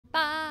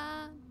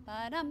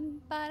Ba-dum,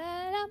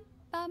 ba-da-dum,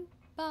 bum,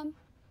 bum.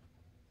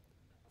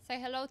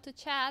 Say hello to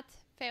chat,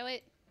 Fail.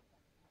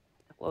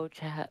 Hello,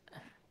 chat.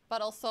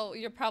 But also,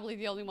 you're probably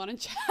the only one in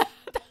chat.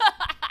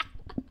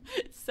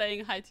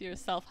 Saying hi to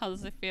yourself. How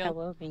does it feel?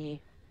 Hello,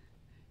 me.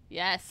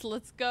 Yes,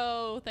 let's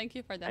go. Thank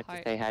you for the I have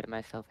heart. to say hi to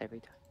myself every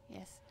time.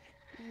 Yes.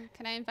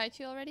 Can I invite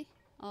you already?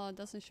 Oh, it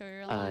doesn't show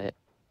you're online.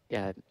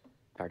 Yeah,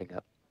 starting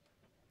up.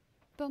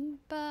 Bum,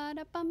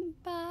 ba-da, bum,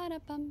 ba-da,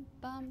 bum,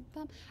 bum,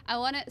 bum. I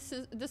want to.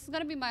 So this is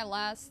gonna be my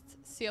last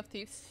Sea of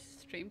Thieves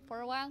stream for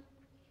a while.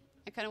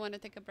 I kind of want to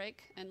take a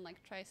break and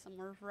like try some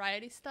more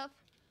variety stuff.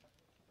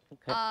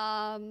 Okay.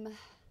 I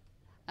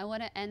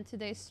want to end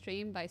today's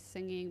stream by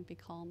singing "Be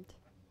Calmed."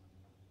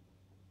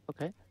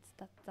 Okay.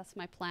 That's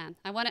my plan.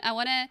 I want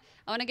to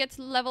get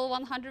to level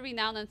 100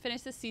 renown and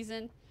finish the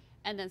season,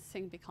 and then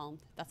sing "Be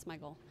Calmed." That's my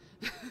goal.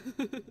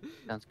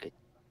 Sounds good.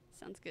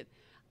 Sounds good.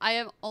 I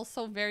am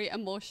also very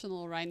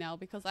emotional right now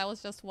because I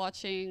was just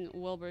watching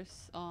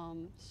Wilbur's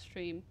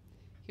stream.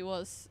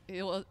 It's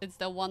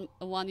the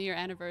one year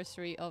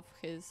anniversary of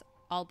his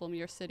album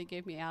Your City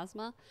Gave Me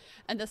Asthma,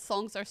 and the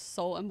songs are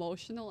so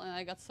emotional, and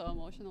I got so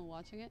emotional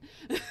watching it.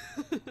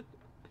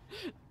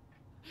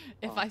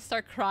 If I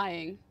start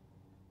crying,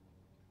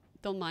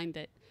 don't mind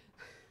it.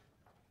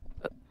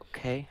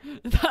 Okay.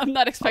 I'm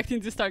not expecting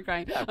to start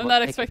crying. I'm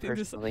not expecting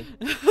to.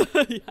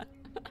 Yeah.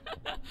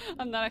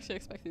 I'm not actually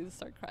expecting to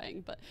start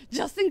crying, but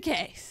just in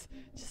case,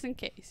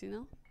 you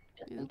know,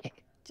 Okay.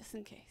 just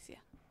in case, yeah.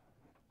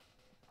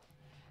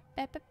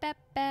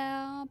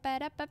 Ba-ba-ba-bow,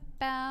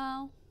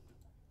 ba-da-ba-bow.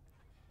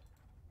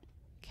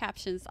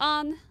 Captions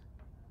on.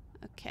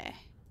 Okay.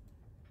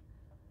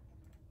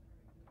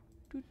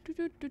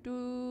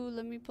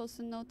 Let me post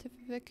the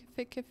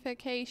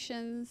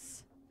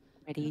notifications.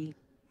 Ready?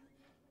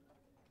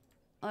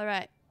 All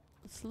right,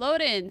 let's load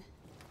in.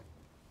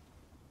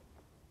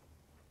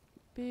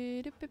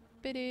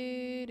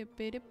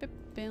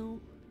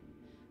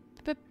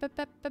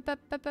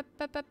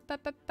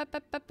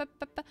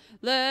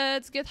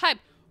 Let's get hype.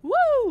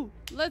 Woo!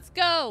 Let's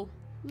go.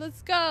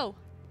 Let's go.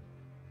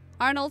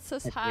 Arnold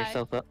says Hype hi.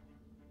 yourself up.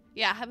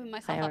 Yeah, hyping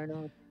myself Hi, up.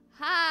 Arnold.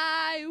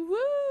 Hi.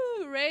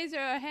 Woo! Raise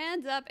your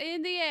hands up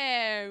in the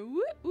air.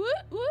 Woo, woo,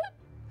 woo.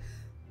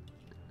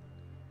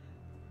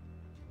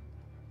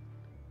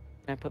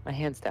 Can I put my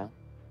hands down?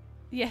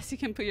 Yes, you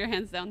can put your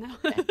hands down now.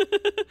 Okay.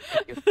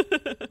 Thank you.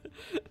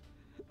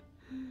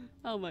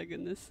 Oh my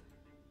goodness.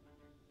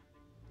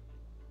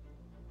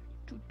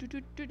 Do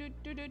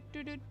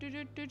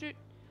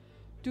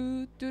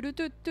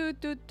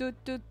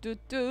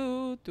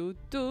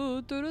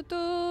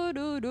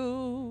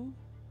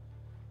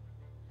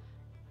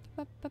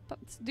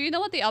you know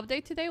what the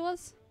update today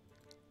was?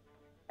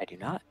 I do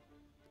not.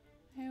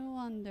 I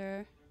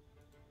wonder.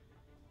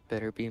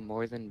 Better be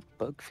more than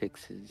bug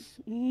fixes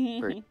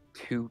for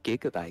 2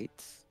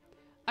 gigabytes.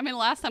 I mean,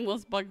 last time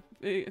was bug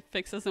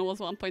fixes and it was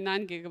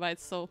 1.9 gigabytes,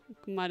 so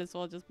might as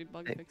well just be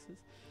bug fixes.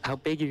 How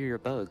big are your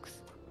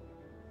bugs?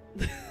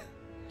 Do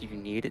you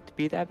need it to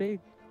be that big?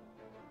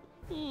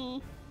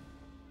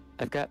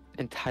 I've got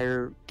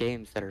entire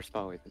games that are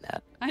smaller than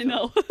that. I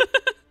know.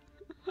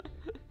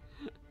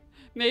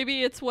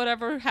 Maybe it's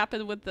whatever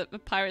happened with the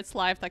Pirates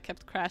Live that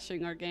kept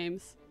crashing our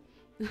games.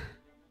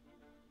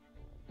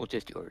 Well,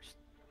 just yours.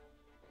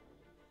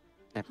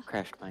 Never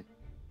crashed mine.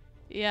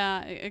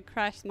 Yeah, it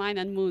crashed mine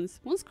and Moon's.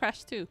 Moon's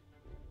crashed too.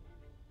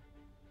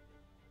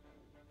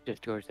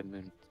 Just yours and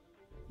Moon's.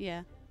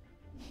 Yeah.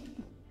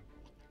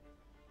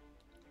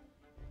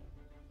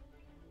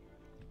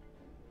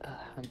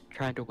 I'm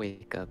trying to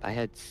wake up. I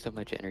had so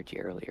much energy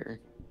earlier.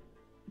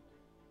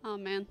 Oh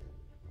man.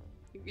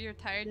 You're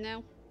tired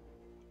now?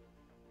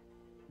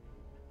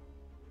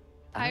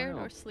 Tired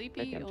or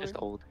sleepy? Maybe I'm just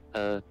old.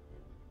 There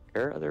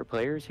are other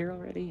players here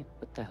already?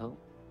 What the hell?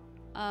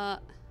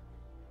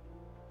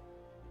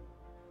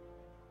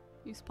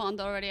 You spawned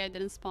already? I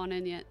didn't spawn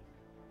in yet.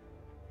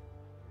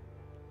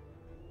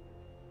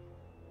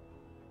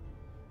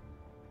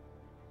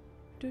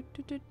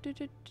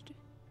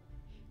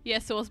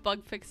 Yes, it was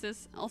bug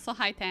fixes. Also,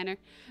 hi Tanner.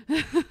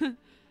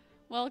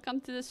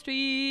 Welcome to the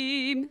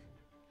stream.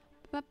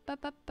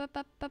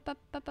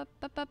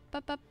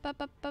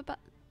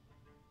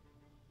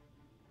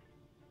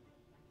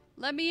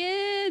 Let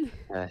me in.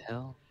 The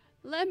hell?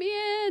 Let me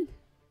in.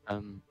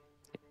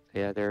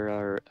 Yeah, there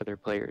are other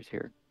players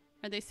here.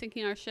 Are they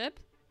sinking our ship?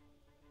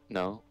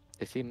 No,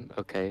 they seem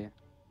okay.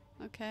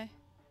 Okay.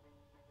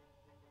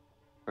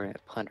 We're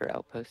at Plunder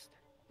Outpost.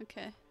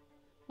 Okay.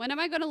 When am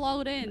I gonna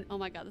load in? Oh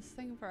my god, this is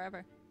taking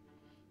forever.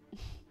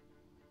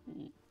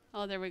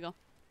 Oh, there we go.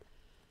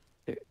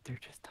 They're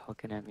just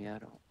talking at me. I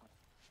don't.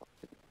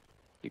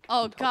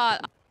 Oh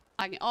god.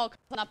 I'm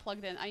not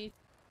plugged in. I need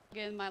to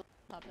get in my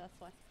laptop. That's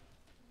why.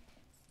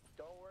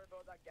 Don't worry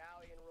about that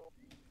galleon roll,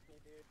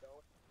 dude.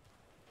 Don't.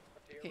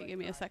 Okay, give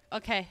me a sec.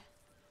 Okay.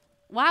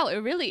 Wow, it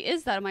really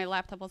is that my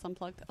laptop was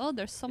unplugged. Oh,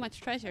 there's so much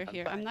treasure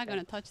here. I'm not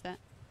gonna touch that.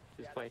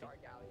 Just waiting.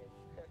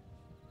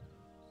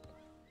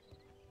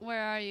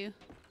 Where are you?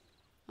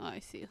 Oh, I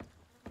see you.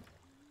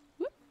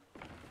 Whoop.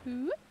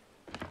 Whoop.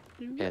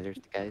 Yeah, there's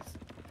the guys.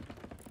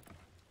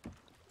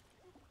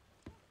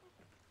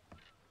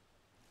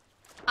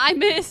 I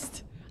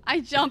missed. I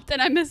jumped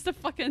and I missed the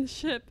fucking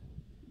ship.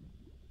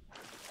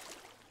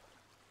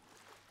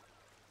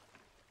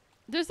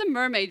 There's a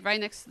mermaid right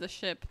next to the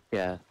ship.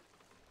 Yeah.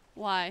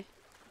 Why?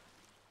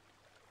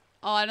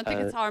 Oh, I don't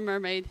think it's our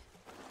mermaid.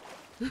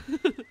 I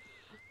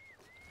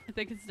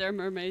think it's their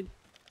mermaid.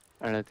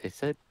 I don't know. They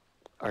said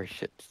our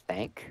ship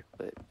sank,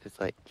 but it's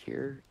like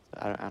here.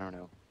 I don't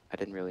know. I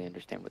didn't really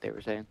understand what they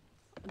were saying.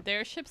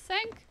 Their ship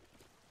sank?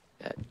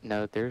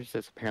 No, there's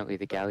just apparently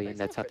the galleon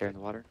that's out there in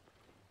the water.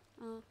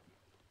 Oh.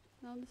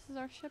 No, this is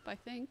our ship, I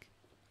think.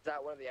 Is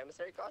that one of the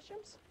emissary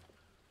costumes?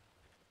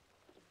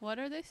 What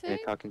are they Are saying?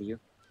 they talking to you?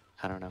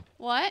 I don't know.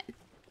 What?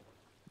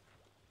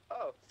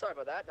 Oh, sorry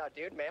about that. Not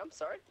dude, ma'am.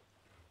 Sorry.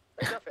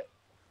 Nice outfit.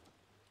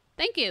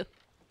 Thank you.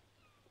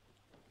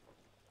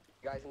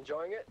 You guys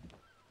enjoying it?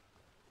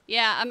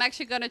 Yeah, I'm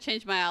actually gonna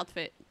change my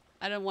outfit.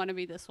 I don't want to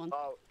be this one.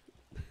 Oh.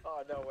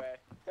 Oh, no way.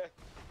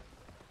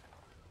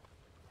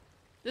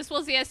 This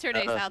was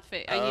yesterday's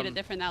outfit. I need a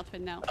different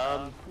outfit now.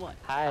 What?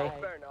 Hi. Oh,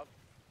 fair enough.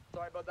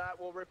 Sorry about that.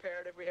 We'll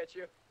repair it if we hit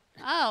you.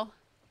 Oh.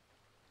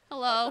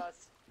 Hello.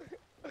 That's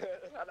us.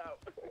 Hello.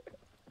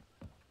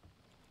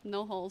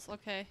 No holes.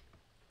 Okay.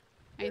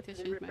 I need If to you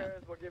need change my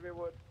repairs, we'll give you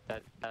wood.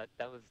 That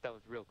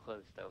was real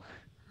close though.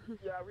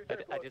 Yeah, we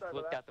did. I just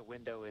looked out the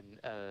window and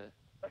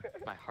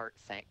my heart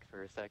sank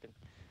for a second.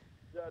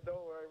 Yeah,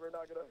 don't worry. We're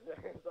not gonna. Yeah,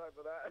 sorry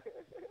for that.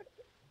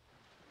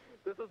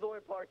 This is the only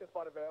parking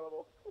spot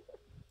available.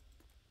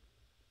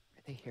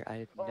 Are they here?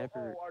 I've Oh,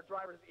 never our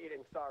driver's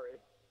eating. Sorry.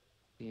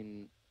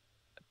 seen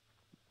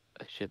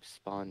a ship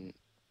spawn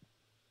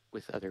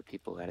with other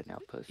people at an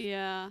outpost.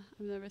 Yeah,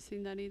 I've never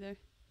seen that either.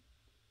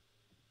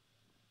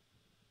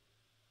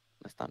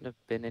 Must not have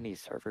been any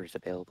servers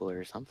available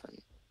or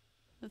something.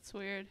 That's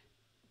weird.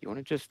 You want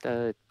to just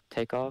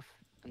take off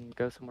and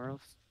go somewhere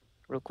else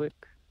real quick?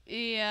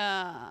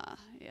 Yeah.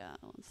 Yeah,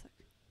 one sec.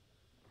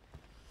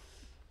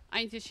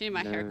 I need to change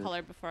my hair No.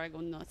 color before I go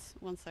nuts.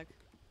 One sec.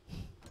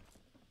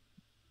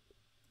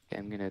 Okay,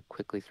 I'm gonna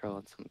quickly throw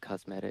on some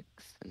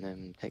cosmetics and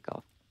then take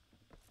off.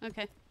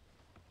 Okay.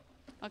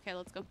 Okay,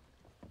 let's go.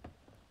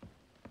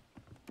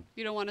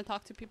 You don't want to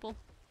talk to people?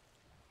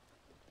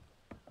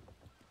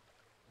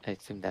 I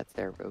assume that's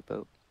their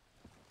rowboat,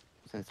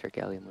 since their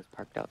galleon was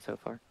parked out so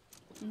far.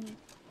 Mm-hmm.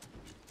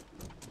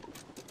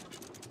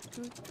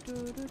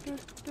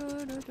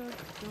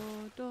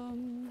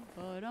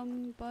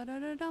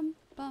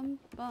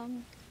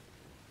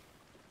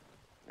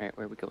 Alright,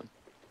 where are we going?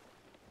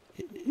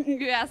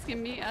 You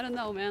asking me? I don't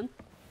know, man.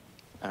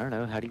 I don't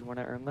know, how do you want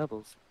to earn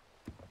levels?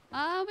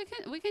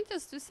 We can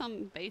just do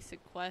some basic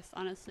quests,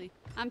 honestly.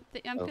 I'm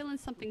Oh, feeling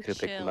something Could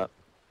pick them chill. up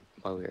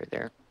while we were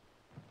there.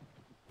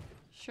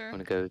 Sure. Want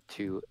to go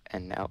to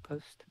an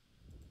outpost?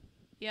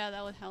 Yeah,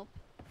 that would help.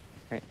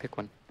 Alright, pick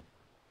one.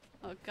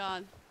 Oh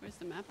god, where's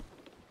the map?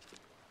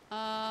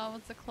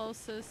 What's the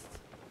closest?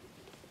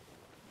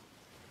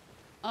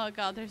 Oh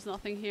god, there's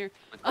nothing here.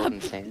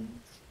 Golden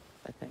Sands,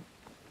 I think.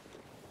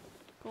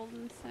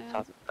 Golden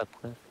Top Sands. up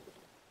left.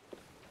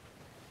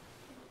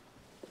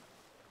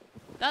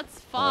 That's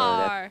Oh,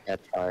 far.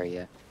 that's far,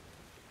 yeah.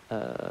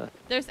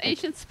 There's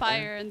Ancient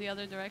Spire in the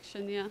other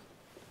direction, yeah.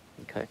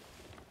 Okay.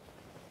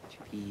 To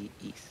the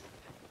east.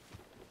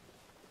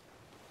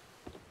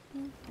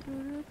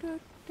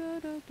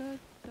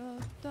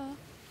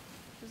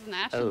 There's an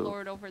Ashen Oh.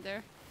 Lord over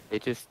there. They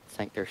just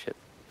sank their ship.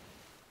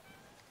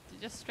 You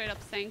just straight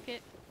up sank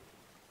it.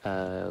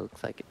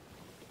 Looks like it.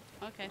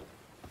 Okay.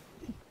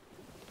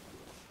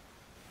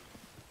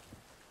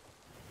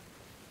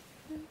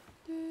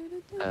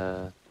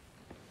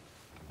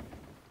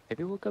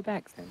 Maybe we'll go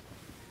back then.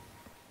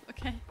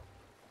 Okay.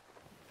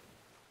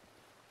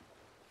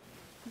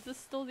 Is this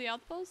still the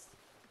outpost?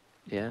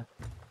 Yeah,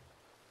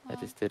 I Oh.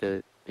 just did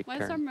a big Why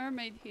is our turn,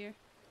 mermaid here?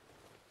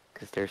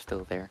 because they're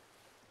still there.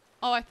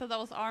 Oh, I thought that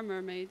was our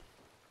mermaid.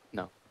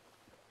 No.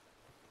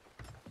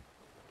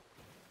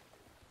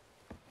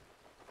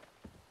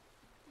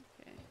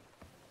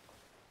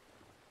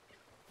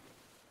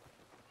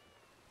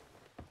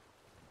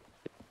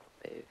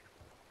 Okay.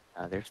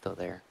 They're still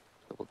there,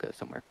 so we'll go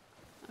somewhere.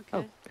 Okay.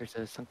 Oh, there's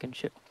a sunken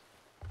ship.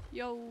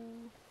 Yo.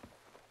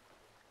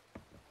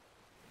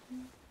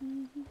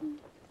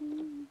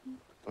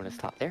 Want to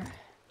stop there?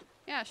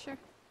 Yeah, sure.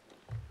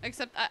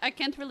 Except I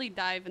can't really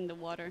dive in the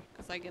water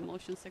because I get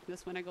motion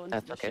sickness when I go into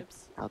That's the okay.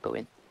 ships. I'll go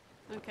in.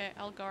 Okay,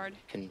 I'll guard.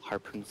 Can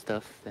harpoon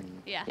stuff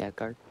and Yeah.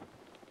 guard.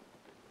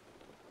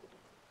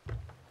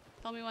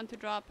 Tell me when to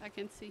drop. I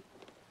can see.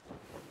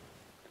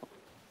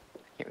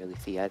 Can't really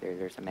see either.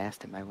 There's a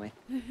mast in my way.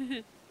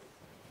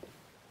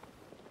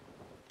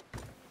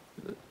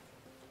 Let's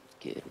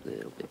get a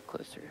little bit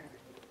closer.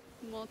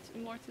 More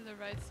to the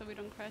right so we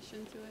don't crash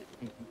into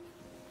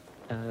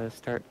it.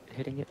 Start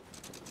hitting it.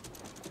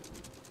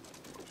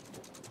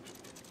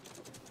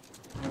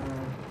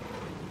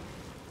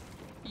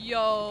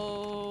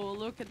 Yo,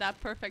 look at that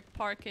perfect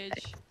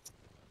parkage.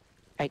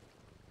 Hey.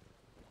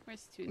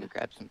 Where's Let me Tuna?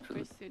 grab some food.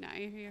 Where's Tuna?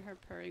 I hear her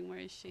purring. Where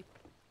is she?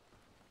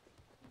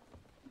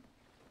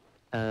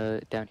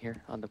 Down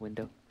here on the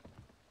window.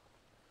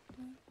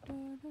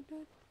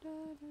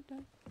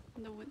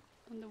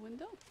 On the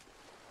window?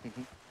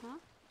 Mm-hmm. Huh?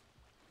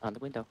 On the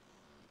window.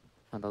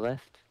 On the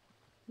left.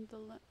 On the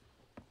left.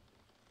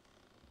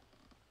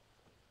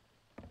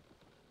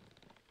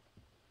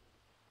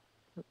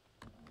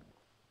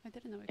 I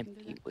didn't know I can do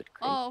Empty that. wood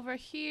crate. Oh, over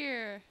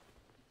here.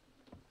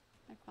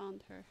 I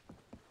found her.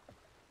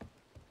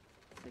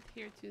 Sit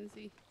here,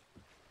 Toonsy.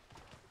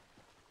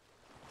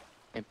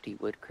 Empty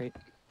wood crate.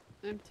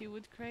 Empty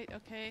wood crate.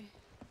 Okay.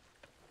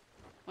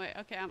 Wait.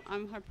 Okay.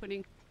 I'm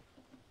harpooning.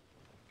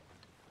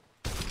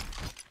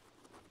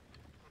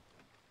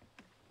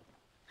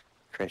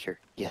 Treasure.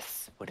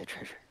 Yes, what a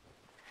treasure.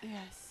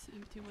 Yes.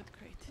 Empty wood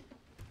crate.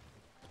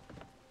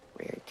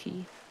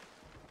 Rarity.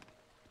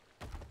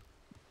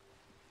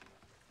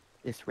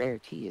 This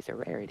rarity is a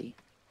rarity.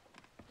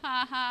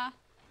 Ha ha.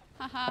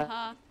 Ha ha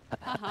ha. Ha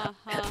ha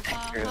ha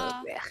ha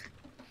ha.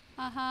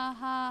 Ha ha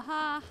ha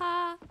ha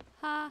ha.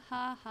 Ha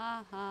ha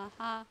ha ha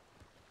ha.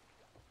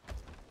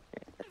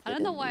 I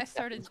don't know why I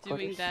started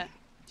doing that.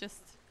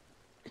 Just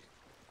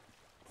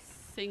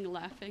sing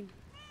laughing.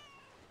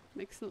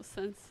 Makes no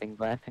sense. Thing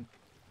laughing.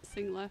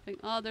 Sing laughing.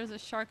 Oh, there's a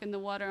shark in the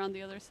water on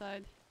the other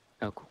side.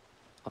 Oh, cool.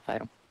 I'll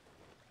fight him.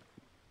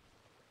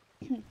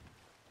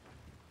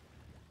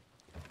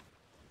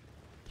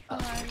 Oh,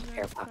 there's an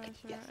air pocket.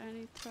 Treasure, Yes.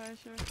 any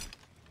treasure.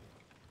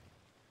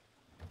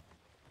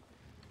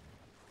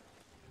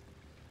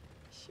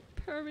 She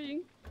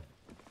purring.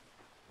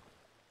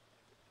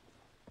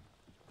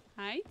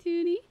 Hi,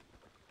 Toonie.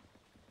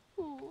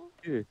 Aw.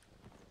 Dude.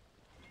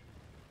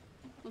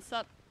 What's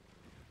up?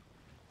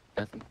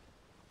 Nothing.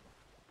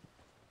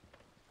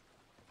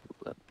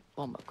 Ooh, a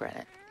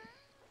pomegranate.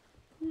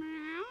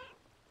 Meow.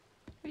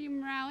 Are you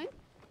meowing?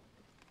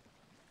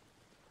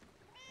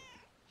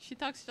 She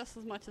talks just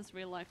as much as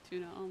real life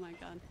tuna. Oh my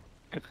god.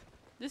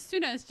 This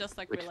tuna is just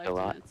like Which real is life a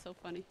tuna. lot. It's so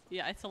funny.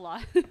 Yeah, it's a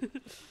lot.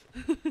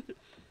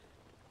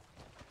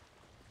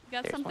 Got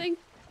There's one. something?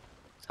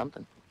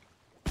 Something.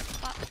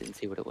 Ah, I didn't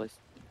see what it was.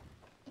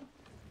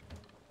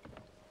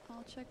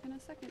 I'll check in a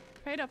second.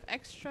 Crate of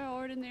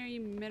extraordinary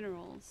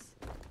minerals.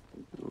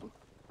 Ooh,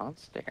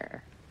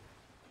 monster.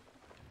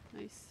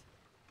 Nice.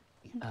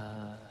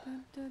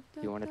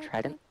 You want a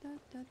trident?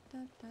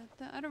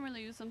 I don't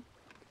really use them.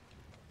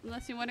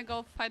 Unless you want to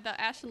go fight the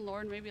Ashen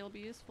Lord, maybe it'll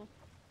be useful.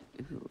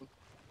 Ooh.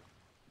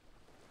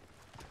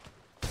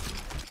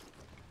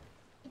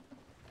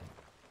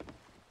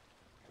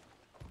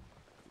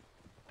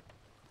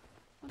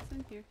 What's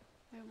in here?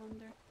 I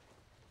wonder.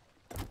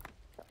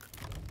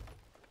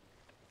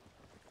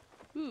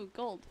 Ooh,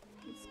 gold.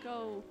 Let's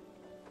go.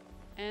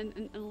 And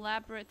an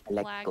elaborate I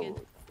like flagon.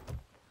 gold.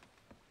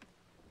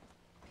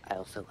 I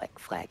also like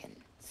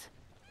flagons.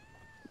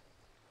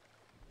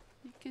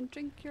 You can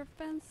drink your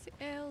fancy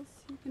ales.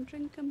 You can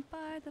drink them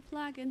by the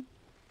flagon.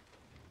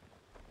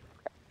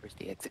 Where's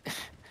the exit?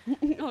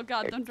 Oh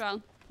god, don't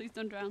drown. Please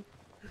don't drown.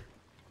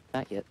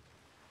 Not yet.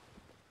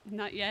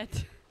 Not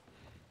yet.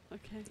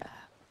 Okay.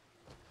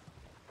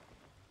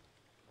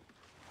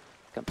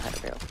 Gunpowder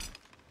barrel.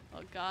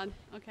 Oh god.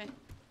 Okay.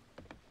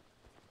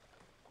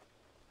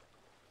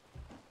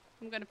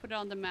 I'm gonna put it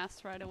on the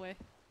mast right away.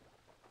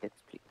 Yes,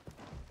 please.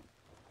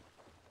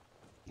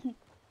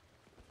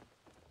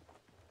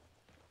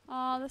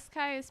 Oh, the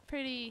sky is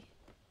pretty.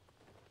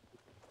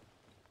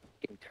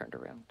 Getting turned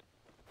around.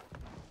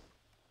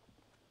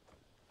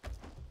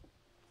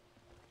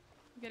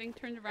 Getting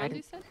turned I around, didn't-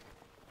 you said?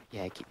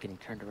 Yeah, I keep getting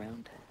turned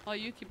around. Oh,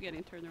 you keep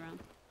getting turned around.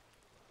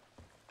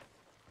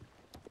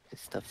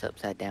 This stuff's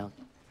upside down.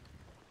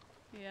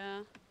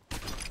 Yeah.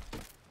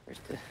 Where's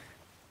the...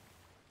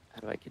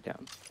 How do I get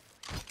down?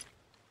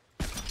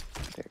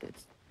 There it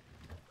is.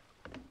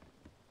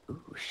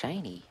 Ooh,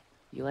 shiny.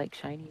 You like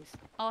shinies?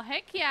 Oh,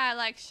 heck yeah, I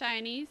like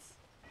shinies.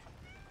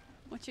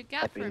 What you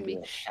got I for bring me? you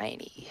a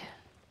shiny.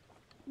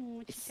 What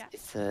you It's, got?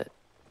 it's a...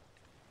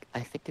 I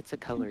think it's a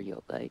color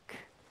you'll like.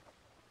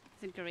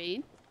 Is it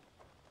green?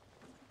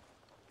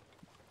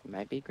 It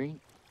might be green.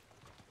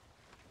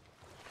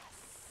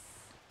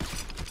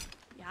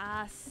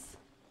 Yes.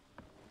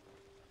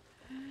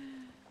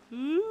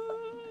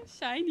 Ooh,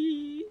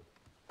 shiny.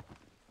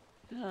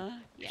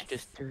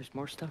 Yes. There's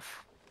more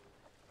stuff.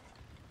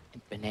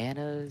 And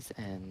bananas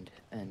and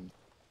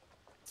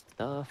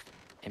stuff.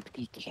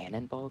 Empty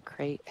cannonball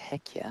crate.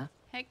 Heck yeah.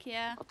 Heck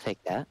yeah. I'll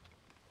take that.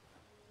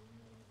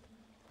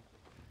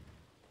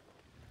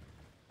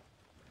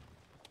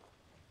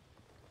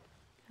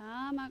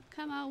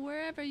 Come out,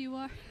 wherever you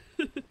are.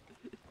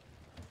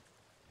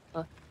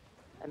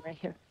 I'm right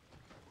here.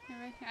 You're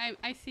right here.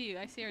 I see you.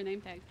 I see your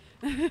name tag.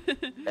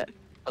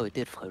 Oh, it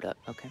did float up.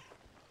 Okay.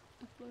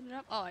 Upload it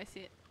up. Oh, I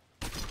see it.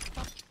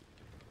 Oh.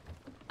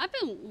 I've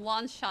been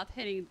one-shot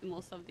hitting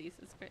most of these.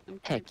 It's great. I'm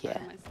pretty Heck proud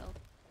of yeah. myself.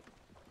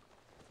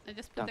 I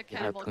just put the Donkey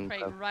cannibal harpoon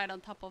crate pro. right on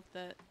top of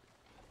the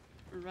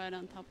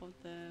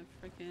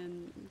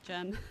freaking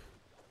gem.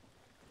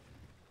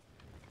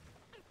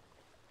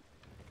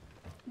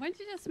 Why did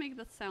you just make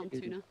that sound,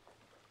 didn't. Tuna?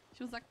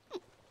 She was like, "Hmm."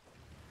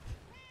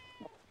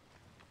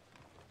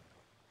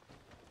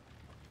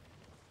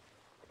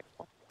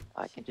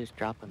 I can just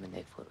drop them and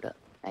they float up.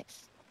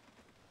 Nice.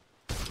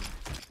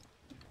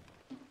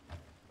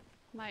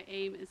 My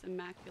aim is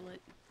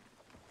immaculate.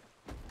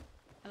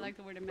 I like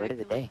the word Word of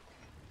the immaculate. day.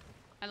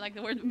 I like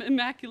the word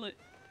immaculate.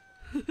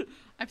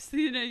 I've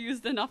seen it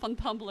used enough on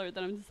Tumblr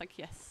that I'm just like,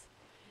 yes.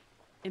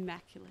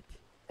 Immaculate.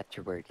 That's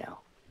your word now.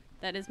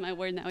 That is my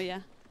word now,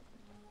 yeah.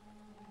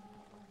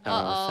 Oh,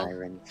 Uh-oh.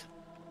 sirens.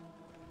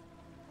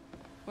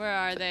 Where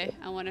are they?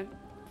 I want to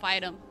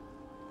fight them.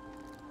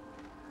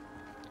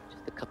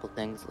 Just a couple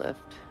things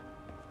left.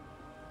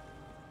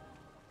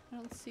 I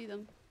don't see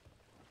them.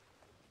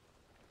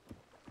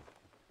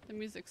 The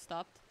music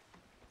stopped.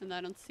 And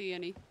I don't see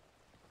any.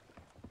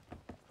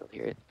 Still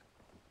hear it?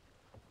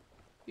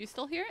 You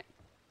still hear it?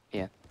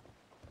 Yeah.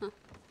 Huh.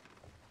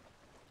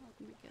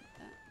 Let me get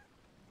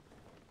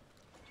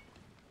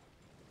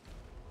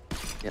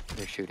that. Yep,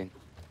 they're shooting.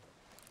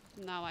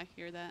 Now I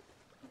hear that.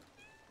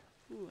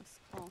 Ooh, a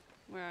skull.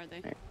 Where are they?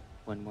 Alright,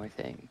 one more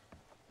thing.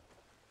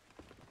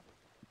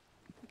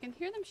 I can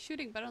hear them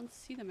shooting, but I don't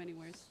see them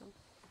anywhere, so...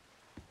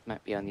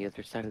 Might be on the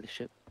other side of the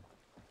ship.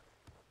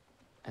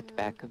 At the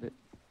back of it.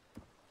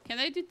 Can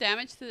they do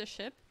damage to the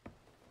ship?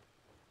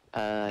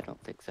 I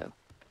don't think so.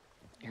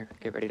 Here,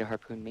 get ready to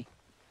harpoon me.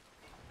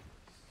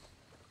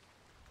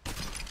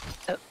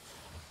 Oh,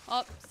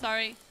 Oh,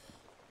 sorry.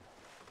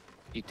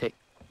 you take...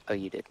 Oh,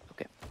 you did.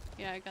 Okay.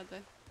 Yeah, I got the...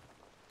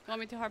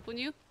 Want me to harpoon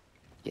you?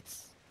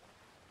 Yes.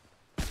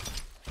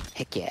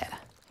 Heck yeah.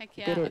 Heck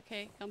You yeah, did it.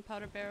 okay.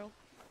 Gunpowder barrel.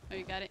 Oh,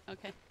 you got it?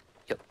 Okay.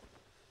 Yep.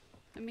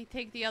 Let me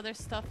take the other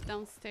stuff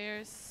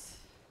downstairs.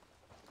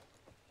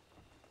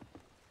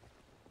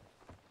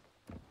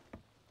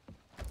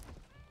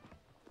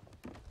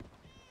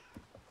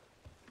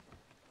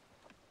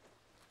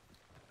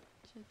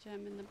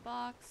 Gem in the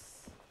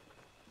box.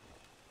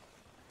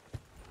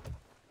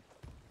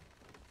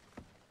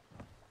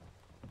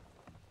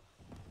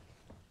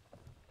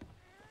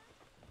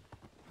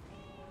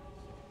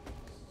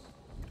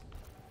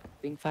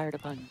 Being fired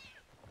upon.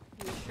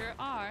 You sure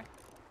are.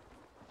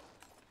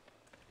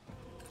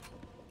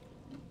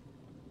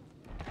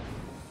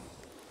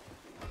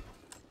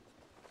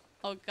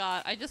 Oh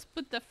god, I just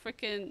put the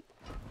freaking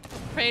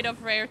crate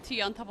of rare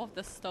tea on top of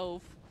the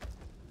stove.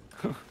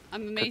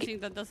 I'm amazing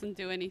that doesn't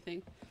do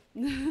anything.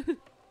 You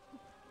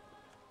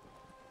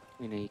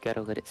know, you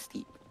gotta let it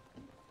steep.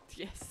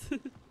 Yes.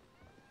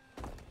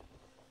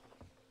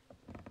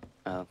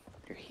 Oh,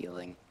 you're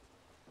healing.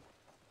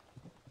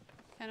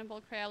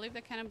 Cannonball crate. I'll leave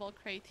the cannonball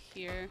crate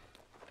here.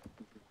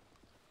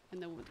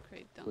 And the wood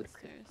crate Wood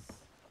crate. downstairs.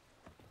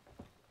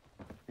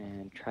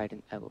 And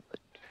trident I will put...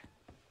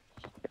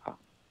 Yeah.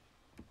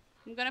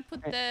 I'm gonna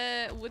put Right.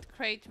 the wood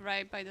crate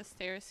right by the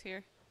stairs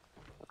here.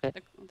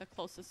 Okay. The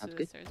closest Sounds to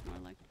the good. stairs, more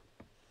like.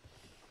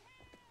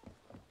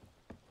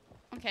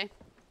 Okay.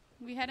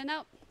 We heading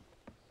out?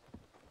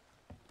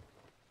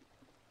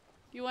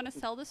 You wanna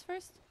sell this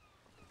first?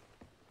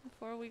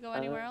 Before we go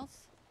anywhere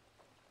else?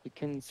 We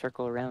can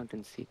circle around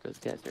and see if those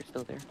guys are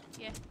still there.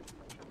 Yeah.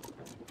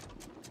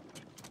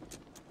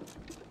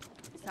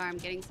 Sorry, I'm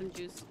getting some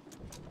juice.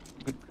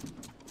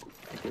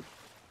 Good.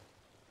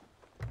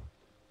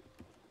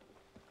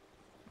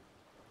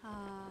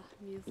 Ah,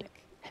 music.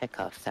 Heck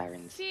off,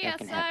 sirens. See Y'all ya,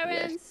 can have the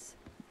rest. sirens!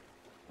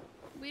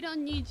 We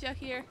don't need you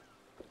here.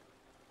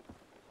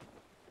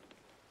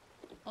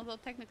 Although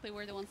technically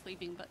we're the ones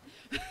leaving, but...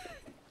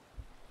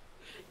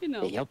 you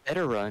know. Hey, y'all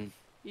better run.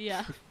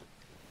 Yeah.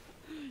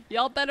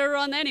 Y'all better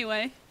run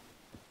anyway.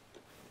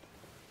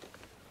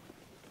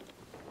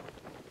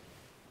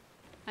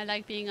 I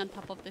like being on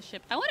top of the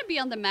ship. I want to be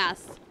on the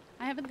mast.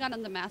 I haven't gone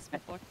on the mast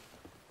before.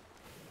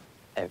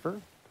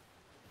 Ever?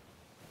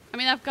 I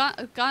mean, I've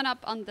gone up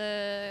on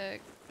the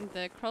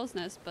crow's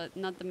nest, but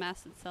not the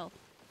mast itself.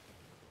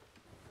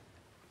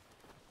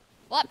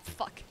 What?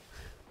 Fuck.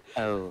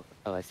 Oh,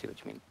 I see what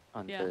you mean.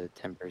 On Yeah. the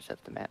timbers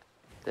of the mat,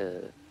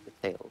 the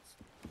sails.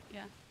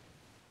 Yeah.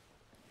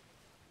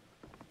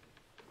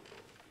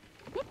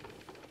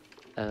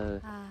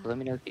 Let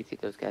me know if you see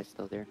those guys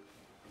still there.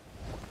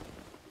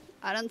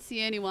 I don't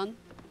see anyone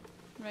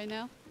right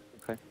now.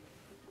 Okay.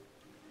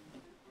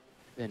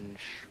 Then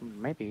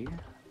maybe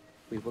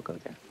we will go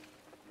there.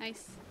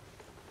 Nice.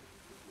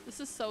 This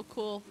is so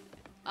cool.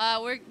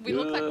 We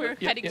look like we're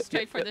heading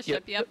straight for the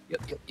ship. Yep.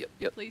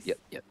 Yep. Please. Yep.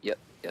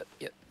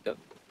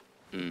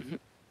 Mm-hmm.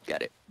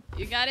 Got it.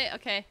 You got it?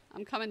 Okay.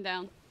 I'm coming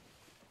down.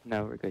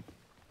 No, we're good.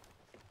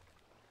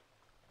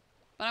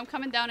 But I'm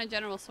coming down in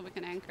general so we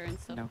can anchor and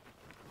stuff. No.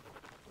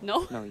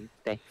 No? No, you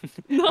stay.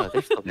 No. Oh,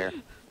 they're still there.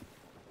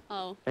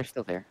 Oh. They're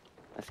still there.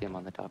 I see them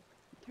on the top.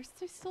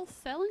 They're still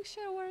selling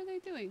shit? What are they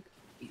doing?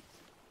 You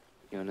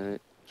wanna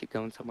keep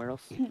going somewhere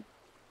else?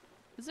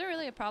 Is there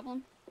really a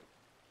problem?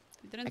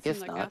 They didn't I guess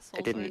seem like not. I assholes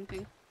or didn't-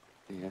 anything.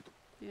 Yeah.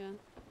 Yeah.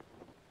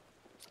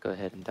 Let's go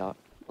ahead and dock.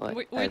 What?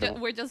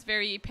 We're just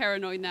very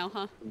paranoid now,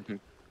 huh? Mm-hmm.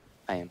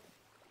 I am.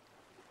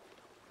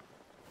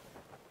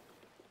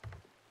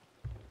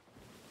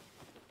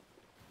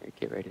 Here,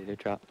 get ready to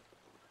drop.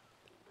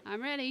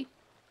 I'm ready.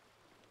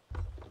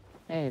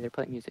 Hey, they're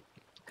playing music.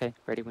 Okay,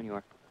 ready when you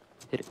are.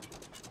 Hit it.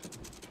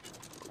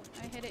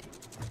 I hit it.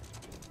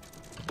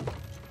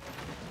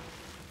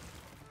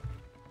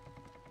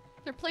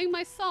 They're playing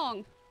my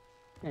song.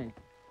 Hey,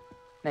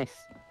 nice.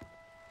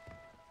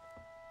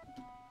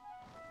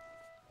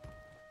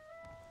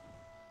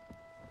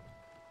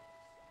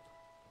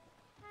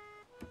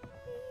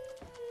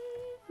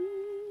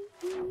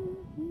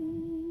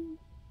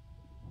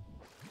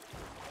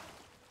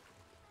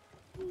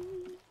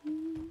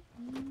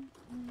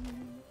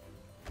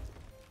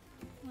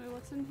 Wait,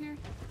 what's in here?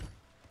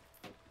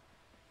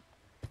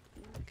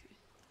 Okay.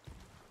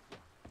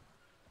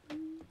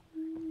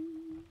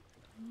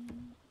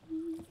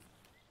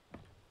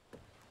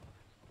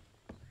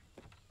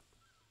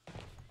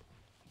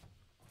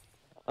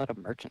 A lot of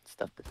merchant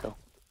stuff to sell.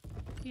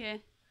 Yeah.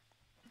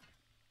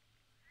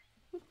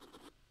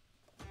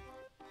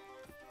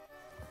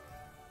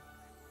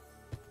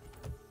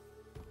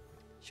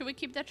 Should we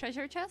keep the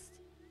treasure chest?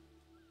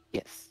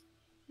 Yes,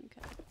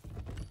 Okay.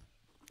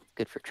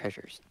 good for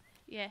treasures.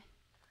 Yeah.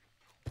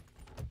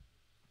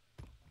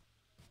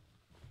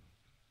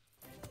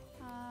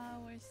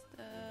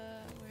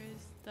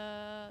 Where's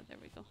the, there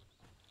we go.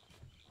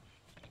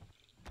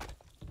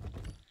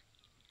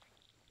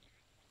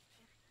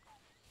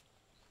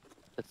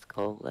 The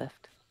skull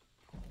left.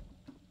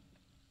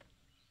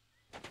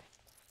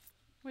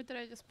 Where did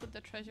I just put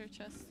the treasure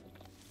chest?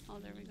 Oh,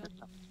 there we go.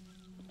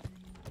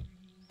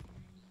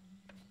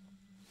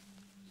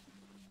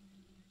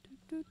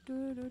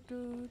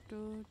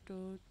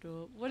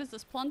 What is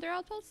this, plunder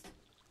outpost?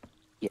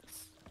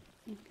 Yes.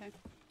 Okay.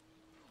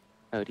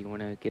 Oh, do you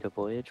want to get a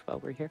voyage while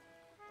we're here?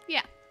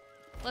 Yeah.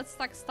 Let's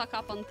stock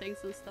up on things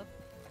and stuff.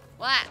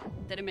 Wah!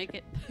 Didn't make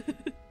it.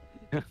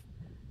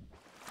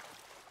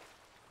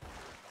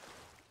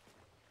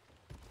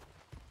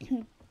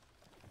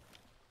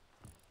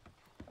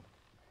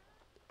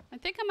 I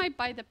think I might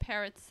buy the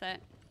parrot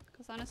set,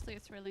 because honestly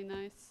it's really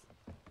nice.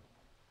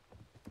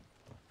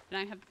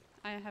 And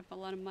I have a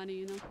lot of money,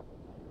 you know.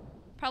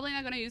 Probably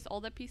not gonna use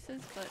all the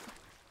pieces, but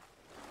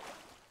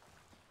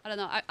I don't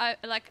know.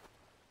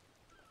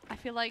 I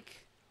feel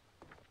like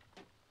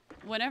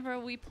whenever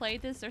we play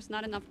this, there's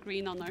not enough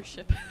green on our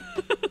ship.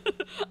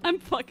 I'm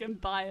fucking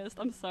biased.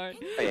 I'm sorry.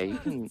 Oh yeah, you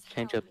can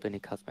change up any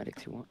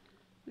cosmetics you want.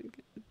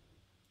 Okay.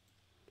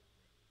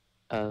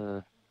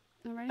 I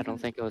Alright. don't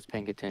think I was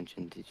paying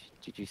attention.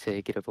 Did you say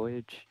get a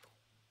voyage?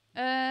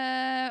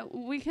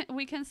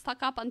 We can stock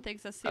up on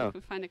things and see Oh. if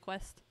we find a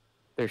quest.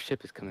 Their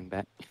ship is coming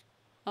back.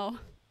 Oh.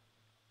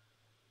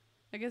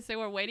 I guess they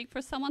were waiting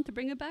for someone to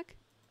bring it back?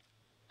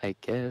 I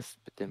guess,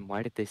 but then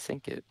why did they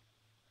sink it?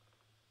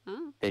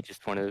 Oh, They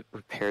just want to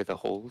repair the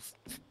holes.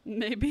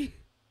 maybe.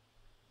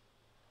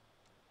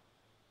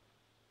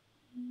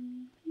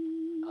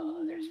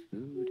 Oh, there's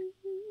food.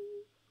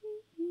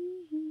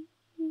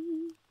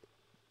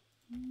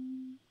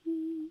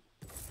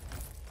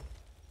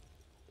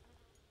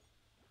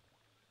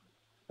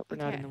 Hope we're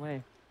not in Okay. the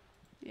way.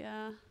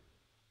 Yeah.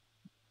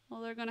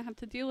 Well, they're gonna have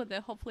to deal with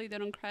it. Hopefully they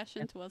don't crash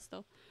into us,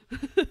 though.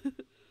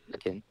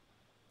 Again.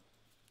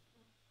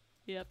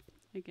 Yep.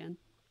 Again.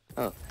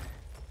 Oh.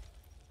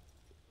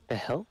 The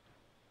hell?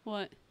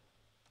 What?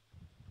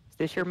 Is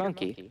this your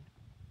monkey?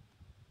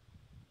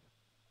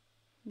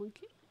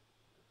 Monkey?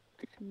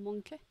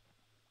 Monkey?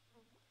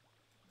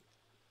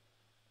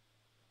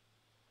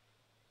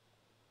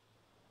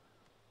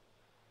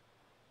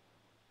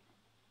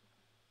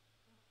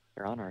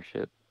 They're on our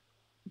ship.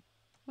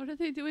 What are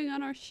they doing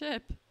on our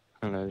ship?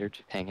 I don't know, they're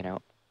just hanging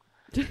out.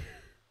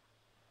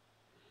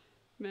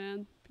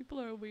 Man, people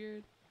are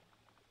weird.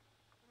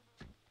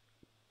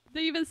 Did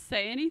they even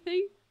say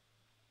anything?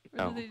 Or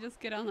No. did they just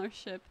get on our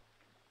ship?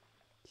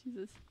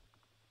 Jesus.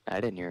 I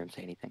didn't hear him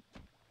say anything.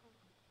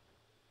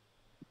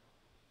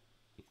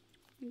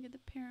 We get the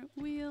parrot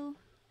wheel.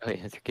 Oh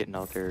yeah, they're getting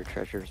all their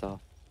treasures off.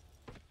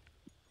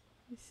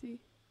 Let me see.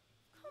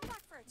 Come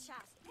back for a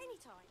chat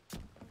anytime.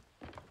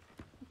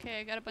 Okay,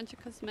 I got a bunch of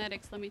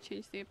cosmetics. Let me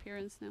change the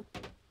appearance now.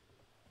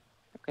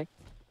 Okay.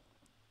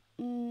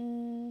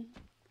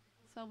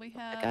 So we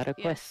have got a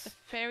yes, quest. the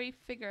fairy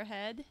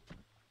figurehead.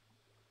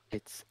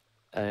 It's,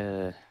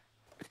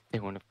 they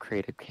want to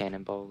create a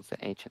cannonballs at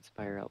Ancient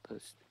Spire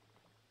Outpost.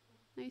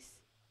 Nice.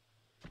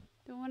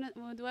 Do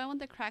I want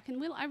the Kraken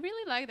wheel? I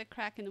really like the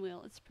Kraken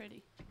wheel. It's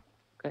pretty.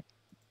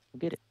 We'll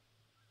get it.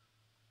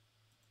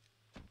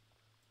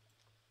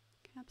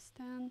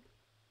 Capstan.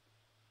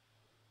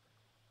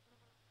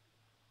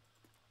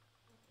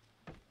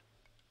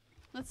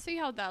 Let's see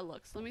how that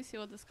looks. Let me see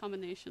what this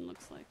combination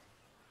looks like.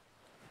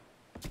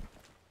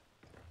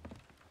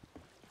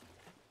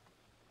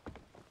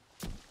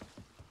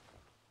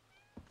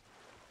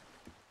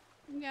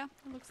 Yeah,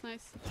 it looks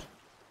nice.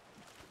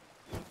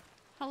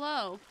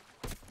 Hello.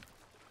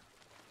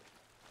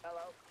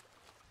 Hello.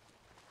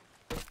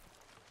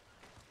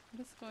 What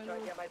is going Trying on?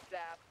 to get my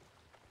staff.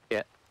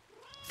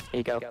 Here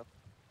you go.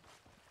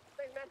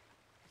 Thanks,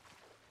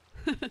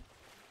 man.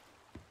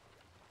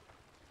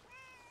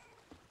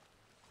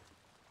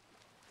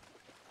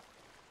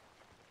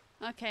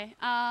 Okay, check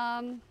Oh,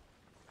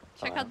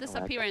 I out don't this know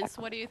what I- appearance.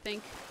 What do you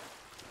think?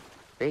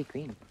 Very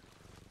green.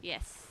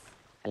 Yes.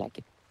 I like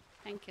it.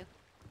 Thank you.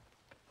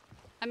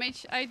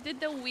 I did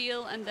the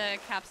wheel and the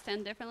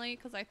capstan differently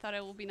because I thought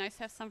it would be nice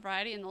to have some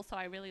variety, and also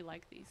I really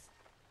like these.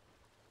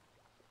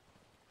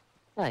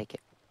 I like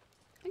it.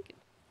 Thank you.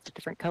 It's a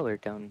different color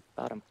down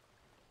bottom.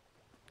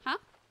 Huh?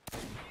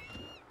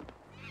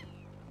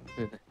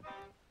 Move it.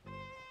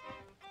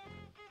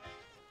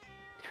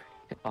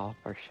 Get off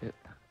our ship.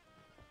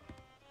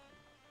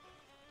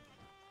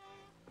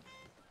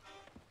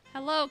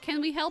 Hello,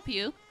 can we help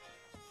you?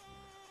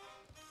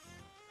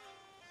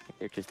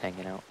 They're just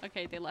hanging out.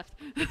 Okay, they left.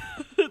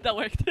 That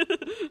worked.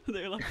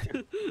 They left.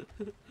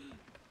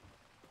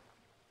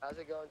 How's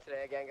it going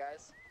today again,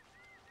 guys?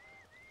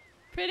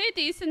 Pretty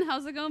decent.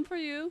 How's it going for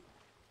you?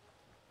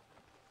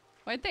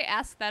 Why'd they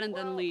ask that and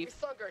Well, then leave? we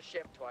sunk our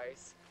ship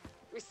twice.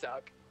 We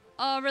suck.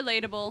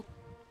 Relatable.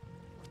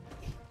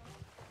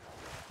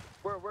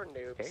 We're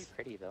noobs. Very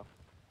pretty though.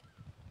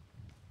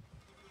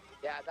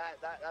 Yeah,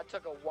 that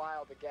took a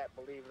while to get,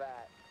 believe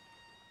that.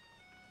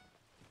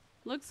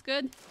 Looks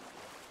good.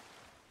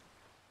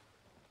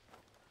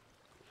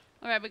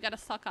 Alright, we gotta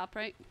suck up,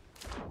 right?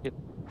 Yep.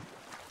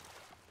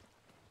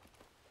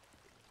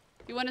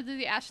 You wanna do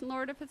the Ashen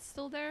Lord if it's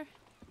still there?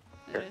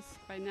 Sure. It is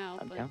right now,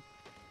 I'm but... down.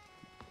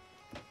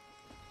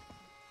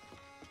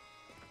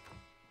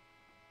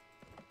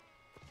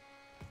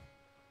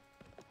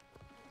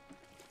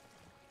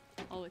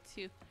 Oh, it's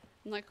you.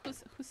 I'm like,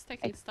 who's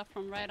taking stuff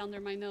from right under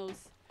my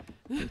nose?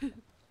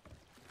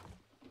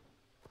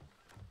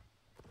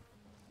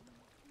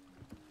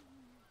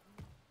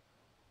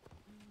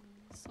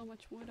 So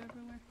much wood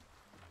everywhere.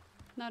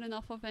 Not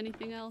enough of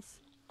anything else.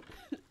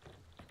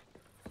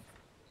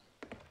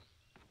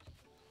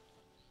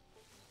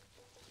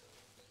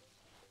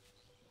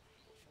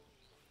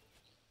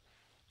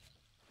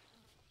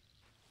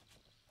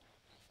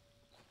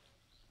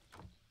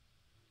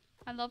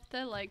 I love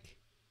the like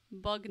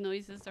bug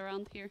noises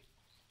around here.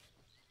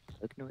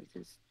 Bug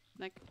noises.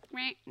 Like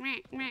meh, meh,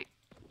 meh.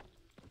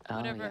 Oh,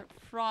 Whatever, yeah.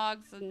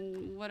 frogs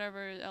and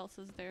whatever else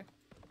is there.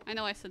 I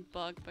know I said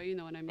bug, but you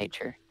know what I mean.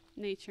 Nature.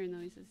 Nature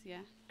noises,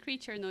 yeah.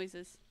 Creature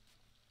noises.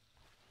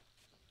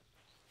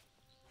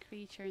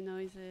 Creature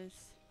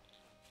noises.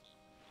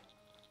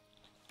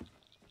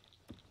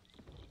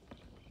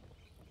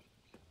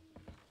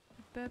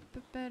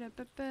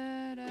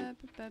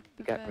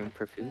 You got room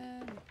for food?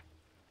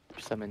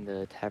 There's some in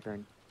the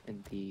tavern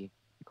in the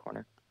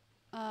corner.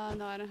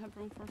 No, I don't have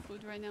room for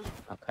food right now.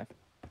 Okay.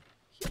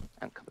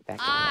 I'm coming back.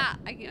 Ah!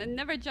 I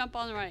never jump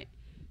on right.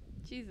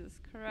 Jesus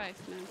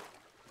Christ,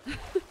 man.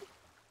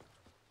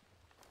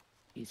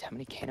 Jeez, how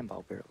many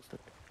cannonball barrels of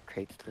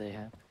crates do they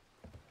have?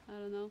 I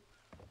don't know.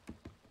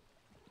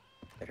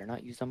 Better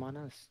not use them on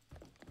us.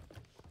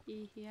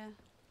 Yeah.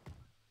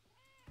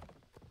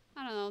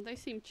 I don't know, they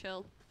seem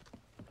chill.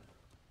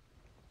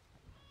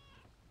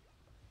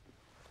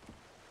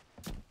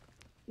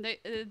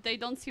 They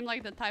don't seem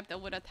like the type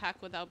that would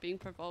attack without being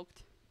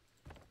provoked.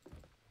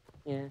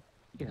 Yeah,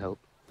 you hope.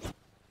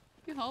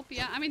 You hope,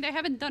 yeah. I mean, they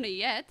haven't done it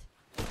yet.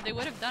 If they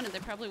would have done it, they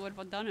probably would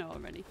have done it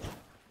already.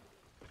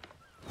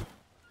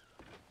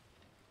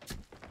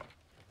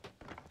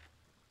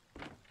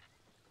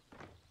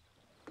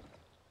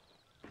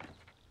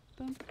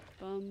 Bum,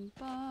 bum,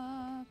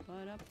 ba,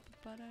 ba-da,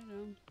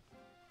 ba-da-dum.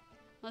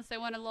 Unless they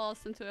want to lull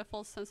us into a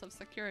false sense of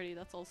security,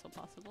 that's also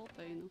possible,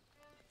 but you know.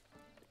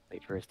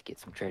 Wait for us to get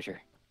some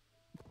treasure.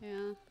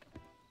 Yeah.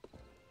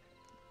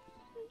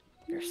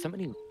 There's so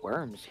many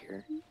worms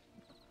here.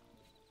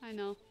 I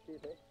know.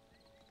 Excuse me.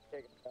 Here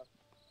you go.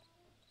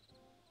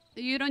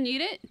 You don't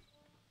need it?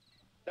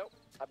 Nope.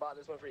 I bought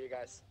this one for you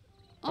guys.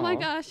 Oh my Aw.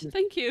 gosh,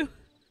 thank you.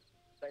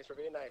 Thanks for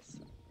being nice.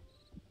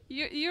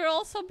 You're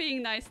also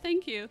being nice,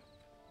 thank you.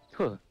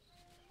 Huh.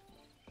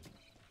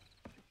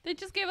 They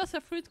just gave us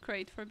a fruit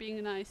crate for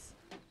being nice.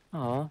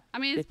 Aw. I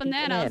mean, it's 50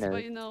 bananas, but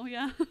bananas. you know,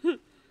 yeah.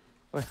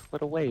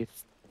 What a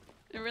waste.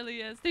 It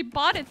really is. They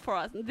bought it for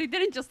us. They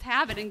didn't just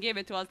have it and give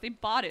it to us. They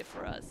bought it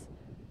for us.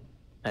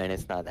 And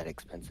it's not that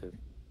expensive.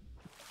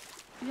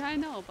 Yeah, I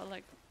know, but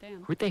like,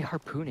 damn. Who'd they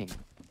harpooning?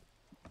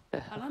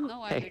 I don't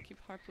know why Hey. they keep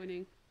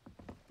harpooning.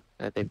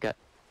 They've got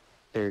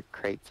their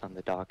crates on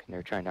the dock and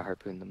they're trying to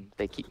harpoon them.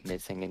 They keep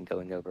missing and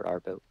going over our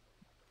boat.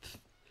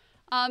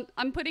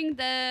 I'm putting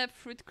the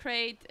fruit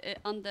crate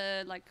on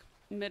the like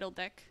middle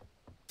deck.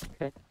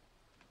 Okay.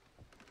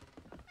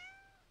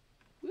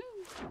 Woo.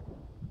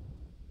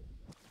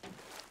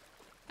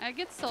 I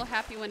get so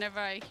happy whenever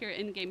I hear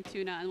in-game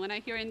tuna, and when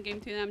I hear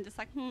in-game tuna, I'm just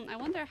like, I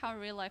wonder how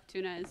real-life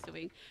tuna is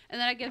doing. And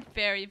then I get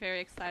very,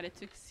 very excited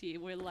to see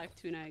real-life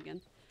tuna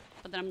again.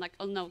 But then I'm like,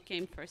 oh no,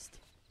 game first.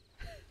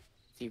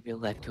 See real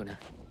life tuna.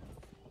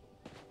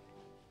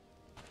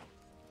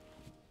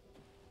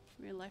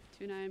 Real-life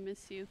tuna, I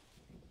miss you.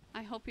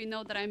 I hope you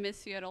know that I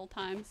miss you at all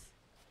times.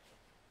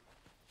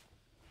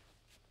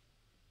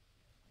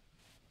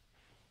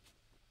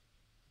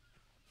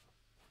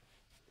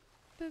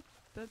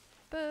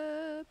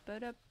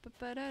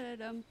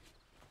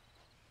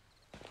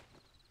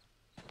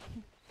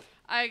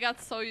 I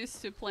got so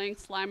used to playing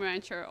Slime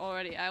Rancher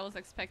already. I was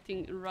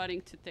expecting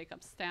running to take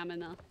up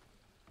stamina.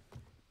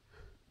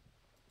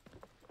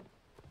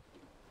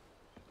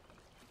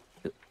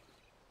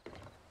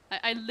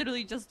 I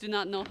literally just do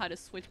not know how to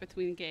switch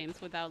between games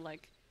without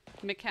like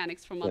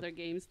mechanics from Yep. other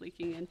games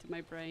leaking into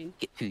my brain.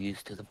 Get too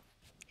used to them.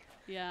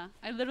 Yeah,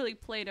 I literally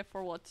played it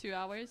for what, 2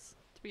 hours?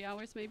 3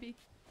 hours maybe?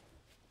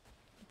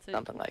 That's it.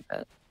 Something like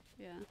that.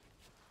 Yeah.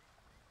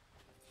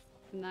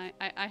 And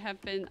I have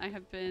been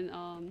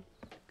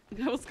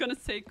I was gonna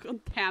say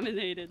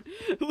contaminated.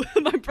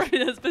 My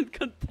brain has been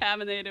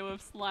contaminated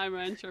with Slime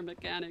Rancher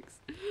mechanics.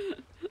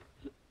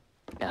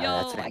 No, Yo,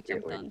 that's an I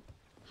accurate jumped word. on.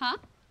 Huh?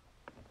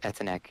 That's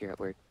an accurate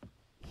word.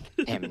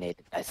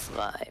 Contaminated by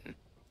slime.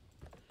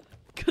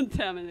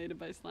 Contaminated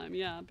by slime,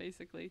 yeah,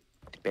 basically.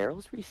 Did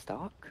barrels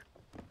restock?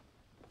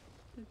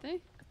 Did they?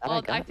 I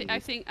Oh, got I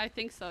these.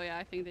 think so. Yeah,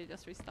 I think they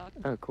just restocked.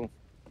 Oh, cool.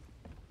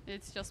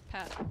 It's just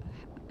past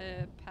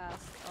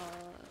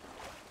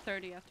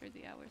 30 after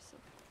the hour. So.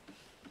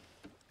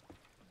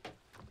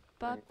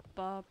 Ba Right.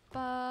 ba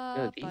ba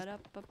No, ba these da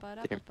ba ba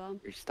da ba didn't bum.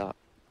 restock.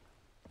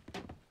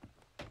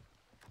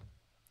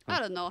 I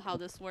don't know how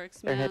this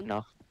works, They're man. heading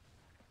off.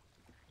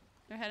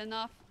 They're heading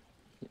off.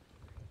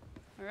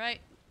 All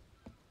right.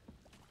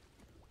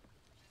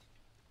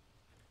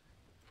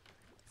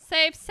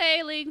 Safe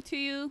sailing to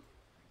you.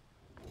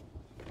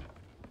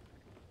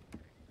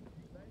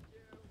 Thank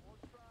you.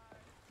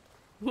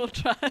 We'll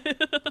try. We'll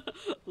try.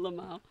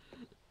 Lamau.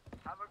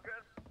 Have a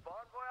good bon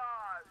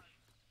voyage.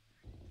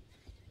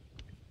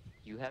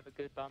 You have a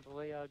good bon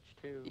voyage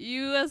too.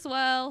 You as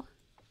well.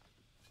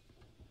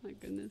 My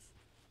goodness.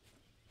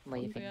 Bon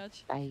Leaving.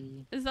 voyage.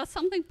 Bye. Is that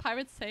something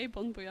pirates say?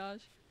 Bon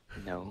voyage.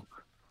 No.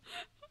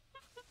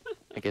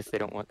 I guess they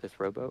don't want this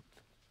rowboat.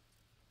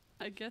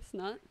 I guess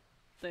not.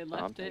 They So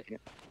I'm left it. taking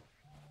it.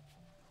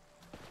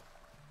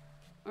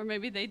 Or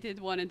maybe they did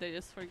one and they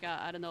just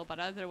forgot. I don't know. But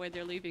either way,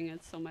 they're leaving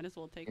it, so might as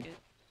well take it.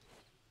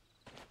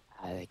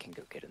 They can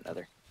go get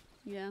another.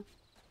 Yeah.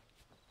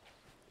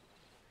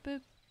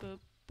 Boop boop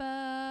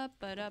ba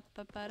ba da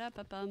ba ba da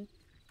ba bum.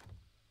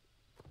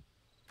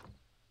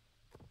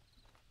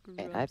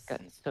 And I've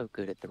gotten so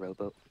good at the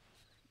rowboat.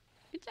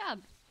 Good job.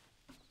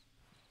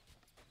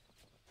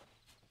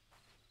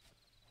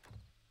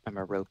 I'm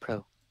a row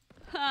pro.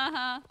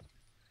 Haha.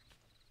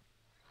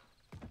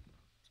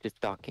 Just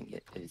docking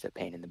it is a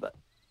pain in the butt.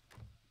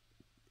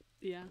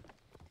 Yeah.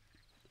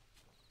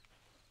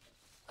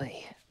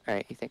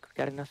 Alright, you think we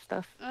got enough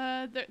stuff?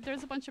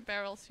 There's a bunch of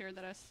barrels here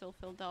that are still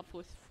filled up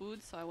with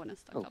food, so I want to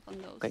stock Oh, up on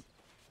those. okay.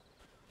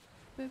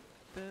 Boop,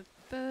 boop,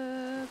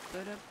 boop,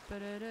 ba-da,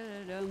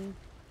 ba-da-da-da-dum.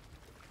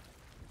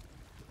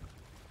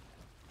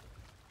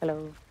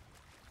 Hello.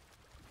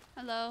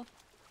 Hello.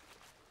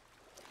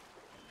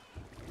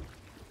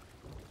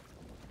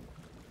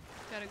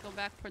 Gotta go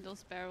back for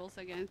those barrels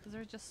again, because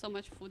there's just so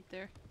much food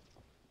there.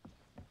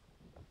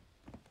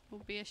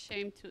 Would be a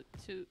shame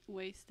to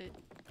waste it.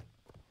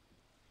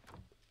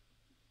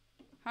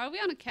 How are we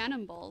on the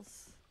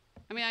cannonballs?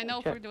 I mean, I know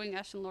if Check. we're doing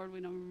Ashen Lord, we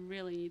don't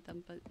really need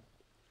them, but...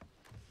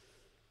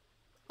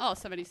 Oh,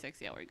 76,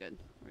 yeah, we're good.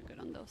 We're good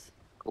on those.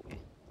 Cool.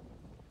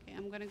 Okay,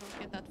 I'm gonna go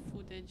get that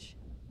footage.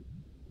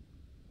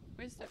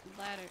 Where's the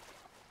ladder?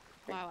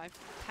 Wow, I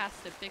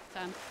passed it big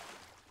time.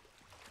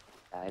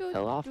 I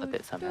fell off of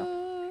it somehow.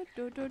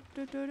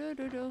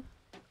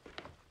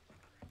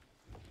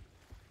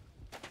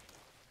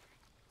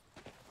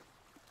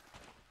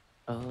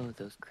 Oh,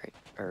 those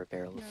barrels.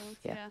 Barrels,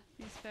 Yeah. yeah,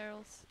 these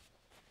barrels.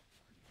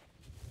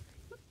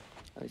 I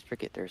always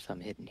forget there's some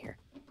hidden here.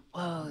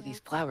 Whoa, Yeah. these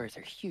flowers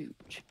are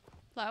huge.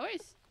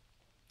 Flowers?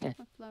 Yeah,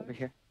 What flowers? Over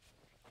here.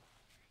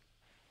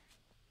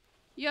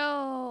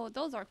 Yo,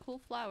 those are cool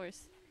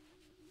flowers.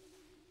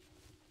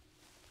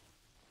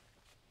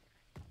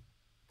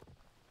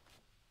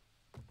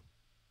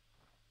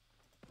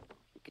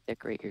 You could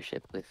decorate your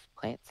ship with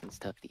plants and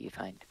stuff that you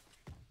find.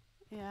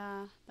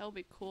 Yeah, that would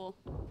be cool.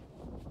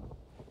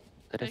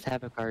 Let us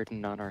have a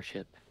garden on our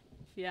ship.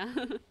 Yeah.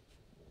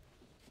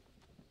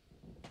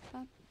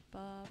 Ba,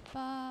 ba,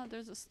 ba.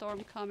 There's a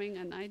storm coming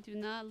and I do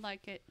not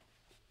like it.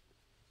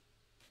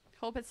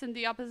 Hope it's in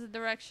the opposite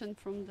direction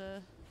from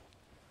the...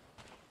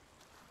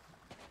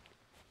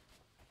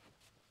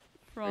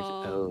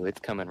 Oh, it's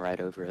coming right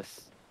over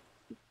us.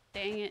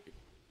 Dang it.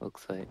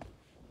 Looks like.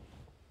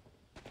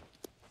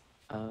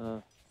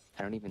 I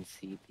don't even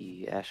see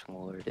the Ashen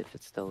Lord if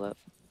it's still up.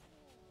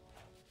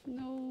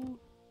 No.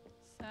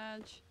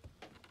 Sag.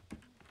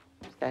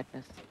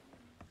 Sadness.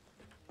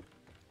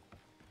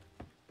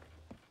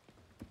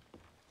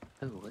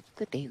 Oh, what's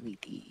the daily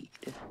deed?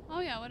 Oh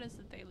yeah, what is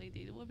the daily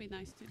deed? It would be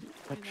nice to do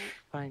Let's that.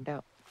 find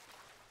out.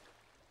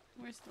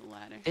 Where's the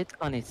ladder? Sit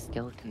on a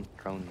skeleton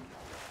throne.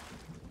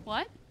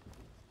 What?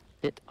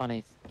 Sit on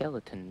a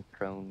skeleton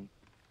throne.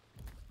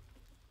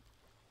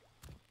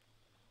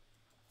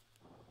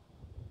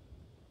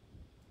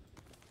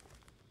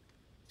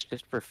 It's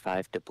just for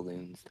 5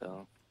 doubloons,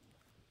 though.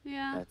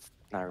 Yeah. That's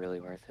not really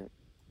worth it.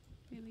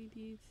 Daily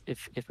deeds.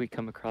 If we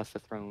come across a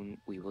throne,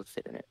 we will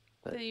sit in it.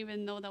 But Didn't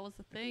even know that was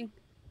a thing.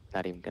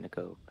 not even gonna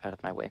go out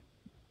of my way.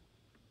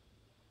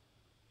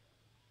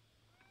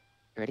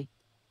 Ready?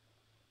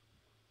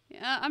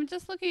 Yeah, I'm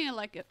just looking at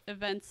like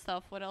event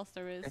stuff. What else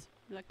there is?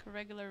 Like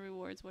regular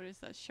rewards. What is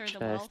that? Share the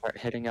Should I wealth. start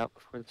heading out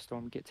before the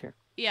storm gets here?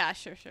 Yeah,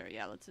 sure.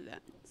 Yeah, let's do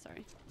that.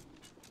 Sorry.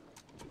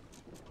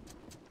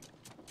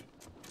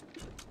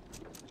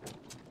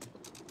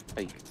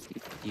 Oh,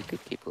 you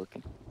could keep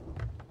looking.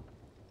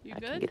 You I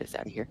can good? get us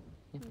out of here.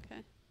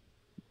 Okay.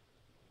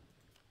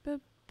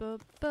 Ba.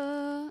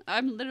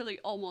 I'm literally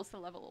almost a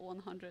level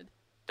 100.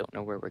 Don't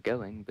know where we're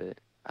going, but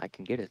I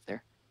can get us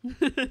there.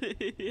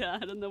 Yeah,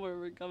 I don't know where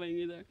we're going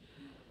either.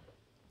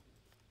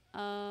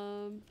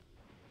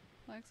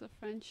 Flags of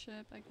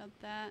friendship. I got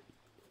that.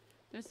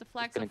 There's the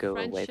flags gonna of go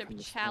away friendship from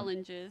the storm.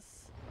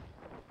 challenges.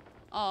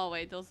 Oh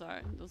wait, those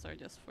are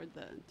just for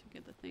the to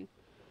get the thing.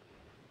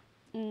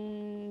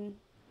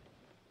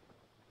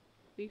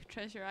 Leave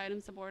treasure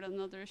items aboard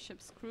another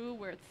ship's crew.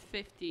 We're at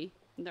 50.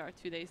 And there are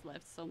 2 days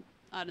left, so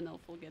I don't know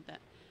if we'll get that.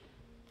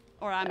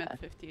 Or I'm at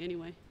 50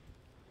 anyway.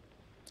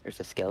 There's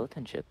a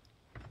skeleton ship.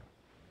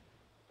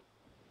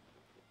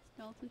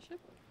 Skeleton ship?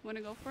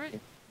 Wanna go for it?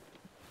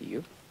 Yeah.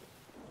 You?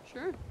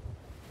 Sure.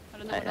 I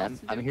don't know what else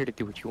to do. I'm here to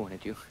do what you want to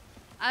do.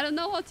 I don't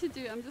know what to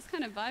do. I'm just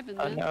kind of vibing,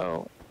 Oh man.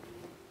 no.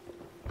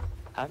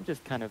 I'm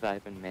just kind of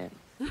vibing, man.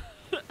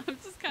 I'm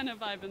just kind of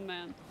vibing,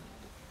 man.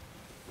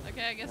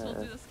 Okay, I guess we'll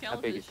do the skeleton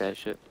How big is that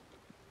ship?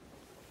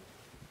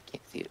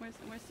 Can't see it. Where's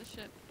the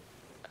ship?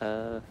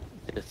 Is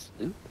it a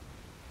sloop?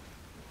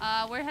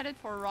 We're headed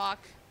for rock.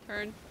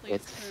 Turn, please.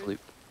 It's a turn. sloop.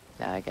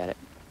 Nah, I got it.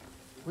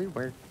 We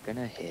were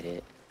gonna hit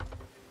it.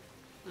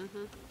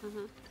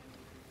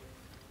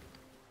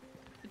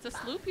 It's a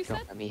sloop, you Don't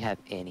said? let me have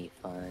any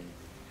fun.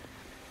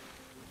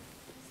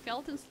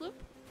 Skeleton sloop?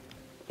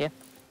 Yeah,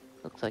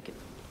 looks like it.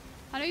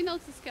 How do you know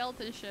it's a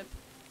skeleton ship?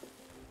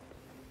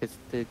 It's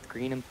the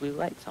green and blue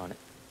lights on it.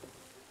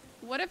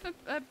 What if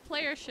a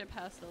player ship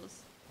has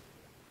those?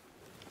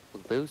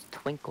 Well, those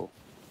twinkle.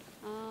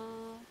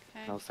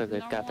 Okay. Also, The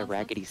they've normal got the ones not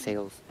raggedy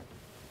twinkle? sails.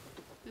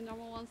 The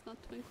normal ones not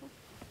twinkle?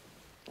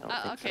 I don't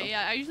think Okay, so.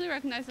 yeah, I usually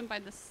recognize them by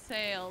the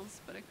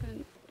sails, but I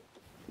couldn't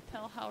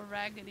tell how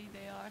raggedy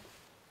they are.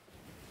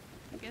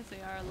 I guess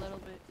they are a little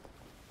bit.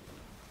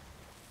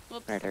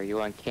 Whoops. Alright, are you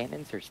on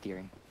cannons or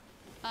steering?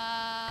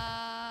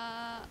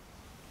 I'll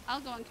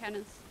go on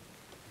cannons.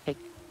 Hey.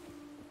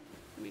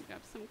 Let me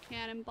grab some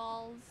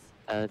cannonballs.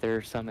 There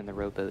are some in the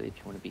rowboat if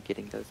you want to be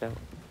getting those out.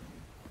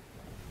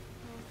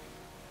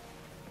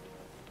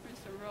 Where's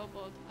the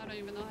rowboat? I don't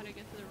even know how to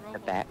get to the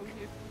rowboat back. from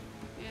here.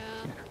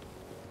 Yeah.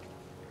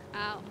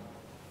 Ow.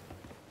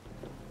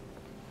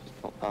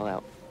 Just don't fall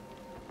out.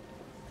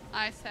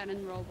 I sat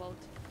in rowboat.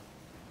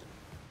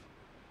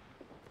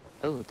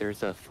 Oh,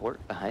 there's a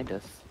fort behind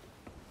us.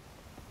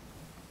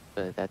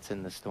 But that's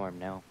in the storm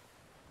now.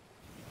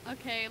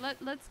 Okay,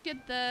 let's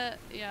get the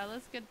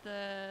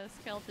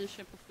skeleton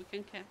ship if we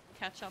can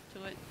catch up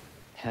to it.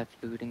 Have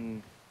food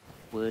and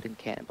wood and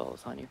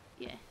cannonballs on you.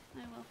 Yeah, I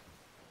will.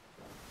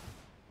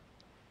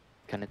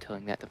 Kind of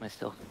telling that to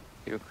myself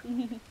too.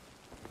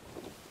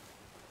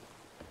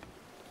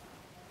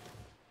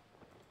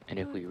 And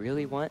if we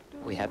really want,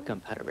 we have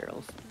gunpowder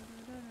barrels.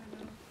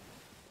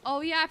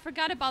 Oh yeah, I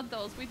forgot about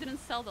those. We didn't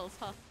sell those,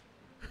 huh?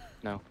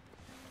 No.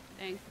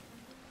 Dang.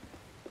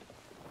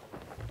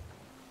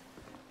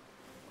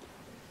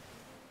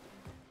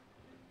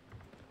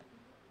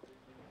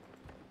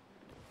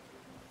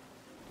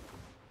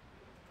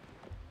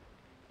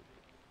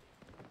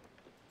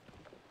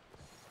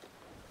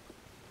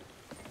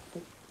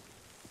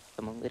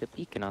 Someone lit a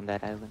beacon on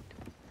that island.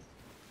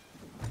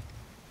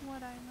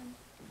 What island?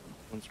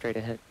 One straight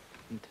ahead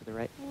and to the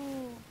right.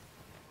 Ooh.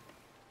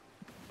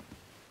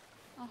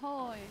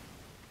 Ahoy.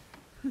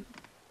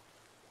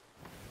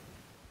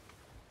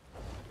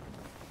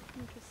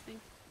 Interesting.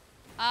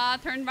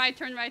 Turn right,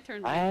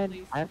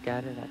 please. I've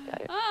got it, I've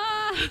got it.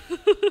 Ah!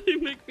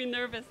 You make me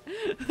nervous.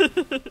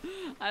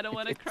 I don't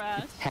want to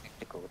crash. It's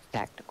tactical, it's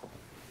tactical.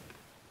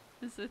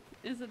 Is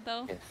it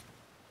though? Yes.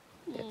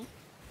 Yes. Mm.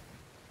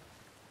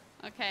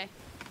 Okay. Are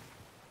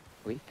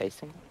we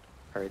facing?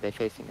 Or are they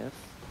facing us?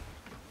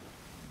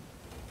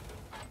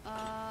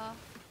 Are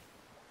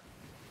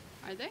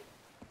they? I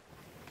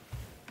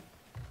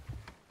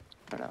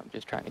don't know, I'm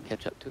just trying to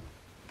catch up to.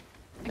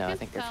 I No, I can't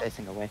think they're tell.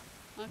 facing away.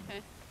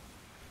 Okay.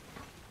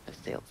 The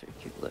sails are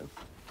too low.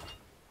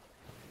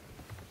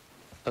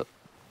 Oh,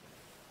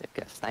 they've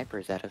got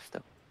snipers at us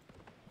though.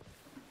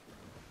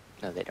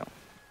 No, they don't.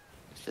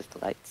 It's just the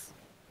lights.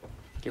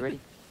 Get ready.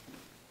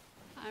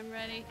 I'm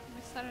ready.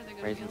 Which side are they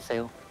gonna Raising go?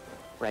 sail.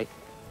 Right.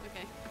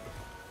 Okay.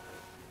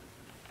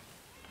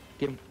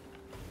 Get them.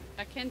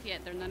 I can't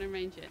yet. They're not in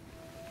range yet.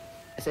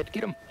 I said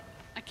get them.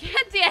 I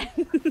can't yet.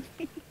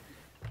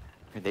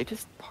 Are they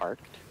just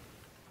parked?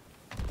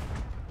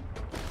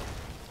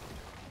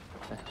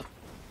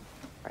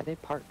 Are they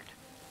parked?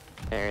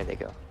 There they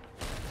go.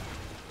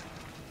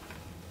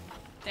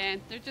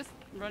 Dan, they're just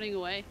running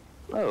away.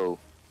 Whoa.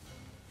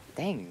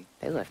 Dang,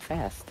 they left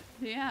fast.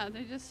 Yeah,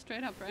 they just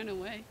straight up ran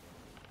away.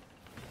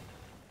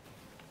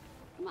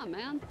 Come on,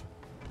 man.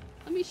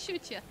 Let me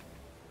shoot you.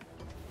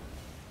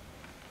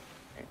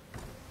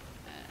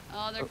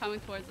 Oh, they're coming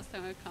towards us.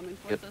 They're coming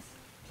towards us.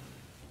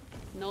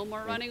 No more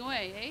Yeah. running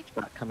away, eh?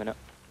 Not coming up.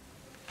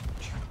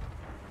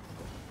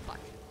 Fuck.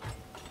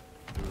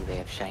 Ooh, they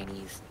have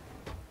shinies.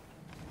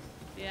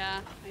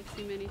 Yeah, I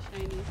see many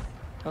shinies.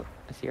 Oh,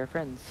 I see our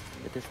friends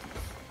in the distance.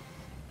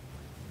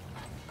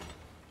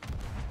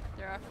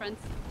 They're our friends.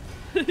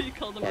 You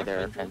call them Yeah, our they're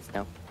our friends?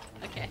 friends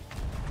now. Okay.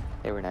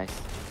 They were nice.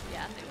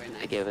 Yeah, they were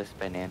nice. They gave us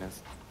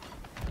bananas.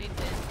 They did.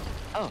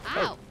 Oh,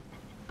 Ow!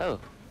 oh.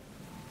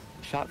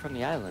 Shot from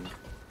the island.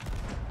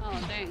 Oh,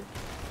 dang.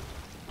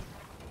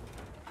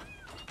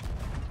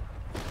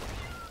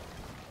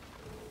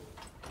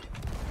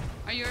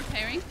 Are you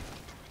repairing?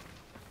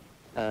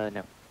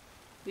 No.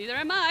 Neither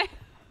am I.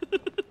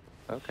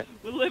 Okay.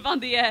 We live on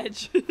the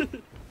edge. I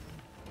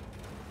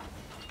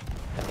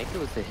think it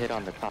was a hit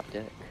on the top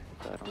deck,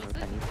 so I don't know Was if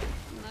I it? need to.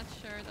 I'm not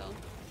sure though.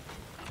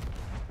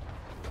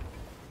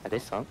 Are they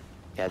sunk?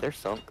 Yeah, they're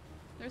sunk.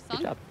 There's Good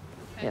some? job.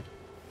 Okay.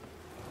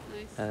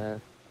 Nice.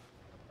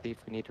 See if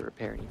we need to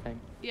repair anything.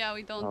 Yeah,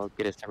 we don't. I'll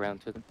get us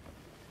around to them.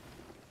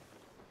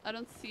 I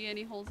don't see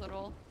any holes at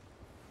all.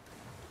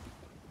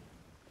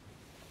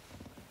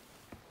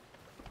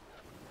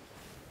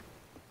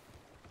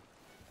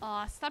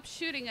 Aw, stop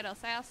shooting at us,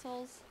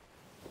 assholes.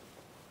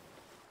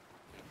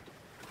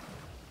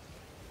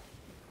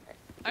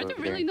 Are Go there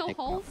over there really and no take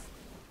them out. holes?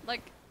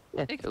 Like,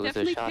 Yeah, it it was a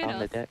definitely shot hit on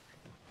the us. deck.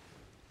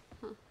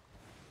 Huh.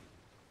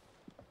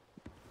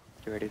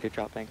 You ready to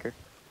drop anchor?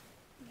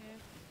 Yeah.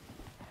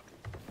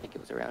 I think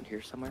it was around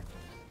here somewhere.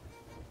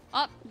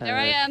 Oh, there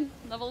I Uh, am.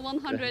 Level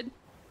 100.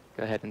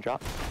 Go ahead and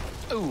drop.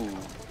 Ooh,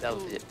 that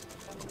was Ooh. it.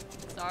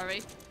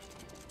 Sorry.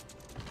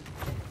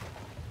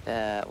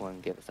 That one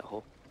gave us a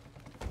hole.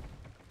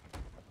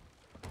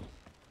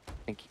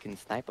 Think you can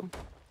snipe them?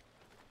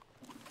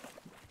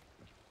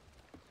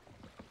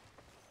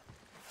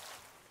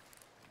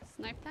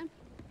 Snipe them?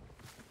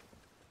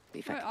 See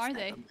if I Where can are snipe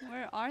they? 'em.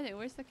 Where are they?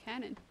 Where's the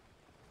cannon?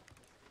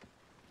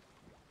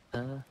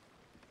 Oh,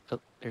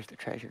 there's the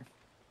treasure.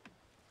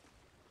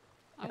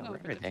 I'm Yeah, going where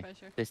for are the they?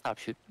 treasure. They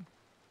stopped shooting.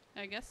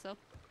 I guess so.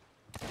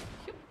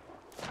 Phew.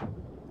 I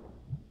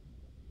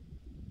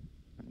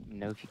don't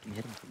know if you can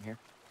hit them from here.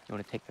 You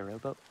want to take the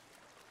rowboat?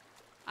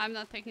 I'm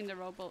not taking the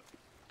rowboat.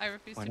 I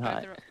refuse Why to drive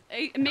not? the rowboat.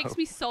 It makes No.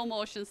 me so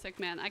motion sick,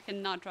 man. I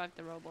cannot drive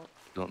the rowboat.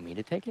 You want me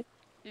to take it?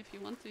 If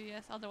you want to,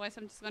 yes. Otherwise,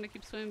 I'm just gonna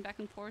keep swimming back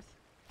and forth.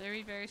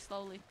 Very, very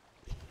slowly.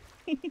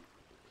 You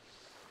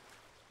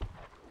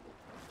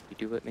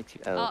do what makes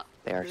you. Oh,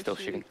 they are they're still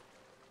shooting.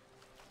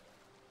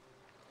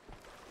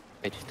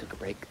 They just took a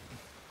break.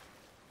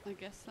 I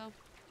guess so.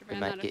 They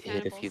Ran out might of get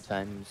hit a few cannibals.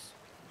 times.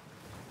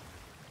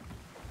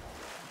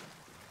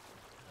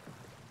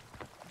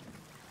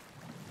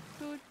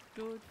 Do,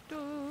 do,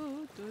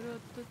 do, do, do,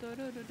 do, do,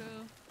 do, do, do.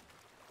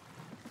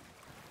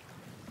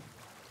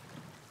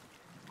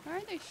 Where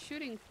are they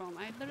shooting from?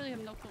 I literally have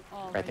no clue.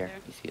 Oh, Right right there. there.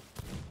 You see it?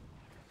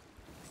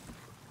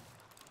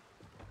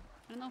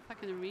 I don't know if I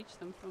can reach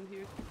them from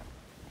here.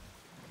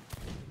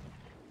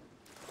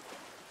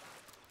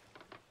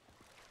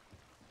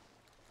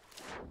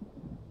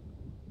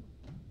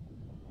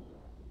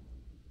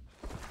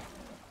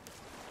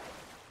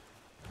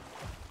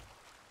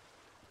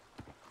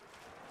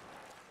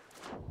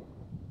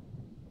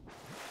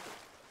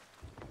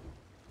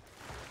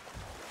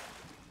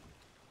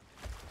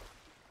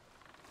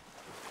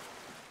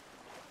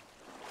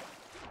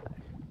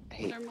 I Is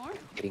hate there more?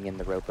 getting in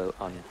the rowboat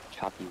on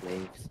choppy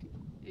waves.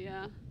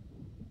 Yeah.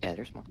 Yeah,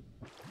 there's more.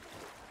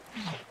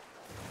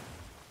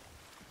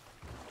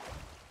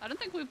 I don't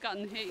think we've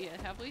gotten hit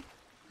yet, have we?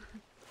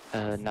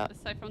 Not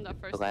Aside from that the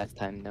first last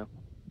time, no.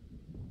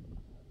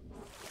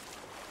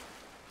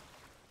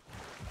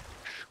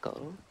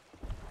 Skull?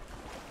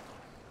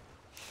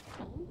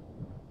 skull.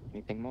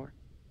 Anything more?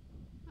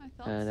 I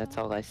thought That's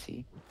so. all I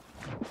see.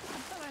 I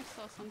thought I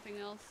saw something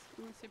else,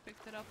 unless you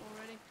picked it up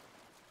already.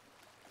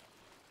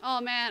 Oh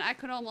man, I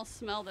could almost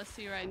smell the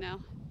sea right now.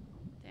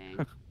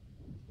 Dang.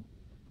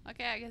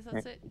 Okay, I guess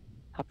that's it.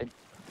 Hop in.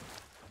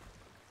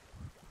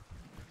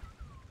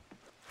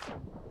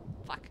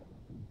 Fuck.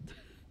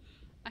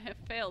 I have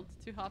failed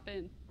to hop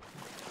in.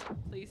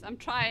 Please, I'm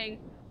trying.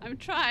 I'm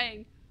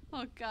trying.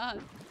 Oh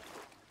god.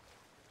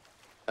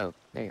 Oh,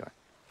 there you are.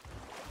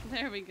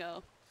 There we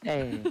go.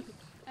 Hey.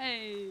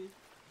 Hey.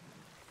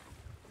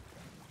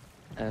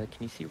 Can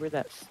you see where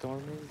that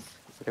storm is?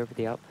 Is it over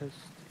the outpost?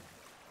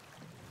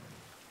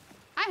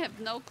 I have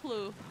no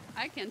clue.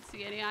 I can't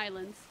see any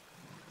islands.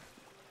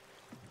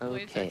 The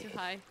waves are Okay. too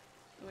high.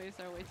 The waves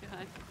are way too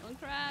high. Don't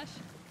crash.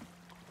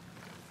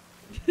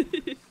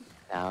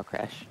 Now I'll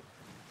crash.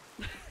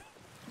 I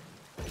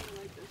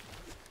like this.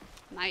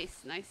 Nice,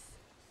 nice.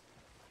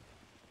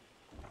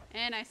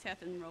 And I sat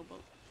in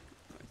rowboat,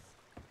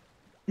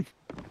 of course.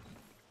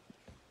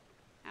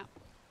 Ow.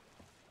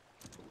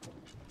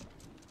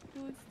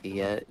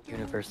 The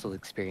universal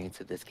experience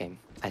of this game.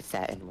 I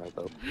sat in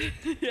rowboat.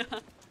 Yeah.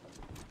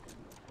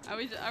 Are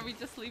we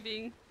just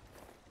leaving?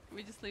 Are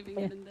we just leaving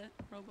it in the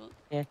rowboat?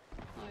 Yeah.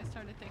 Oh, I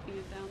started taking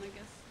it down, I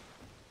guess.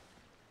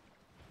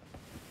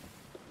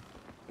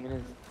 I'm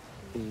gonna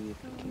see if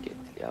we can get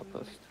to the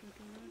outpost.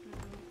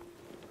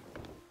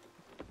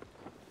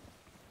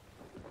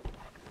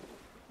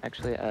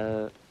 Actually,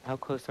 how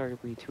close are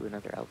we to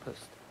another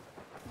outpost?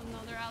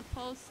 Another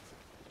outpost.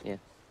 Yeah.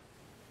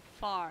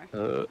 Far.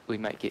 We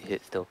might get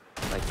hit still,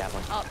 like that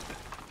one. Up.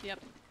 Yep.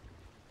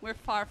 We're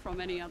far from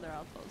any other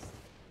outpost.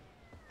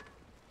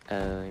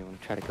 You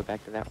want to try to go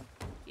back to that one?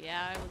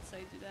 Yeah, I would say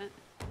do that.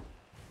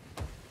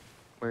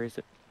 Where is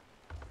it?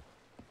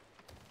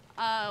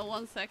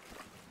 1 sec.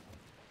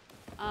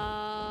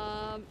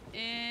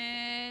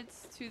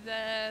 It's to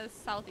the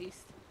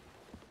southeast.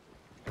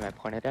 Am I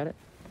pointed at it?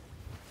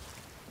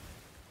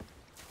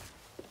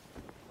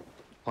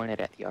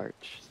 Pointed at the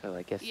arch, so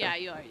I guess Yeah, so.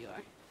 you are, you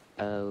are.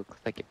 Looks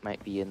like it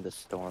might be in the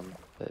storm,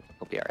 but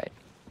we'll be alright.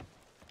 Are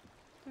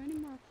there any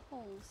more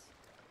holes?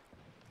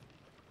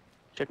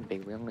 Shouldn't be,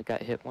 we only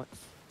got hit once.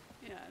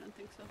 Yeah, I don't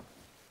think so.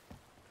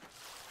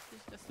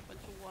 There's just a bunch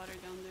of water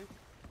down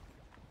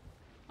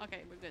there.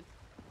 Okay, we're good.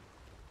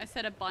 I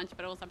said a bunch,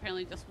 but it was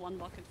apparently just one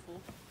bucket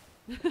full.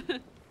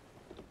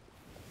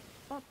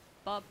 Ba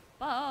ba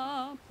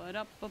ba ba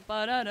da ba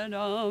ba da da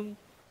dum.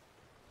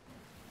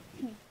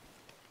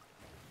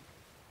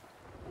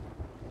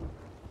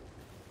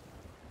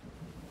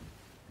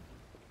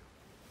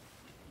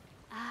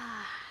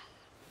 Ah.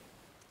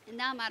 And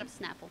now I'm out of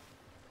Snapple.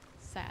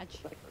 Sag.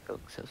 Like we're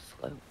going so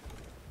slow.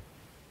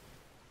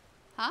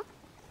 Huh?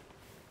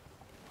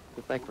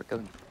 Looks like we're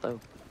going slow.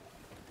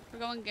 We're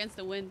going against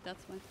the wind,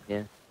 that's why.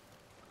 Yeah.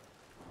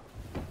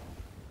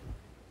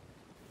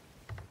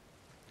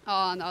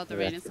 Oh, no, the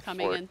rain That's is the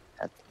coming fort. in.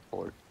 That's the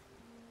fort.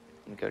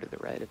 And go to the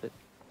right of it.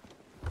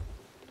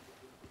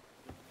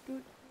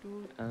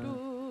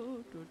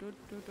 Oh,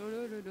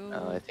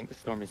 I think the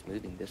storm is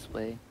moving this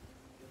way.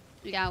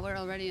 Yeah, we're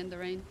already in the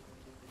rain.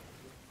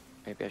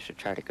 Maybe I should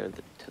try to go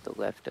to the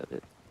left of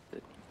it.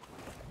 But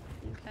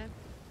Okay.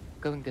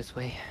 going this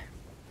way.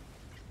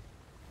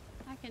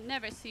 I can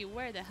never see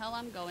where the hell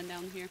I'm going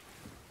down here.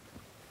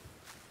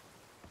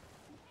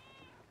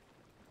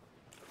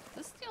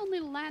 This is the only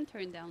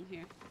lantern down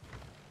here.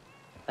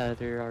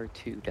 There are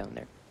 2 down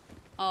there.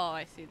 Oh,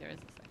 I see. There is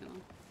a second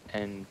one.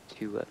 And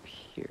 2 up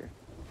here.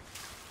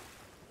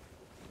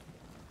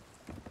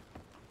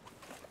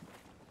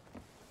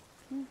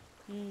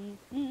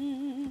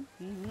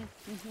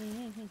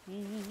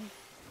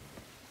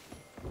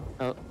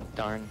 Oh,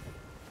 darn.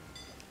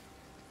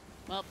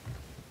 Well,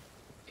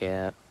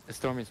 Yeah, the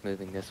storm is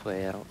moving this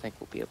way. I don't think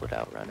we'll be able to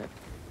outrun it.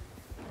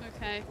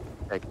 okay.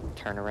 Like,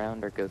 turn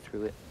around or go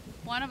through it.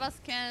 One of us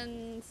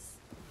can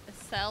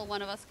sell,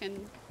 one of us can,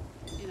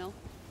 you know,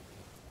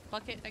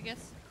 bucket, I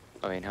guess.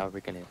 I mean, how are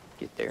we gonna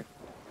get there?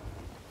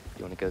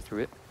 You wanna go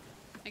through it?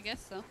 I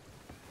guess so.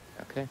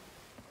 Okay.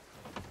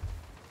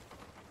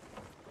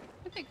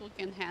 I think we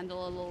can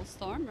handle a little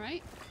storm,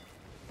 right?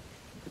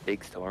 It's a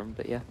big storm,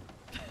 but yeah.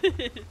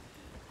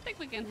 I think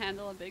we can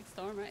handle a big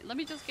storm, right? Let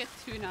me just get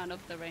Tune out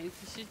of the rain,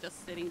 'cause she's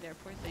just sitting there,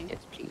 poor thing. Yes,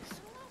 please.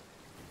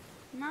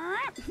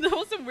 That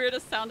was the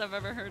weirdest sound I've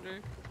ever heard her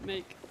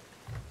make.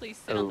 Please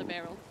sit on the Oh.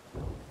 barrel.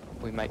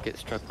 We might get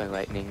struck by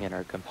lightning and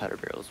our gunpowder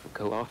barrels will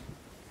go off.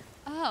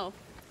 Oh,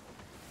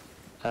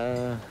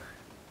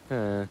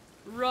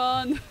 Run.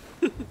 run!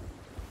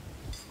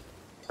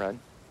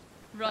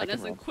 Run can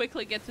as we run.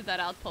 quickly get to that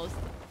outpost.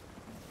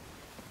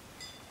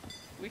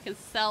 We can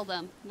sell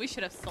them. We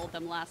should have sold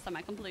them last time.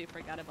 I completely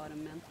forgot about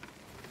them, man.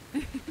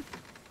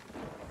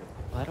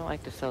 Well, I don't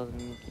like to sell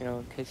them, you know,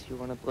 in case you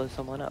want to blow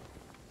someone up.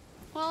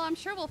 Well, I'm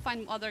sure we'll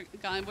find other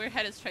gun. We're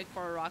headed straight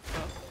for a rock,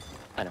 bro.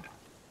 I know.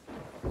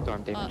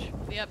 Storm damage.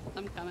 Yep,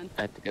 I'm coming.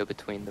 I have to go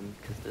between them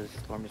because the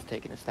storm is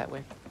taking us that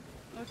way.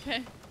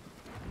 Okay,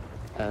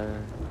 I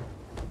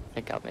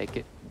think I'll make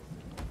it.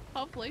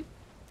 hopefully.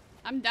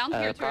 I'm down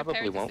here to Probably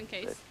repair just won't, in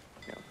case.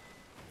 but, you know.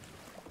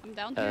 I'm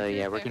down here to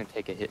Yeah, we're repair. gonna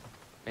take a hit.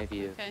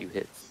 Maybe a Okay. few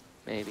hits.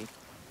 Maybe.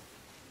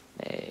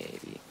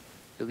 Maybe.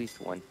 At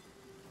least one.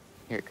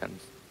 Here it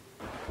comes.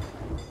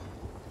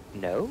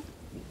 No?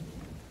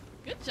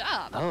 Good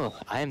job. Oh,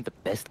 I am the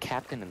best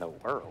captain in the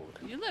world.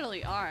 You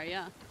literally are,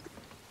 yeah.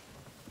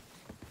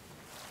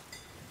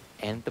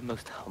 And the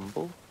most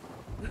humble?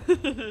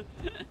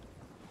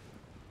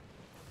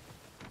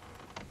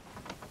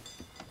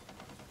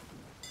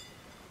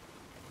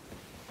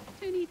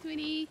 Toonie,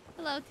 Toonie.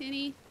 Hello,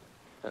 Toonie.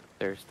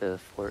 There's the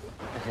fort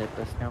ahead of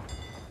us now.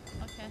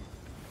 Okay.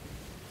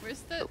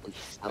 Where's the But we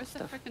sell where's the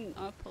stuff. freaking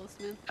outpost,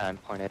 man? I'm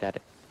pointed at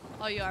it.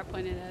 Oh, you are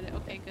pointed at it.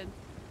 Okay, good.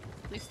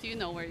 At least you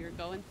know where you're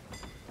going.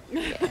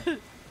 Yeah.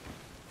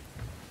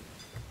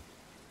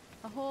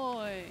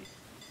 Ahoy!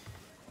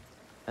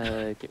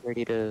 Get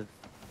ready to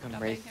come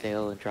Drop raise anchor.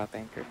 sail and drop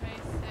anchor.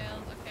 Raise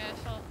sails. Okay,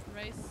 I shall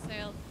raise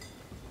sail.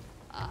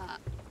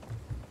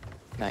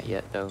 Not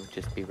yet, though.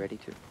 Just be ready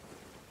to.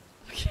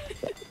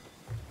 Okay.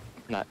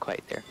 Not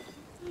quite there.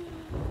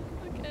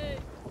 Okay.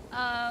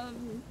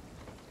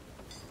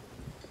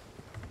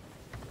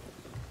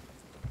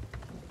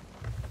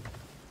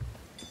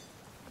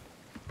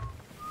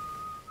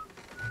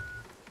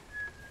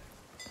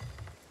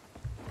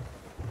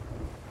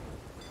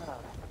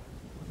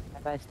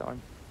 Bye-bye,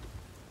 Storm.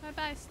 Bye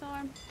bye,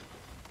 Storm.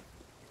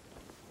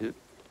 Oop.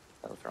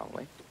 That was the wrong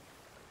way.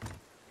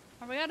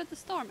 Are we out of the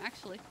storm,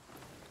 actually?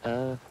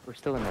 We're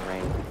still in the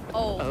rain.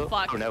 Oh,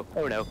 fuck. Oh no,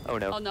 oh no, oh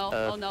no. Oh no,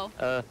 oh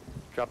no.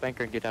 Drop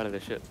anchor and get out of the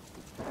ship.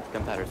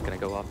 Gunpowder's gonna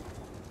go off.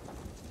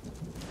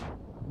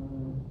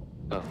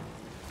 Oh,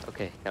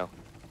 okay, no.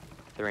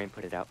 The rain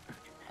put it out.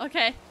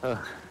 Okay.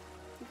 Oh,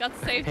 Got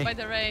saved by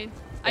the rain.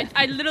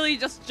 I literally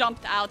just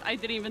jumped out. I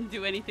didn't even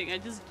do anything. I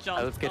just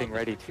jumped. I was getting out.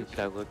 ready to, but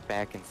I looked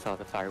back and saw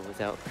the fire was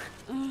out.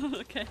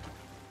 Okay.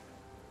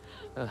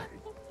 Ugh,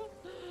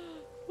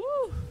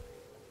 Woo.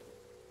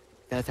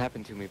 that's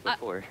happened to me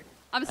before.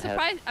 I'm I have-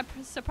 surprised.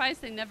 I'm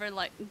surprised they never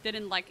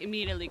didn't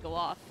immediately go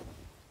off.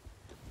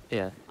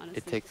 Yeah, Honestly.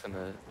 it takes them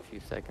a few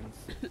seconds.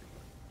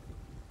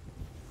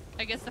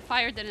 I guess the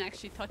fire didn't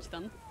actually touch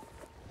them.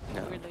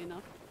 No. Weirdly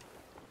enough.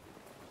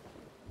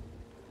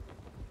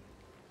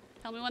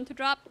 Tell me when to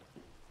drop.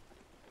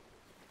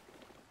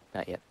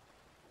 Not yet.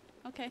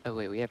 Okay. Oh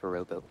wait, we have a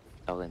rowboat.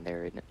 All in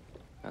there, isn't it?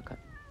 Okay.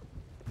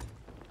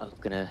 I was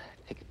gonna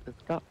take it to the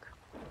dock.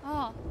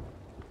 Oh.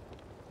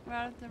 We're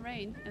out of the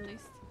rain, at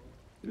least.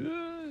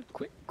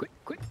 Quick, quick,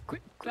 quick,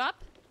 quick. Drop?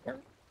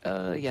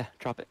 Yeah,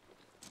 drop it.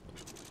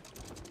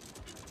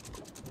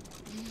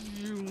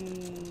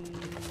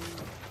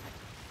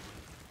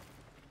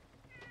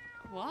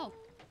 Wow.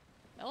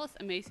 That was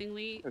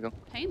amazingly There we go.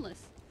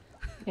 painless.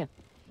 Yeah.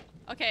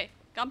 Okay,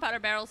 gunpowder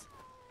barrels.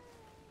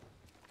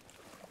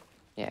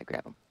 Yeah,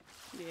 grab them.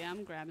 Yeah,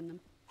 I'm grabbing them.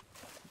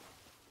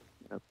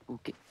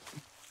 Okay.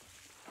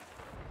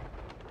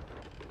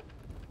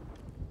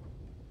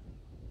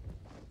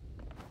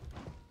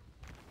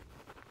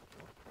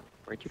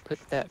 Where'd you put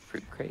that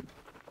fruit crate?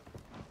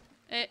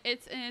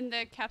 It's in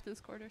the captain's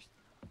quarters.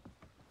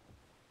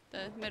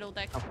 The middle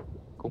deck. Oh,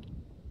 cool.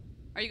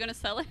 Are you gonna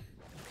sell it?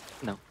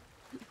 No,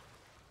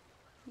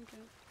 Okay.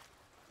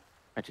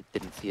 I just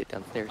didn't see it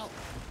downstairs. Oh.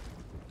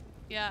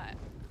 Yeah,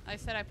 I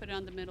said I put it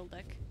on the middle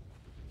deck.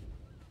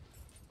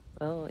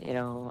 Well, you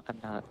know, I'm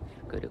not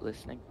good at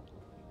listening.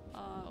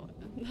 Oh,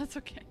 that's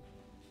okay.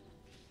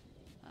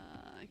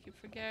 I keep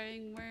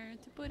forgetting where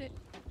to put it.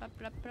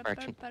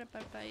 Merchant.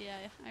 Yeah,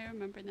 I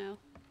remember now.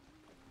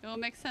 It will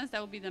make sense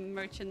that would be the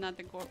merchant, not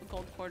the gold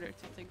quarter,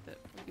 to take the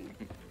freaking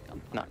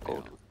gunpowder Not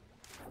gold. barrel.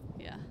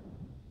 Yeah.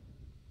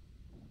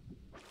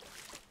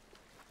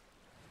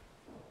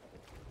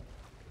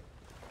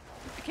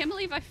 I can't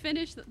believe I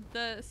finished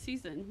the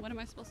season. What am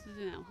I supposed to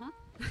do now,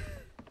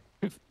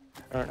 huh?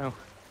 I don't know.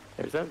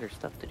 There's other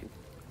stuff to do.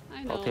 I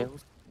All know.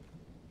 tales.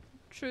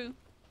 True.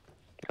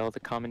 Get all the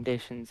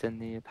commendations in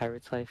the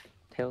Pirate's Life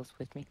tales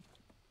with me.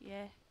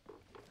 Yeah.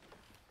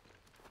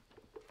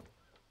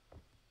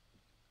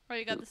 Oh,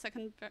 you got the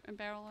second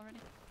barrel already?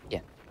 Yeah.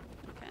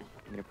 Okay.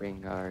 I'm gonna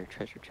bring our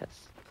treasure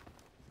chest.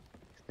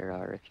 There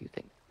are a few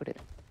things to put in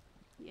it.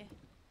 Yeah.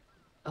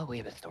 Oh, we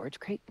have a storage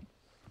crate?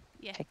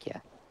 Yeah. Heck yeah.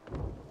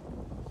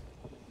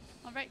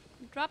 All right.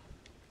 Drop.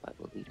 I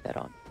will leave that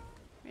on.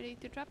 Ready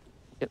to drop?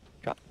 Yep,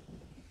 drop.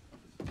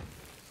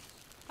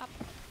 Up.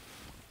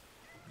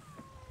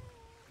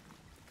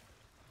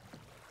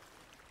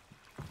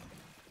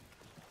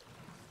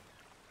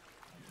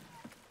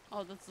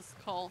 Oh, that's a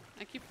skull.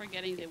 I keep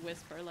forgetting they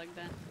whisper like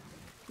that.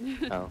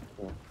 Oh,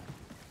 yeah.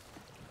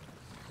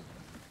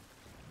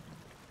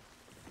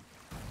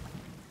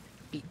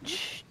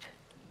 Beached.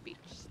 Beached.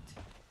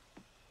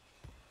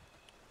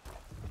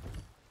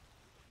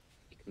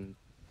 You can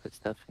put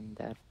stuff in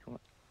that if you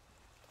want.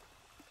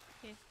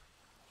 Okay.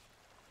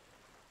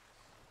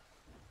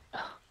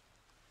 Oh.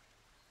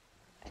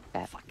 Like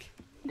that. Fuck.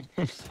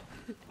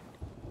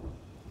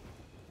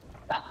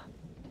 Ah,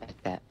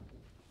 like that.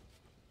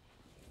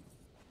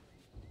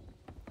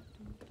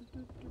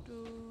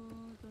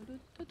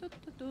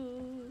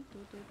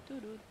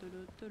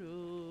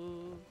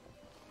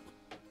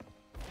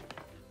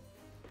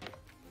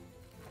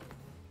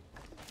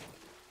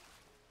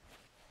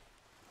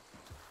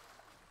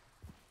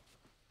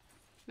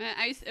 Man,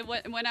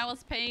 when I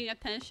was paying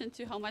attention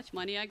to how much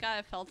money I got,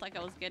 I felt like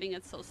I was getting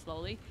it so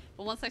slowly.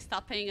 But once I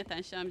stopped paying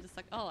attention, I'm just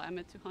like, oh, I'm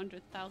at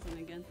 200,000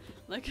 again.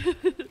 Like,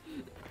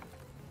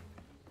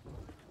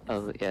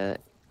 Oh, yeah.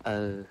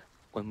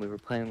 When we were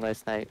playing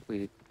last night,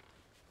 we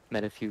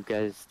met a few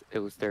guys. It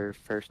was their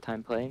first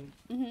time playing,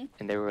 hmm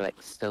and they were like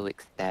so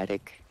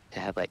ecstatic to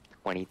have like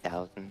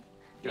 20,000.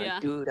 They're Yeah.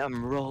 like, dude,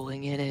 I'm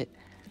rolling in it.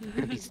 I'm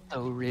gonna be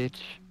so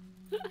rich.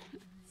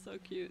 So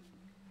cute.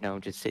 No,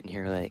 I'm just sitting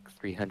here like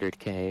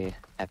 300k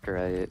after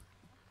I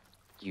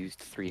used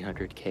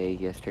 300k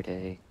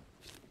yesterday.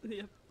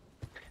 Yep.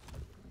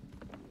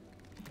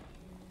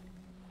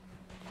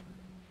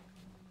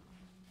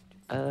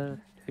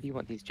 Who do you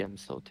want these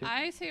gems sold to?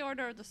 I say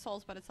order of the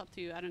souls, but it's up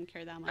to you. I don't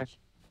care that much.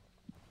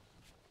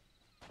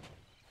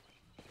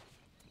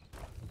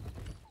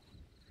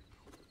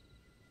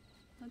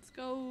 Let's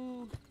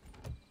go.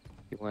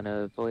 You want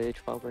to voyage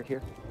while we're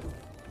here?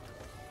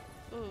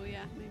 Oh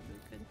yeah, maybe we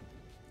could.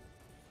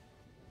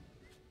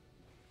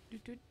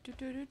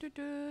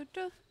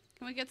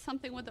 Can we get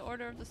something with the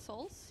order of the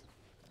souls?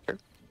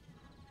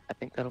 I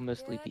think that'll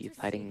mostly be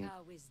fighting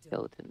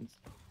skeletons.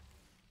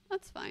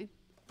 That's fine.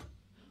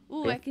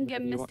 Ooh, Yeah, I can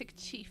get whatever you want. Mystic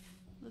Chief.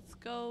 Let's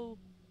go.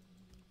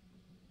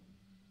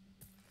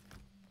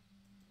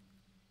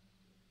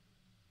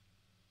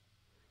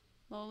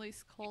 Lowly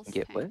Skulls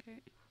Get what?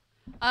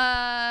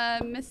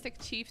 Tankard. Mystic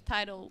Chief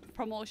title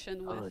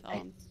promotion Oh, with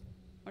nice.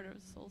 Order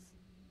of the Souls.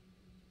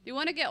 Do you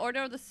want to get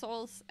Order of the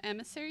Souls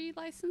emissary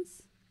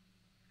license?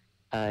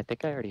 I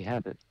think I already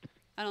have it.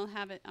 I don't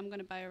have it. I'm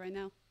gonna buy it right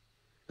now.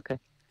 Okay.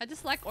 I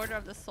just like Order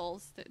of the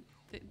Souls.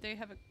 They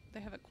have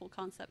a cool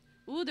concept.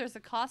 Ooh, there's a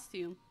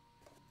costume.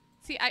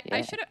 See, I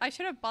Yeah.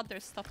 should have bought their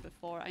stuff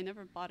before. I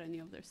never bought any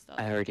of their stuff.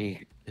 I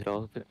already did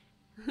all of it.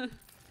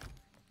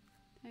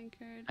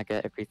 Tankard. I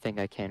got everything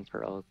I can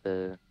for all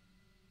the,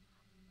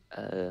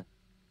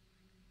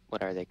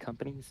 what are they,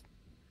 companies?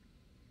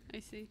 I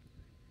see.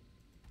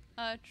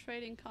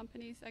 Trading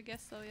companies. I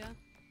guess so. Yeah.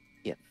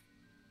 Yep.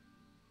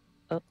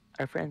 Oh,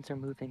 our friends are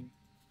moving.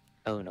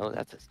 Oh no,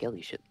 that's a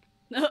skelly ship.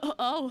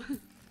 Oh.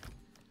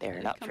 They're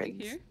They're not coming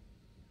friends. here.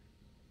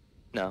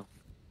 No,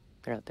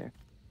 they're out there.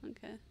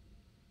 Okay.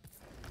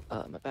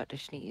 I'm about to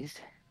sneeze.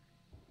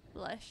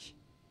 Blush.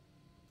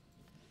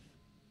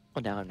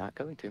 Well, now I'm not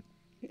going to.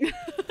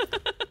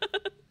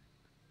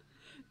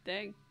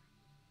 Dang.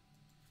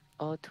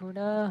 Oh,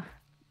 tuna,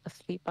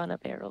 asleep on a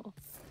barrel.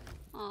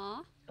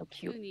 Aw. So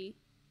cute. Toonie.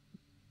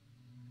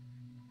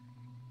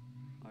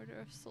 Order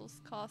of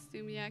Souls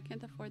costume. Yeah, I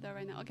can't afford that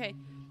right now. Okay.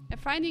 A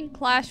frightening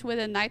clash with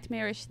a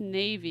nightmarish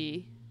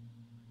navy.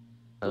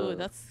 Ooh,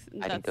 that's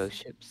Hiding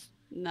ghost ships.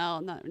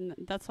 no,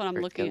 that's what I'm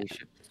Or looking skelly at.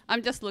 ships.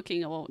 I'm just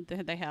looking at what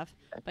they have.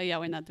 But yeah,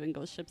 we're not doing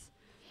ghost ships.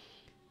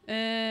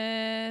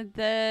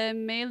 The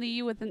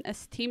melee with an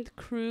esteemed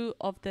crew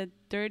of the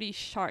Dirty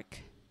Shark.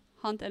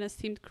 Hunt an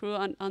esteemed crew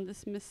on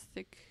this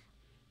mystic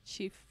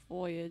chief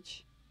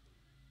voyage.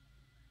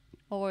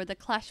 Or the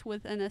clash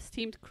with an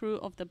esteemed crew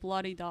of the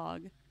Bloody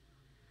Dog.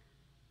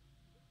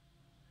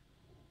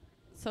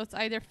 So it's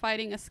either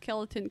fighting a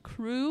skeleton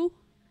crew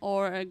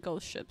or a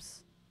ghost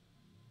ships.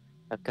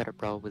 I've got a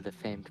brawl with the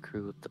famed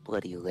crew of the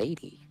Bloody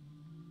Lady.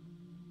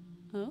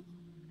 Oh?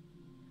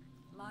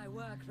 My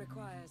work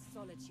requires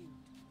solitude.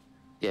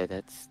 Yeah,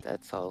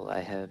 that's all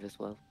I have as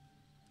well.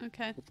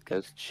 Okay, It's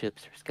ghost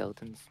ships or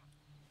skeletons.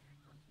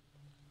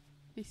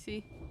 I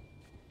see.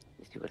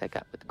 Let's see what I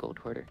got with the Gold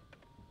Hoarder.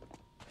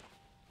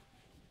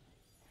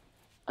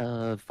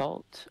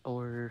 Vault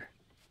or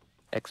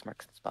X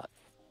marks the spot.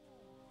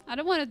 I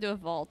don't want to do a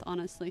vault,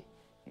 honestly.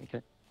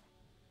 Okay.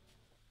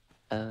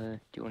 Do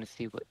you want to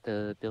see what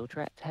the build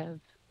rats have?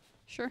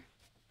 Sure.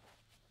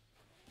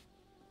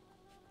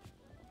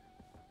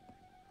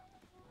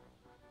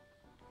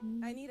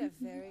 I need a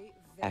very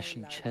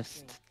Ashen large Chest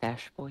drink.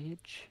 Stash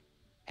Voyage,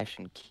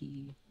 Ashen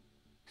Key,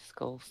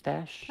 Skull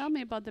Stash. Tell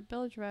me about the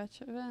Bilge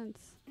Ratch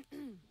events.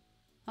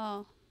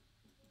 Oh.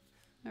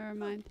 Never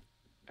mind.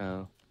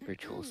 Oh,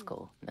 Ritual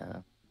Skull.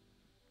 No.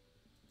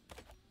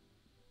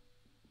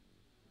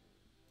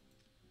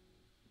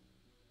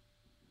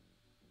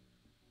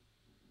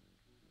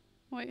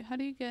 Wait, how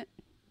do you get...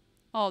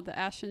 Oh, the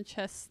Ashen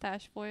Chest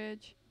Stash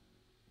Voyage.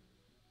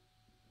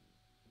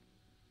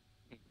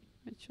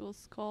 Ritual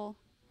Skull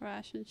or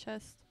Ashen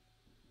Chest.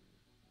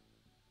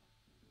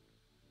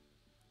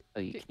 Oh,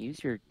 you can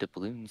use your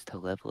doubloons to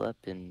level up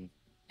in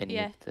any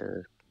Yeah. of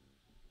the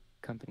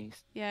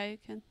companies. Yeah, you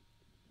can.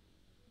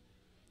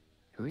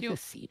 Who are You- the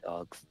Sea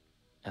Dogs?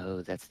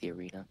 Oh, that's the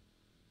arena.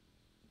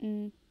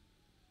 Mm.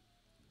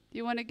 Do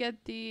you want to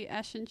get the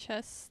Ashen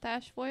Chest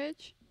Stash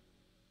Voyage?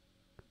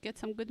 Get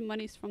some good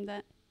monies from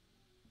that.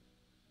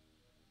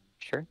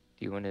 Sure.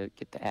 Do you want to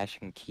get the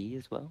Ashen Key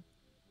as well?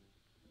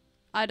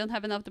 I don't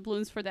have enough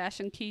doubloons for the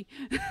Ashen Key.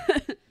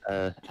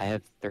 I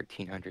have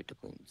 1,300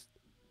 doubloons.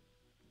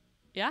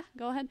 Yeah,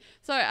 go ahead.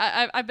 Sorry,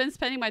 I've been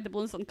spending my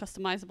doubloons on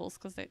customizables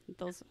because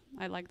those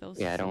I like those.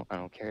 Yeah, so- I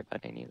don't care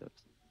about any of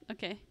those.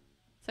 Okay,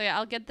 so yeah,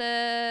 I'll get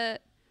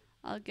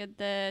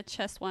the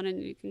chest one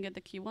and you can get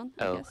the key one.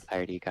 I Oh, guess. I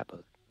already got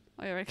both.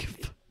 Oh, you're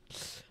right.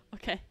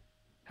 Okay,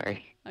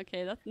 Sorry.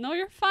 okay. No,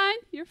 you're fine.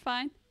 You're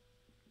fine.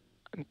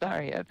 I'm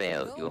sorry I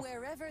failed Go you.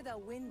 wherever the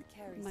wind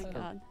carries Oh my you.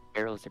 God.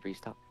 Barrels have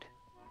restocked.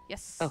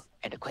 Yes. Oh,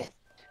 and a quest.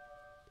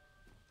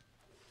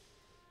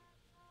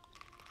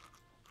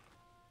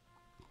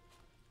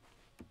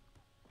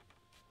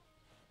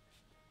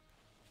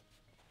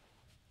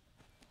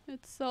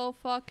 It's so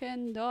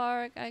fucking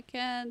dark. I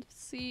can't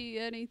see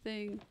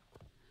anything.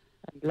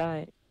 I'm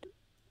blind.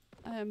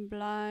 I am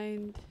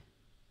blind.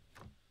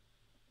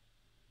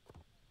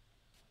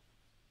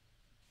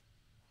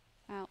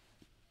 Ow.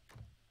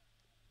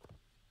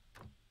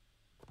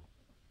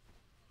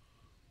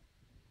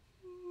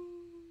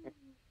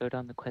 Load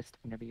on the quest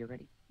whenever you're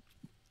ready.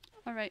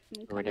 All right,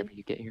 I'm Or whenever coming.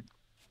 you get here.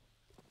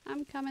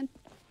 I'm coming.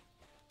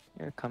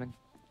 You're coming.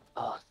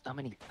 Oh, so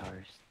many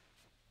stars.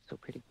 So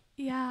pretty.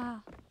 Yeah.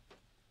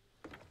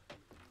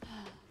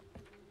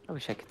 I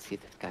wish I could see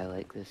the sky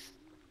like this.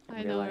 in I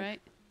real know, life.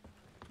 right?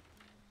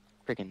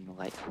 Friggin'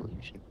 light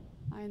pollution.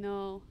 I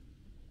know.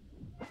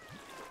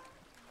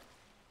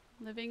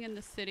 Living in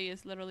the city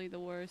is literally the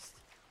worst.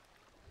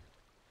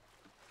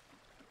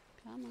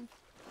 Come on.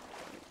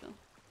 There we go.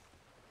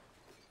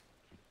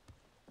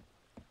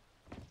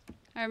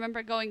 I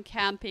remember going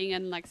camping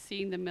and like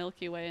seeing the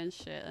Milky Way and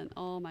shit, and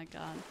oh my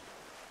god,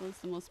 it was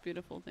the most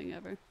beautiful thing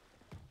ever.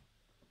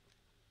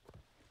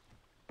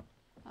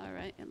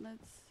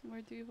 let's.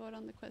 Where do you vote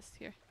on the quest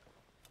here?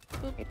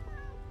 Boop.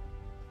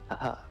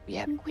 Haha, we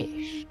have a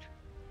quest.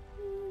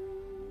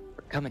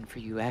 We're coming for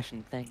you,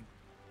 Ashen thing.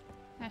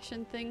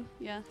 Ashen thing,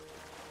 yeah.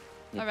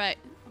 Yeah. All right.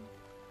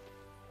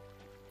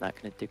 Not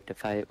gonna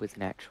dignify it with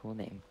an actual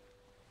name.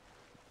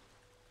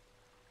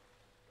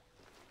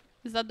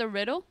 Is that the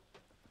riddle?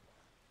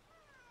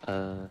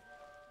 Oh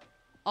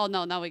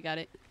no, now we got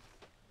it.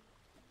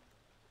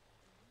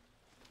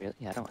 Really?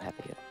 I don't have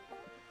it yet.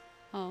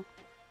 Oh.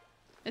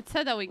 It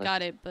said that we What?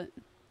 got it, but...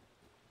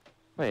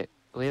 Wait,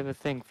 we have a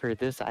thing for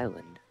this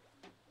island.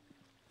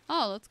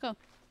 Oh, let's go.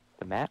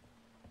 The map?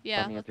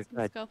 Yeah, on the other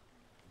let's side. go.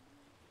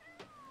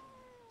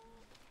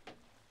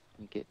 Let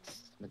me get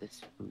some of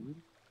this food.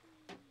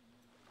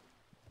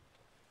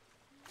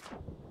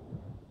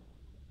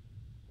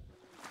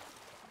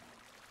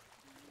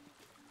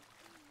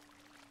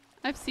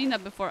 I've seen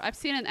that before. I've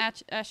seen an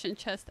ashen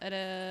chest at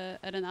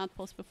an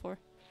outpost before.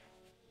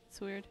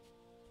 It's weird.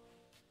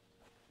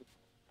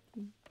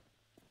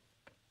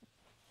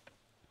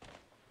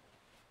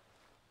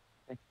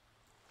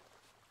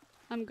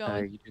 I'm Are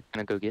going. you just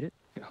gonna go get it?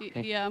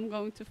 Okay. Yeah, I'm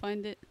going to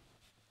find it.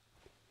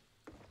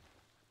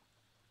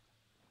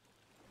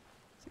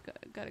 So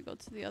gotta go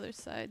to the other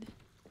side.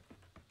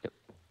 Yep.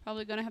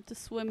 Probably gonna have to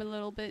swim a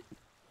little bit.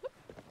 Whoop.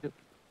 Yep.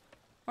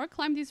 Or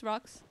climb these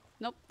rocks.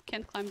 Nope,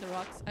 can't climb the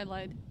rocks. I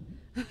lied.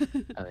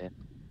 Oh yeah,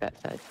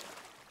 that side.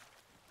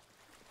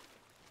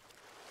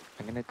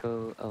 I'm gonna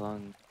go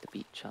along the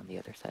beach on the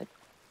other side.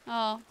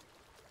 Oh.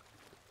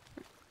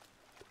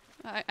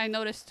 I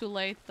noticed too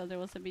late that there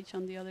was a beach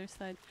on the other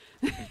side.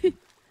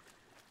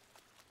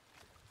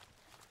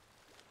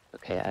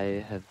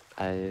 Okay,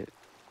 I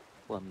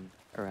swum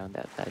around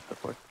that side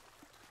before.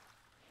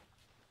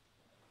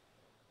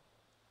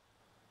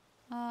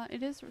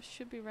 It is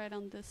should be right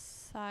on this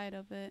side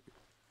of it.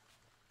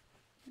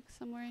 Like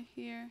somewhere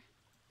here.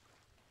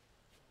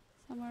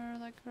 Somewhere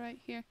like right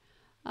here.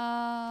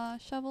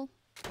 Shovel.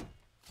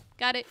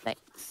 Got it.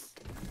 Nice.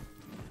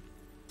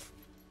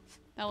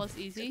 That was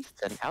easy.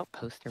 It's an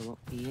outpost, there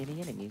won't be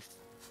any enemies.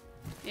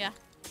 Yeah.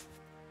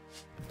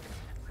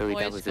 Really,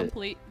 that Voyage was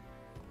complete.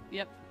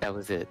 Yep. it. That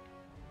was it.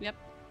 Yep.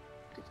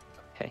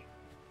 Okay.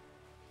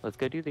 Let's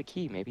go do the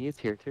key. Maybe it's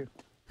here too.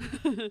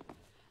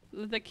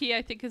 The key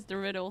I think is the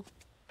riddle.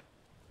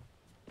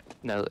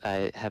 No,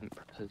 I haven't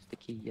proposed the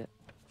key yet.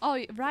 Oh,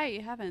 right,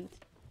 you haven't.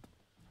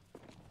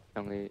 I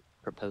only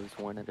propose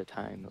one at a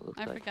time, it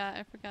looks I like.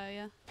 forgot,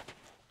 yeah.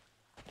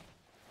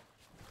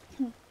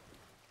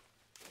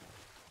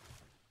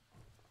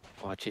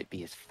 Watch it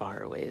be as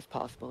far away as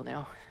possible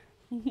now.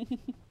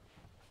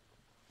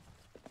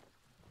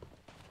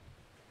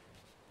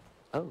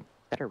 Oh, is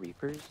that a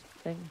Reaper's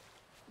thing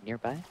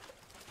nearby?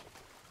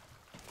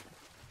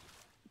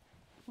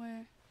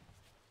 Where?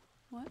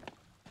 What?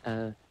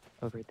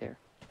 Over there.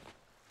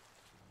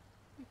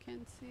 I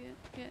can't see it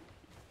yet.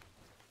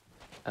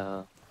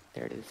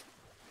 There it is.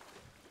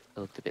 It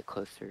looked a bit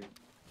closer.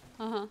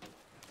 Uh-huh.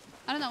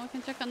 I don't know, we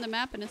can check on the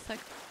map in a sec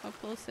how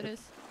close it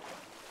is.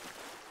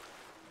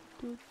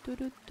 Whoa.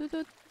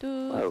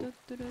 You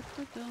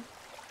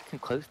can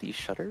close these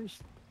shutters?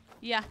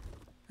 Yeah.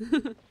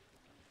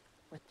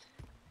 What?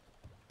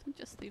 Don't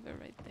just leave it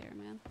right there,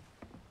 man.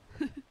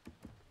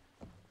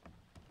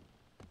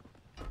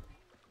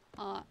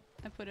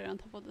 I put it on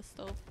top of the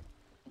stove.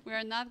 We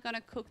are not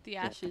gonna cook the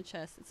ashen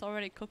chest. It's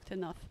already cooked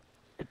enough.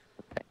 Okay.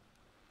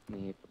 Let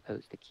me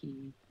propose the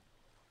key.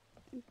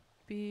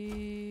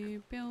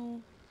 Beep,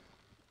 boom.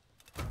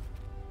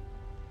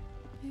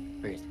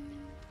 Where is it?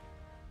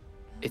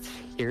 It's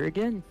here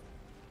again?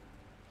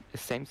 The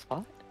same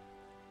spot?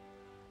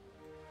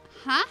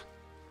 Huh?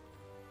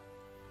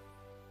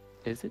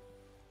 Is it?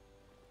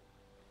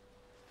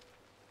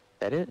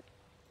 That it?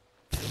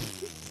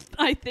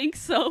 I think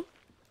so.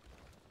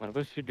 One of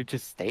us should have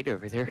just stayed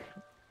over there.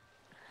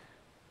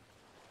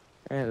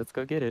 Alright, let's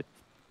go get it.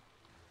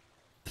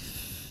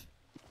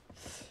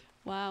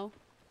 Wow.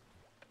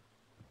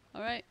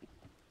 Alright.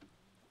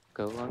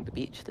 Go along the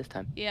beach this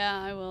time.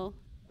 Yeah, I will.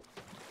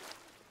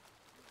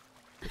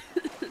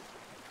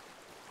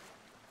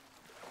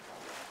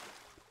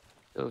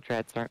 Little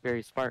trats aren't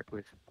very smart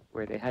with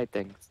where they hide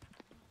things.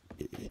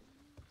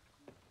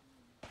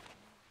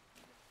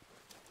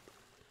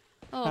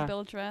 Oh, Huh.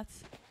 bilge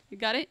rats. You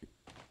got it?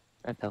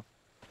 I fell.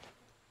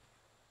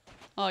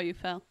 Oh, you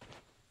fell.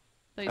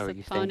 Thought you Oh, are said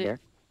you staying found it. there?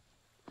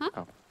 Huh?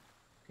 Oh.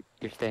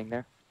 You're staying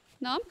there?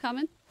 No, I'm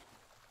coming.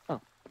 Oh.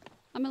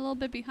 I'm a little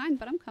bit behind,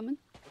 but I'm coming.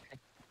 Okay.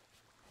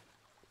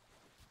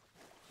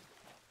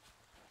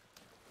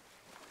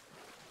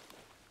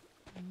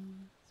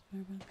 That's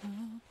where we'll go.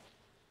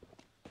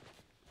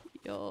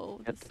 Yo,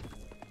 Yep. this...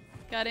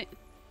 Got it.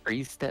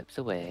 3 steps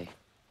away.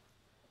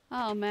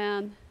 Oh,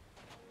 man.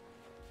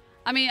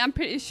 I mean, I'm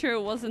pretty sure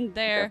it wasn't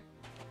there.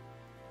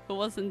 It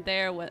wasn't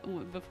there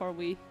before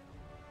we...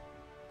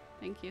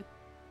 Thank you.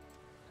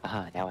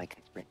 Aha, now I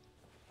can sprint.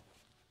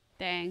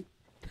 Dang.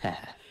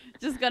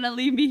 Just gonna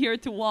leave me here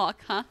to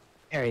walk, huh?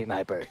 Carry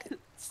my burden.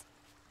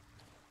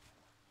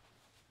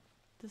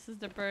 This is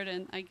the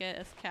burden I get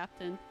as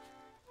captain.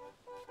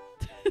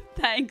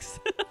 Thanks.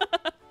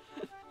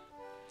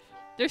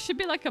 There should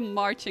be like a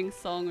marching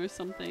song or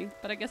something,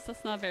 but I guess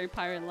that's not very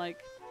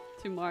pirate-like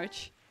to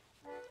march.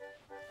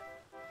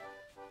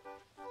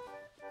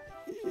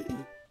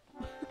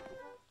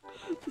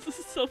 This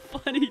is so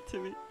funny to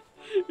me.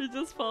 You're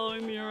just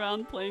following me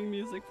around playing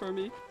music for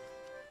me.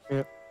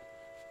 Yep.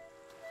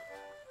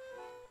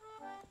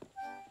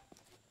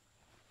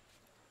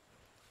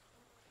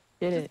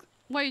 Did it.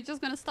 What, you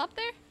just gonna stop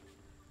there?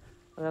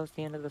 Well, that was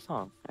the end of the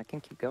song. I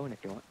can keep going if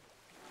you want.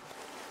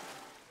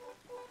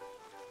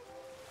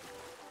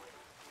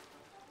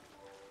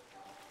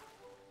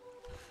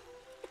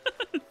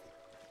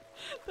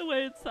 The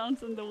way it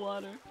sounds in the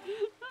water.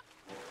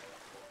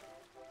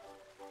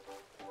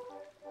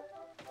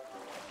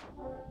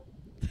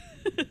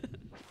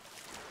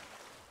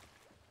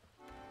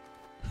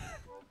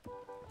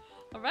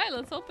 Alright,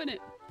 let's open it.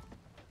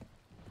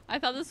 I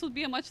thought this would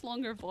be a much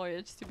longer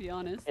voyage, to be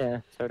honest.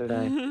 Yeah, so did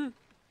I.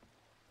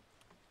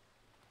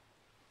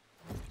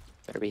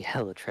 Better be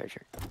hella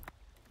treasure.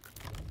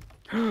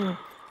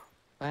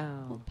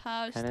 Wow.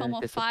 Pouch, Kinda Tome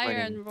of Fire,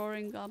 disappointing. and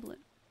Roaring Goblet.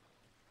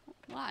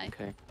 Why?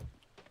 Okay.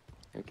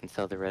 We can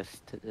sell the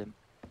rest to them.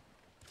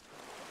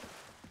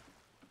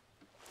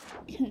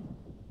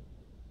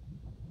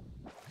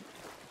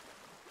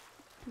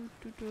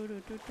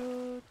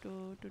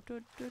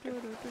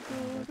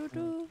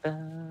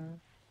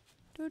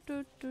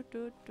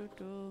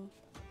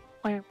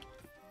 Wow.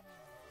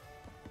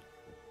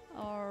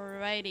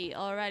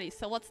 Alrighty.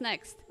 So what's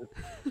next?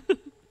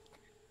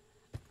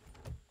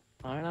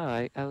 I don't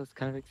know. I was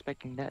kind of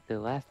expecting that to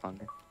last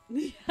longer.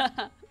 Yeah.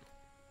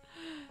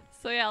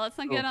 So yeah, let's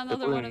not get Oh, the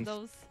another one of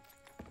balloons.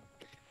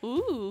 those.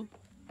 Ooh.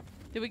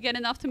 Did we get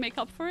enough to make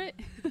up for it?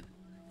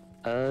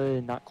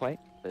 Not quite,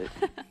 but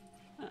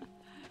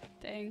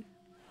Dang.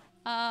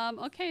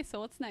 Okay, so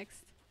what's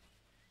next?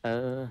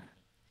 X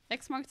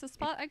X marks the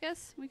spot, I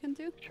guess we can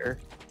do. sure.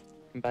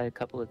 Can buy a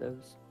couple of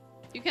those.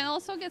 You can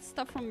also get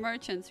stuff from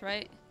merchants,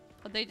 right?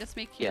 But they just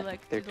make you Yeah,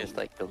 like they're do the just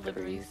like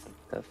deliveries and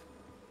stuff.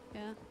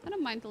 Yeah, I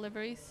don't mind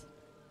deliveries.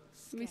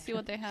 Let me see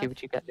what they See have.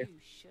 what you got there. You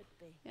should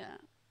be. Yeah.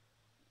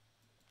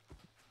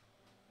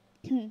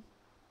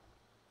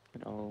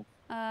 And all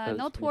those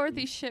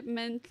Noteworthy maybe.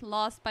 shipment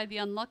lost by the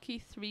unlucky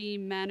 3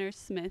 Manor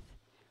Smith.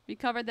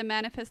 Recovered the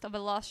manifest of a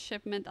lost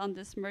shipment on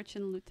this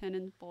merchant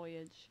lieutenant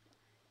voyage.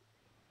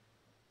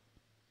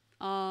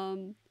 A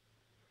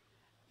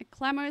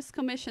clamorous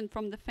commission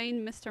from the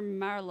famed Mr.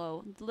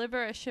 Marlowe.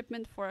 Deliver a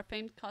shipment for a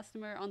famed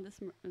customer on this.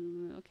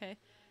 Okay.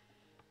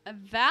 A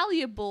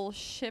valuable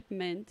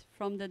shipment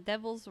from the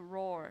Devil's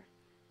Roar.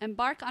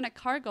 Embark on a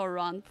cargo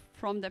run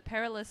from the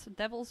perilous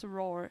Devil's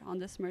Roar on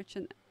this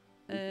merchant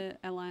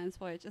alliance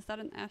voyage. Is that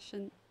an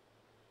ashen?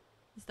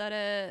 Is that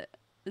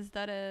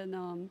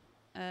an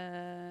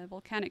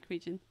volcanic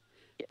region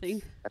Yes,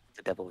 thing? that's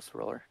the Devil's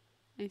Roar.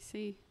 I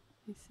see.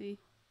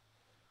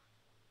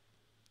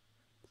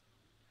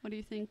 What do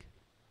you think?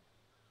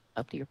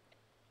 Up to you.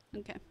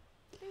 Okay.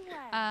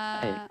 Beware.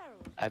 Uh,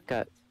 I've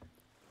got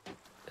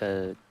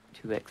 2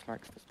 X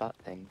marks the spot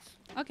things.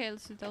 okay,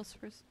 let's do those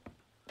first.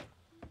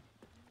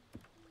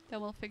 Then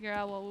we'll figure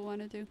out what we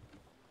want to do.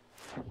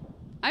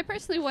 I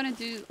personally want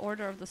to do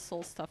Order of the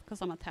Soul stuff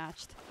because I'm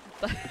attached.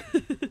 But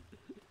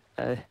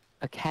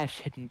A cache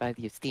hidden by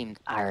the esteemed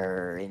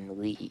Iron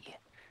Lee.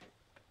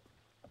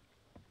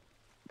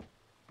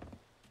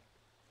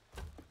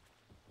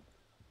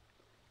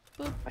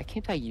 Boop. Why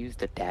can't I use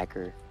the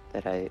dagger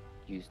that I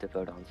used to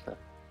vote on stuff?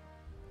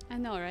 I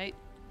know, right?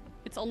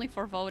 It's only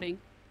for voting.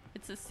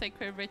 It's a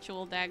sacred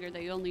ritual dagger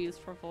that you only use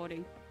for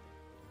voting.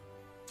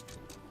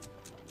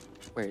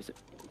 Where is it?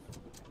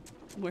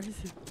 Where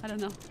is it? I don't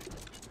know.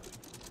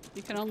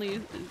 You can only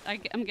use.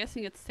 I'm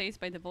guessing it stays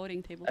by the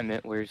voting table. I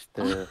meant, where's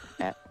the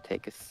map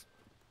take us?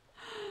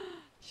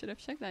 Should have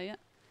checked that yet.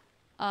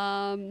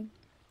 I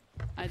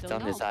It's don't on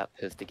know. this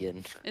outpost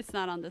again. It's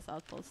not on this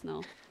outpost,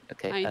 no.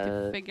 Okay, I need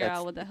to figure that's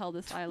out what the hell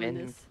this island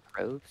Twin is.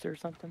 Groves or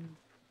something?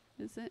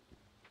 Is it?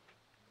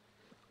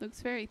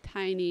 Looks very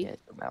tiny. Yeah,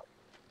 zoom out.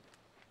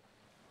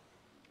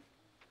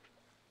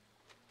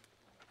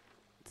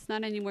 It's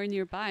not anywhere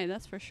nearby,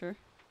 that's for sure.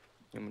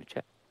 I'm gonna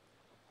check.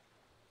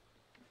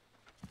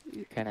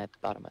 You're kind of at the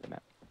bottom of the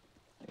map.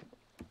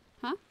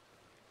 Huh?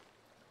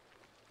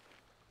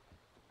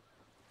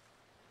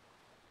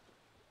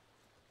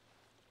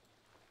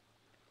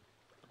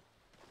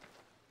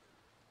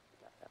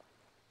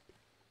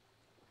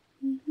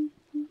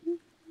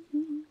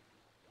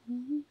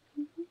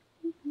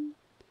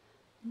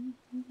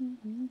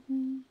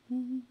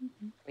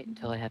 Wait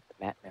until I have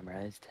the map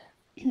memorized.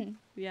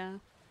 Yeah,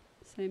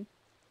 same.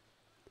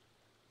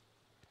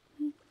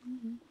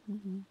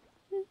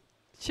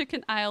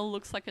 Chicken Isle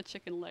looks like a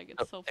chicken leg.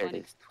 It's Oh, so there funny.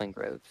 it is. Twin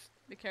Groves.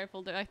 Be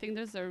careful there. I think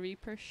there's a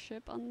Reaper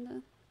ship on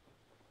the...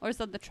 Or is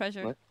that the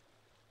treasure? What?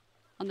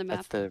 On the map.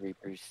 That's the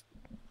Reapers.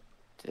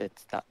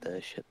 It's not the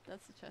ship.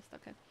 That's the chest,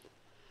 okay.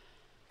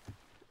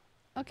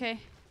 Okay.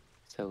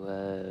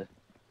 So,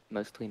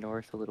 mostly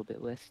north, a little bit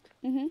west.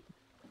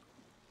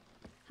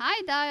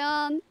 Hi,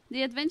 Dion!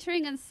 The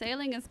adventuring and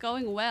sailing is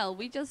going well.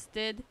 We just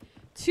did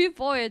 2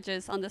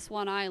 voyages on this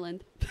one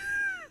island.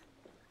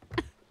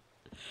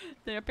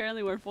 There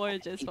apparently were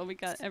voyages, but we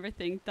got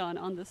everything done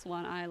on this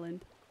one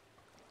island.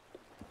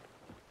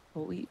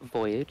 Well, we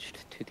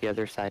voyaged to the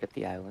other side of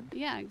the island.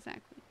 Yeah,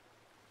 exactly.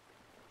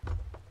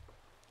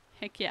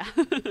 Heck yeah.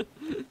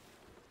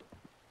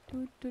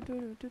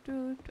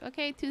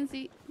 Okay,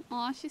 Toonsy.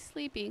 Aw, she's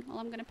sleeping. Well,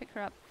 I'm gonna pick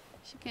her up.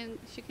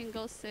 She can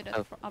go sit at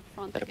up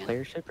front Is that a again.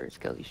 player ship or a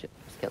skelly ship?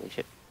 Skelly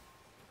ship.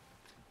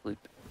 Loop.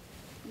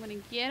 I'm gonna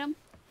get him.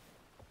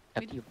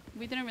 Up to you.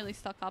 We didn't really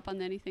stock up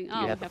on anything. Do Oh,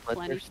 you we have have a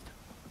plenty. bloodthirst?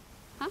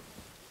 Huh?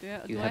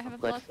 Do I have a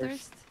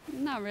bloodthirst?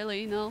 Not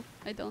really. No,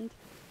 I don't.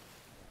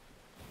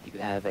 You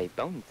have a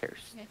bone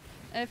thirst.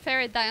 Okay.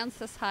 Fairy Diane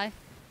says hi.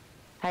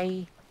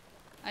 Hi.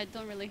 I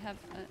don't really have.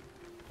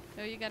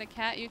 Oh, you got a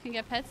cat? You can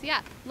get pets?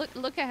 Yeah.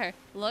 Look at her.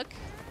 Look.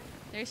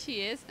 There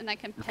she is, and I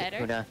can pet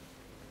her. Luna.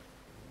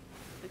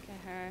 Look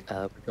at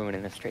her. We're going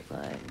in a straight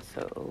line,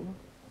 so.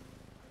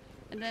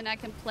 And then I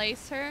can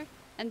place her.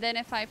 And then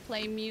if I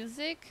play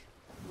music,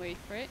 wait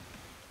for it.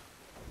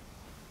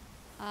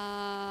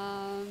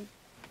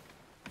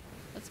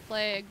 Let's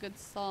play a good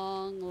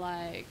song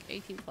like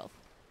 1812.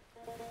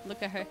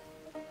 Look at her.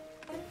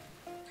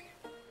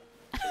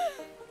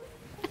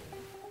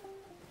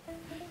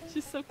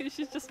 She's so cute.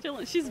 She's just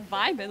chilling. She's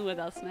vibing with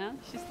us, man.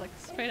 She's like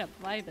straight up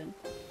vibing.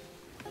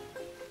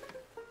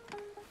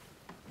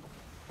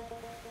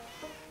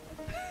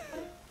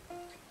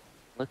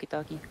 Look at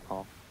doggy.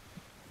 Oh.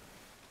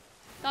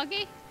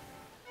 Doggy?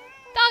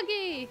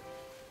 Doggy!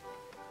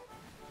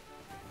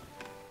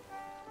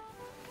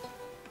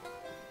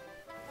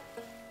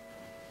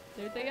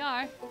 There they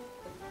are.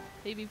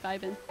 They be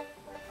vibing.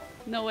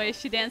 No way,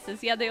 she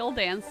dances. Yeah, they all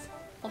dance.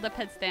 All the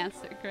pets dance.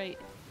 They're great.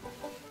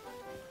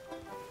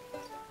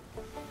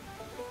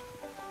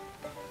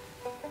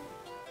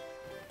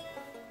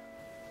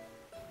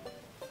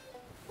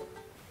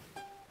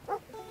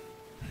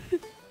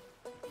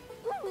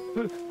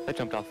 I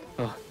jumped off.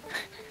 Oh.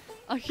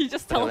 Oh, he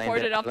just But I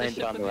landed- teleported up the landed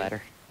ship on with the me.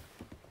 ladder.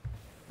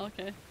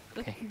 Okay.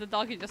 Okay. The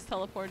doggy just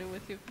teleported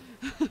with you.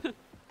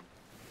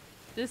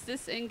 Is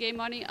this in-game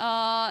money?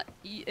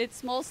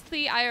 It's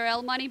mostly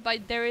IRL money,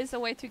 but there is a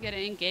way to get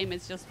it in-game.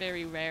 It's just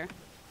very rare.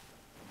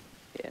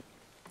 Yeah.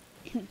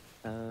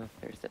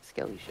 There's that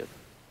skelly ship.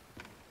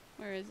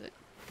 Where is it?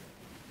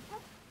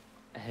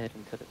 Ahead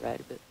and to the right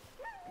a bit.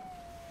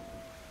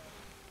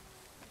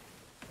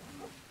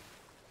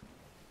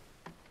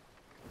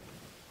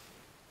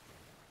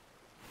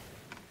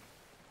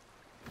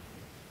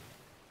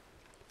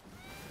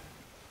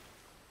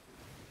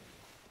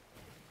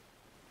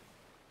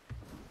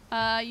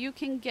 You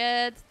can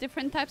get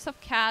different types of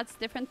cats,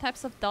 different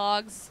types of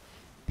dogs,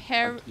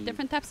 Monkeys.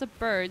 different types of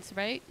birds,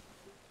 right?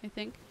 I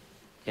think.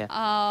 Yeah.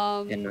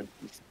 And Um,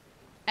 monkeys.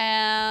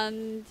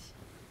 and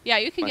yeah,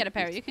 you can get a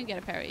parrot. Monkeys. You can get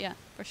a parrot. Yeah,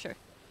 for sure.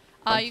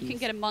 You can Monkeys.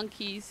 get a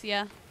monkeys.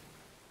 Yeah.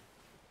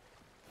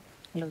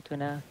 Hello,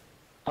 Tuna.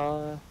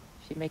 Oh,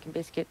 she making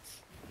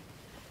biscuits.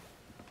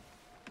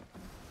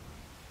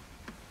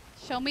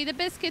 Show me the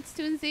biscuits,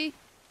 Toonsy.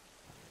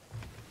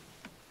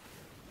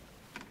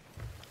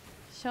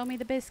 Show me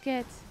the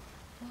biscuits.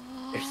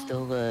 There's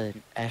still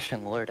an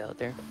Ashen Lord out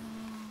there.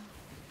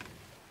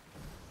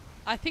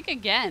 I think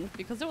again,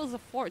 because there was a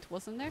fort,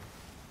 wasn't there?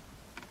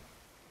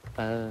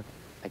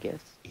 I guess.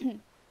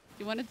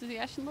 You want to do the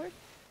Ashen Lord?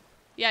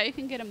 Yeah, you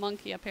can get a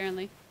monkey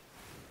apparently.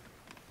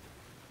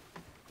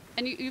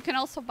 And you can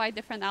also buy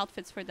different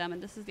outfits for them,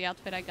 and this is the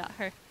outfit I got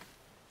her.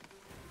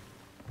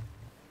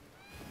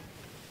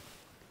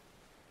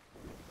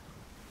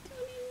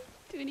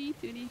 Toonie,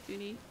 toonie,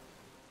 toonie.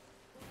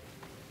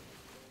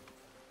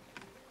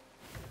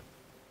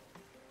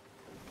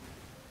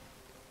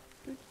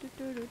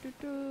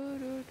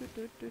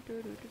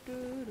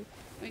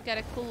 We got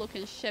a cool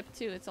looking ship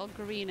too. It's all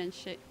green and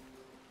shit.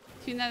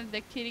 Tuna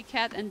the kitty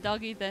cat and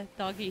Doggy the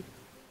doggy.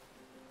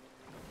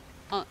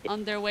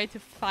 On their way to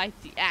fight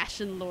the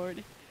Ashen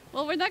Lord.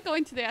 Well, we're not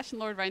going to the Ashen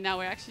Lord right now.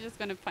 We're actually just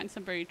gonna find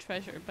some buried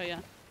treasure. But yeah,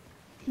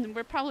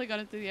 we're probably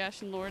gonna do the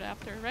Ashen Lord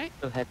after, right?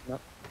 Go heck 'em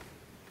up.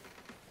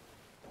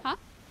 Huh?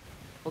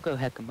 We'll go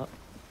heck 'em up.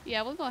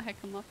 Yeah, we'll go heck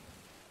him up.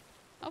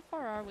 How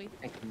far are we?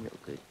 Heck 'em real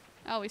good.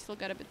 Oh, we still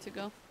got a bit to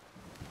go.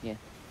 Yeah.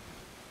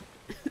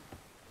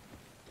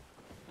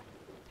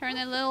 Turn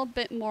a little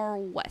bit more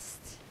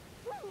west.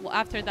 Well,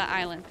 after that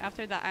island.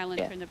 After that island,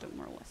 Yeah. turn a bit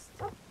more west.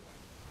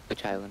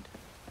 Which island?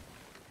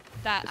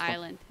 That This one?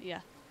 island,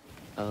 yeah.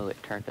 Oh,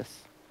 it turned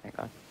us. Hang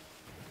on.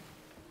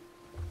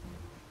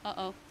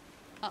 Uh-oh.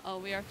 Uh-oh,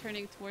 we are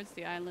turning towards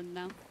the island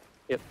now.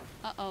 Yep.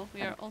 Uh-oh,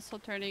 we are also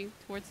turning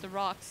towards the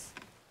rocks.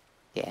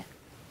 Yeah.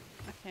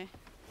 Okay.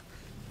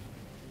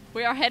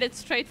 We are headed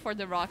straight for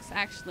the rocks,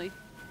 actually.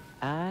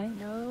 I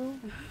know.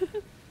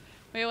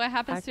 Wait, what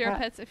happens I to your got-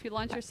 pets if you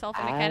launch yourself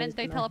in a I cannon? was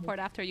They gonna- teleport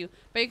after you.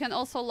 But you can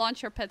also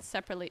launch your pets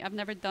separately. I've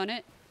never done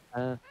it.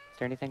 Is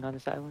there anything on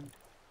this island?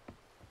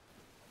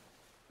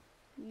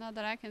 Not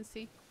that I can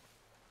see.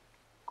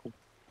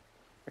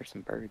 There's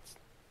some birds.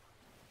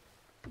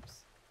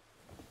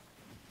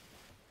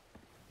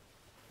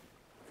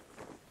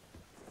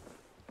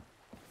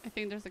 I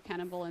think there's a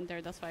cannonball in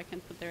there. That's why I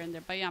can put there in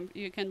there. But yeah,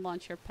 you can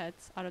launch your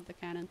pets out of the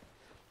cannon.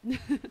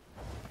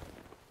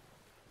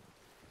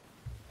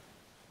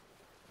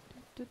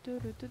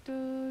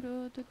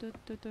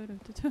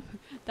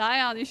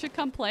 Dion, you should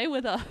come play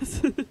with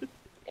us.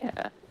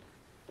 Yeah.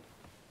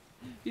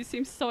 You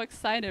seem so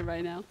excited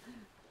right now.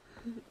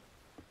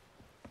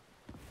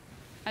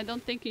 I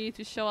don't think you need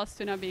to show us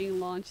Tuna being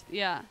launched.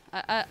 Yeah,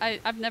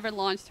 I've never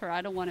launched her.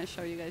 I don't want to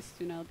show you guys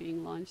Tuna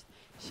being launched.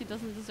 She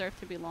doesn't deserve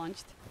to be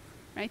launched.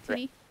 Right,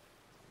 Tini?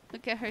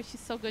 Look at her.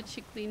 She's so good.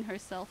 She cleaned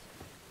herself.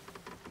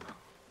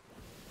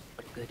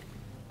 Pretty good.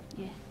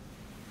 Yeah.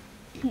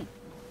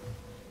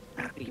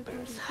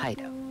 Reaper's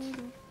hideout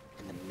in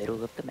the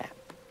middle of the map.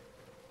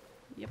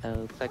 Yep.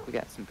 Looks like we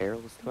got some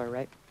barrels to our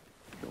right.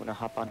 You want to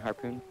hop on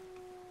Harpoon?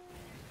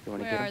 You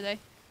want to Where get are 'em? they?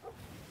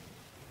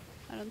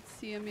 I don't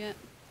see them yet.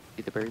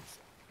 See the birds?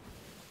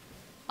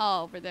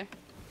 Oh, over there.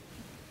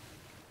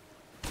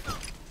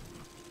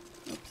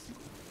 Oops.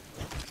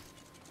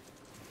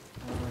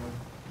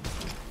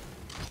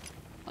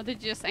 Oh,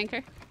 did you just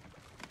anchor?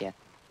 Yeah.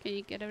 Can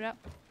you get it up?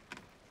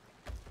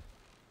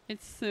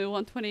 It's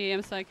 1:20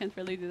 a.m., so I can't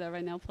really do that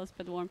right now, plus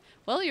bed warm.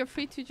 Well, you're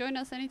free to join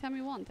us anytime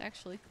you want,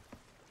 actually.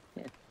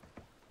 Yeah.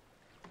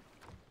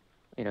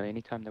 You know,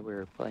 anytime that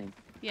we're playing.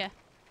 Yeah.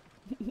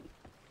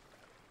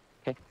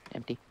 Okay,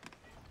 empty.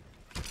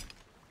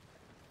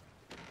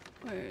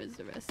 Where is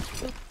the rest?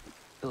 Oh.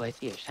 Oh, I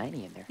see a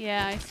shiny in there.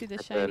 Yeah, I see the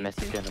Put shiny the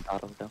message too. in the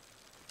bottle, though.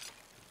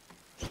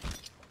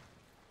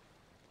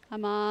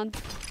 Come on.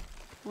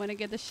 I want to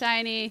get the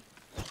shiny.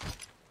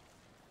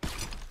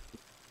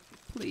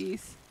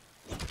 Please.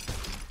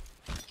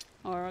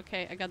 Or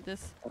okay, I got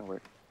this. That'll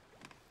work.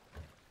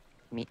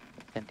 Meat,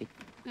 empty.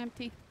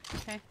 Empty.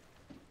 Okay.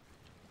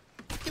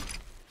 Yep.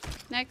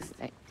 Next.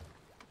 Hey.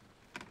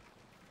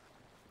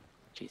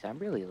 Jeez, I'm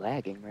really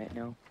lagging right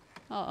now.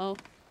 Uh-oh.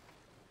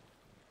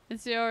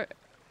 Is your...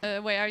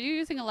 wait, are you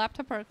using a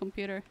laptop or a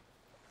computer?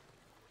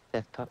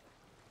 Desktop.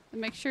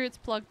 Make sure it's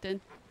plugged in.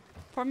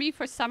 For me,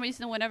 for some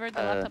reason, whenever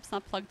the laptop's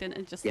not plugged in,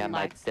 it just Yeah, my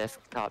lags.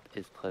 desktop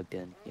is plugged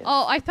in. Yes.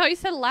 Oh, I thought you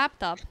said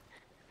laptop.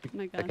 Oh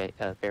my god. Okay,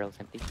 barrel's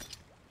empty.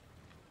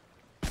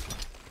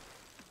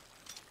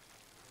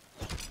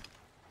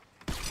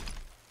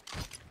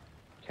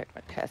 Check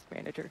my task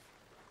manager.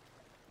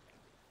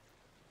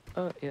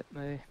 Oh, yeah,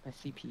 my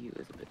CPU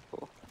is a bit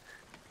full.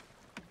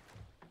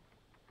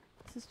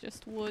 This is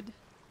just wood.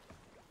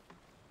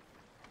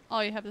 Oh,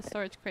 you have the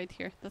storage crate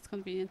here. That's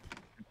convenient.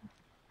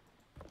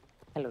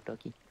 Hello,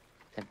 doggy.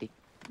 It's empty.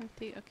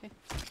 Empty, okay.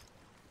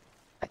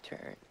 My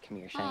turn. Come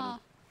here, shiny. Ah.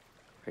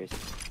 Where is it?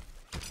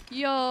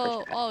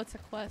 Yo! Oh, it's a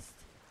quest.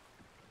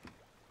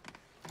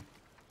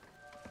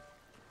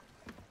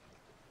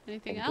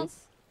 Anything Anything?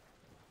 else?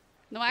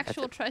 No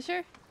actual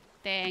treasure?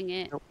 Dang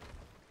it. Nope.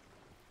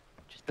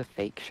 Just a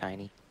fake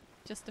shiny.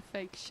 Just a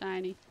fake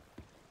shiny.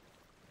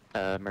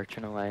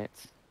 Merchant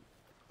Alliance.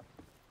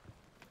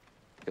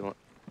 They want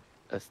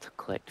us to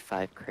collect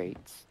 5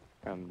 crates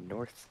from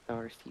North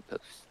Star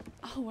Seapost.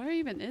 Oh, where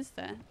even is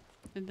that?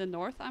 In the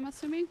north, I'm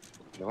assuming?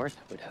 North,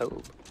 I would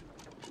hope.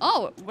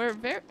 Oh, we're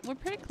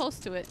pretty close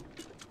to it.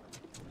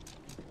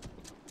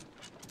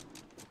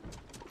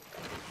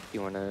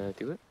 You wanna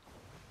do it?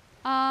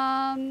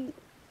 How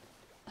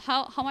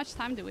much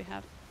time do we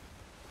have?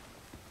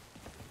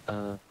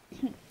 I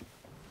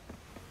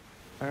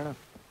don't know.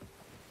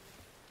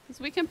 Because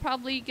we can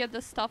probably get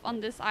the stuff on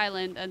this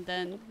island and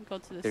then go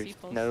to the There's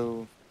seapost.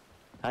 no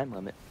time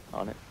limit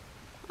on it.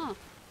 Huh.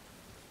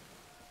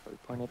 Are we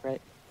pointed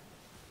right?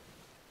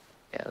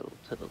 Yeah, a little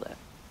to the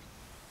left.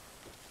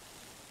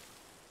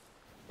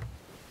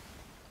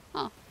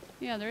 Huh.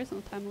 Yeah, there is no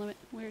time limit.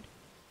 Weird.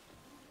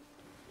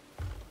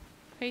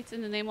 Crates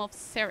in the name of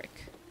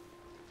Sarek.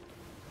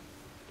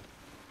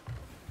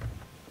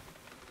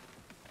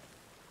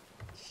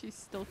 She's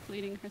still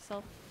cleaning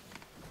herself.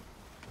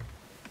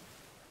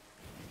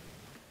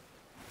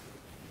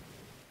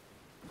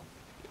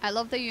 I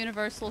love the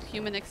universal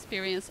human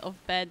experience of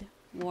bed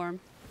warm.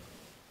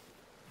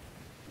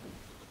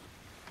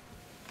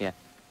 Yeah.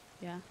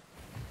 Yeah.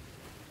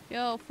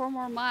 Yo, 4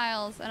 more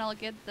miles and I'll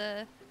get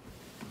the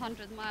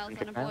 100 miles on a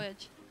 100 miles?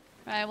 voyage.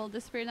 Right, well,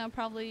 disappear now,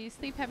 probably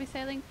sleep, happy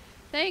sailing.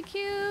 Thank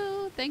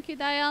you! Thank you,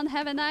 Diane.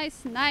 Have a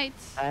nice night.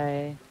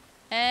 Hi.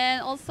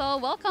 And also,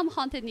 welcome,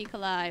 Haunted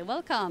Nikolai.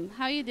 Welcome.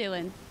 How you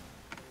doing?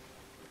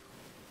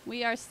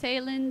 We are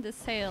sailing the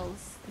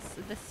sails,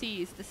 the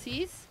seas. The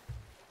seas?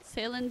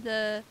 Sailing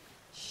the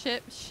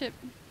ship.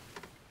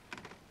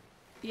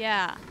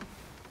 Yeah.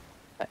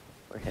 Right,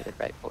 we're headed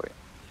right for it.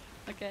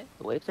 Okay.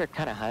 The waves are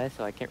kind of high,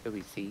 so I can't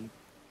really see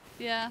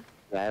Yeah.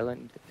 the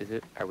island.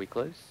 Are we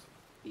close?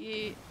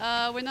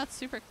 Yeah. We're not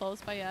super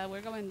close, but yeah,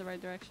 we're going in the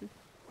right direction.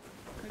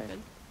 We're Okay.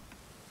 good.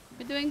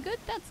 We're doing good?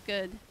 That's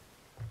good.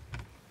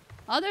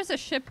 Oh, there's a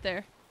ship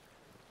there.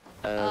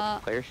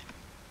 Players?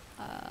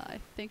 I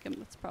think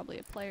it's probably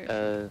a player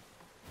ship.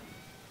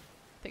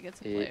 I think it's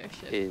a player It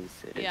ship. is.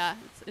 Yeah,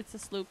 it's a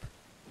sloop.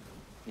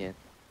 Yeah,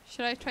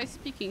 Should I try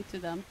speaking to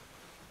them?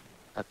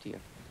 up to you.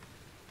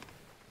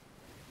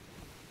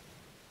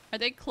 Are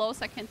they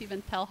close? I can't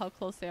even tell how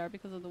close they are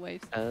because of the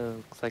waves.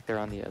 Looks like they're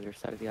on the other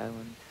side of the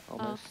island,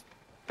 almost.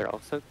 They're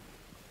also...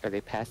 Are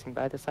they passing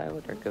by this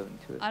island or going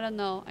to it? I don't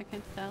know. I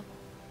can't tell.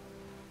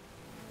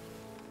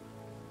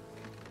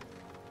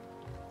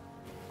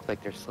 Looks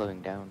like they're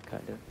slowing down,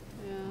 kind of.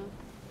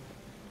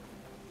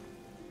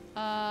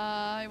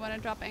 Yeah. You want to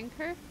drop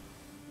anchor?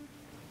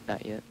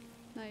 Not yet.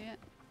 Not yet.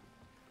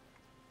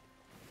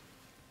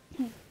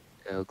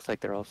 It looks like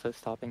they're also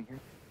stopping here.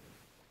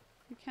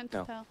 You can't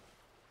No. tell.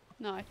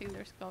 No, I think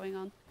there's going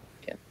on.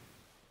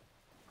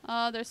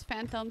 Yeah. There's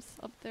phantoms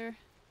up there.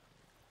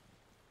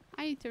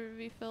 I need to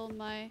refill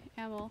my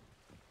ammo.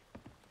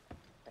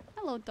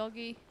 Hello,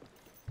 doggy.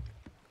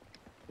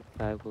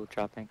 I will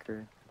drop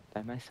anchor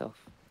by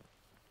myself.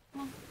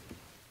 Oh.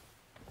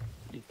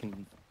 You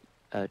can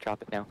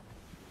drop it now.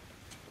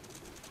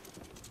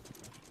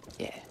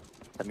 Yeah.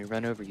 Let me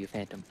run over you,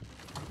 Phantom.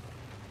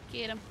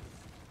 Get him.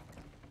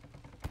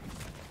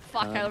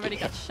 Fuck, I already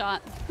got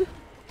shot.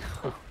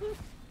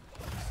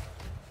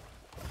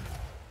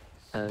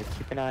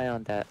 Keep an eye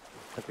on that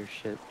other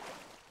ship.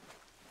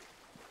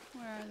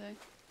 Where are they?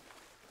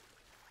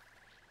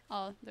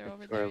 Oh, they're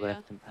over To our there, yeah.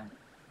 left and back.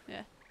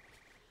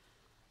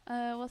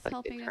 What's Like they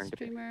helping a turned a bit.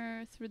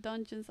 streamer through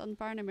dungeons on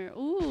Barnamer?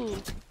 Ooh,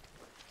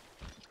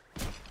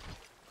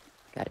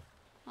 Got it.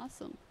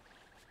 awesome.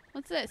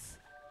 What's this?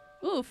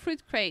 Ooh,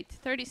 fruit crate.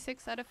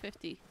 36 out of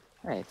 50.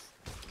 Nice.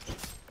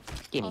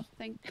 Gimme. Oh,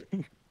 thank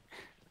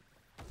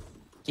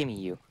Gimme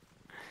you.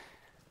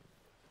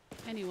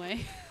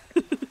 Anyway.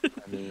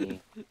 Let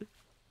me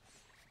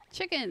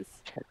Chickens!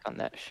 check on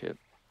that ship.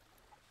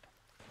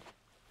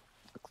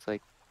 Looks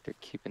like they're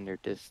keeping their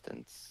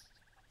distance.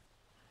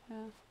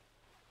 Yeah.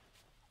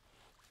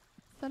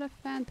 Is that a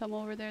phantom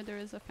over there? There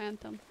is a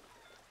phantom.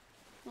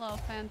 Hello,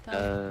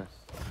 phantom.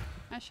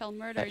 I shall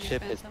murder That you,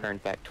 ship phantom. is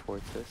turned back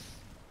towards us.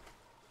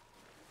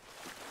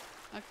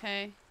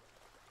 Okay.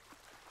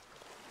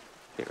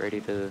 Get ready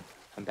to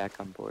come back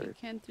on You board.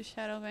 can't do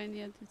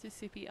Shadowvania to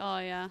CP. Oh,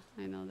 yeah,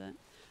 I know that.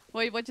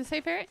 Wait, what'd you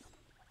say, Ferret?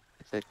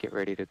 I said get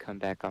ready to come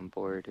back on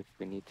board if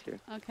we need to.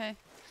 Okay.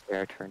 They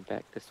are turned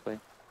back this way.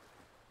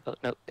 Oh,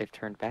 no, they've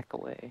turned back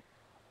away.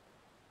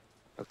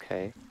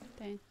 Okay.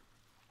 Dang.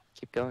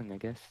 Keep going, I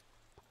guess.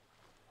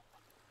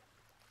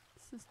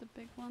 This is the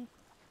big one.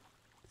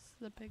 This is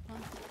the big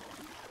one.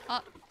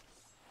 Ah!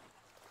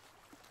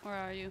 Where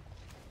are you?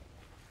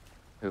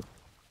 Who?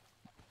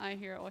 I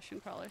hear ocean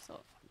crawler, so...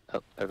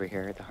 Oh, over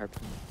here at the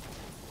harpoon.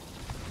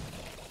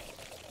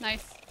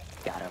 Nice.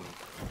 Got him.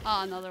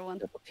 Ah, another one.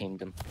 Double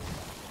teamed him.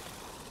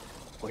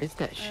 What is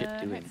that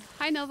ship doing?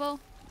 Hi, Novo.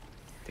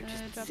 They're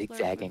just drop blur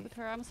zigzagging. with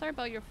her. I'm sorry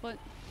about your foot.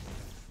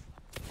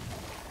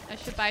 I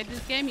should buy this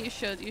game. You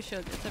should. You should.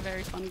 It's a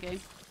very fun game.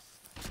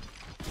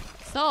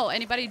 So,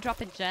 anybody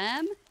drop a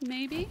gem?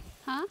 Maybe?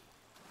 Huh?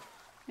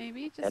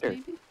 Maybe? Just Better.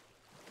 maybe?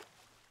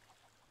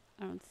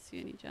 I don't see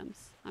any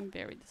gems. I'm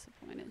very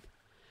disappointed.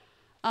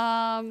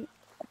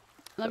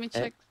 Let me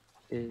check.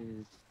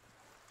 Is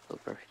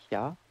over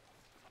here,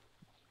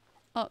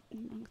 Oh,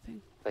 wrong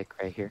thing. like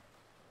right here.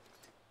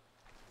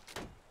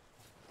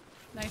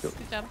 Nice. Go.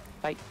 Good job.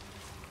 Fight.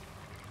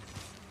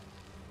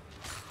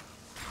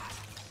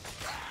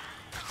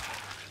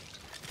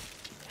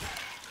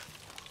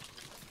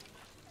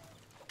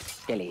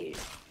 Silly.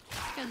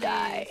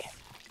 Die.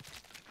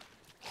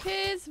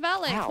 Here's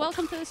Valek. Ow.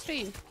 Welcome to the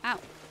stream. Ow.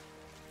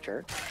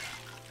 Sure.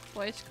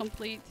 Voyage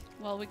complete.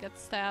 Well, we got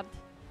stabbed.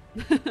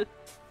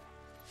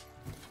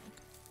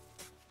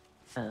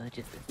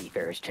 Just a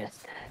seafarer's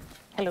chest.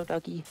 Hello,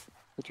 doggy.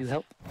 Would you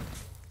help?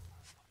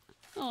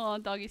 Oh,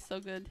 doggy's so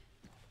good.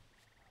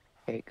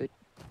 Very good.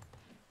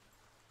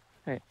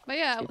 Alright. But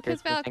yeah, See if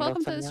here's there's Valek. anything Welcome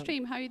else to on the the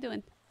stream. How you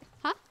doing?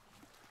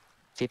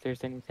 See if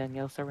there's anything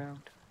else around.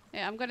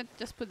 Yeah, I'm gonna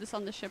just put this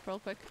on the ship real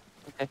quick.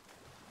 Okay.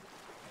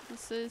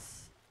 This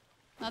is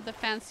not the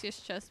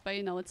fanciest chest, but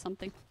you know it's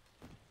something.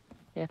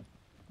 Yeah.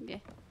 Yeah.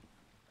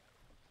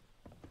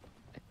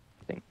 I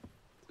think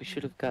we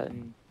should have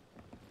gotten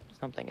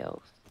something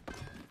else.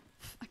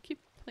 I keep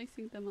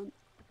placing them on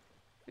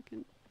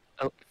freaking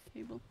Oh.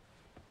 table.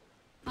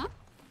 Huh?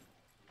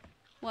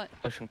 What?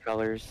 Ocean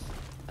crawlers,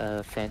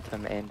 a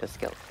phantom, and a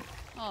skeleton.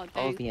 Oh, All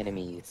dang. the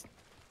enemies.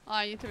 Oh,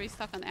 I need to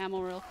restock on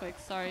ammo real quick.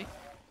 Sorry.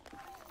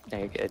 No,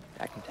 you're good.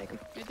 I can take them.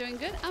 You're doing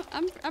good?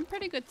 I'm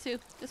pretty good too.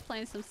 Just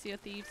playing some Sea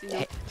of Thieves, you know,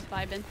 Hey.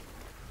 vibing.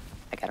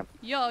 I got them.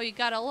 Yo, you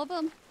got all of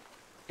them?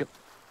 Yep.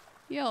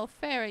 Yo,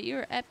 Ferret,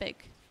 you're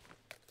epic.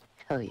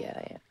 Hell yeah,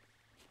 I am.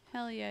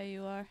 Hell yeah,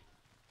 you are.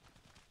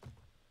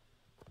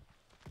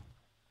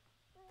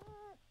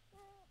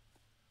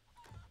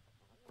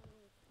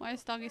 Why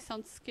does doggy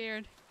sound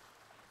scared?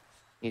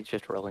 He's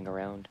just rolling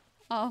around.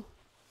 Oh,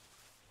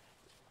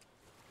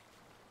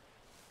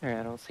 Alright,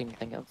 I don't see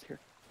anything else here.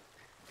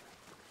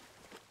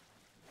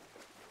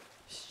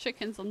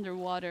 chickens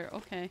underwater.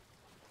 Okay,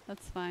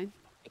 that's fine.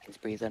 Chickens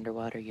breathe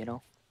underwater, you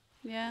know?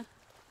 Yeah.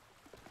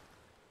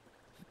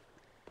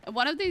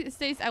 One of these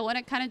days, I want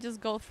to kind of just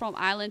go from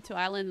island to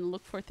island and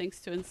look for things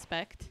to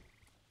inspect.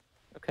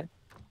 Okay.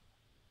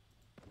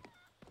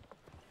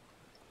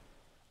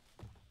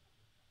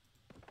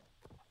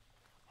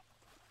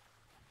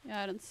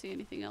 Yeah, I don't see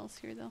anything else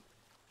here though.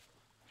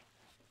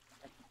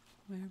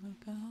 Where we'll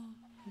go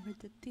over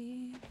the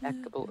deep Back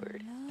blue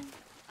aboard. below.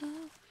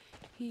 Oh,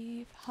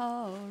 heave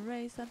ho,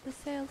 raise up the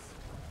sails.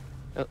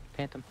 Oh,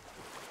 Phantom.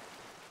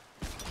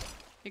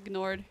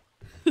 Ignored.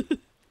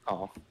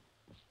 Oh.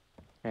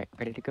 Alright,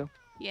 ready to go?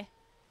 Yeah.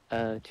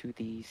 To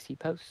the sea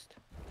post.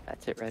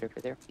 That's it right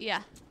over there.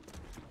 Yeah.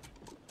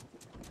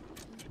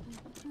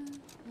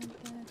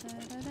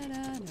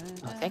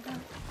 Oh, thank you.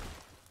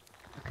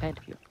 How kind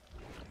of you.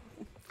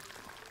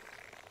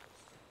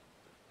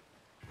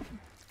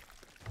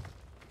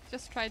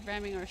 Just tried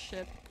ramming our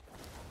ship.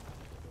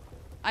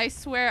 I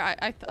swear,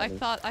 I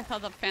thought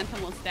the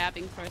Phantom was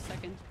dabbing for a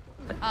second.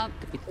 Did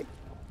we take?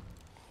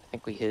 I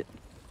think we hit.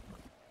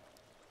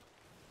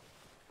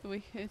 We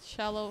hit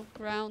shallow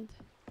ground.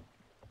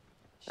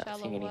 Not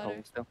Shallow seeing any water.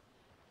 holes though.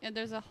 Yeah,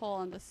 there's a hole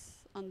on this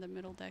on the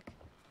middle deck.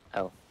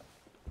 Oh,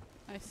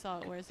 I saw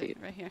it. Where is See it? it.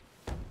 Right here.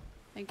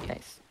 Thank you.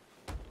 nice.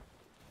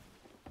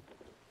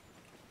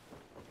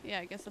 Yeah,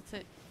 I guess that's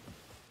it.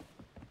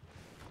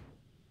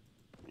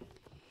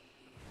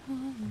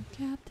 Oh,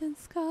 Captain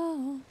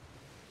Skull.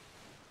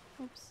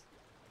 Oops.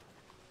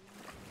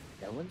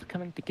 No one's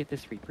coming to get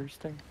this Reapers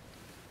thing.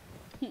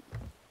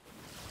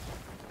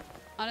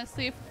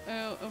 Honestly,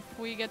 if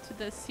we get to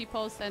the sea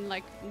post and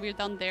like we're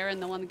done there and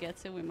no one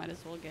gets it, we might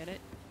as well get it.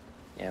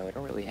 Yeah, we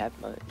don't really have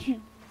much. Yeah.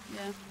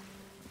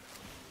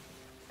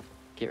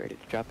 Get ready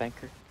to drop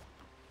anchor.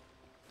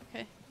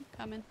 Okay,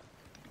 coming.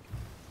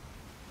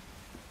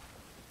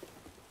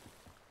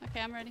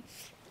 Okay, I'm ready.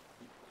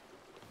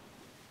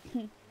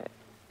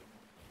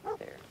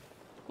 There.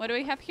 What do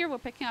we have here? We're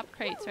picking up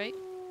crates, right?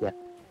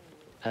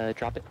 Yeah.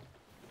 Drop it.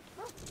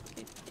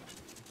 Okay.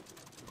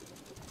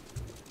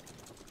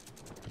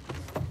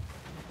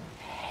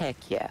 Heck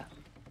yeah.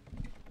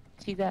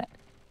 See that?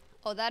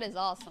 Oh, that is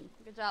awesome.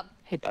 Good job.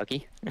 Hey,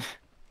 doggy.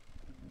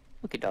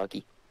 Look at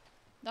doggy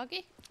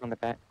Doggy? on the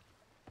back,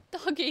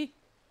 Doggy!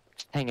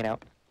 just hanging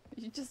out.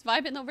 You just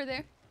vibing over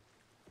there?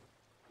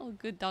 Oh,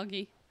 good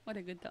doggy. What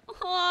a good dog.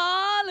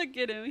 Aww, look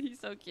at him. He's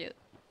so cute.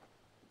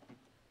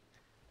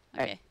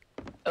 Alright.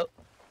 Okay.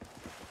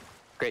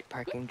 Great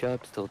parking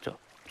job. Still jump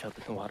in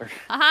the water.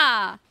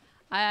 Aha!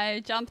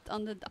 I jumped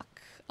on the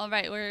dock.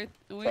 Alright, we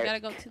Sarek gotta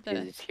go to the...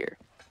 is here.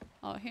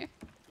 Oh, here.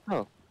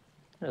 Oh,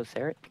 hello,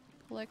 Sarek.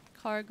 Collect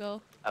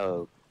cargo.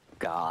 Oh,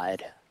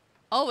 God.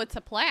 Oh, it's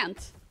a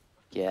plant.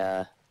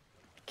 Yeah.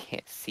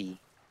 Can't see.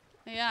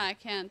 Yeah, I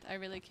can't. I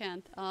really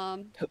can't.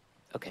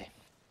 Okay.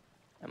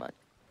 I'm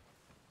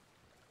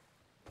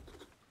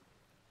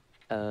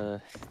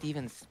on.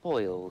 Steven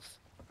Spoils.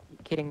 You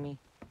kidding me?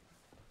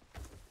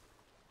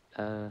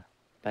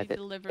 By the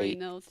delivery 8th,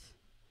 note.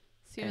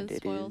 Steven and it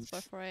spoils by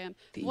is 4 a.m.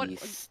 the What?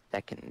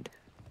 2nd.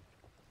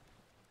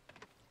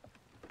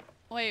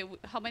 Wait,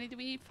 how many do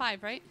we need?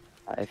 5, right?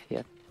 5,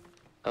 yeah.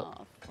 Oh.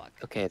 Oh, fuck.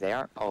 Okay, they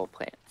aren't all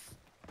plants.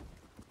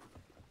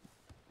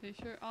 They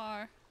sure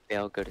are. They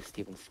all go to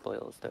Steven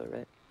Spoils, though,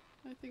 right?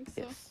 I think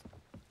so. Yes.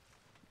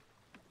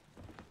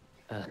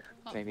 Oh,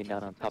 Maybe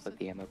not on top there's of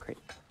the ammo crate.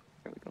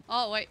 There we go.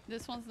 Oh, wait.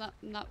 This one's not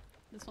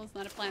this one's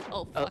not a plant.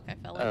 Oh, Oh, fuck. I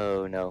fell in.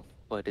 Oh, no.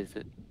 What is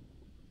it?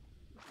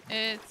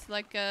 It's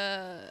like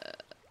a...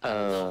 I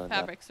don't know, No.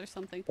 fabrics or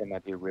something. They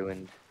might be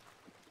ruined.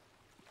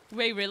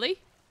 Wait, really?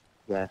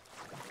 Yeah,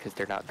 because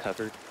they're not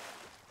covered.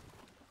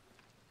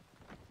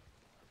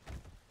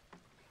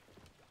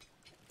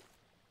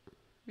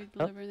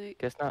 Redeliberate.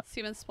 Guess not.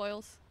 Steven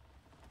spoils.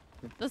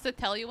 Does it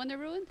tell you when they're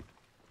ruined?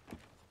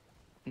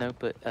 No,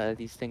 but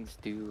these things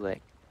do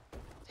like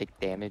take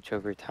damage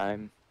over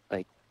time.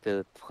 Like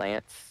the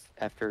plants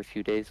after a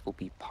few days will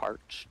be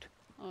parched.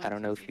 Oh, I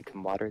don't know if Jesus. you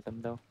can water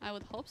them though. I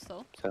would hope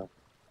so. So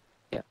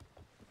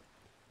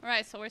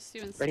Alright, so where's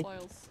Steven Ready?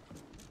 spoils?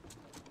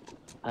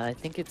 I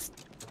think it's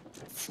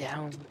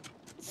down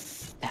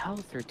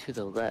south or to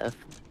the left.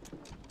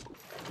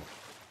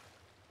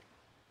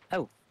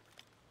 Oh,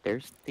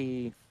 there's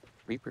the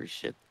Reaper's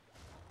ship.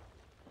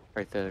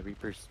 Or the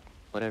Reaper's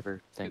whatever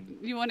thing.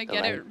 You want to the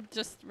get light. it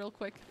just real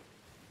quick?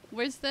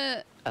 Where's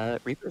the...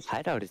 Reaper's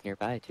hideout is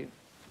nearby too.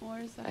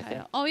 Where's the I think.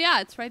 hideout? Oh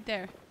yeah, it's right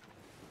there.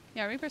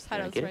 Yeah, Reaper's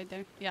wanna hideout's get it? right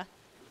there. Yeah.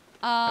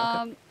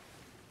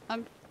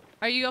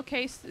 Are you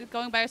okay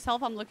going by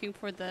yourself? I'm looking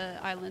for the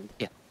island.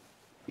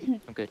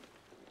 I'm good.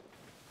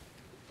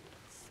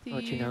 I'll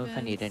let you know if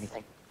I need Stevens.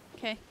 anything.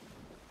 Okay.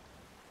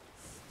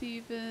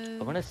 Steven.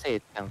 I want to say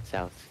it's down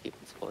south,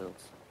 Steven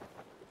Spoils.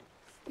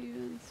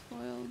 Steven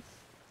spoils.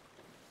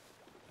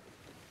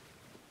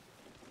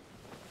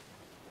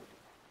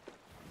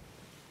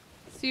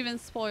 Steven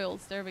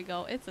spoils. There we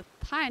go. It's a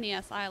tiny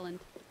ass island.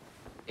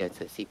 Yeah, it's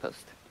a sea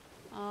post.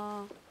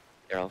 Oh,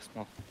 They're all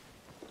small.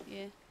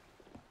 yeah.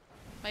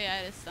 But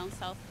yeah, it is down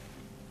south.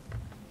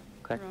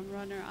 Okay.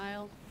 Runner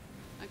Isle.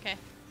 Okay.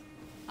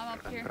 I'm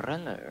up here.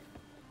 Runner.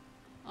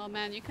 Oh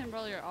man, you can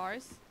roll your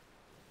R's.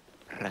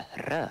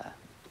 Ra.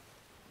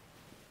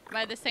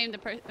 By the same, the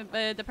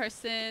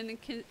person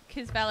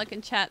Kizvalak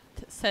in chat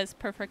says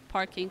perfect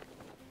parking.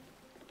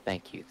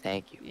 Thank you,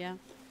 thank you. Yeah.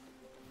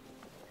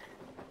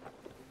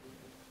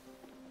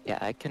 Yeah,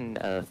 I can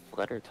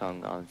flutter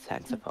tongue on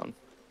saxophone.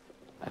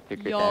 I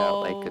figured that out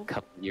like a Yo.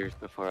 couple years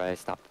before I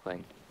stopped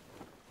playing.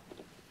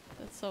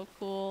 That's so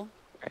cool.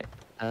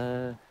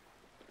 Alright,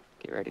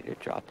 get ready to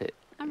drop it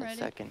I'm in a ready.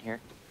 second here.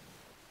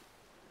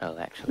 Oh,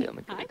 actually, let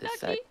me go Hi, to this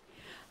Ducky. side.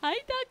 Hi,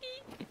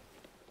 Ducky.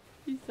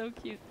 He's so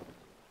cute.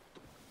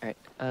 Alright,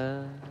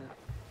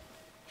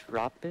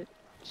 drop it.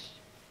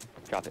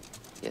 Drop it.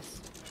 Yes.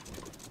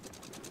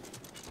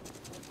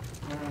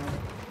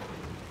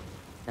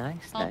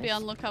 Nice, I'll nice. be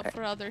on lookout Alright,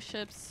 for other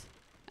ships.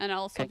 And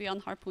I'll also Okay. be on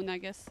Harpoon, I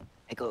guess.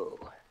 I go.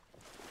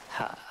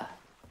 Ha.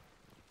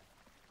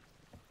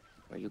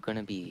 Where you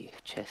gonna be,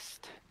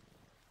 chest?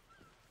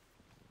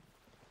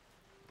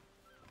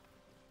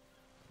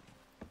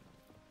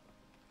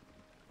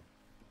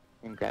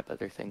 And grab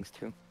other things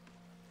too.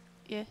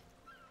 Yeah.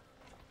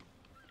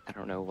 I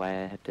don't know why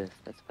I had to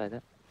specify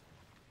that.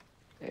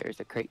 There's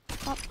a crate.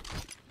 Oh.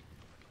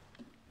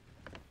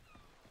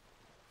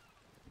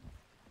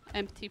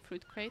 Empty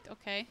fruit crate,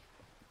 okay.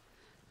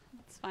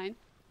 That's fine.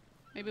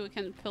 Maybe we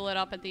can fill it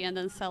up at the end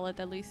and sell it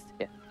at least.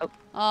 Yeah. Oh,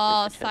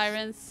 Oh, there's the chest.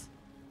 sirens.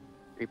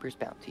 Reaper's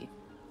Bounty.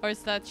 Or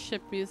is that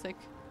ship music?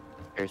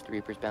 There's the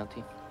Reaper's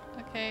Bounty.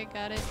 Okay,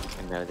 got it.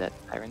 And know that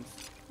sirens.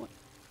 What?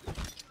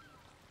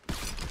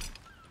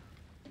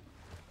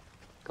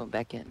 Going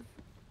back in.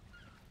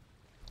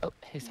 Oh,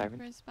 hey, siren.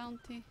 Reaper's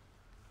bounty.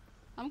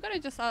 I'm gonna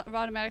just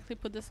automatically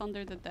put this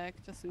under the deck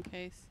just in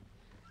case.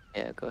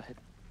 Yeah, go ahead.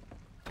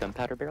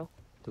 Gunpowder barrel?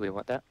 Do we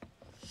want that?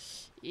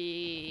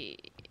 I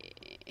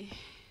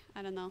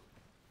don't know.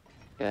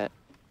 Got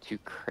 2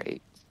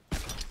 crates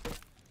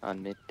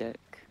on mid deck.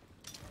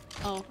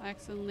 Oh, I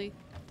accidentally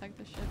attacked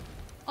the ship.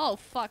 Oh,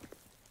 fuck.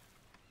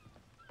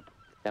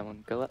 That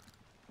one go up?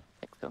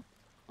 I think so.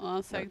 Oh,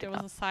 it's No, like it there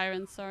did was not. a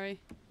siren, sorry.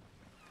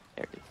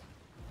 There it is.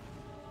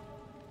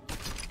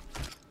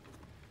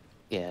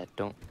 Yeah,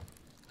 don't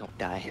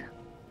die.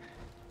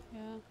 Yeah.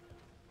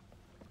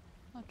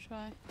 I'll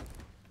try.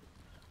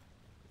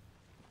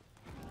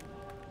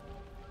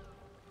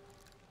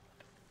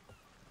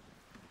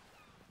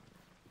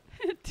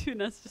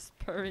 Tuna's just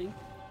purring.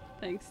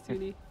 Thanks,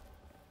 Toonie.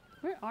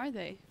 Where are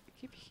they? I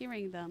keep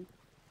hearing them.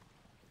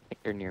 I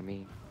think they're near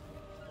me.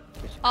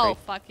 There's a Oh, crate.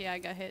 fuck yeah, I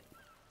got hit.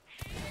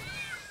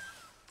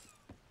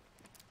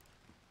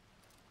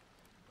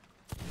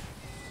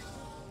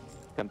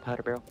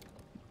 Gunpowder barrel?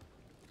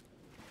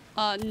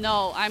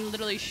 No, I'm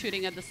literally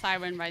shooting at the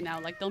siren right now.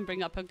 Like, don't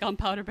bring up a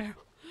gunpowder barrel.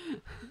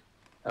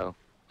 Oh,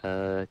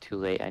 too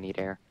late. I need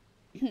air.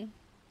 Okay.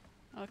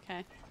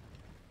 There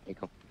you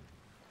go.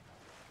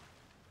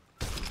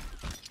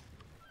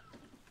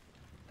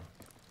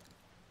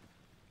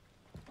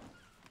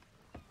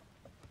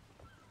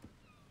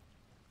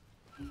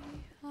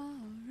 I'll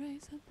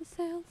raise up the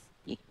sails.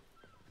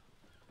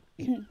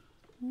 Be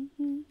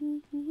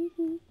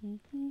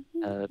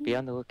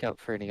on the lookout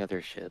for any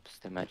other ships.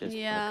 They might just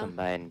Yeah. come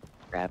by and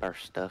grab our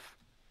stuff.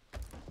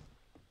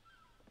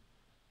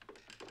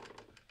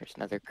 There's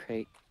another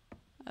crate.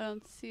 I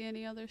don't see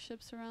any other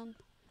ships around.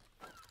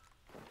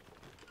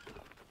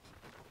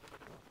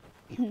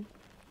 Oops.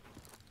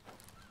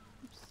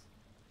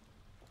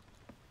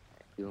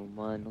 Doing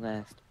one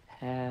last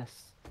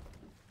pass.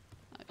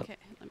 Okay,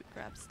 let me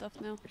grab stuff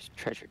now. There's a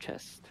treasure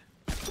chest.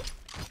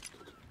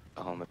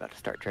 Oh, I'm about to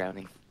start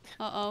drowning.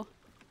 Uh-oh.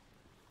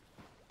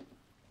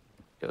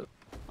 Go.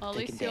 Well, at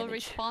Taking least you'll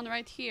damage. respawn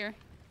right here.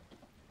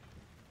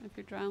 If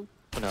you drown.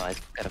 Oh no,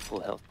 I've got a full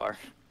health bar.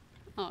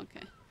 Oh,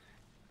 okay.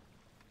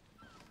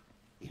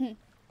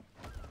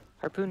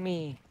 Harpoon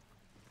me!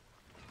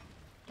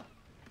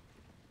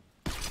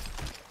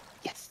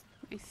 Yes!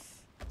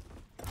 Nice.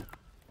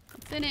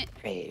 What's in it?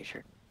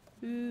 Treasure.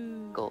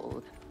 Ooh.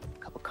 Gold. A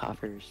couple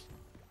coffers.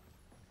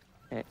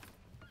 Alright.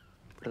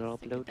 Put it all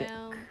Stick below it deck.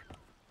 down.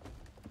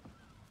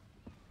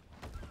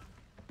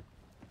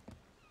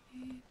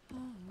 I'll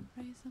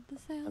raise up the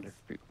sails. Another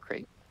fruit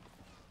crate.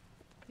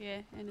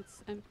 Yeah, and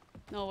it's empty.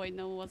 No, wait,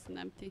 no, it wasn't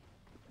empty.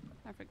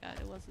 I forgot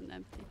it wasn't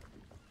empty.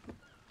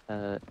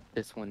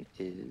 This one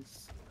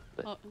is.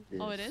 But Oh, this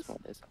oh, it is? one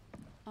isn't.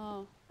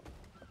 Oh.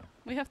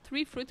 We have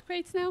 3 fruit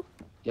crates now?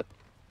 Yep.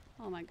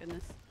 Oh my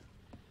goodness.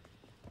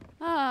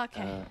 Ah,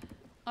 okay.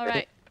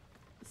 Alright.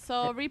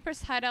 So, Yep.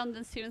 Reapers hide out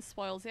and steal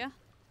spoils, yeah?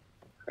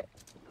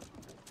 Correct.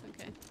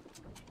 Okay.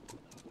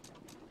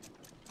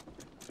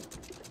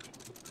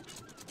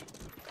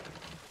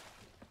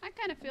 I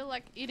kind of feel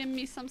like eating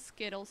me some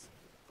Skittles.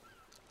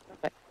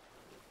 I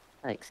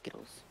like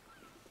Skittles.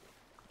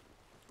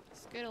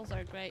 Skittles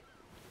are great.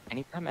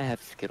 Anytime I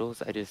have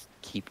Skittles, I just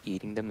keep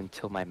eating them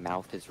until my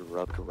mouth is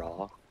rubbed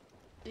raw.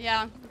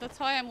 Yeah, that's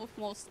how I am with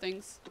most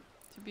things,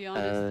 to be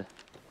honest.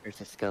 There's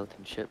a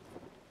skeleton ship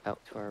out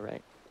to our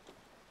right.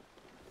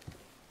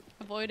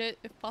 Avoid it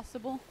if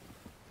possible.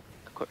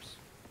 Of course.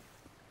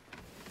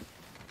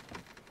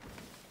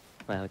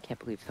 Wow, I can't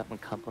believe someone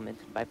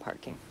complimented my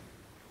parking.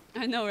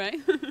 I know, right?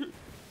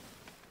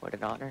 What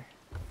an honor.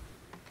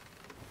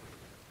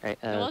 Alright,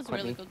 It was point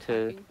really me good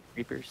to parking.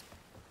 Reapers.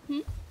 Hmm?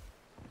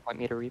 Point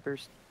me to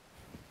Reapers.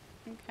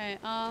 Okay,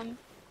 I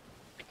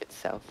think it's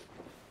south.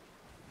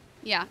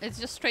 yeah, it's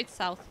just straight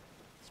south.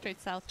 Straight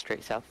south.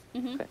 Straight south?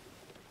 Mhm. Okay.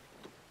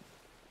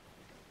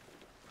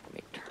 Let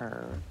me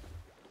turn.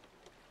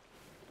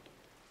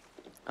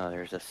 Oh,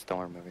 there's a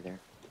storm over there.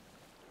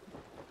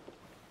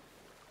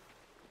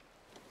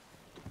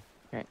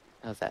 Alright,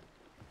 how's that?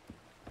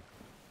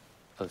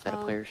 Oh, is that a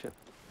player ship?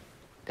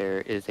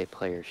 There is a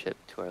player ship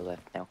to our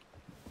left now.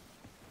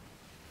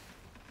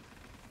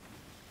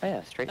 Oh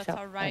yeah, straight That's south.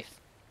 our right. Nice.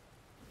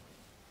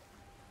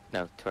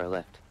 No, to our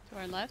left. To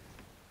our left.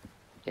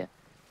 Yeah.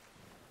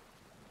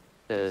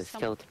 The Some-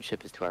 skeleton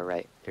ship is to our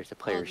right. There's a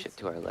player ship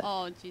to our left.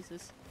 Oh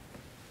Jesus.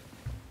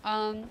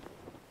 Turn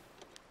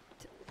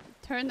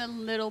a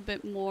little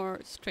bit more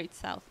straight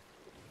south.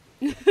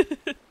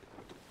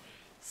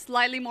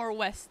 Slightly more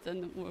west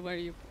than where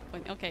you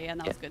went. Okay, yeah,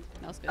 that was good.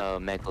 That was good. Oh,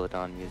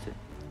 Megalodon music.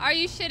 Are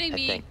you shitting I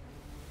me? think.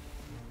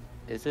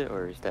 Is it,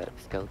 or is that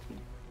skeleton?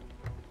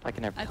 I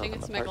can never I tell think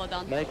them it's apart.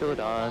 Megalodon.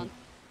 Megalodon.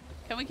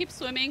 Can we keep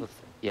swimming?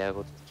 Yeah,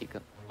 we'll just keep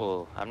going.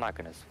 Well, I'm not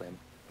gonna swim.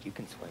 You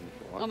can swim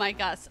if you want. Oh my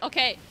gosh.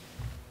 Okay.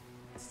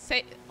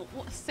 Sailing?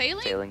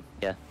 Sailing,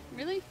 yeah.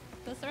 Really?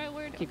 That's the right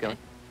word? Keep okay. going.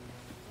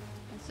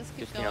 Let's just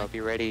keep Just, going. be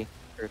ready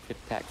for if it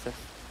attacks us.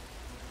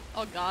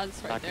 Oh god,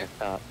 it's right Not there. gonna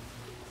stop.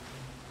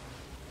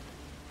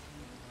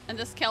 And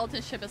the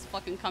skeleton ship is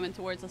fucking coming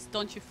towards us.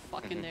 Don't you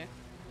fucking dare.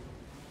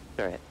 It's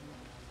alright.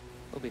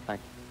 We'll be fine.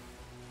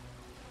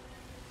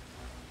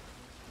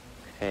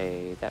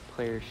 Okay, that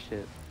player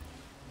ship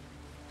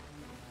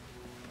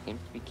seems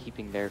to be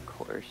keeping their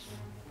course,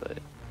 but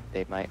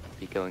they might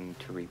be going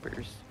to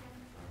Reapers.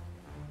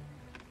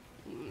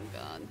 Oh my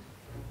god.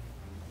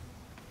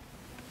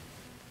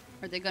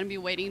 Are they gonna be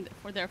waiting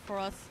for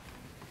us?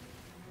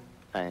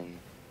 And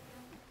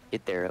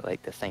get there at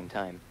like the same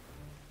time.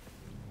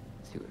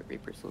 See what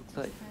Reapers looks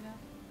like.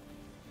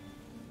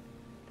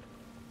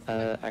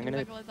 I'm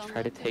gonna Megalodon try to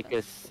land with take us.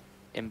 us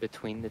in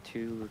between the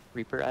two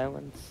Reaper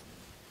islands.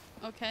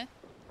 Okay.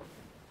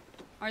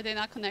 Are they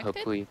not connected?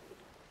 Hopefully,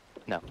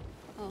 no.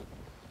 Oh.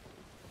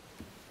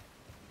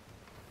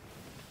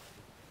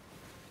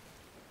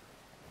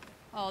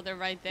 Oh, they're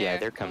right there. Yeah,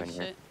 they're coming oh,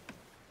 here. shit.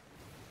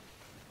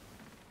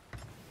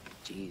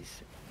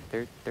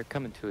 Jeez, they're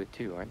coming to it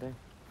too, aren't they?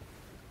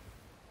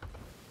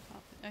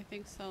 I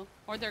think so.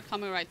 Or they're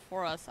coming right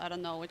for us. I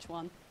don't know which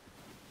one.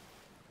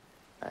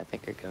 I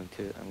think they're going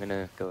to. I'm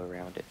gonna go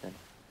around it then.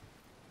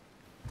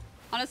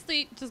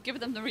 Honestly, just give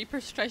them the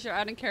Reaper's treasure.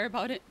 I don't care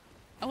about it.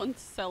 I want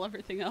to sell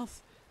everything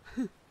else.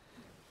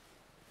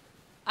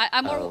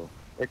 I'm more. Oh,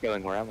 they're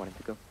going where I wanted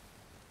to go.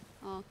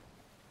 Oh.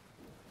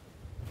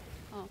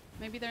 Oh,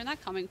 maybe they're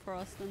not coming for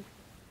us then.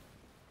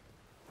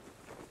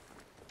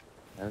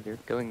 No, they're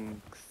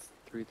going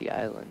through the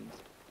islands.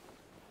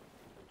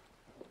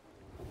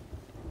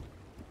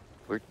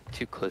 We're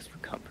too close for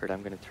comfort.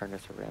 I'm gonna turn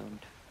us around.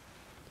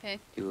 Okay.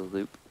 Do a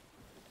loop.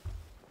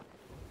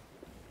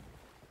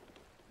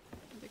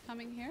 Are they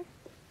coming here?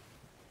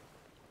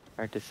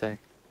 Hard to say.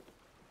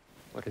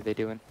 What are they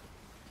doing?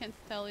 Can't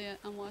tell yet.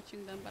 I'm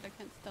watching them, but I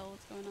can't tell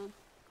what's going on.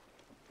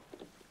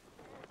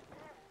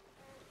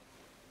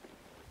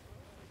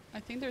 I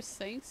think they're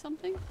saying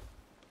something.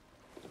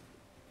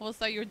 Or was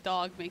that your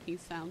dog making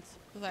sounds?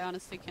 Because I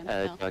honestly can't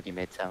tell. Doggy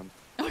made sound.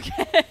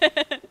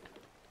 Okay.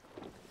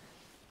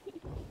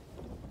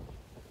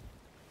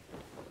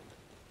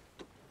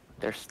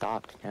 They're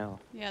stopped now.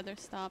 Yeah, they're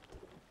stopped.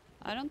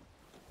 I don't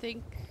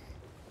think...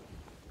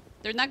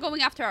 They're not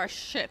going after our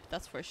ship,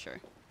 that's for sure.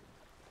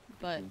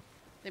 But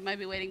they might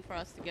be waiting for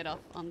us to get off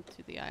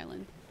onto the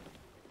island.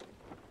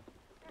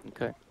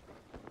 Okay.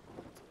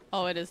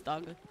 Oh, it is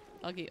Doggy,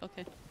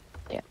 okay.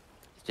 Yeah.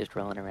 It's just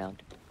rolling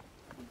around.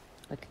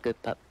 Like a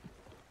good pup.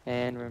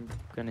 And we're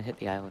gonna hit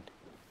the island.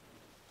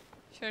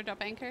 Should I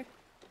drop anchor?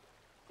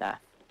 Nah.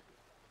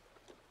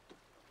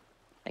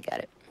 I got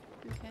it.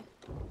 Okay.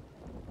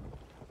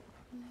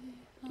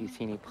 Do you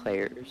see any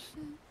players?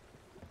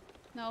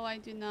 No, I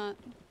do not.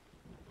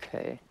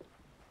 Okay.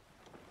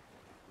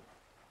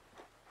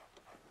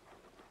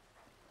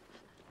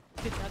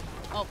 Good job.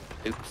 Oh,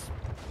 Oops.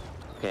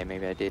 Okay,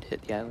 maybe I did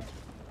hit the island.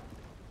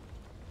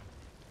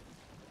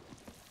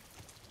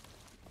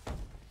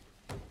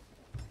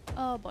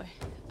 oh boy.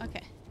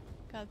 Okay.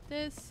 Got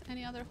this.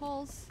 Any other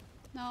holes?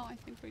 No, I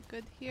think we're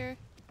good here.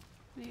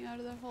 Any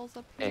other holes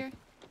up Okay. here?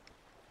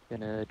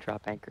 Gonna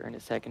drop anchor in a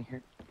second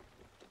here.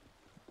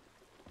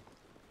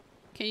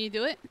 Can you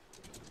do it?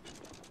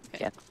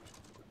 Okay. Yeah.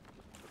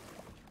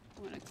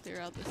 I'm gonna clear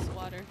out this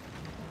water.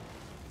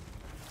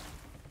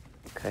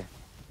 Okay.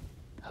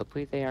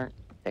 Hopefully they aren't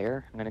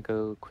there. I'm gonna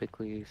go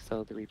quickly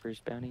sell the Reaper's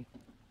bounty.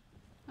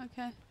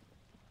 Okay.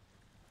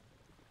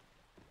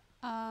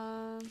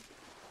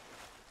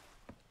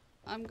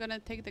 I'm gonna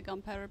take the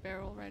gunpowder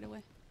barrel right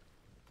away.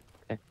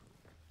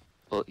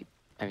 Well,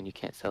 I mean, you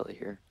can't sell it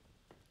here.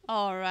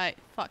 All right.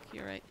 Fuck,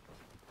 you're right.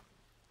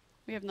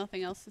 We have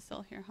nothing else to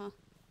sell here, huh?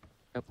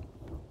 Nope.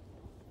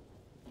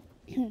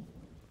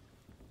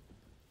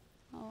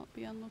 I'll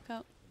be on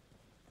lookout.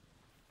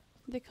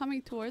 Are they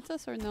coming towards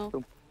us or no?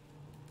 Boom.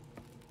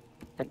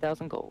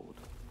 10,000 gold.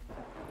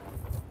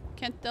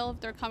 Can't tell if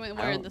they're coming.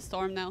 We're in don't- the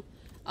storm now.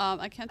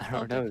 I can't I tell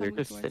don't if they're know. They're coming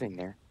just towards sitting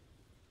there.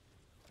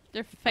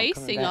 They're coming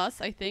facing back.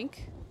 us, I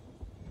think.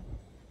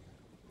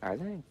 Are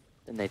they?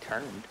 Then they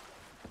turned.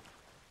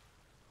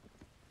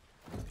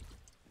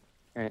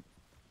 Alright,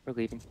 we're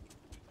leaving.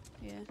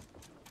 Yeah.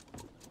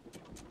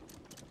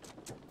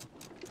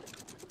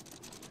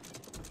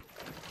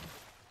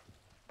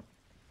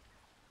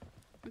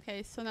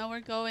 Okay, so now we're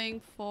going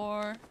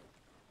for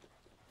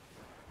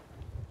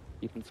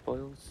Even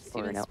spoils or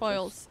Steven an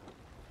outpost?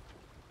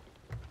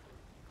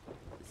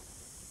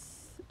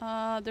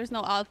 Spoils. There's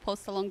no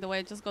outpost along the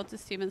way. Just go to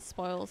Steven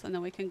Spoils, and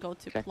then we can go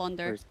to Okay,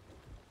 Plunder.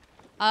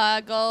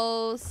 where's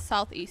Go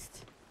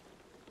southeast.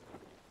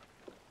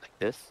 like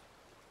this?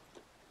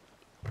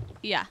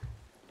 Yeah.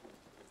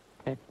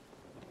 Okay.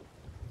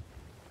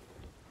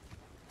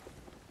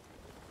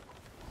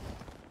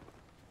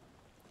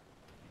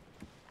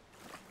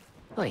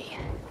 Boy,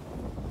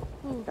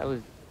 Ooh, that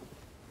was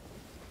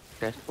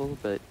stressful,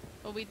 but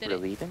but we did it.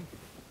 relieving.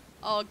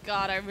 Oh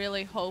god, I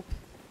really hope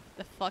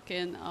the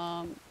fucking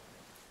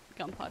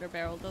gunpowder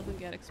barrel doesn't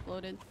get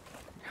exploded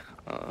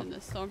in the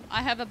storm.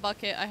 I have a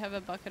bucket. I have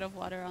a bucket of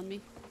water on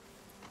me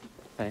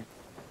Okay.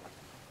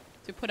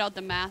 to put out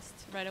the mast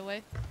right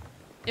away.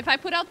 If I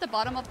put out the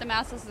bottom of the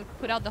mast, does it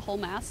put out the whole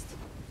mast?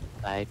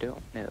 I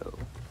don't know.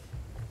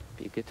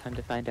 Be a good time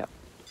to find out.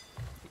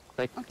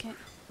 Like Okay.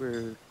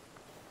 we're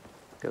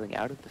going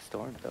out of the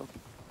storm, though.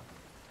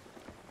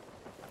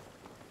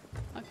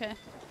 Okay.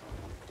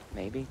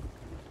 Maybe.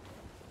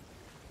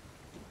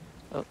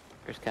 Oh,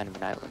 there's kind of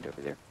an island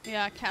over there.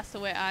 Yeah,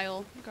 Castaway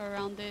Isle. Go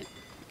around it.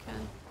 If you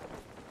can.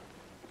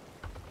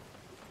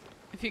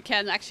 If you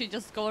can, actually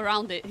just go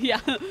around it. Yeah.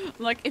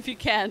 Like, if you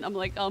can. I'm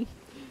like,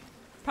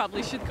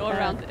 probably should go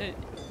around it.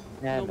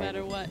 Yeah, No maybe.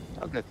 matter what.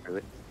 I'll go through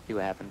it. See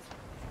what happens.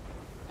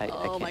 I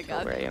Oh can't my tell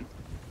God. where I am.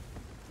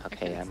 I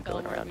Okay, can't I'm tell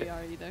going where around we it.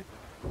 are either.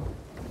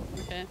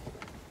 Okay.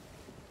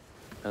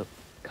 Oh,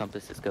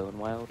 compass is going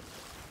wild.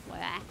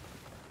 Wah.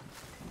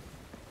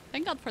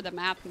 Thank God for the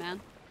map, man.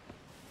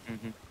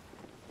 Mm-hmm.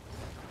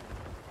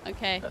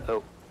 Okay.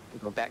 Oh, we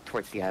go back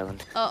towards the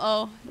island.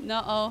 Uh-oh.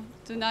 No-oh.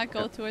 Do not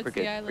go No, towards we're the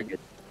good, island. We're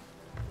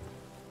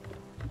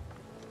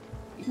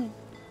good.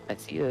 I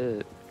see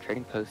a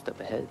trading post up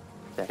ahead.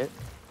 Is that it?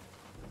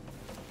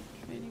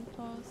 Trading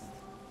post.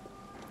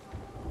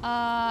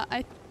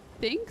 I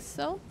think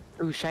so.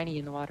 Ooh, shiny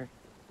in the water.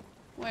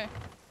 Where?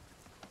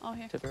 Oh,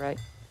 here. To the right.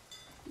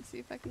 Let's see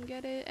if I can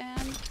get it.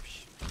 And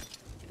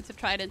it's a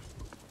trident.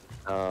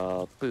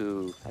 Oh,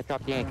 boo. I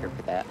dropped the anchor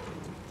for that.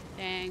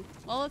 Dang.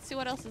 Well, let's see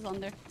what else is on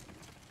there.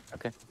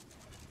 Okay.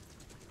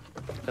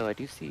 So I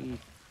do see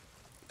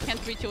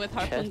Can't reach it with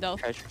harpoon though.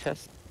 treasure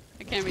chest.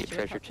 I can't See a reach it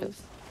with treasure harpoons.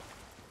 chest.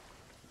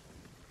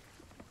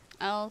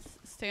 I'll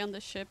stay on the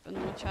ship and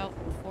watch out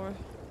for,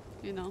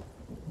 you know.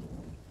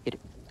 Hit it.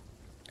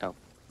 Oh,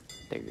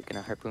 there you're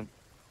gonna harpoon.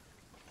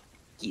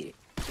 Get it.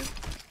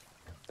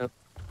 Oh,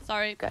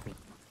 Sorry. got me.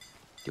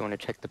 Do you want to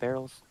check the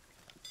barrels?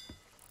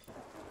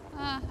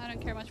 I don't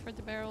care much for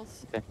the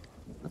barrels. Okay,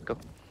 let's go.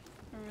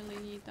 I don't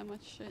really need that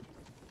much shit.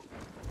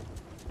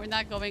 We're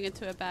not going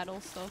into a battle,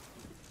 so.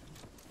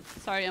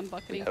 Sorry, I'm We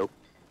bucketing. hope.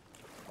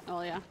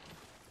 Oh yeah.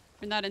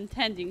 We're not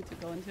intending to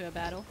go into a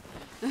battle.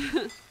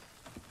 Okay,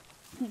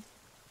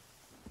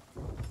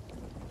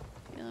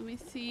 let me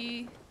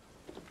see.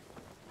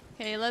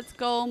 Okay, let's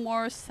go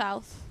more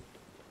south.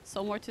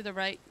 So more to the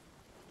right.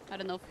 I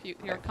don't know if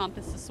your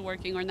compass is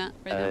working or not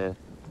right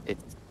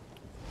It's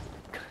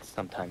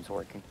sometimes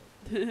working.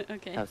 now.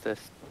 Okay. How's this?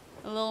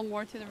 A little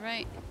more to the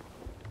right.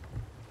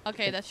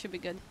 Okay, that should be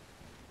good.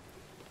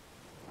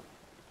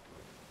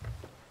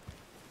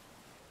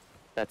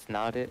 That's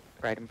not it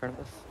right in front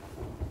of us?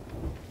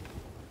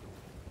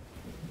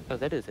 Oh,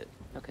 that is it.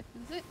 Okay.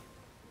 Is it?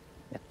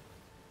 Yeah.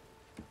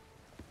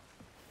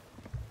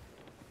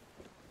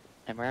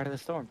 And we're out of the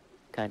storm.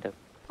 Kind of.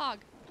 Pog.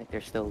 Like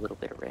there's still a little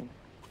bit of rain.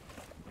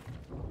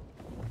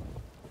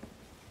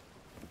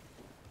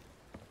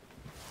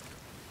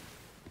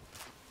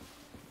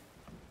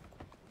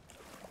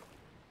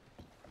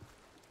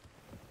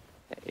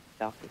 Okay,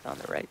 dock is on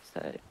the right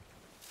side.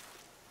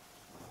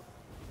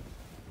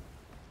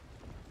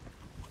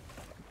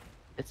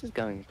 This is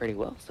going pretty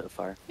well so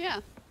far. Yeah.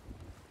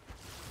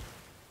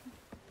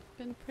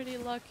 Been pretty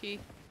lucky.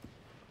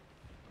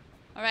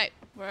 Alright,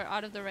 we're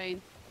out of the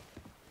rain.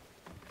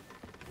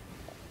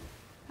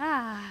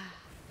 Ah,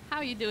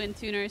 how you doing,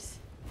 tuners?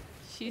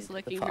 She's Into the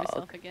licking fog.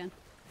 herself again.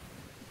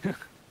 Good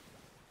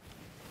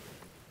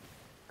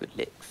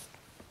licks.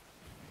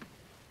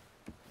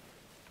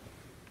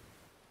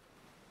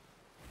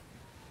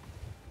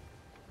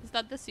 Is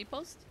that the sea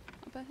post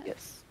up ahead?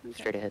 Yes, Okay.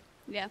 straight ahead.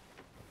 Yeah.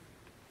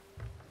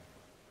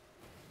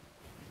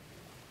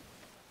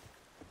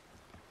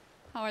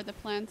 How are the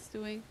plants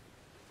doing?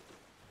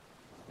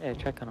 Yeah,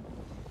 check on them.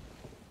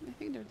 I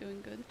think they're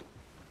doing good.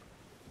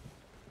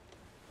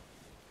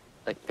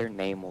 Like their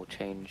name will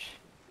change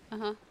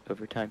Uh-huh.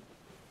 over time.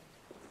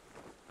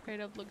 Crate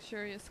of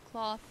luxurious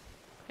cloth.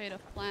 Crate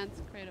of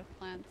plants. Crate of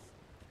plants.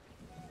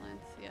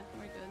 Plants. Yeah,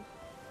 we're good.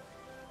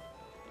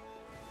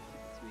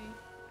 3,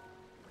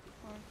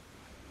 4,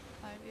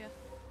 5. Yeah.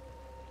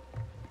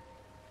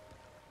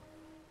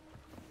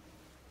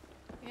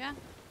 Yeah.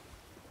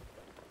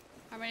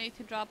 I'm ready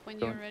to drop when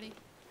Going. you're ready.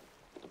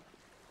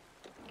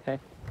 Okay.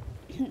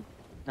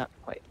 Not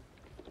quite.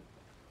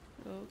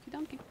 Okie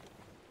dokie.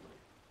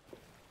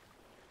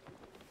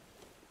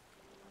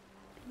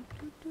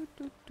 Do, do,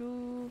 do,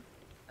 do.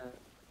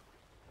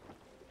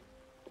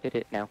 Hit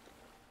it now.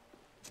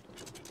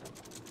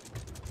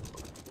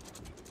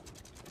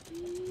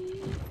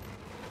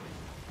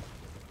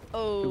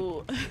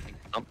 Oh.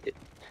 Bumped it.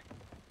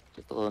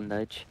 Just a little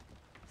nudge.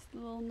 Just a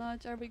little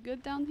nudge. Are we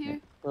good down here?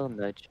 A little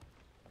nudge.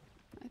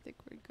 I think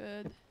we're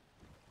good.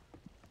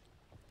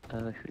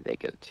 Who do they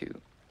go to?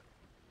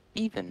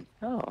 Steven.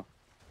 Oh.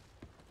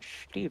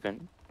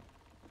 Steven.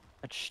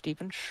 That's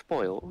Steven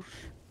Spoils.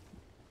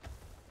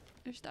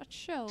 There's that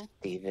show.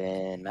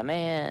 Steven, my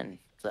man.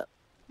 What's up?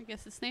 I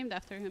guess it's named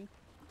after him.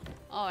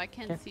 Oh, I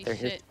can't Yeah, see they're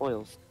his shit.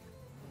 spoils.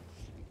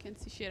 I can't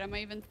see shit. Am I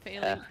even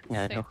failing?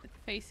 Yeah, I know.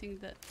 Facing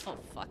the. Oh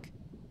fuck.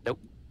 Nope.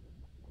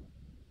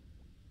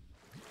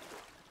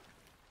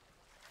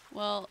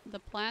 Well, the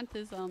plant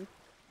is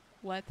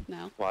wet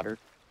now. Watered.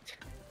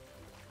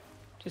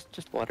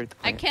 Just watered the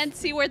I plants. can't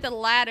see where the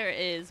ladder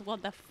is.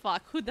 What the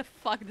fuck? Who the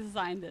fuck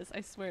designed this?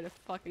 I swear to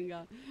fucking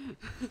god.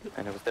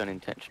 And it was done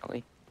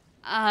intentionally.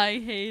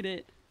 I hate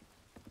it.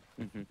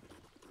 Mm-hmm.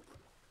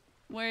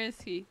 Where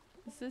is he?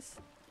 Is this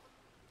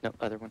No,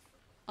 other one.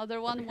 other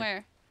one? here.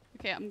 Where?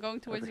 Okay, I'm going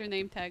towards Over your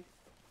name tag.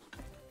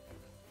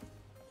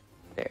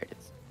 There it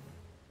is.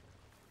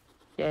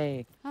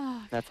 Yay.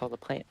 Ah, That's all the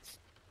plants.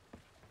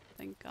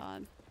 thank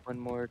god. One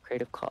more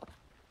creative cloth.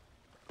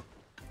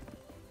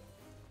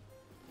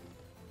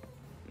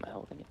 Am I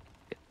holding it?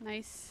 Good.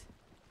 Nice.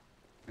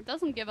 It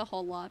doesn't give a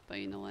whole lot, but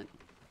you know what?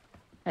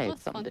 Hey, Well,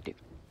 it's something fun. to do.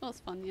 Well, it's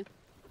fun, yeah.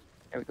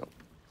 There we go.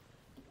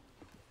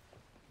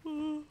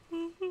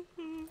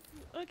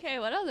 Okay,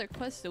 what other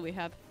quests do we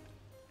have?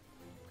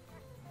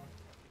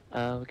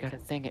 We got a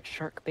thing at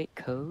Sharkbait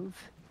Cove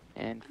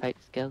and fight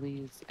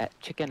skellies at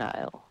Chicken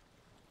Isle.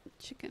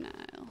 Chicken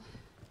Isle.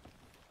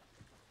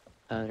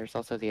 There's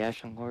also the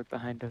Ashen Lord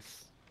behind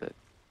us, but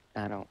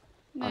I don't.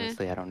 Nah.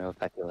 Honestly, I don't know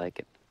if I feel like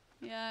it.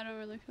 Yeah, I don't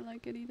really feel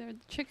like it either.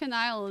 Chicken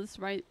Isle is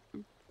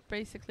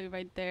basically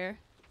right there.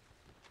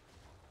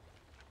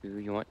 Do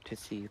you want to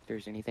see if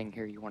there's anything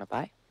here you want to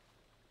buy?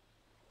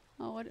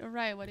 Oh, what?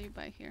 Right. What do you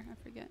buy here? I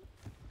forget.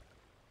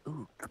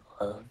 Ooh,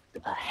 gloves,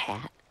 a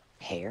hat,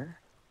 hair.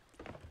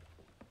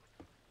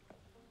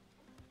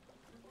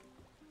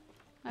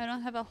 I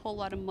don't have a whole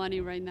lot of money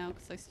right now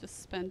because I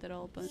just spent it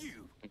all. But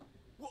You!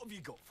 What have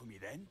you got for me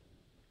then?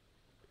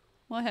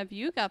 what have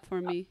you got for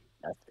me?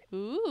 Nothing.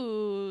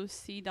 Ooh,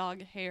 sea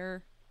dog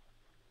hair.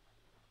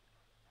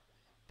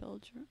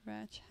 Belgian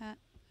ratch hat.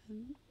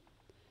 Hmm.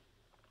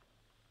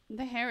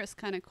 The hair is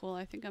kind of cool.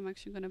 I think I'm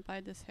actually gonna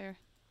buy this hair.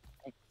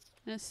 Thanks.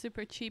 And it's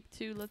super cheap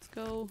too. Let's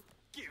go.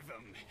 Give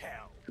 'em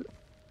hell!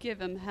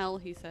 Give him hell,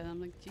 he said. I'm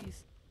like,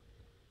 jeez.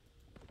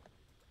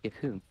 Give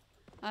who?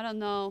 I don't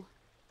know.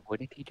 What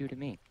did he do to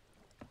me?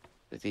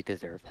 Does he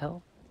deserve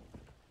hell?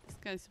 This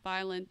guy's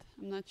violent.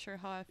 I'm not sure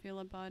how I feel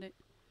about it.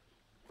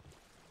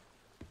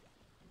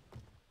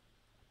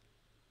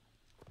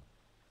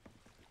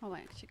 Oh, I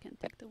actually can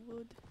take the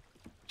wood.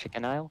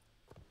 Chicken Isle?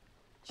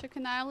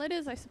 Chicken Isle it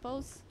is, I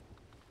suppose.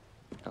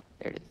 Oh,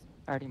 there it is.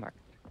 Already marked.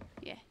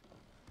 Yeah.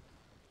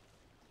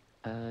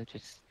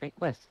 Just straight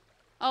west.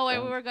 Oh, wait,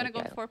 we From were gonna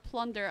Chicken go Isle. for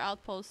plunder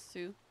outposts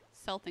to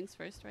sell things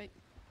first, right?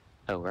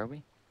 Oh, are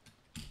we?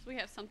 So we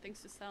have some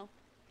things to sell.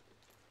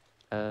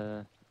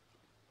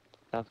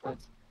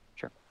 Southwest?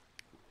 Sure.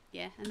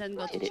 Yeah, and then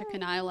go to Hit it.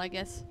 Chicken Isle, I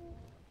guess.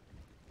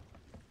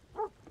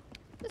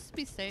 Just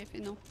be safe,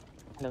 you know.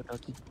 Hello,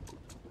 doggy.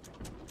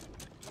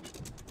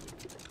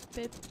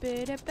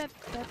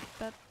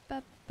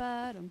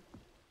 Ba-ba-da-ba-ba-ba-ba-ba-dum.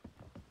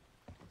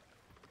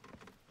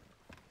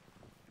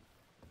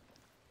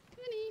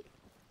 Toonie.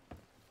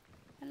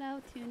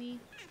 Hello, Toonie.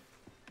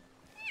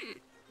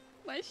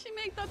 Why does she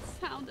make that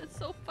sound? It's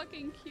so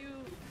fucking cute.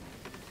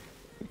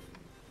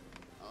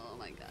 Oh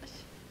my gosh.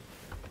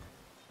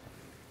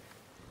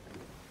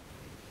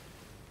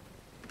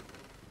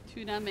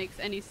 Tuna makes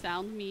any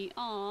sound me.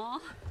 Aww.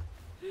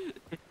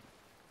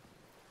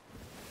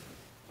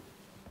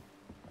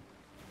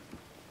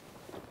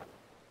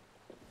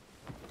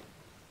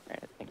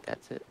 Alright, I think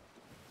that's it.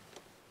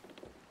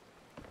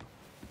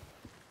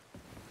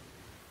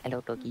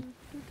 Hello, doggy.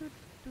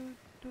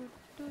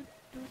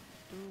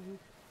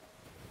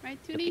 Right,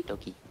 Doggy, Toonie?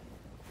 doggy.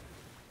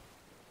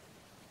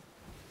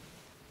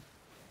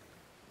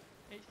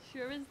 It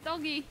sure is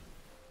doggy.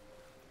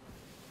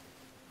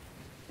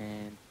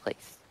 And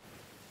place.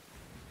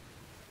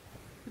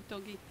 Good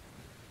doggy.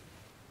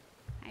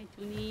 Hi,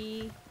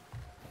 Toonie.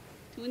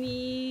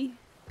 Toonie.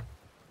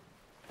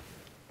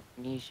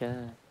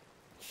 Nisha.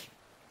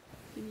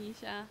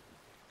 Tanisha.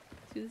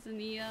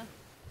 Tunzania.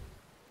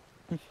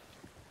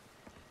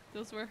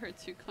 Those were her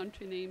two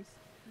country names.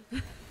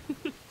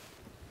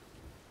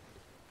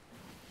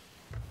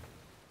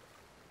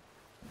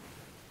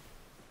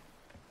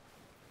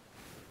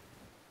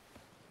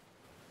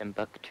 And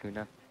buck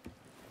tuna.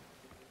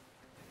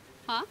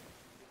 Huh?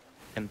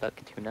 And buck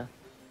tuna.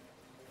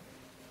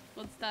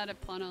 What's that a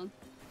pun on?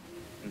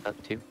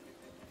 About 2. You're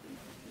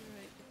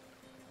right.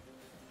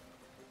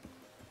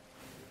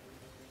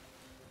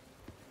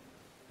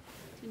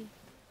 Continue.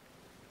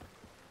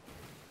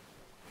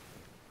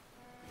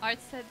 Art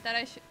said that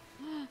I should.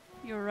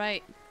 You're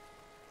right.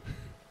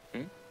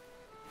 Hmm?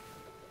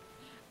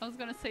 I was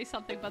gonna say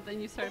something, but then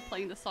you started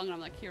playing the song, and I'm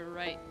like, you're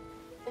right.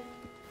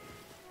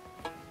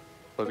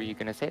 What were you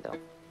gonna say though?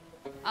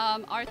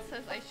 Art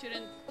says I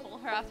shouldn't call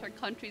her after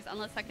countries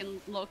unless I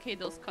can locate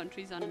those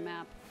countries on a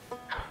map.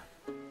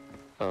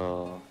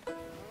 Oh,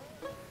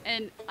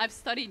 And I've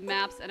studied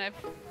maps, and I've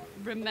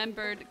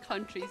remembered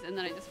countries, and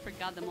then I just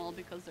forgot them all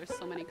because there's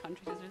so many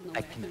countries. There's no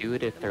I way can do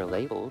it if they're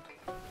labeled.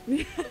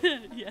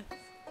 Yes.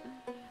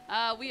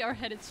 We are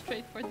headed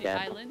straight for the Yeah.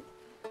 island.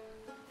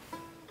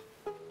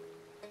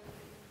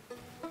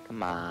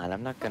 Come on,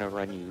 I'm not gonna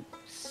run you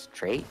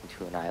straight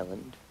into an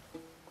island.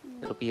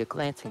 It'll be a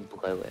glancing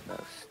blow at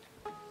most.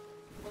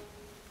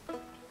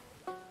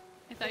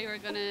 I thought you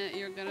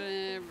were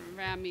gonna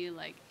ram me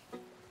like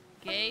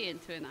gay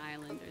into an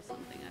island or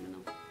something. I don't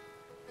know.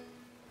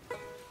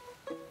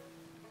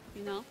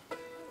 You know?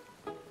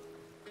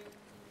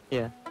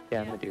 Yeah, I'm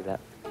Yeah. gonna do that.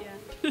 Yeah.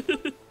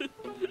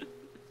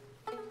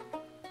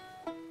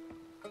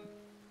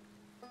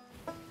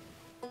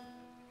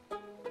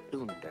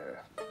 Plunder.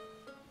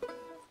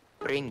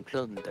 Bring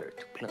plunder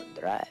to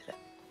Plunder Island.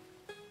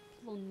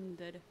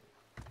 Plunder.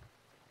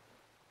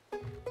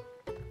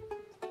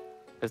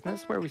 Isn't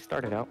this where we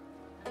started out?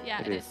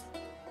 Yeah, It it is. is.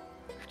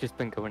 We've just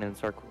been going in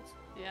circles.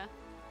 Yeah.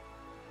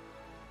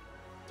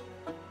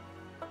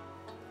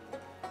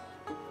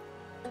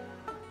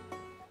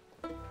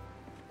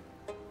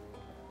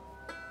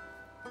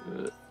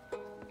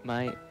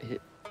 Might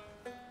hit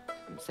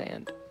some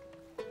sand.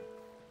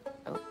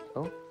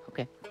 Oh,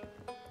 okay.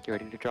 You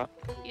ready to drop?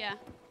 Yeah.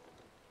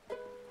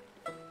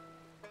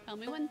 Tell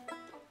me when.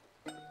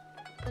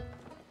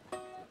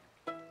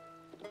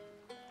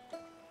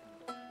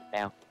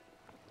 Now.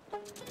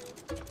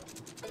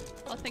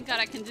 Oh, thank God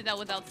I can do that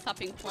without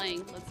stopping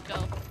playing. Let's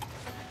go.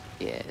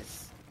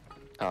 Yes.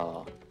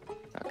 Oh.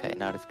 Okay,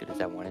 not as good as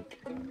I wanted.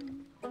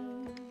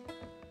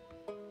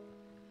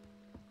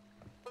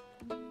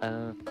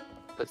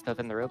 Put stuff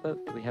in the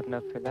rowboat? Do we have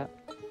enough for that?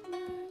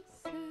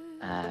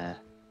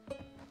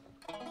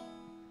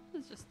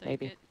 Let's just take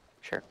Maybe. it.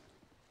 Sure.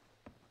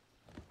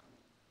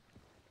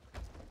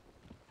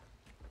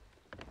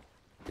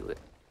 Do it.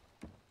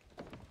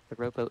 The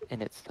rowboat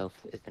in itself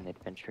is an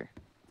adventure.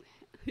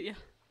 Yeah,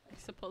 I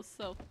suppose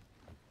so.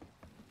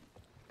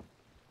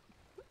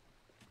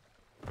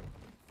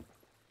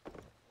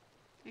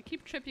 I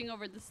keep tripping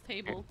over this Is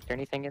table. there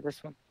anything in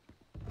this one?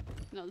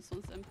 No, this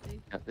one's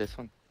empty. No, this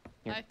one?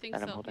 Here, I think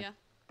that I'm so, holding. yeah.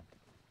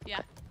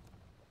 Yeah.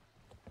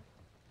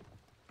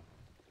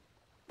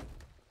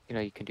 You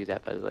know, you can do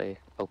that, by the way.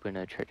 Open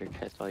a treasure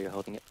chest while you're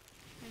holding it.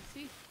 I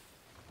see.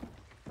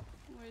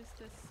 Where's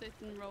the sit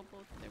and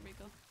rowboat? There we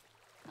go.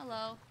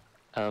 Hello.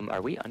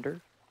 Are we under?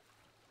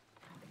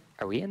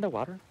 Are we in the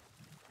water?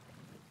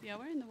 Yeah,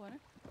 we're in the water.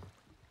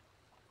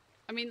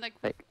 I mean, like,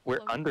 Like, we're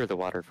floating. under the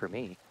water for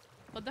me.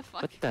 What the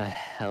fuck? What the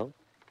hell?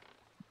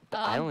 The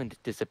island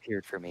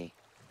disappeared for me.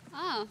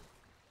 Ah,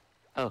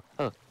 Oh,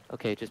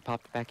 okay, just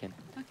popped back in.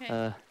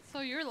 okay. So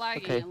you're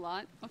lagging okay. a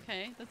lot.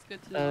 Okay, that's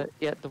good to know.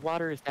 Yeah, the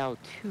water is now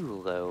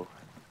too low.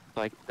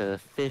 Like, the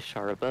fish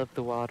are above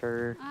the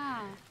water,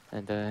 Ah,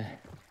 and,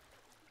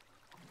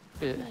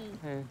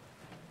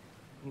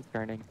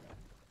 concerning.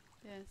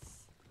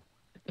 yes.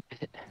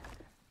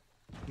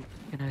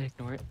 Can I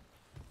ignore it?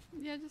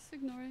 Yeah, just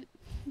ignore it.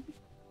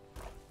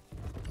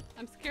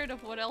 I'm scared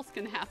of what else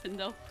can happen,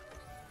 though.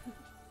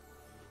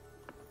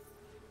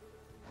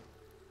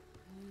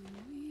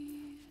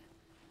 We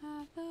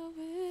have the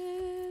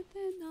wind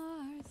in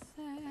our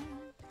sail.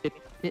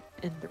 Didn't fit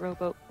in the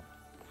rowboat.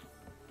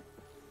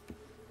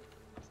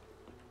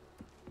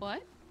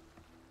 What?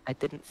 I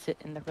didn't sit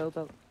in the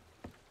rowboat.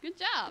 Good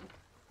job.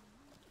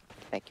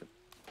 Thank you.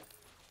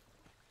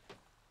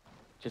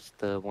 Just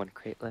the one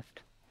crate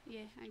left.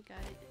 Yeah, I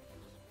got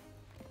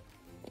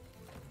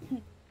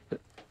it.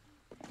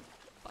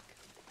 Fuck.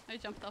 I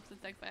jumped off the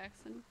deck by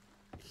accident.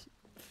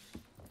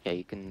 Yeah,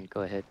 you can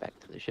go ahead back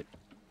to the ship.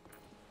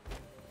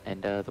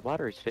 And the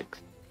water is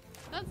fixed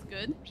That's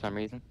good. for some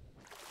reason.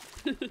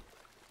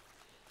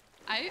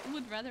 I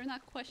would rather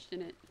not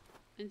question it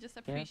and just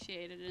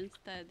appreciate it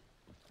instead.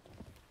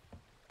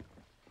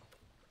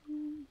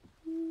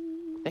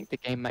 I think the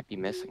game might be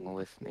messing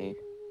with me.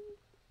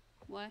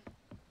 Why?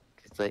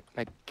 Cause like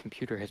my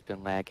computer has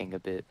been lagging a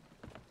bit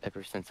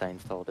ever since I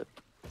installed it.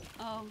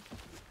 Oh.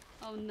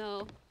 Oh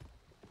no.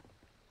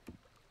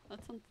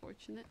 That's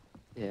unfortunate.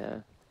 Yeah.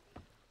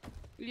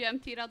 You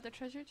emptied out the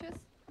treasure chest?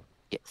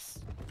 Yes.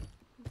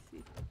 Let's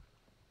see.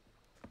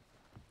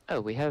 Oh,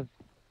 we have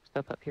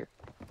stuff up here.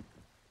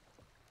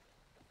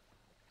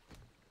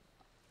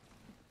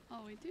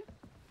 Oh, we do?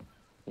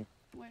 Yeah.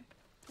 Where?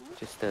 What?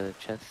 Just a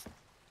chest.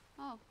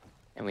 Oh.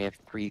 And we have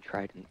 3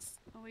 tridents.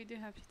 Oh, we do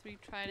have 3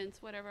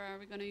 tridents. Whatever are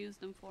we gonna use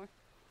them for?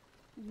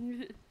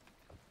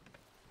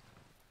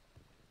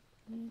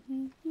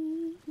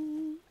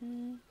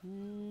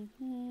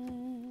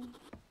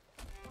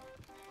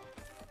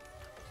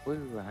 Woo,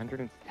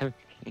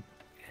 117.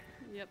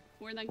 Yep,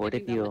 we're not What a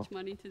getting that deal. much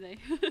money today.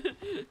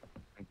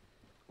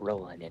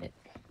 Rolling in it.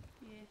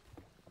 Yeah.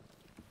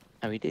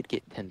 And we did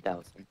get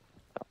 10,000.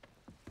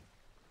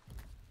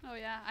 Oh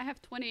yeah, I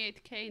have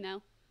 28k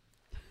now.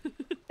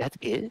 That's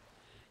good.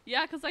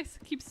 Yeah, because I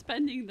keep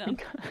spending them.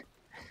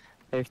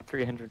 I have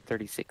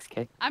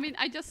 336k. I mean,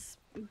 I just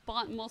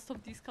bought most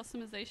of these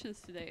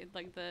customizations today,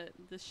 like the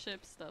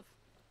ship stuff.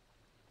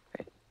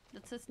 Right.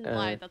 That's just a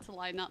lie. That's a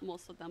lie. Not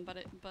most of them,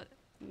 but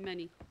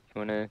many. You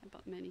wanna I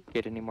bought many.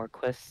 get any more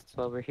quests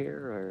while we're here,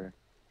 or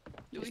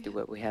just do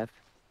what we have?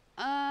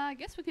 I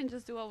guess we can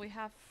just do what we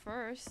have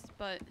first,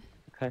 but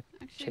Okay.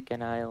 actually,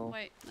 Chicken aisle.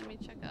 wait. Let me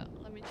check out.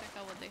 Let me check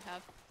out what they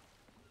have.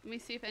 Let me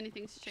see if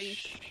anything's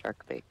changed.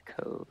 Sharkbait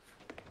Cove.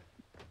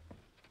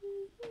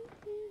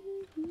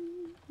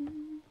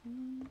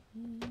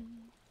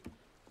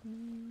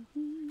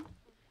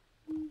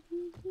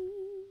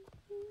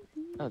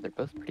 Oh, they're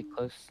both pretty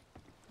close,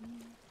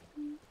 Anything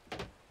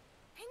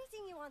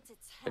you want to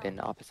but tell in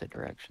opposite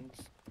directions.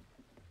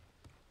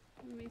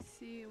 Let me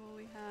see what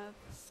we have.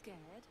 Scared?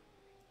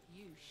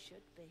 You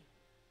should be.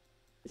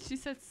 She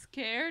said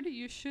scared?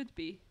 You should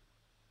be.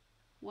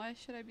 Why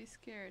should I be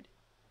scared?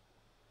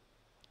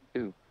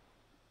 Ooh,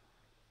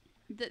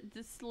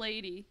 This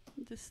lady.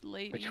 This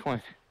lady. which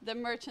one? The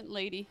merchant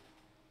lady.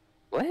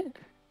 What?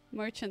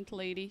 Merchant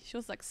lady. She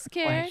was like, Why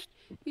scared? sh-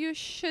 You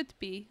should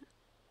be.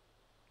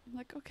 I'm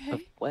like, Of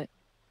okay. what?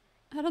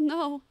 I don't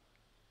know.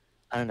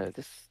 I don't know.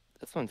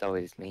 This one's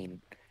always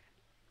mean.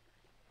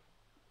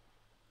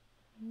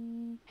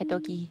 Hey,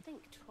 doggy.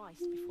 Think twice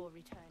before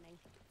returning.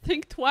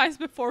 Think twice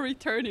before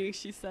returning,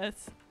 she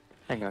says.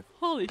 Hang on.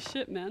 Holy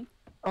shit, man.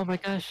 Oh my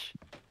gosh.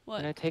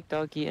 When I What? take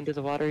doggy into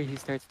the water, he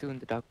starts doing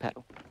the dog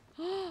paddle.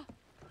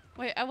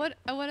 Wait, I want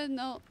to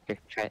know. Here,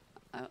 try it.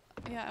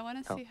 Yeah, I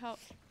want to Oh. see how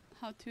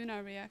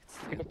Tuna reacts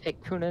You're to. gonna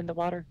take Tuna in the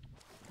water?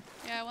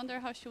 Yeah, I wonder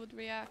how she would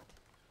react.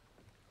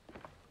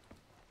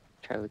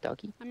 Try with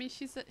doggy. I mean,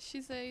 she's a,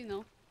 you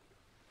know.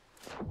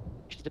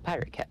 She's a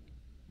pirate cat.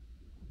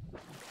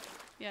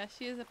 Yeah,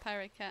 she is a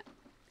pirate cat.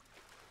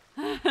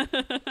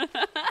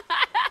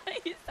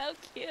 He's so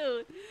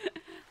cute.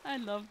 I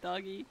love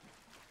Doggy.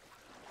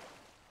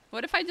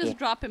 What if I just Yeah.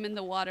 drop him in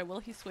the water? Will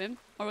he swim?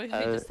 Or will he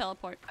just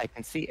teleport? I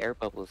can see air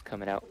bubbles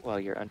coming out while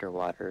you're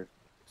underwater,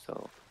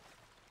 so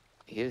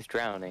he is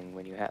drowning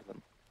when you have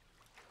him.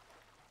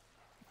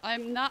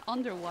 I'm not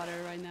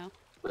underwater right now.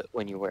 But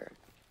when you were,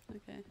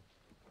 Okay.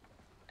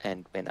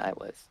 and when I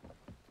was.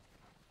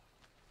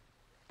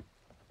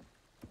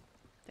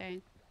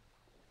 Dang.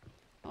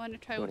 I want to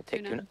try You with wanna take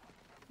Tuna. Tuna?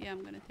 Yeah,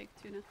 I'm gonna take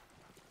Tuna.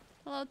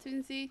 Hello,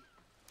 Toonsy.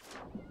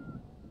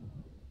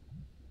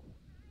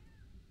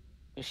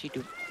 What does she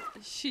do?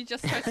 She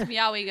just starts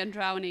meowing and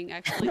drowning,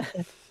 actually.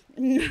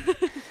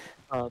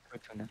 Oh, poor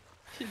Tuna.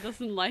 She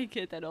doesn't like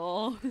it at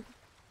all.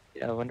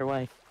 Yeah, I wonder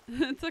why.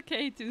 It's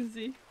okay,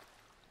 Toonsy.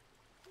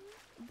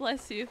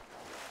 Bless you.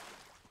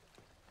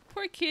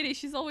 Poor kitty,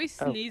 she's always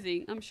Oh.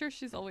 sneezing. I'm sure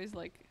she's always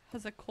like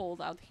has a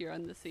cold out here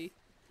on the sea.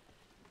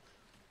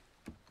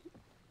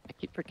 I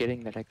keep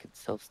forgetting that I could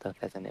sell stuff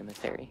as an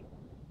emissary.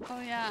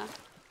 Oh yeah.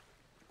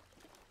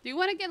 Do you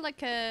want to get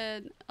like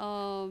an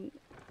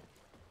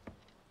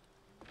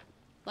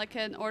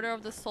Order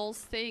of the Souls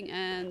thing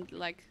and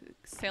like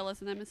sell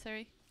as an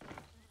emissary?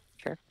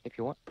 Sure, if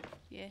you want.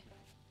 Yeah.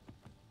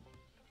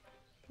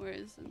 Where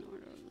is an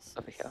Order of the Souls?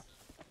 Over here.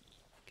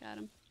 Got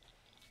him.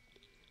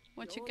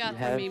 What you You got for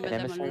have me, an Madame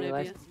emissary Olivia?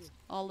 license?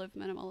 Olive,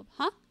 Madame Olive.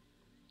 Huh?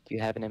 Do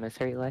you have an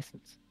emissary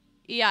license?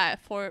 Yeah,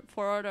 for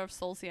Order of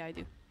Souls, yeah, I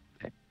do.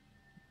 I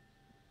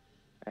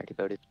already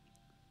voted.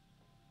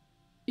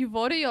 You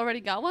voted? You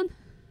already got one?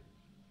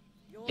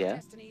 Your Yeah.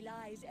 destiny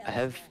lies I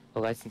have elsewhere. a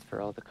license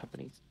for all the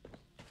companies.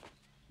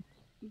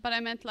 But I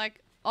meant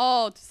like,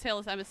 oh, to sell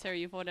as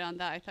emissary, you voted on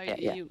that. I thought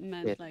Yeah, you we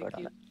meant have to like vote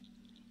on you. it.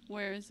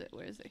 Where is it?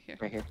 Where is it? Here.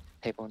 Right here.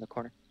 Table in the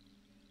corner.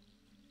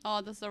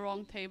 Oh, that's the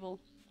wrong table.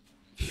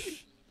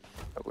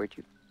 Oh, where'd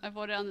you? I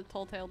voted on the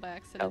tall tale by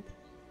accident.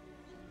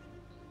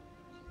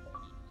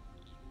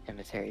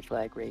 Emissary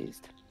flag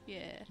raised.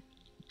 Yeah.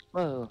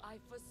 Whoa, I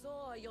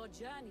foresaw your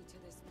journey to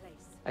this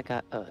place. I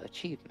got a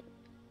achievement.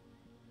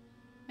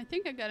 I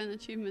think I got an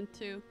achievement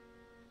too.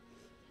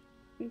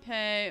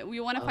 Okay, we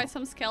want to Oh. fight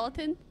some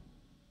skeleton?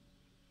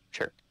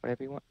 Sure,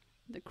 whatever you want.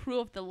 The crew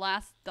of the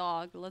last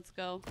dog. Let's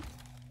go.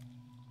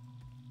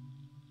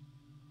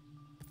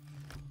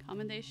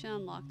 Commendation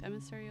unlocked.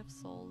 Emissary of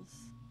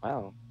Souls.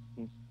 Wow.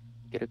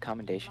 Get a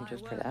commendation My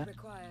just for work that?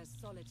 requires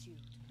solitude.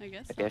 I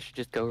guess. Maybe I should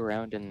just go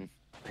around and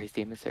raise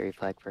the emissary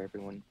flag for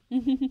everyone.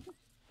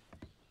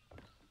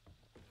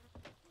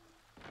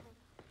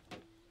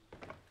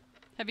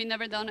 Have you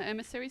never done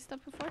emissary stuff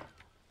before?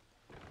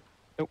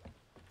 Nope.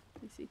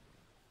 I see.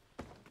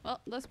 Well,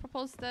 let's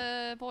propose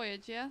the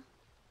voyage, yeah?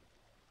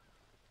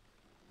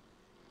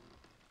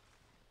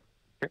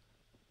 Sure.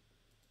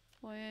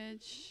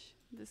 Voyage.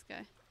 This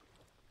guy.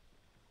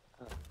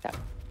 That.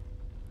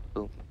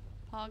 Boom.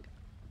 Pog.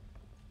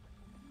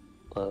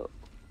 Whoa.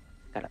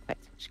 Gotta fight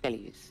some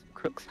skellies.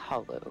 Crook's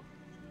Hollow.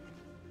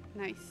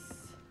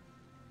 Nice.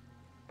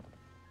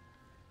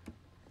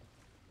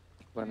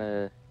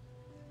 Wanna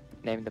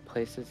name the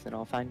places and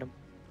I'll find them?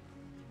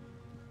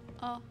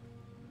 Oh.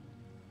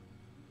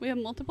 We have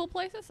multiple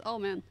places? Oh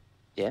man.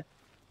 Yeah.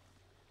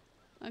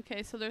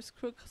 Okay, so there's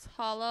Crook's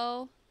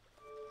Hollow,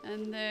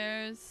 and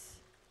there's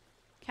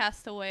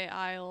Castaway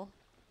Isle,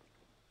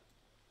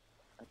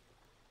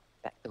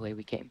 Back the way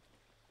we came.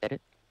 Get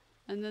it?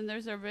 and then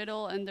there's a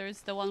riddle, and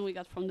there's the one we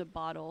got from the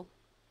bottle,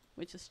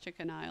 which is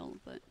Chicken Isle.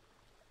 But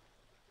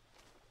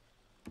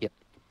Yep.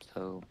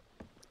 So,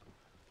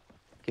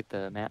 get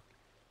the map.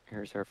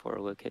 Here's our 4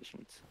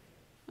 locations.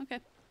 okay,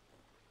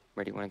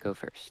 Where do you want to go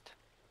first?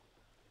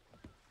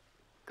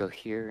 Go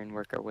here and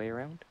work our way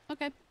around?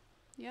 okay,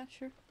 yeah,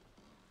 sure.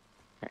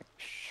 Alright,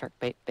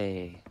 Sharkbait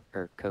Bay,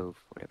 or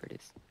Cove, whatever it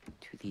is,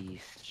 to the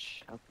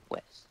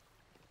southwest.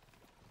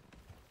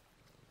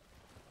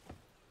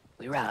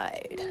 We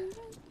ride.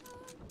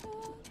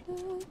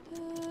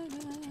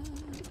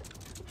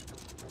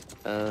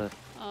 Oh,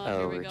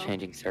 here we we're go.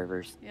 changing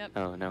servers. Yep.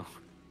 Oh no.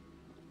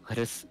 Let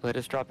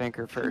us drop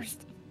anchor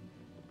first.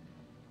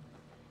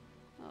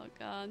 Oh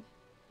god.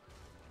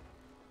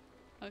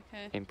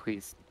 Okay. And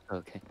please.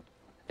 Okay.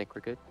 I think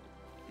we're good.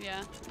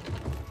 Yeah.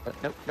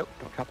 Nope,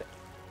 don't drop it.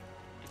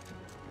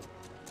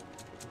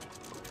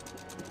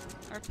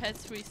 Our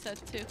pets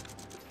reset too.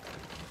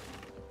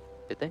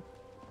 Did they?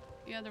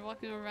 Yeah, they're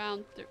walking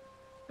around.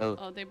 Oh.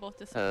 Oh, they both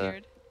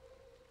disappeared.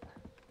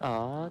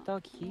 Aw,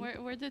 doggy.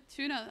 Where did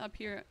Tuna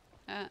appear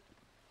at?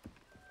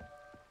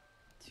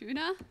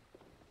 Tuna?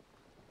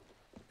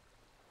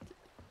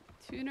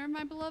 Tuner,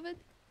 my beloved?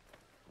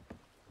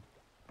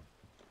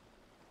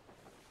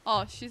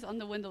 Oh, she's on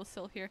the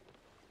windowsill here.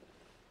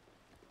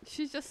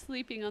 She's just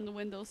sleeping on the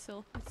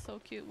windowsill. It's so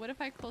cute. What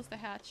if I close the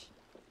hatch?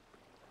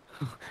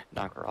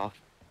 Knock her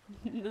off.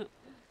 No.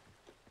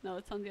 No,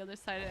 it's on the other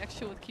side. It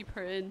actually would keep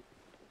her in.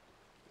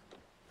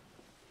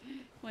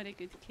 What a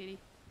good kitty.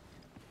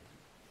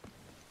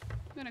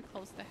 I'm gonna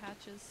close the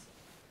hatches.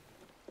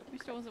 I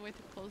wish there was a way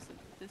to close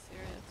this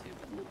area too,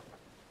 but no.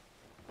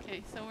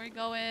 Okay, so we're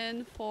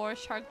going for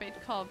Sharkbait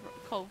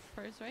Cove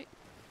first, right?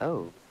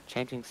 Oh,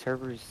 changing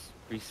servers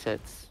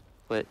resets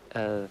what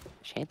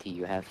shanty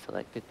you have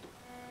selected.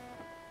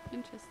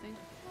 Interesting.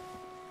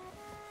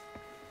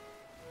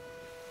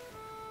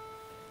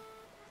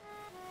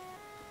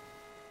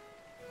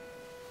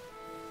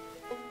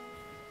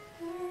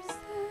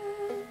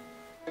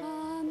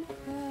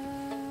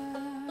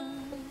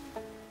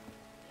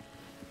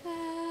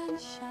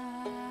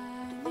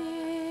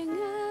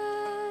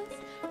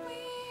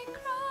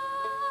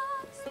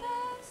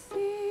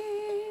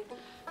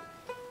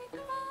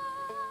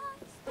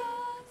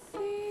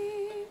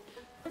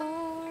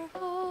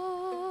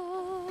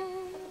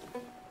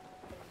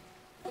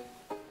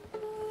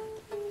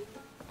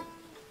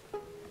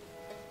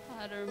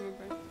 I don't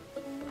remember.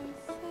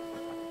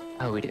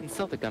 Oh, we didn't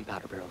sell the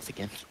gunpowder barrels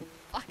again.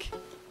 Fuck.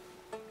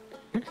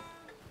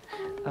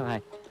 Oh,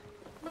 hi.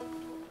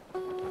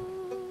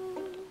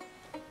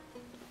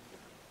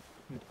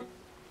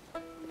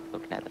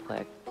 Looking at the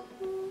flag.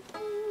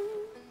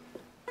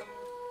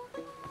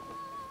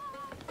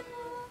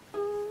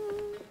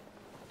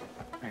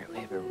 Alright, we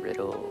have a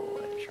riddle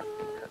and a shark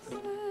code.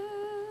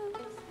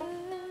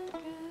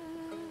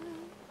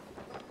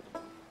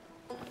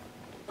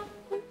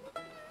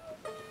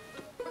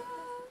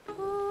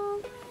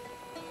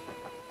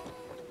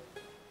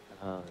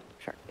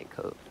 Shark Bay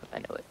Cove, I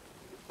know it.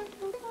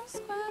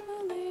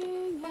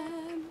 Scrabbling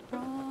and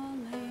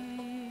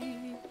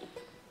brawling.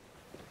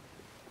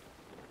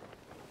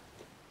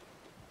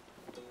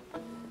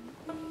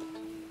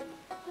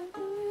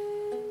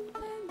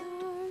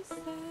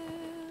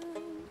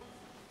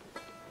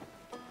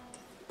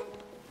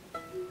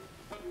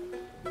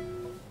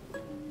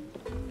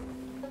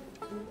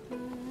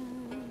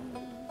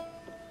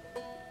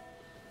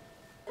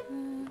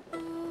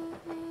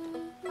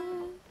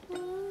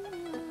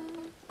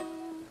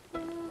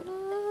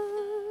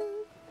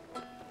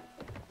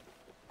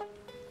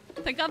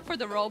 Thank God for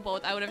the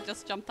rowboat. I would have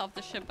just jumped off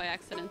the ship by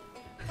accident.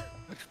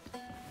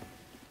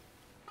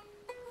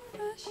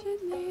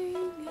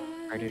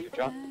 Ready to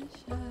drop?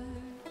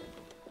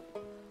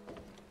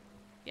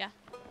 Yeah.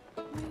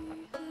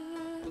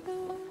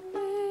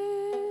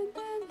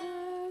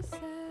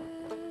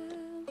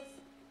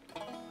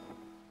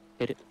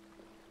 Hit it.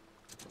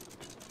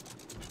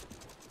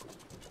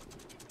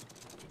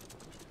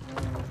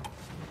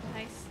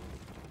 Nice.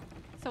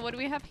 So what do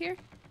we have here?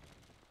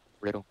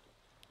 Riddle.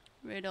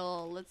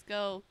 Riddle. Let's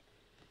go.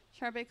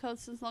 Sharpay code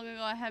since long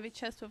ago. A heavy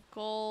chest with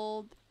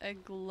gold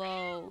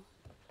aglow.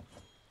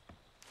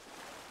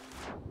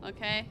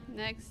 Okay,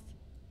 next.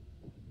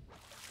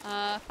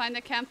 Find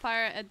a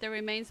campfire at the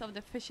remains of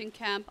the fishing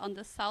camp on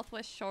the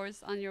southwest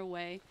shores on your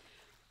way.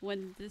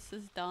 When this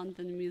is done,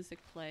 then music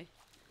play.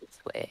 This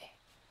way.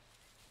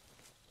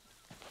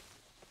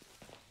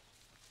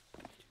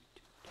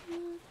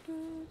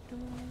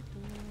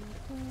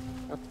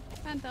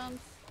 Phantoms.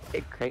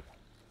 Big crate.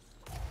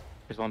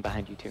 There's one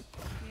behind you too.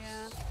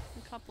 Yeah,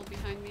 a couple. people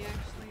behind me,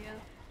 actually, yeah.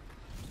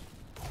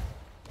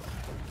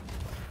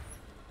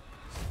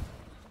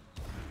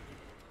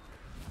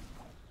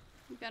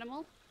 You got them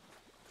all?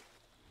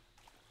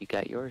 You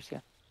got yours, yeah?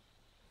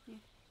 Yeah.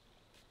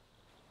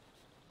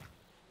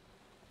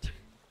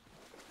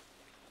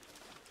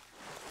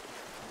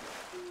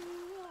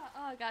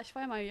 Oh gosh,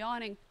 why am I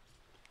yawning?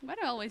 Why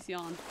do I always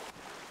yawn?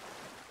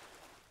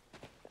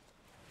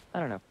 I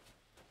don't know.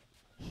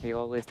 Are you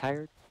always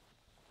tired?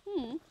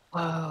 Hmm.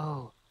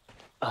 Whoa!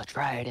 A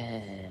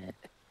trident!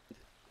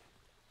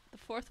 The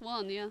fourth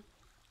one, yeah.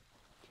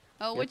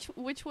 Oh, Yep.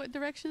 which what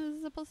direction is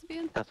it supposed to be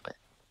in? Southwest.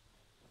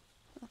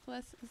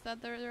 Southwest? Is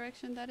that the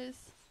direction that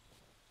is?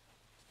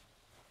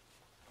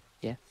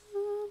 Yeah.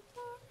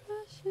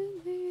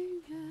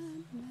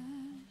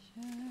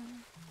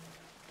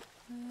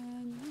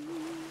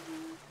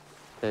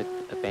 The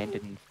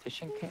abandoned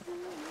fishing camp?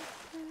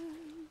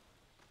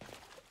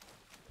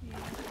 Yeah.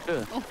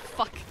 Ugh. Oh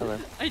fuck. Hello.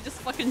 I just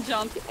fucking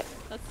jumped.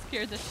 That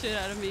scared the shit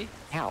out of me.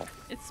 Ow.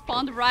 It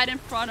spawned right in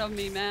front of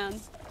me, man.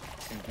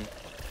 Mm-hmm.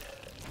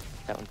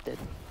 That one's dead.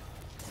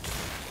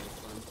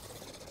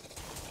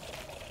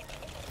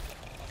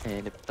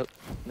 And oh,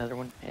 another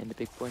one, and the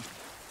big boy.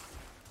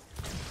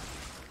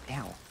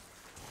 Ow.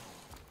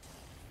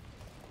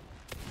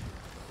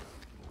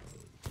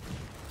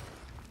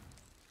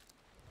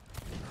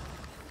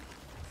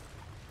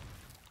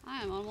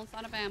 I am almost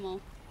out of ammo.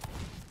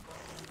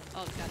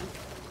 Oh, got him.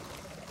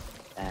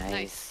 Nice.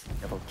 Nice.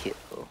 Double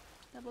kill.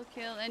 Double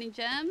kill. Any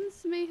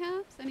gems,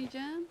 mayhaps? Any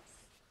gems?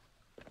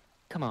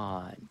 Come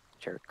on,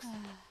 jerks.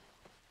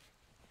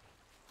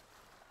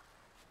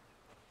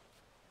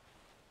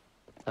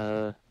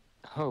 Oh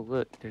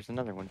look, there's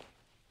another one.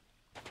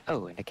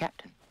 Oh, and a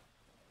captain.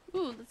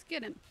 Ooh, let's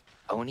get him.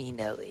 Pony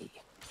Nelly.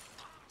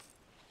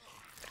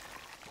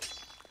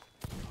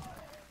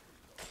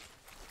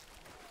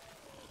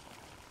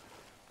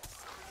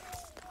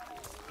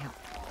 Ow.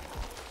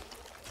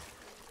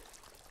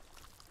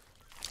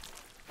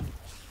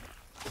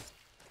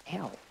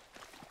 Ow.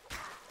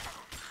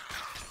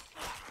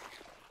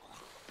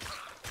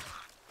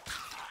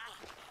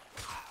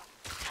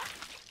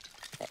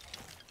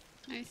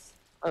 Nice.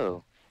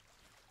 Oh.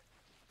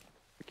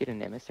 We get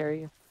an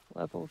emissary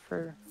level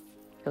for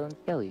killing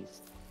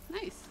skellies.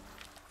 Nice.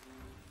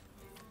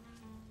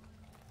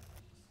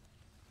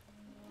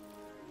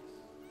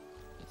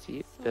 You see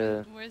it? So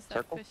The where's that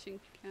circle? fishing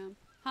camp?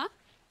 Huh?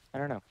 I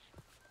don't know.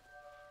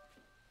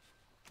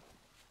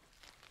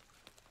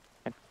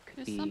 It could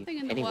There's be something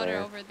in the anywhere. water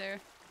over there.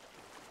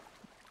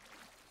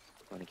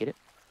 Want to get it?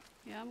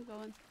 Yeah, I'm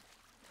going.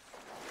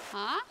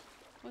 Huh?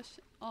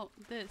 Oh,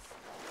 this.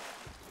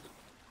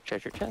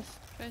 Treasure chest?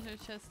 Treasure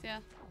chest, yeah.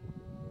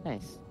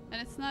 Nice.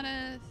 And it's not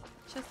a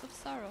chest of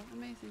sorrow.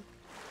 Amazing.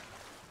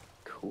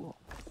 Cool.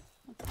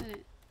 What's in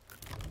it?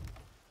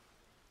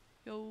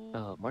 Yo.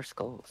 Oh, more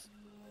skulls.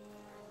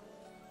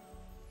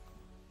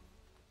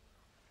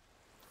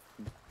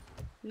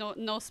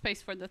 No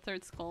space for the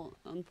third skull,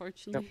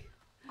 unfortunately.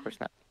 Of course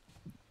not.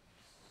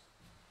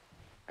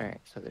 Alright,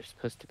 so there's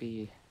supposed to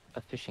be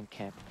a fishing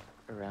camp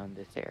around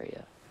this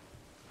area.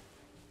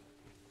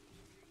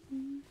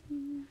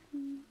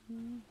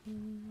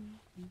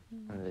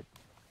 The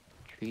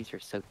trees are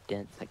so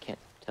dense I can't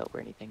tell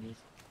where anything is.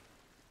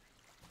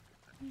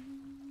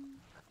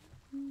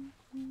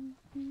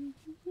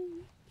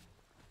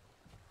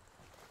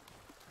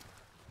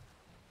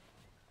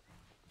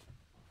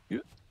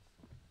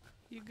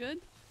 You good?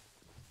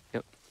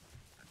 Yep.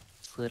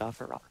 Slid off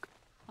a rock.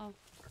 Oh.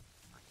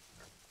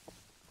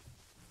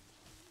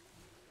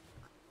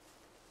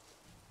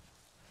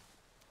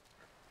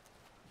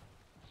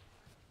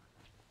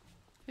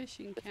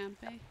 Fishing camp,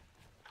 eh?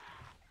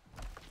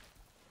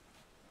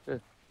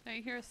 Good. I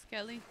hear a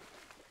skelly.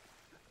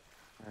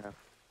 I don't know. I'm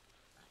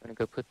gonna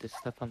go put this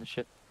stuff on the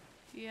ship.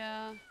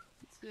 Yeah.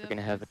 We're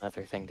gonna have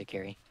another thing to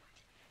carry.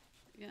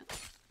 Yeah.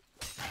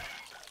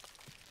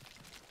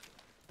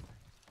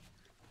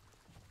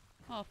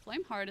 Oh,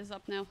 Flameheart is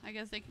up now. I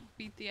guess they can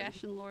beat the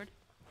Ashen Lord.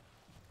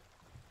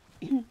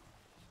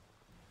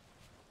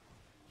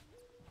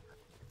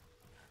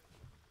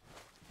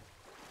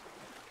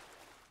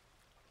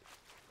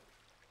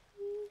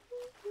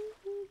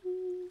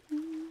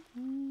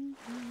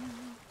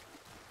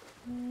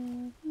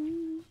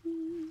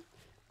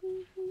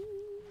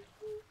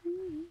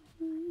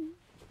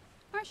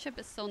 Our ship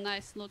is so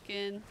nice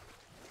looking.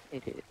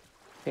 It is.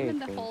 Very Even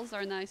the clean. holes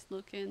are nice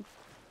looking.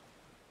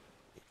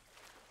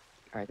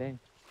 Are they?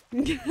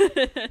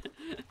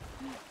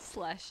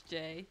 Slash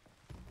J.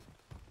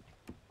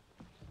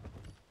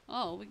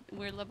 Oh,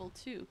 we're level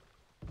 2.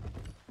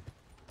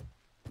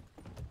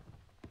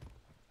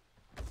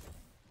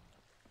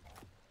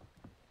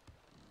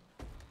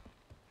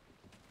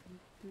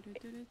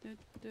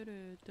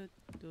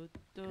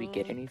 Do we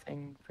get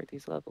anything for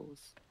these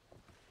levels?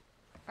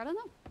 I don't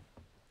know.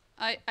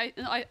 I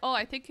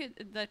think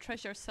the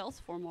treasure sells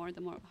for more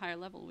the more higher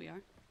level we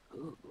are.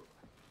 Ooh.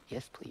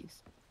 Yes,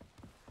 please.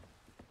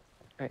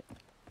 Alright.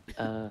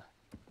 Go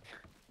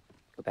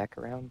back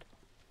around.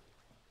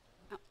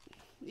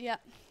 Yeah,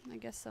 I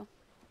guess so.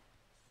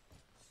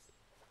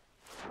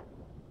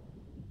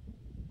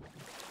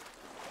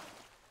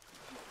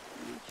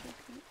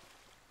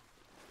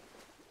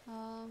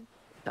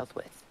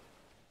 southwest?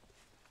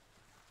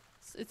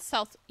 It's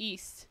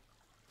southeast.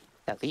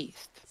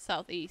 Southeast.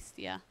 Southeast,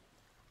 yeah.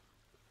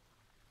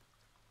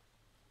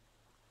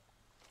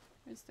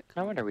 Where's the No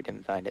compass? wonder we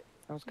didn't find it.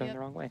 I was going Yep. the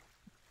wrong way.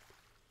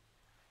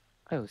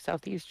 Oh,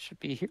 southeast should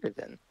be here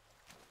then.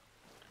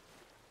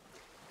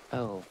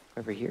 Oh,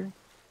 over here?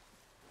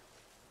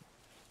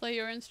 Play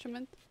your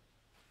instrument.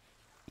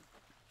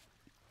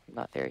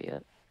 Not there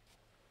yet.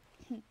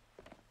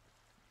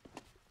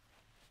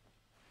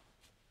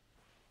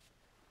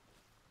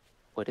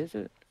 What is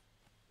it?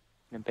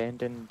 An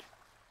abandoned...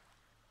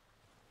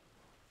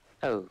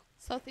 Oh,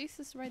 Southeast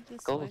is right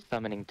this skull way.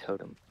 summoning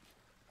totem.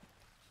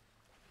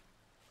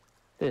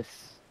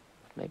 This,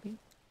 maybe?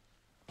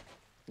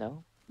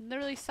 No?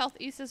 Literally,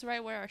 southeast is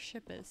right where our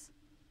ship is.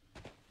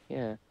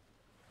 Yeah.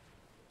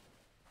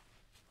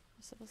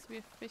 There's supposed to be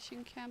a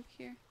fishing camp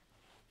here.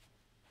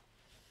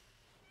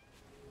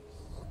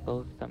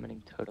 Skull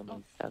summoning totem Oh.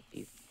 on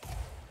southeast.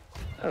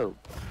 Oh.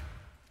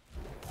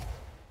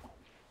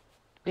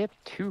 We have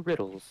 2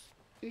 riddles.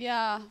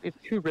 Yeah. We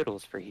have 2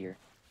 riddles for here.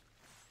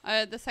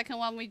 The second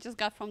one we just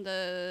got from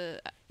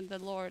the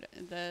lord,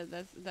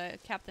 the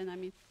captain. I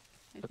mean,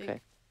 I think.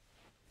 Okay.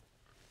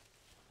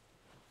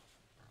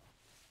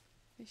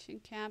 Fishing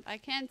camp. I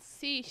can't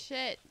see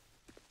shit.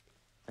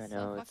 I It's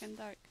know, so it's... fucking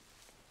dark.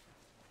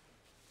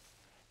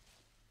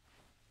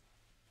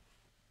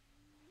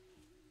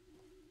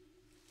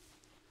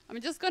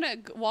 I'm just gonna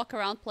walk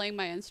around playing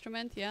my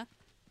instrument. Yeah.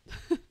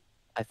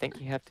 I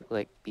think you have to,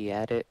 like, be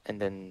at it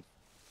and then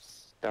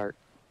start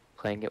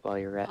playing it while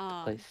you're at the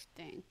Ah, place.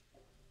 dang.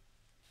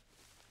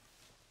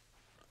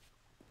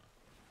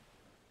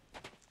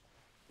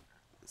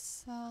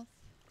 South.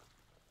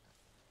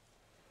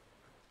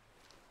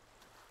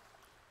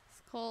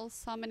 Skull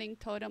summoning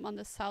totem on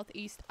the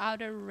southeast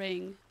outer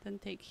ring. Then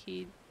take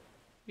heed.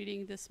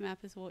 Reading this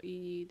map is what you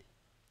need.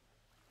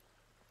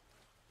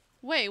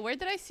 Wait, where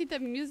did I see the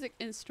music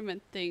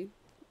instrument thing?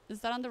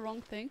 Is that on the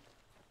wrong thing?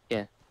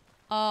 Yeah.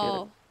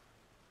 Oh,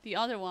 the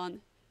other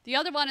one. The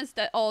other one is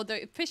the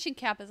fishing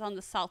cap is on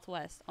the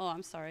southwest. Oh,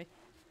 I'm sorry.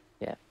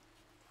 Yeah.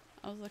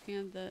 I was looking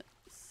at the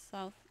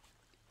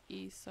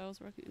southeast, so I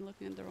was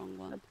looking at the wrong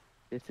one.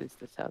 This is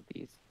the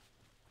southeast.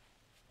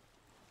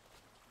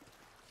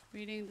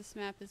 Reading this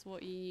map is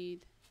what you need.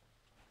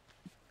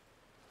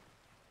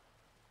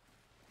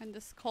 And the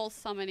skull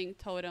summoning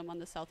totem on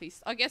the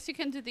southeast. I guess you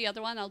can do the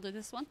other one. I'll do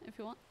this one if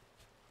you want.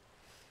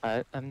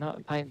 I'm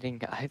not finding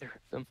either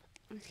of them.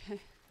 Okay.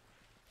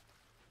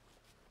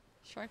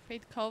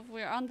 Sharkbait Cove.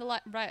 We're on the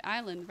right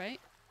island, right?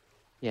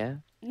 Yeah.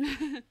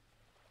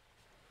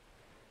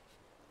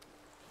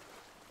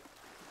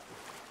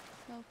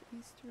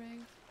 Southeast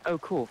ring. Oh,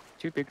 cool.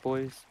 2 big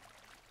boys.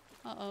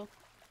 Uh-oh.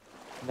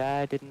 And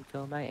I didn't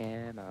fill my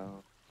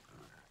ammo.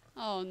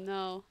 Oh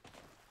no.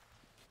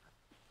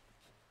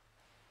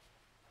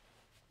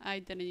 I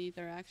didn't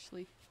either,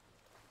 actually.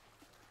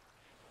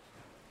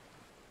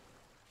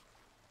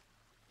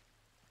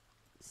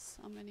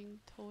 Summoning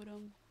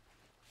totem.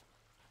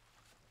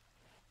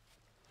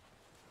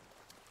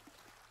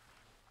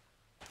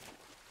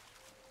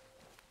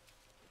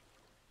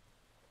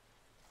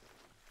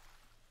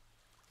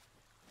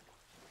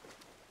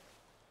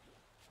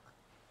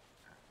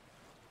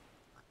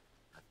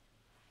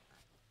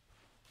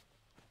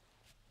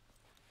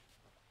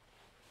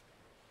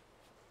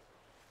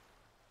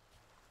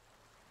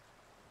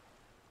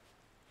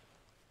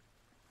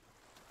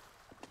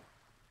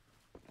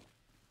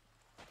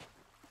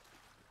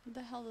 What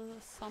the hell does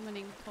a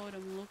summoning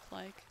totem look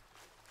like?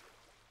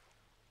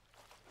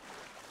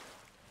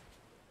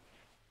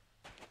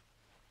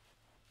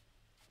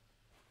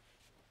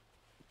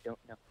 Don't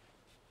know.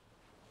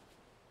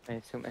 I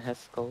assume it has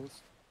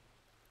skulls.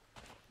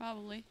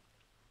 Probably.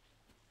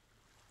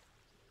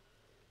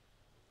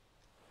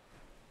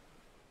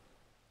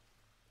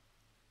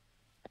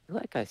 I feel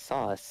like I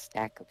saw a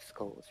stack of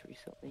skulls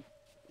recently.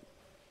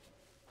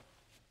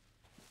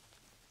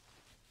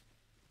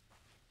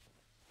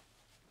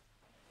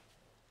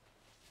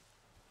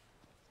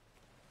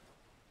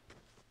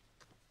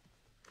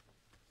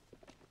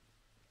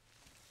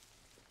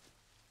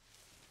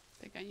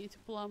 I think I need to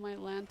pull out my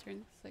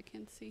lantern so I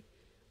can see.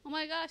 Oh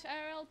my gosh,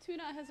 IRL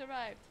Tuna has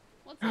arrived.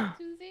 What's up,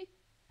 Tunzi?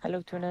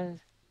 Hello, tunas.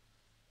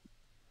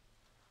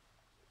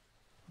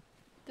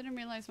 Didn't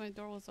realize my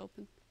door was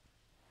open.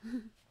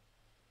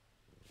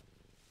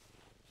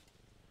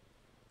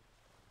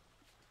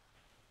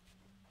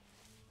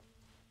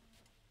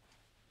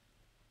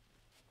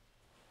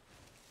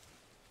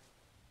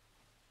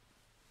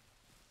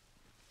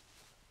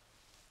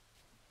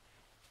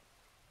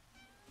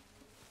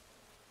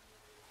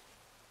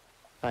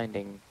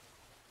 Finding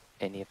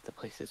any of the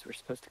places we're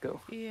supposed to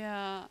go.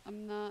 Yeah,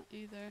 I'm not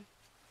either.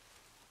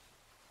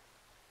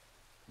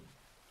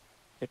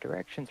 The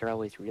directions are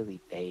always really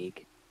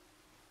vague.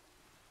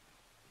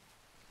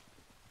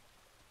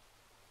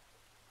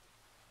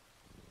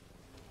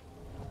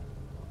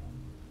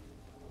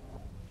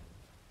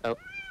 Oh,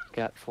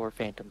 got 4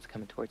 phantoms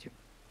coming towards you.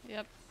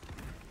 Yep.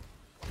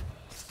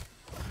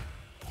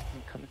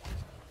 I'm coming.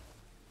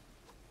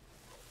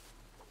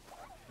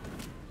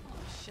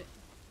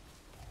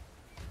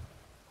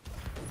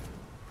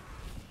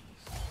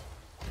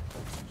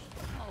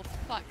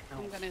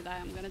 I'm gonna die.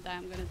 I'm gonna die.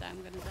 I'm gonna die. I'm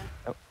gonna die.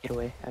 Oh, get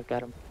away. I've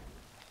got him.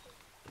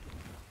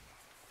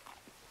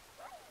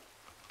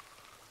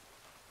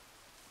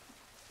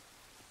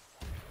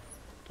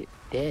 Get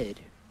dead.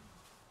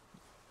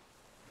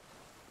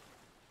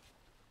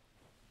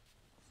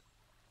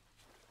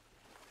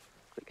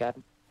 We got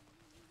him.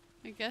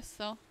 I guess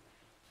so.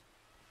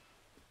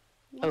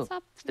 Oh, What's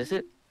up? is this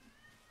it?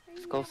 Where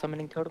Skull you at?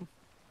 summoning totem?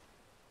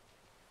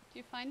 Do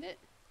you find it?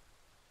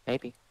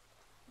 Maybe.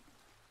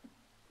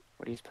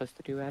 What are you supposed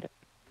to do at it?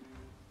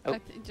 Oh,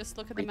 Just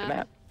look at the read map. the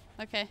map.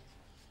 Okay.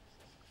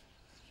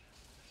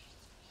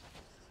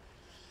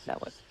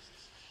 That one.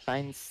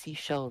 Find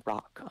Seashell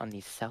Rock on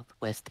the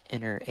southwest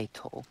inner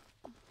atoll.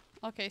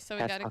 Okay, so we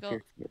Cast gotta off go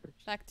your fears.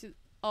 back to.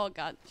 Oh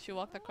god, she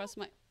walked across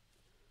my.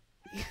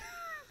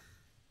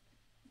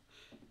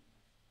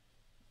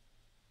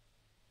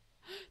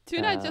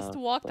 Tuna just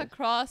walked what?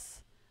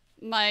 across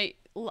my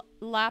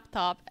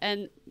laptop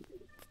and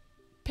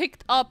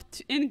picked up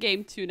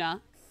in-game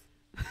Tuna.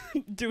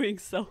 Doing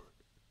so.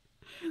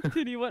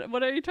 Tootie,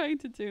 what are you trying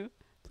to do?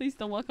 Please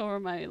don't walk over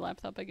my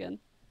laptop again.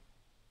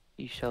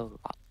 Seashell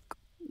Rock.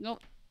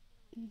 Nope.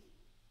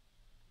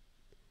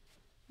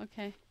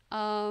 Okay.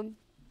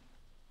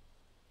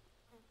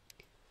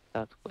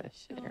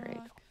 Southwest inner Shark.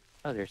 atoll.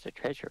 Oh, there's a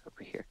treasure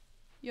over here.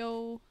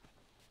 Yo.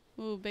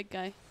 Ooh, big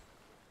guy.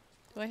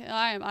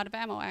 I am out of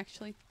ammo,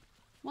 actually.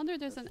 Wonder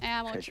there's an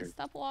ammo. Treasure. Just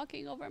stop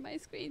walking over my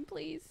screen,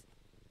 please.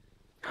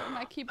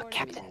 My A keyboard.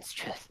 I mean. captain's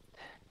chest.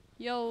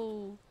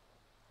 Yo.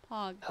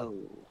 Pog.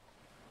 Oh.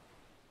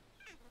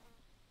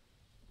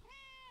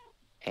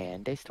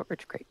 And a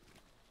storage crate.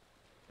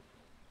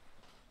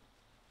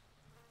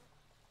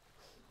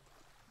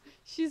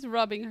 She's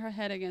rubbing her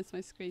head against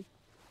my screen.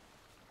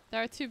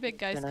 There are two big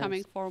guys Gonna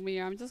coming for me.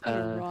 I'm just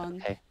gonna run.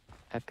 Okay.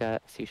 I've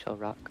got Seashell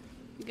Rock.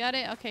 You got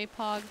it? Okay,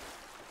 Pog.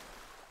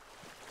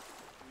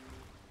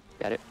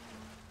 Got it.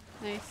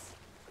 Nice.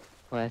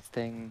 Last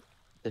thing.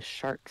 The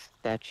shark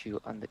statue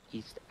on the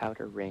east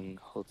outer ring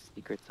holds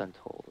secrets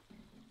untold.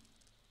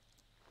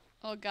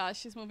 Oh gosh,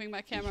 she's moving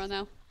my camera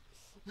now.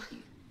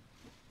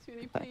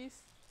 Toonie,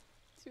 please.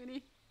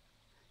 Toonie.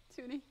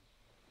 Toonie.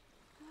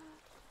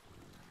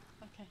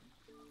 Okay.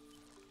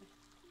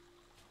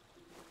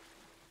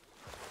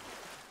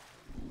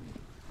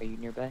 Are you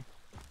nearby?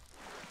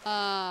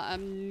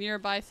 I'm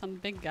nearby some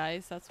big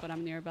guys. That's what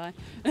I'm nearby.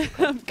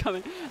 I'm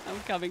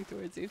coming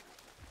towards you.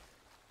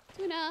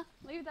 Tuna,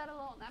 leave that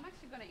alone. I'm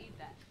actually gonna eat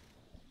that.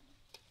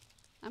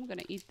 I'm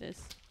gonna eat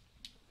this.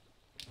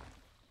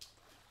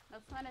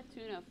 That's not a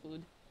tuna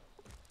food.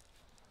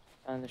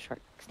 On the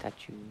shark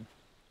statue.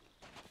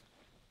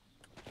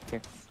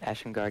 Here,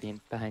 Ashen Guardian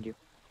behind you.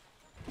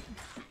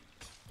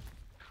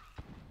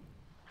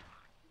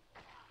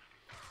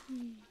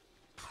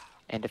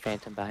 And a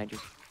phantom behind you.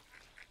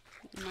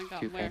 Oh my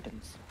god, Two where?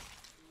 phantoms.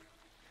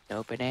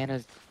 No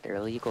bananas, they're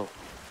illegal.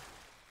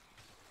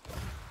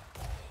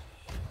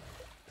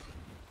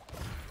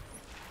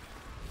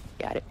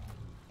 Got it.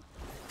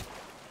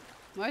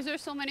 Why is there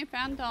so many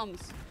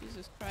phantoms?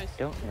 Jesus Christ.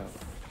 Don't know.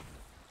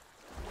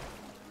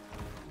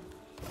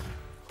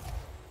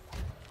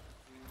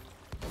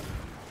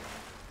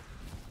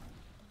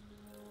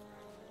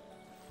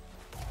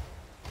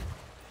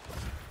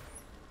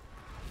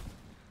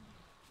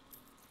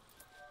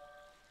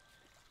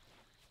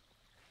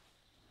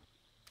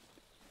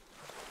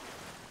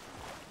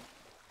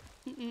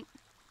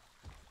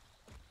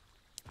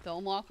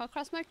 Don't walk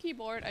across my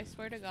keyboard, I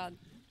swear to God.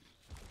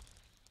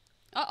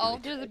 Uh-oh,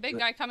 it, there's a big do it.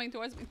 guy coming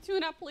towards me.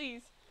 Tuna,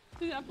 please.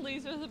 Tuna,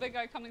 please, there's a big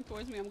guy coming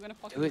towards me. I'm gonna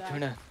fucking Do it, die.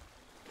 Tuna.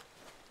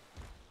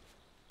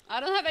 I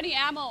don't have any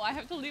ammo. I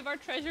have to leave our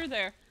treasure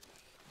there.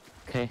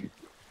 Okay.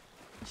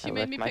 She I made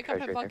left me my pick up a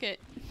treasure there. bucket.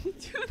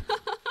 Tuna.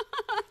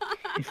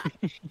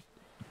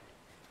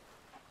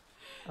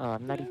 Oh,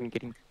 I'm not even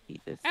getting to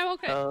eat this. I'm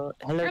okay. Oh,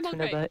 hello, I'm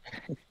Tuna okay.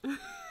 Butt.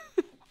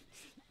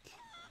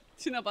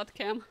 Tuna butt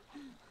cam.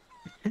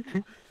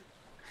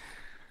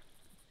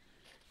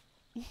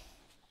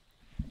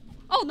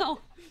 Oh no!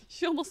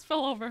 She almost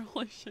fell over.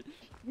 Holy shit.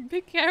 Be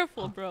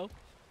careful, bro.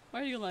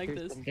 Why are you like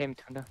Here's this? the game,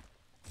 Tuna.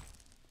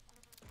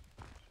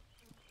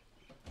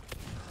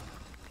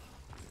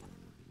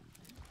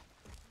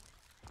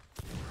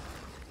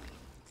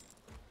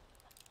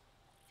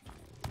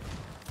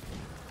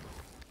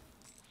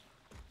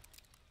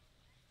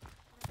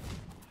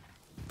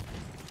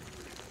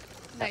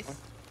 That Nice. one.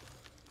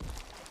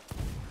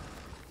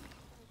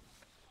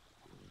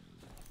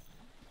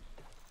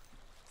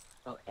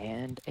 Oh,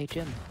 and a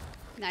gem.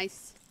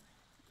 Nice.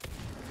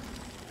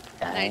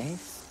 Nice.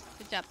 Nice.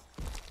 Good job.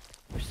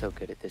 We're so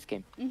good at this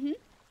game. Mm-hmm.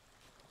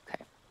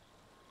 Okay.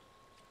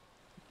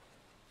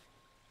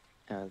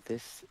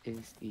 This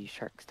is the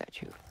shark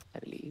statue, I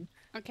believe.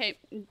 Okay.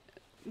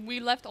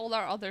 We left all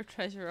our other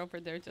treasure over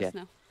there just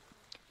now.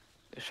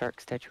 The shark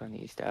statue on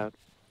the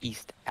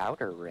east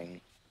outer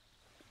ring.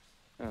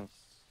 Oh.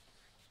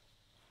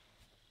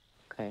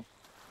 Okay.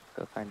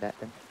 Go find that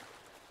then.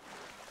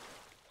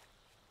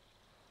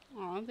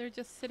 Oh, they're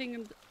just sitting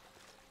in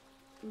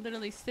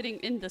literally sitting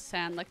in the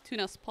sand. Like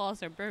Tuna's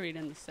paws are buried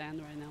in the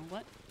sand right now.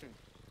 What?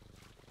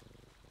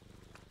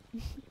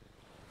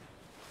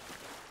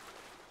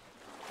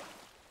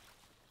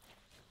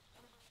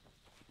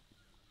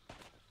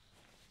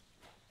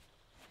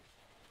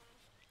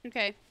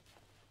 Okay.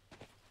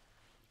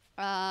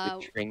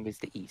 Which ring is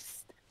the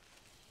east?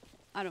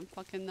 I don't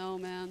fucking know,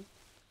 man.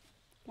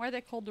 Why are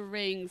they called the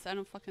rings? I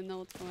don't fucking know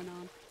what's going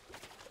on.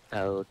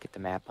 Oh, look at the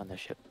map on the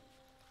ship.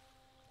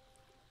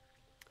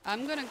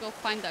 I'm gonna go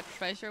find that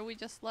treasure we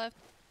just left.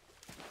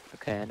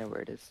 Okay, I know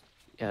where it is.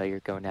 You're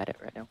going at it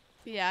right now.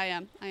 Yeah, I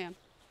am. I am.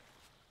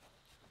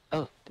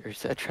 Oh,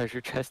 there's a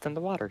treasure chest in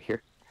the water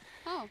here.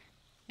 Oh,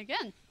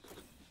 again.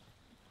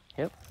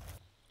 Yep.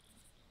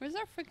 Where's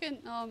our freaking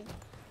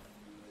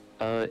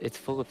It's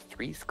full of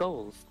 3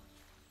 skulls.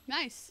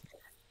 Nice.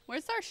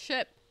 Where's our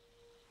ship?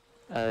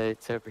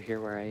 It's over here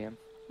where I am.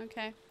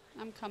 Okay,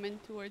 I'm coming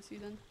towards you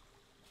then.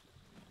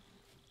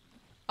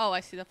 Oh, I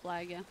see the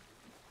flag, yeah.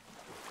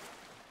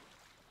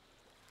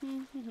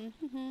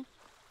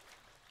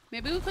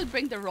 Maybe we could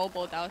bring the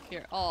rowboat out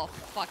here. Oh,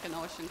 fucking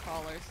ocean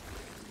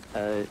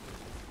crawlers.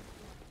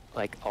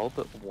 Like all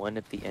but one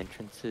of the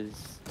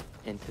entrances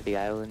into the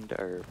island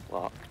are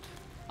blocked.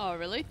 Oh,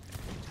 really?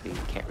 So you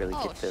can't really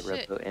Oh, get the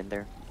shit. rowboat in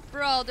there.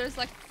 Bro, there's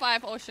like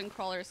 5 ocean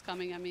crawlers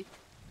coming at me.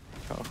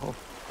 Oh.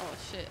 Oh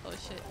shit, oh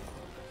shit.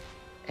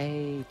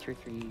 Hey, tier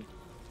 3.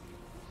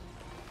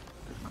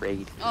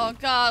 Great. Oh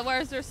god, why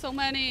is there so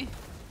many?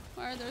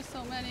 Why are there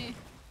so many?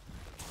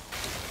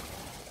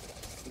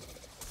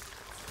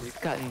 We've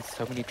gotten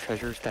so many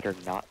treasures that are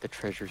not the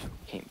treasures we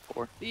came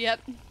for. Yep,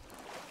 We're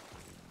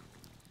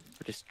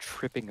just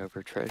tripping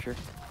over treasure.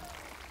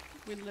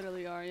 we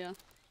literally are, yeah.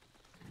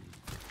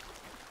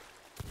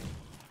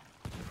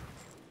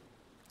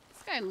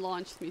 This guy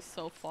launched me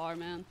so far,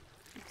 man.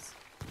 It's,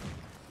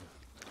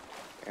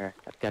 There,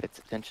 I've got its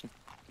attention.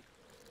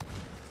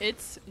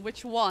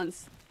 which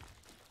ones?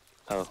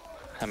 Oh,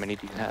 how many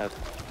do you have?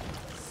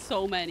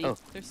 So many. Oh.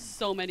 There's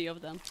so many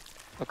of them.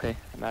 Okay,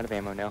 I'm out of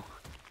ammo now.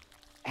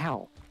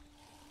 Ow!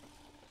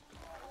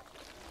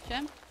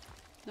 Gem?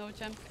 No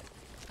gem?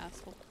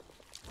 Asshole.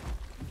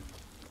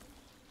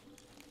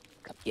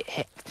 Come get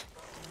hit.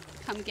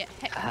 Come get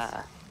hit.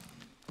 Ah.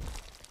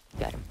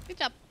 Got him. Good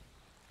job.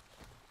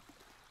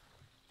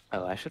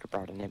 Oh, I should have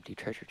brought an empty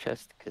treasure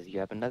chest, because you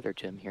have another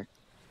gem here.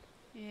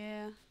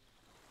 Yeah.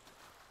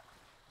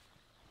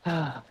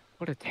 Ah,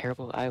 what a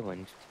terrible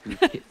island to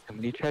get so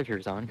many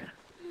treasures on.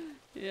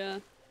 Yeah.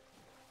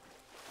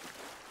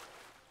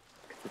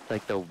 It's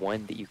like the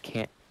one that you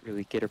can't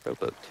really get a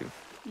rowboat to.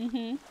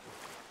 Mm-hmm.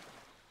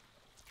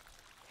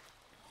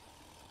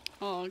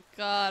 Oh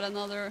god,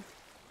 another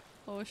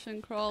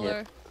ocean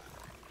crawler.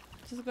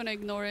 Just gonna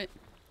ignore it.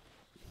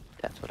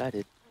 That's what I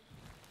did.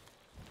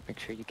 Make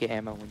sure you get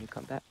ammo when you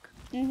come back.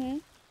 Mm-hmm.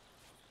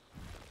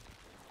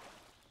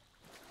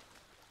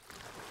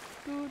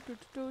 Do, do,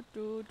 do,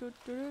 do, do,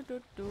 do,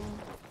 do, do.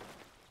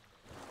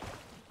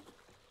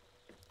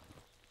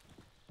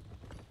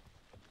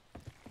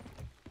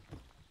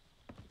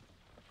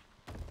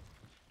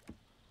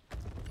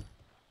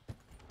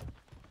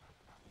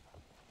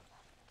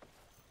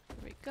 Here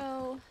we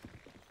go.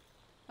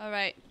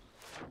 Alright.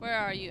 Where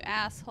are you,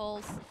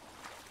 assholes?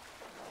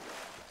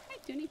 Hi,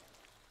 Toonie.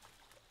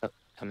 Oh,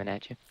 coming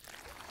at you.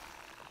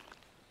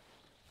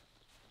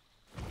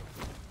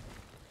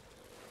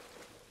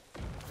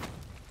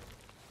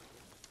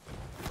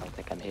 I don't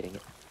think I'm hitting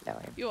it. Now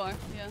I am. You are,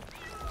 yeah.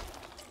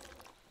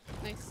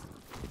 Nice.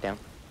 Get down.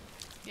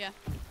 Yeah.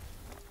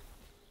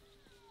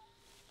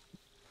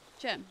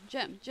 Gem,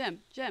 gem, gem,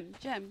 gem,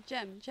 gem,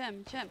 gem,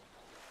 gem, gem.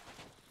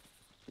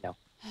 No.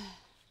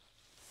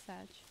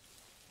 Sag.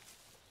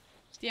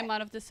 The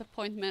amount of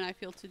disappointment I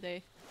feel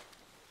today.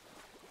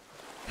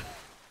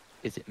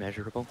 Is it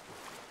measurable?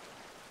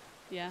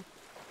 Yeah.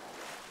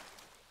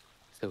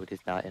 So it is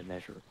not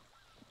immeasurable.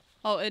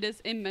 Oh, it is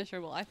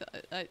immeasurable. I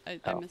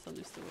Oh.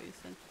 misunderstood what you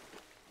said.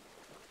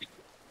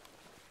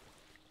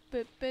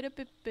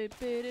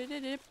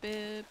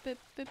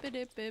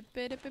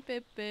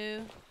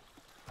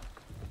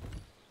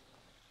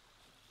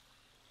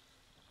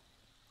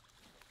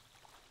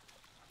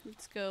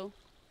 Let's go.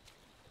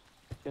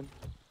 Jim.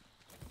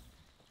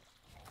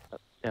 Oh,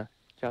 yeah.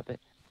 Drop it.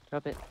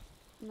 Drop it.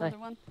 Another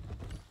one.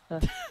 Uh.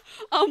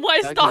 Why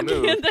is Doggy Doggy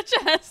move. in the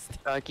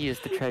chest? Doggy is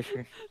the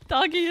treasure.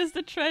 Doggy is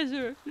the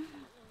treasure.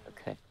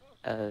 Okay.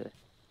 There's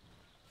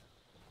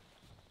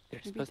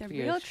Maybe supposed the to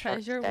be real a shark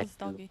treasure was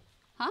statue Doggy.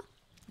 Huh?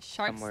 A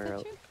shark somewhere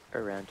statue?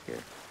 around here.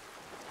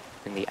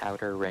 In the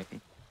outer ring.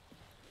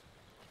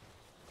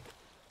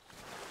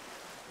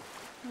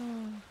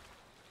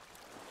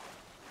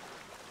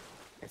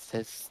 It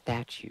says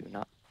statue,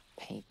 not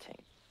painting.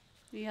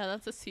 Yeah,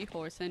 that's a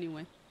seahorse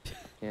anyway.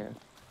 Yeah.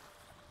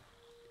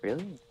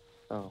 Really?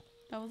 Oh.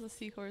 That was a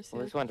seahorse. I Yeah.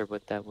 always wondered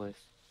what that was.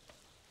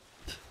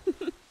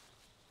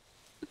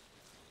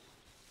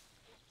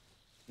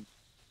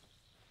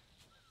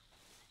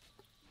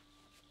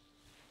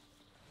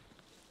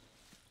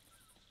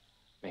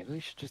 Maybe we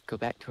should just go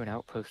back to an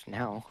outpost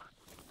now.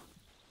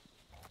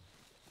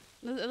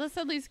 Let's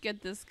at least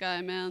get this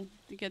guy, man.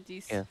 To get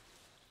these. Yeah.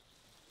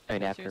 I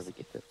mean, after treasures. we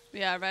get this.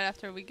 Yeah, right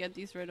after we get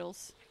these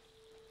riddles.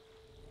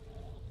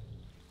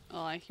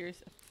 Oh, I hear a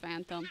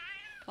phantom.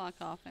 Fuck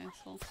off,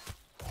 asshole.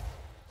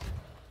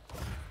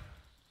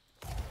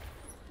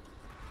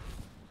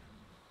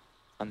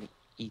 On the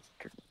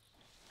eastern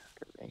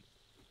right?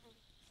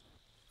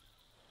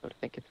 So I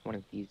think it's one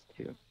of these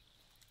two.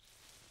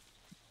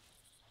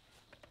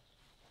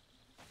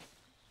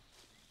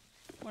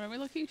 What are we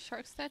looking?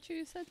 Shark statue,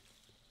 you said?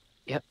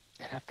 Yep,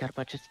 and I've got a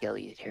bunch of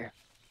skellies here.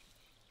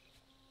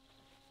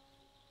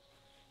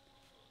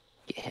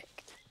 Get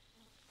hecked.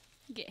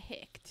 Get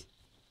hicked.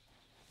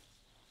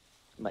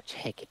 Much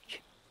heckage.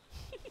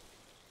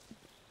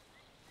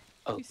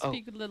 Oh, You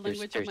speak the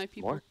language of there's my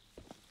people. more.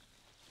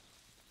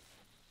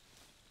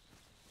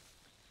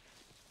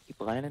 Keep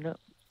lining up.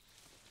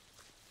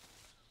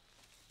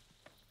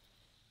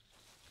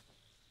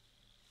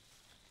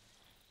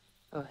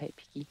 Oh, hey,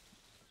 Piggy.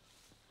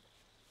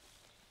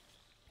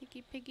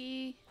 Piggy,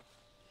 piggy.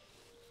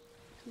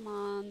 Come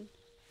on.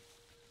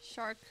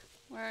 Shark.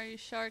 Where are you,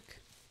 shark?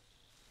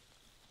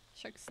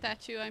 Shark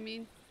statue, I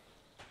mean.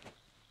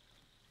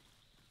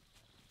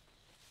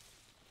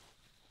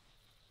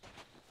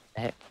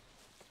 Hey.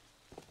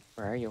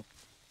 Where are you?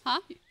 Huh?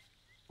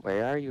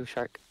 Where are you,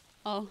 shark?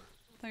 Oh,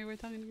 I thought you were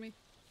talking to me.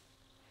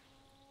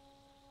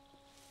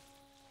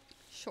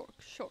 Shark,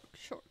 shark,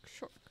 shark,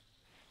 shark.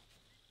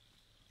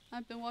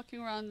 I've been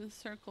walking around in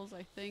circles,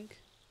 I think.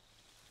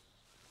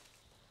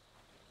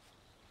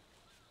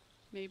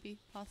 Maybe,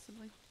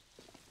 possibly.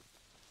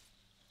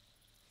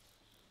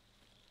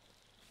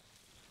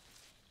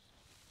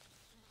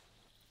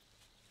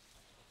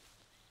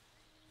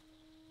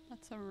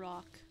 That's a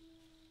rock.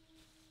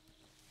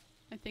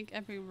 I think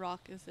every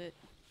rock is it.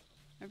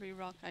 Every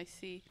rock I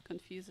see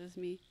confuses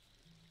me.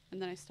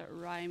 And then I start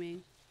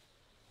rhyming.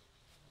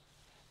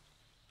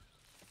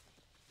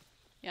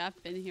 Yeah,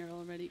 I've been here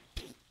already.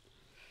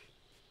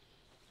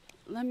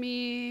 Let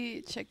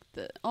me check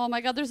the... Oh my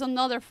god, there's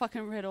another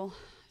fucking riddle.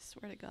 I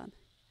swear to god.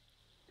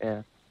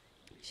 Yeah.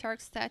 Shark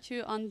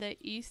statue on the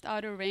east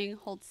outer ring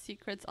holds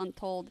secrets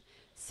untold.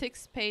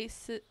 6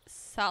 paces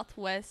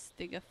southwest,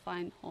 dig a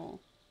fine hole.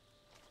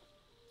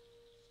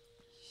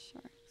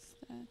 Shark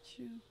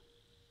statue.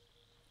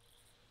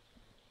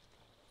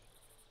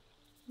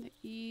 The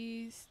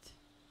east.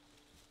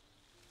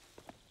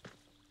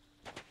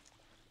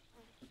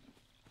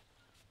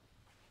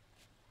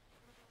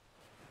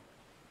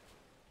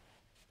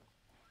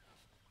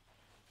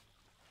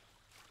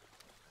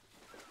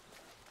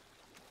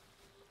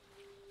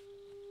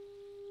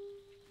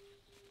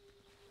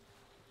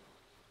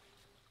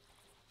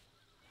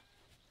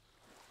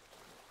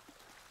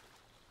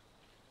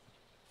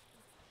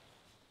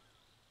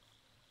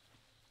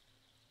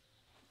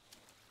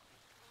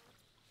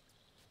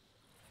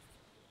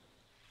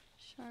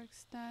 Shark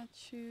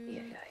statue.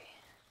 Yeah.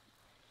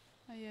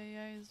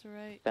 Ay, is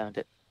right. Found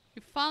it.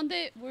 You found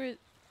it? Where? You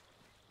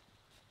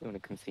wanna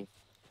come see?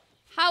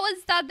 How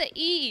is that the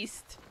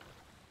east?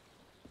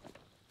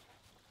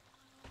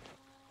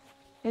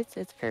 It's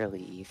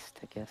fairly east,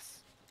 I guess.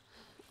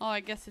 Oh, I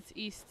guess it's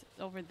east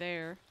over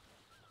there.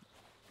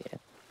 Yeah.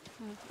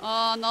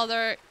 Oh,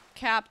 another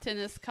captain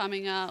is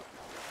coming out.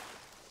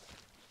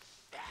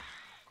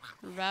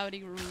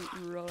 Rowdy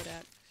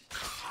Rodak.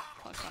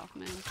 Fuck off,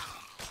 man.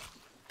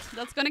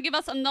 That's gonna give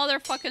us another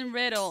fucking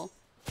riddle.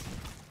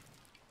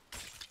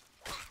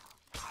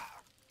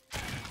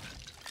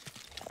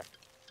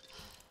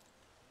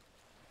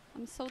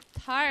 I'm so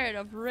tired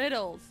of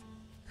riddles.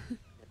 And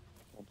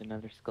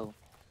another skull.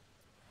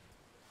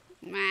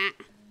 Meh.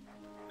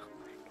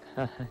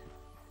 Look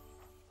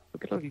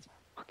at all these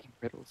fucking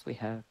riddles we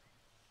have.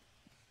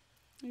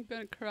 I'm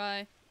gonna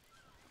cry.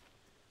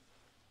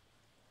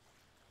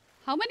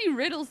 How many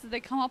riddles did they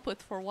come up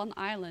with for one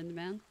island,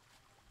 man?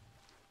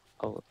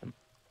 All of them.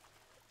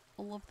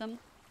 All of them? What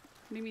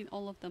do you mean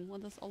all of them?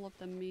 What does all of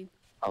them mean?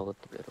 All of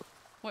the riddles.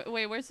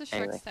 Wait, where's the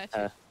shark Anyway, statue?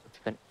 let's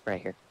fin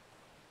right here.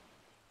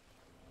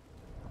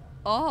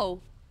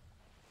 Oh!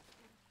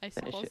 I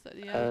Finish suppose it. that,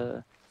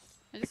 yeah.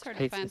 I just 6 heard a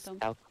paces phantom.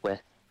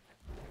 southwest.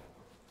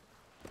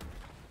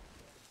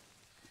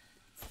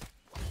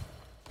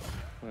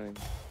 One,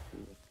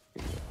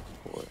 2, 3,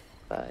 4,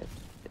 5.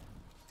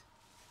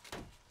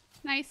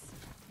 Nice.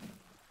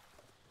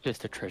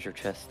 Just a treasure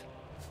chest.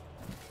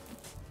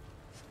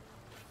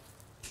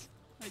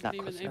 I Not didn't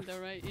even close aim enough.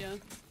 that right, yeah.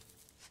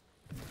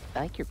 I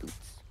like your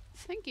boots.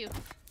 Thank you.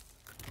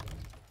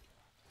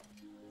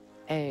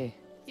 Hey.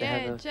 Does it Yay,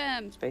 have a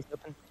gem. space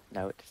open?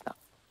 No, it does not.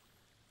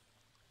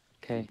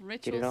 Okay, get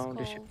Ritual it on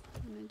the skull ship.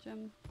 and a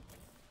gem.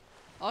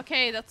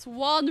 Okay, that's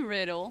one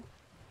riddle.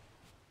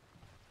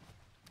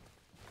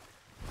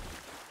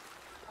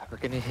 We're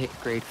gonna hit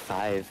grade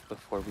 5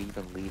 before we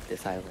even leave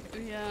this island.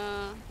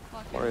 Yeah.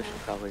 Fucking Forest hell.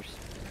 scholars.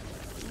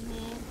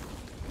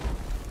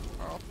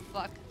 Oh,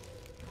 fuck.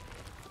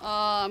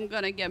 Oh, I'm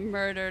gonna get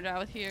murdered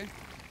out here.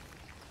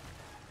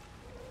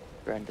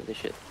 Run to the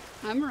ship.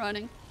 I'm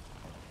running.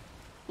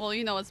 Well,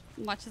 you know, as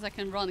much as I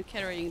can run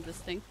carrying this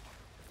thing.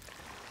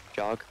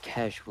 Jog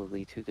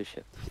casually to the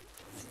ship.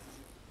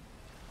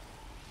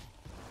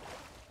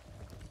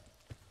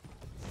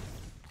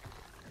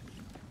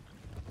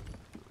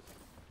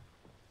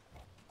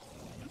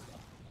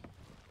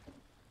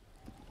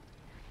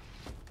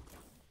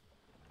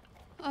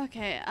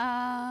 Okay,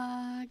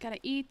 gotta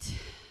eat.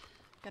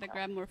 Gotta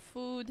grab more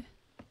food.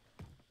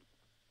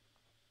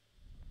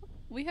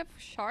 We have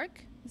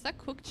shark? Is that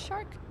cooked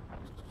shark?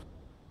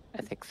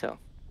 I think so.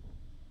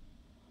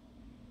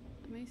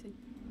 Amazing.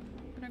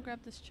 I'm gonna grab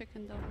this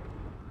chicken though.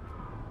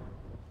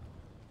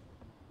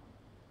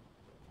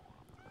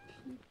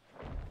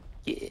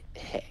 Get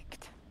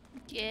hecked.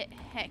 Get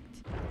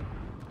hecked.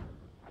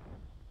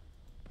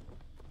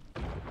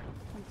 Oh,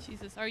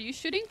 Jesus, are you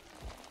shooting?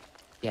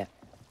 Yeah.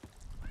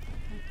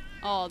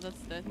 Oh, that's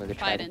the Another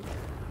trident. trident.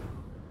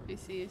 I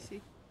see, I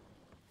see.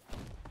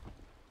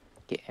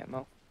 Get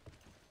ammo.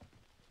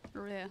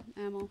 Oh, yeah,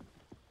 ammo.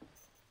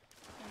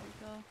 There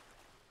we go.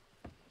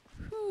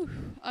 Whew.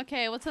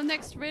 Okay, what's the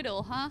next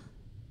riddle, huh?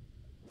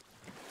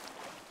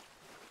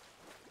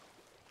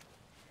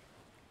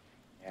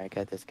 Yeah, I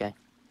got this guy.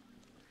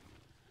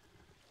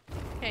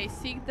 Okay,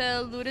 seek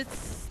the looted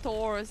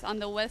stores on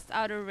the west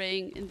outer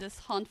ring in this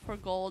hunt for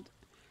gold.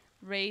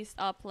 Raised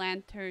up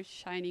lantern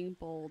shining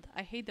bold.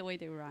 I hate the way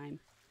they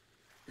rhyme.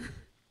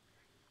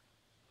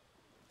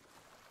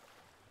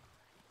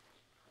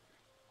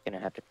 Gonna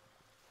have to.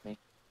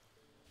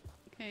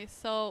 Okay,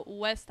 so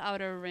west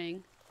outer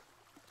ring.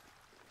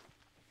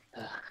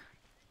 Ugh.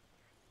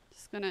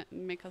 Just gonna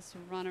make us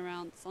run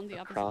around. It's on the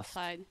Across. opposite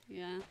side.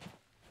 Yeah.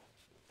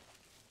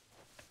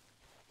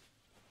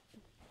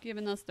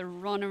 Giving us the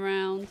run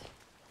around.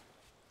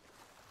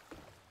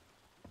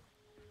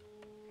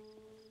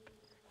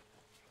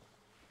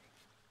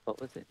 What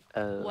was it?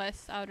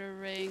 West outer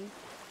ring.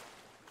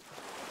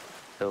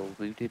 The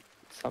looted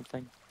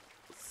something?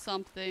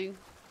 Something.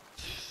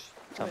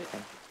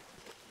 Something.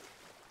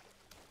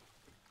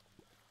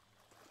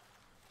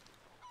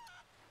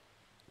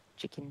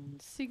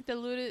 Chickens. Seek the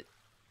looted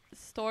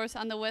stores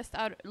on the west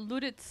outer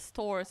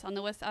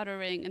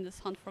ring in this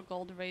hunt for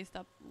gold. Raised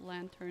up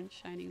lantern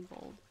shining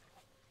bold.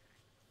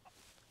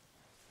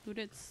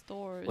 Looted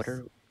stores.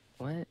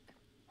 What?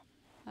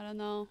 I don't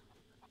know.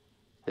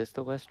 Is this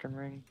the western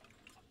ring?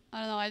 I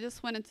don't know. I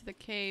just went into the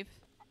cave.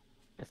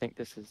 I think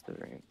this is the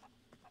ring.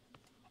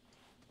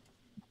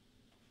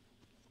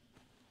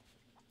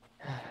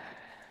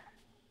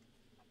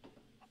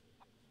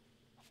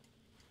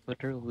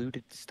 What are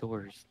looted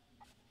stores?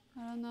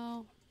 I don't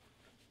know.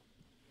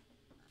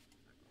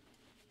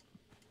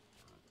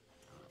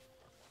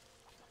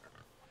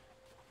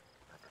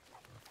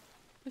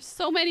 There's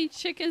so many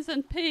chickens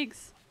and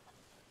pigs.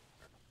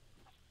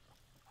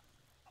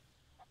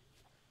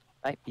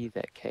 Might be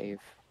that cave.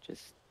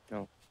 Just,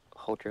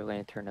 hold your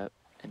lantern up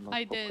in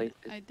multiple places.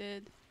 I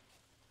did.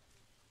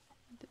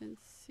 Didn't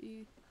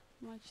see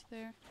much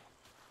there.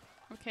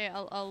 Okay,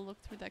 I'll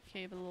look through that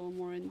cave a little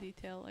more in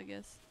detail, I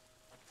guess.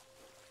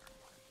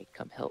 Hey,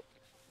 come help.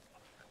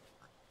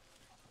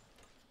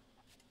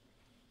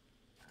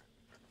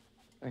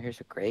 Oh,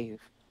 here's a grave.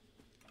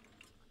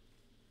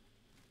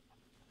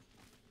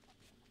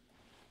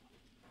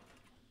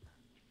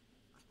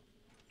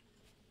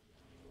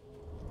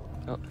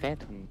 Oh,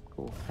 phantom.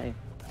 Cool. Hey.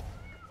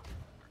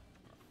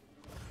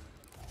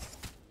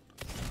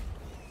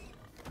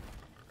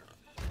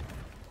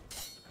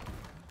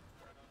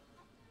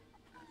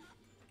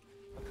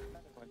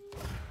 Another one.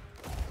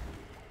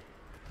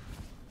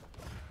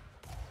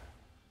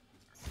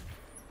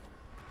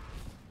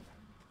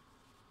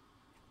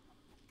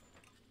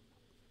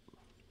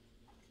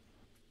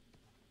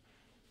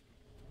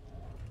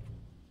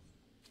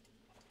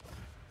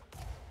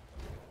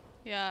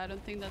 Yeah, I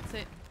don't think that's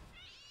it.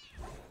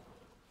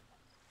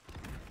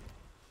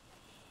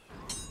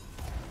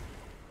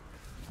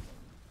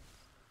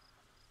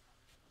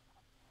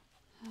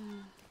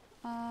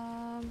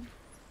 um,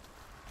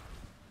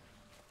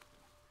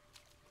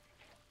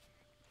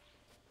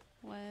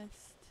 West.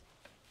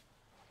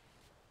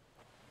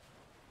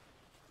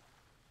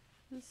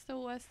 This is the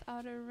west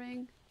outer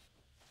ring.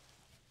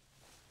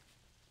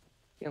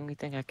 The only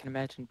thing I can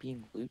imagine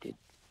being looted.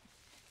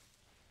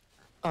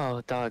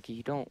 Oh,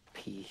 doggy, don't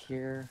pee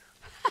here.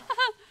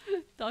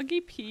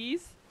 Doggy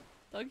pees.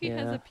 Doggy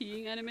has Yeah. a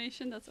peeing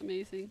animation. That's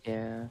amazing.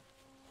 Yeah.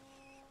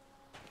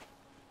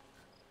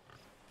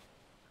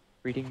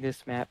 Reading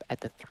this map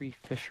at the three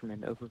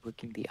fishermen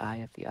overlooking the eye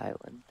of the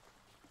island.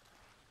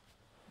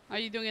 Are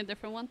you doing a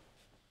different one?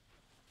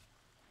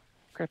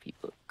 Scruffy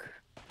book.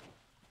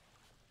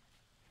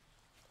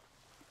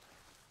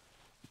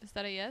 Is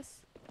that a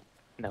yes?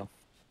 No,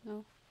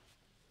 No.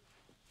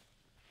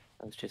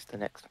 that was just the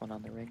next one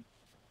on the ring.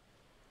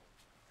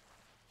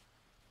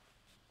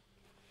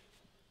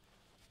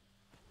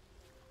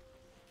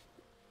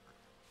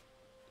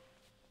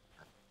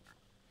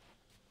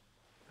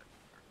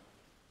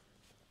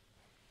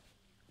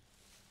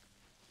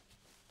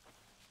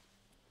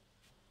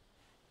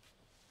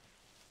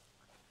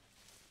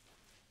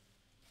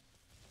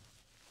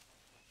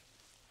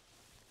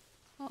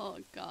 Oh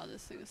god,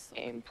 this thing is so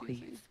Game,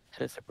 confusing. please.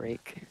 Hit us a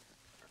break.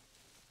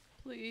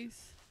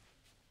 Please.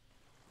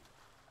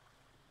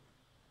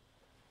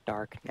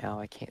 Dark now,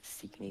 I can't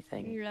see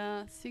anything.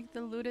 Yeah, seek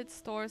the looted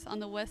stores on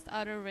the west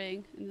outer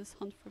ring in this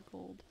hunt for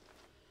gold.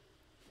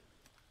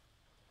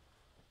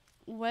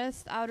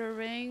 West outer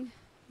ring.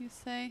 You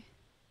say?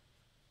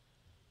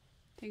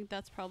 I think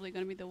that's probably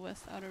gonna be the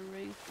west outer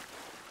ring.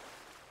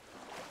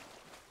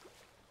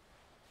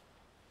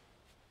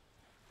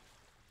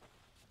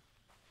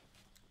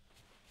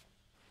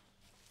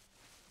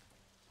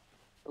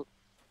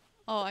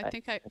 Oh, I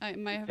think I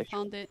might have Fish.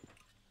 found it.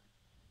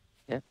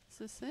 Yeah. Is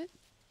this it?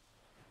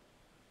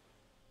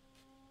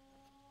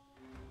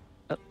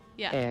 Oh,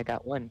 Yeah. hey, I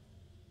got one.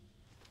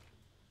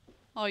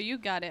 Oh, you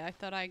got it. I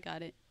thought I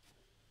got it.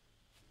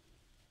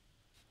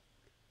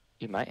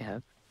 You might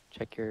have.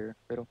 Check your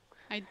riddle.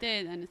 I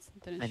did, and it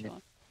didn't And show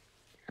up.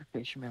 a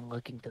fisherman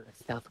looking to the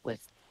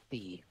southwest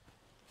sea.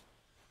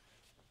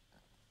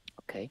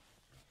 Okay.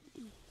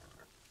 Can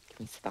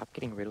we stop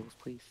getting riddles,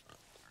 please?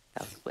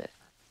 Southwest.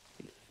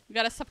 We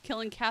gotta stop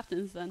killing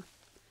captains then.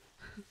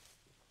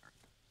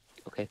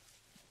 Okay.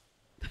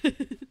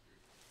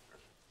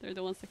 They're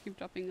the ones that keep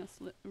dropping us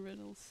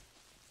riddles.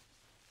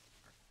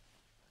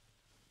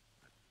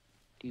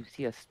 Do you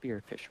see a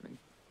spear fisherman?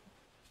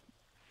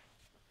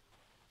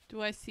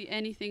 Do I see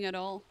anything at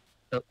all?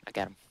 Oh, I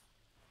got him.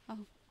 Oh,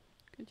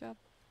 good job.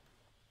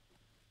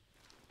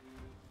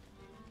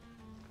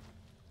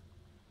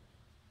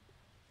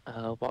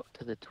 Walk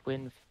to the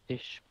twin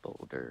fish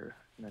boulder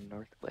in the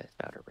northwest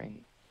outer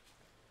ring.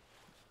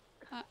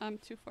 I'm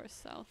too far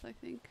south, I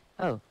think.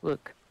 Oh,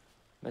 look.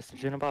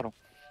 Message in a bottle.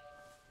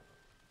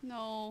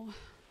 No.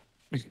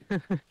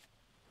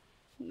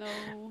 No.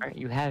 Aren't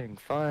you having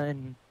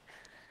fun?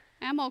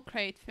 Ammo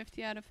crate,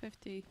 50 out of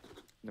 50.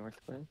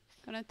 Northwest?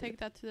 Gonna take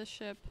that to the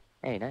ship.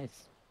 Hey,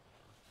 nice.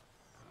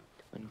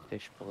 Twin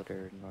fish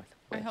boulder, northwest.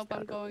 I hope I'm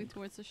outer going ring.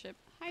 towards the ship.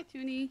 Hi,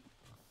 Toonie.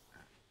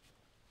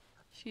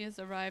 She has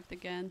arrived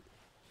again.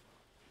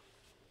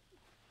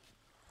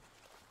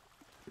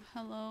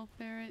 Hello,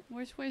 ferret.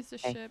 Where's the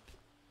Hey. ship?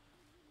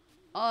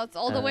 Oh, it's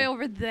all the way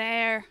over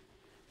there.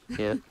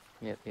 Yep.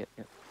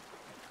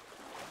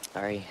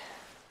 Sorry.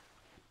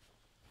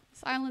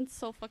 This island's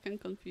so fucking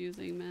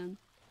confusing, man.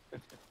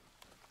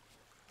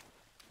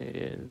 It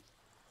is.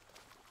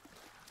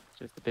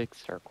 Just a big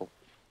circle.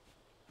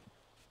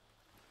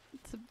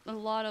 It's a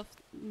lot of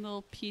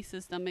little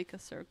pieces that make a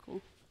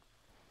circle.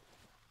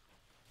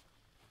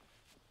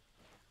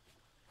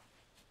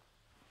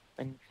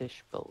 Twin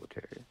fish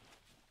boulder.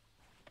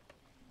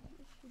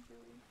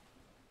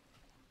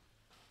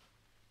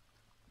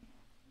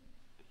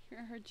 I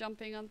hear her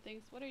jumping on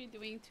things. What are you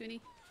doing,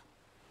 Toonie?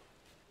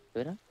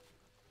 Tuna?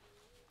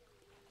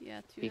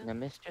 Yeah, Being Tuna. a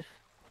mischief?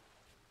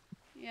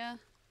 Yeah.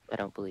 I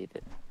don't believe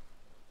it.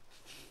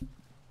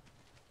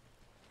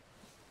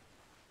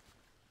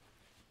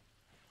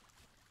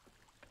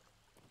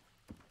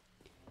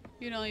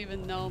 You don't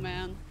even know,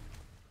 man.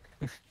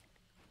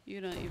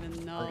 You don't even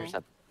Oh, know. there's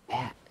a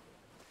bat.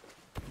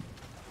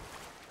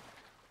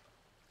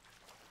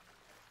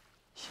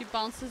 She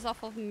bounces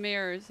off of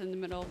mirrors in the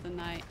middle of the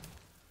night.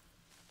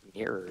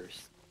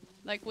 Mirrors.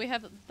 Like we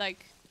have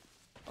like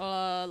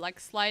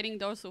sliding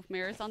doors with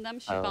mirrors on them.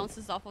 She Oh,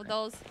 bounces off of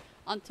those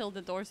until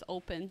the doors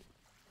open.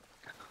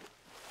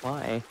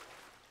 Why?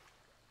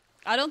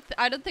 I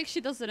don't think she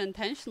does it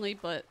intentionally,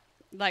 but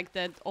like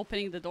the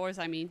opening the doors,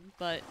 I mean.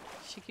 But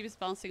she keeps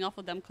bouncing off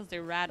of them because they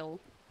rattle.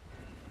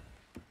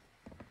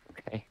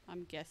 Okay.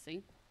 I'm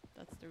guessing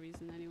that's the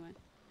reason anyway.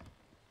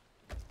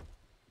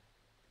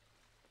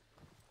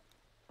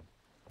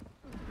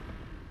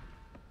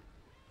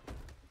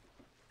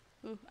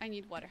 Ooh, I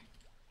need water.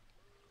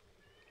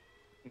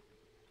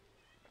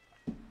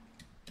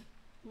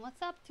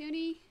 What's up,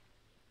 Toonie?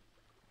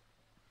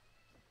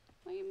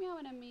 Why are you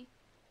meowing at me?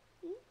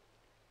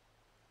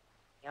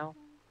 Meow.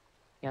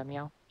 Meow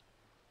meow.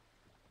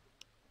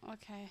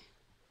 Okay.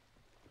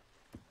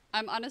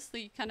 I'm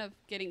honestly kind of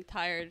getting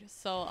tired,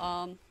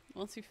 so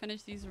once we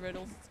finish these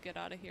riddles, let's get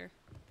out of here.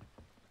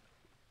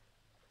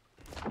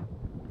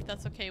 If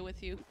that's okay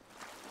with you.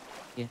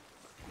 Yeah.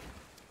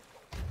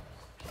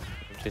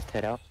 Just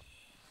head out.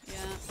 Yeah.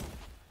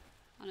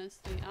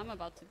 Honestly, I'm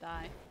about to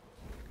die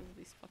because of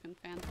these fucking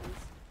phantoms.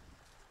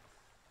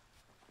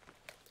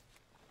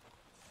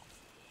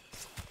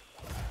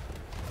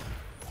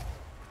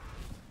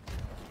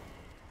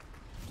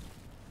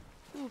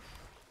 Oof.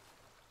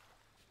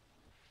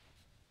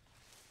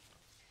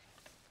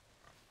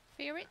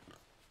 Ferret?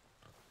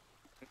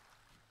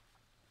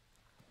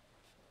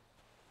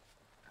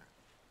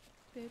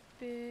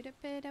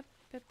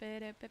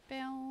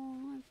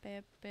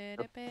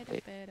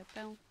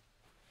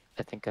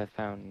 I think I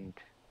found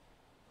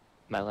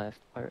my last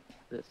part of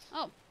this.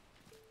 Oh,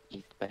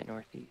 East by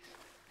northeast.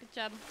 good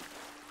job.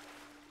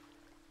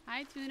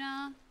 Hi,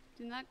 Tuna.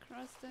 Do not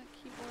cross the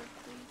keyboard,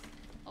 please.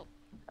 Oh,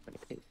 How many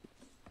pages?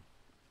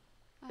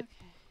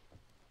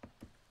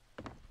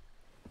 okay.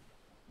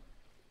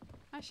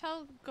 I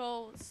shall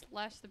go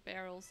slash the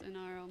barrels in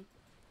our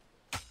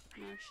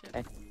ship.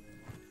 Okay.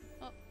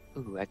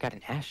 Ooh, I got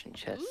an ashen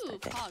chest, I Ooh,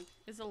 think. Pog.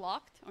 Is it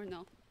locked or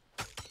no?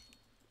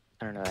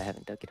 I don't know, I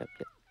haven't dug it up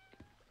yet.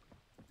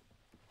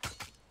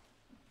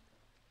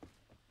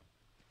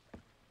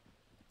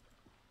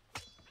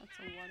 That's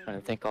a water. I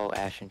don't think all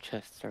ashen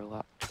chests are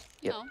locked.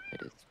 Yep, No.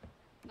 it is.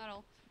 Not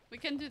all. We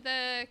can do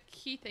the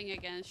key thing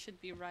again. It should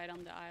be right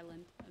on the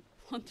island.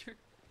 Plunder.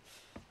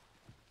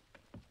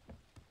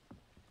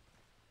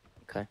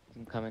 Okay,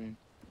 I'm coming.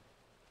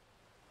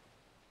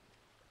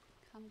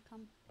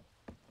 Come.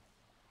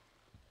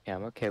 Yeah,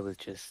 I'm okay with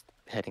just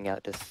heading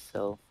out to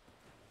sell.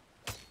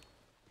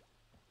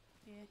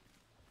 Yeah.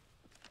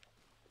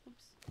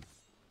 Oops.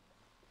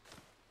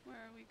 Where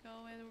are we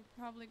going?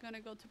 We're probably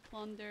gonna go to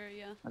plunder.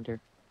 Yeah. Under.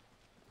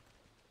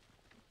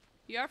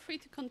 You are free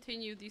to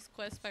continue these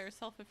quests by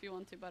yourself if you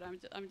want to, but I'm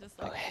just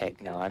Oh like. heck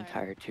kinda no, I'm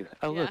tired too.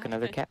 Oh Yeah, look,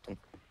 another okay. captain.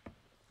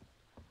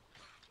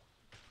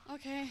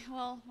 Okay,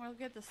 well, we'll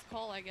get the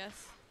skull, I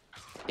guess.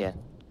 Yeah,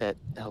 that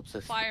helps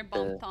us with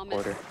Firebomb the Thomas.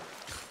 order.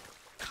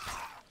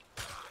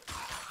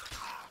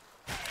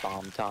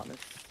 Bomb Thomas.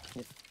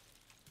 Yeah.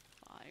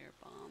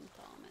 Firebomb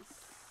Thomas.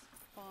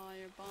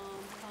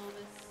 Firebomb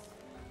Thomas.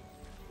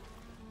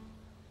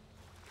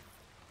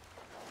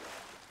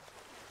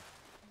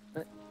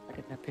 But why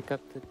didn't I pick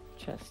up the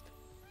chest?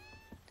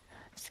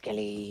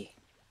 Skelly,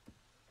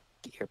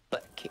 get your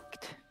butt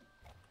kicked.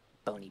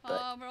 Bony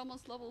butt. Oh, we're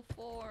almost level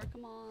 4.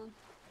 Come on.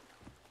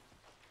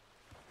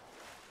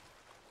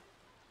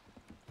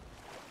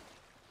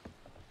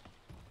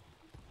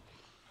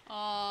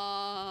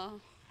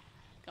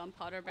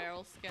 Gunpowder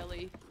barrel,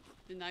 Skelly.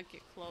 Do not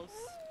get close.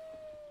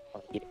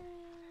 Oh, get it.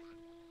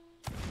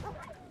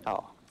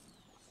 Oh,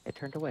 it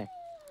turned away.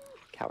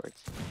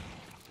 Cowards.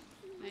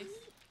 Nice. Do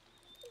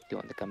you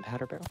want the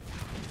gunpowder barrel?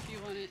 If you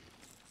want it.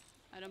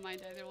 I don't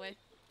mind either way.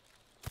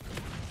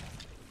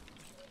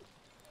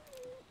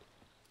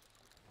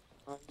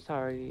 I'm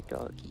sorry,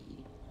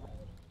 doggy.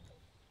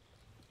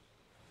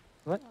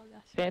 What? Oh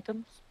gosh.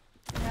 Phantoms?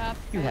 Yeah.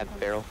 You have phantom.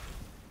 barrel.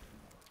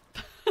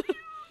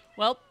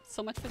 Well,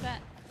 so much for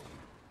that.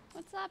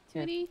 What's up,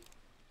 Yeah. Tootie?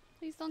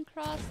 Please don't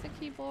cross the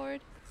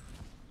keyboard.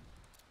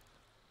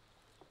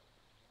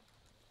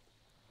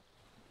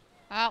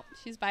 Ow,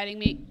 she's biting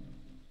me.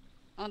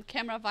 On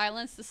camera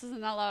violence, this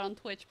isn't allowed on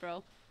Twitch,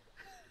 bro.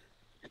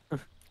 You're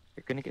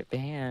gonna get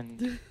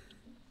banned.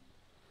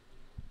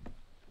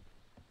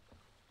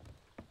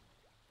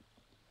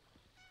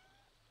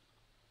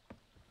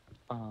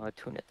 Oh,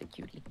 Tuna the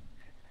cutie.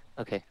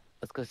 Okay,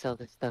 let's go sell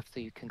this stuff so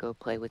you can go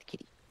play with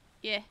Kitty.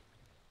 Yeah.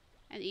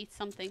 And eat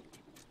something.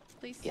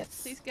 Please,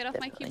 Yes, please get off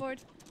my definitely. keyboard.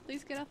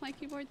 Please get off my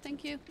keyboard,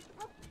 thank you.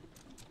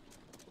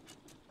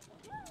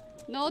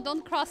 No,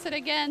 don't cross it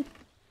again.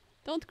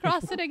 Don't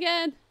cross it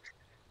again.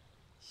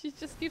 She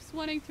just keeps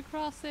wanting to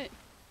cross it.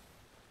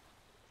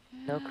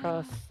 No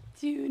cross.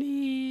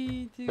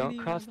 Tootie, Don't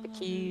Tootie, cross I the love it.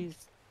 keys.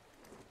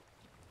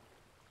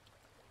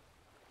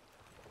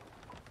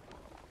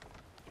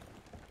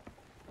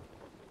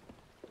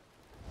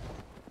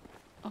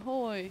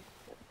 Ahoy.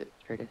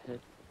 Straight ahead.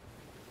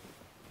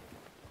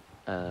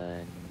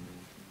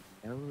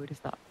 No, it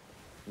is not.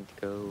 Need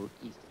to go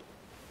east.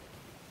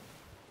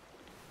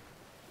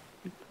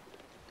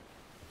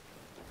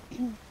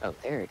 Oh,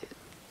 there it is.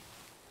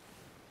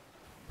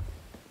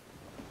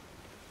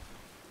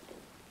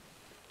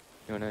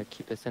 You wanna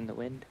keep us in the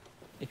wind,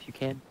 if you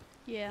can?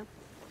 Yeah.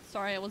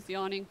 Sorry, I was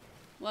yawning.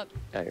 What?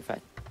 Oh, you're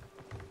fine.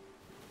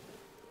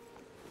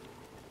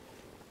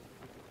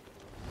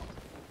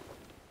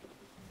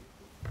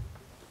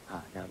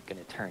 Ah, now I'm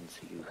gonna turn,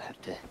 so you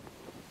have to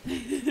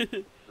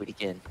do it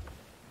again.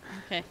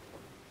 Okay.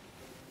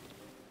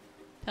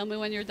 Tell me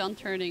when you're done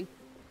turning.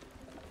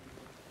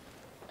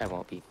 I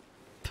won't be.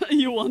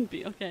 You won't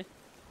be, okay.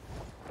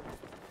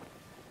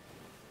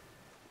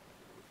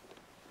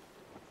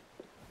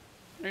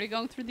 Are you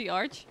going through the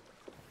arch?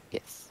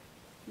 Yes.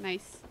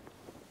 Nice.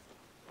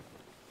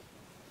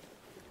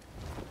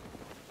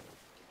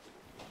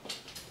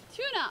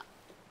 Tuna!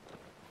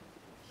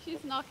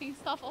 She's knocking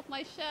stuff off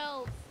my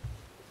shelves.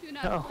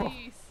 Tuna, No.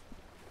 please.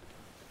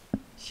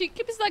 She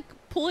keeps like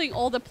pulling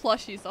all the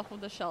plushies off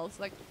of the shelves.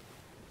 Like,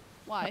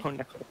 why? Oh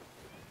no.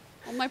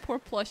 All my poor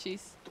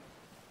plushies.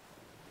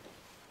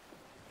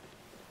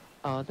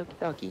 Oh, look,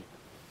 doggy.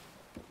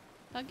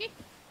 Doggy?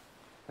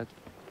 Doggy.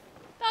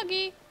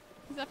 Doggy!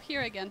 He's up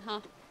here again, huh?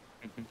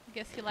 Mhm. I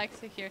guess he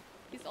likes it here.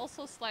 He's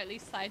also slightly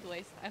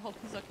sideways. I hope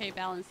he's okay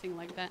balancing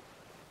like that.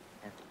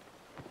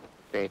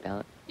 Very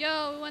balanced.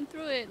 Yo, we went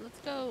through it. Let's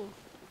go.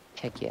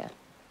 Heck yeah.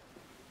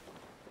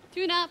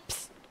 Tuna!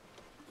 Psst.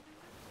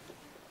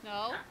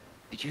 No?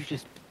 Did you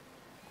just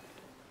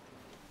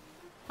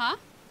Huh?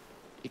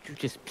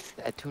 pss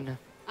that tuna?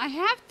 I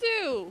have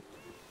to!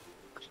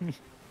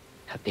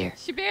 Up there.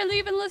 She barely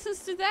even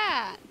listens to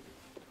that.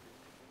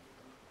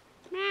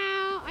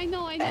 Meow. I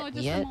know. That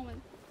Just yet? a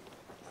moment.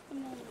 Just a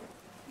moment.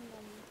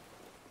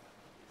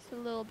 Just a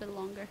little bit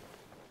longer.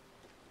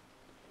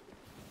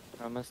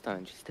 We're almost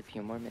done. Just a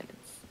few more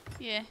minutes.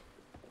 Yeah.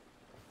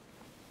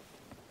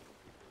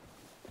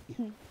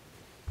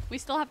 We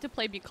still have to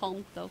play Be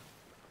Calm though.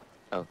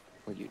 Oh,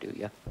 well, you do,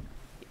 yeah.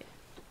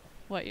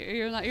 What?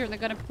 You're not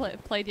gonna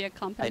play the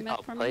accompaniment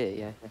I'll for play me? it,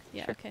 yeah.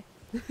 Yeah. Sure. Okay.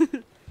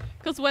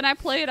 Because when I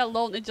play it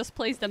alone, it just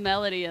plays the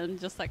melody and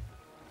just like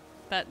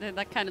that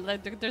kind of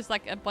like there's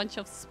like a bunch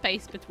of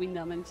space between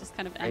them and it's just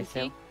kind of Race empty.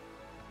 sail?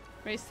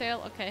 Race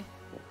sail. Okay.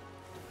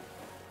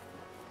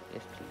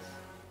 Yes,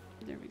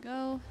 please. There we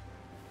go.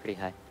 Pretty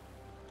high.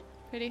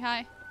 Pretty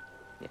high.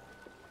 Yeah.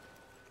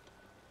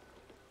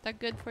 That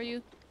good for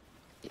you?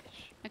 Yes.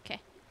 Okay.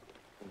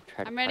 And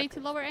try I'm ready park to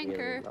this lower really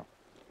anchor. low.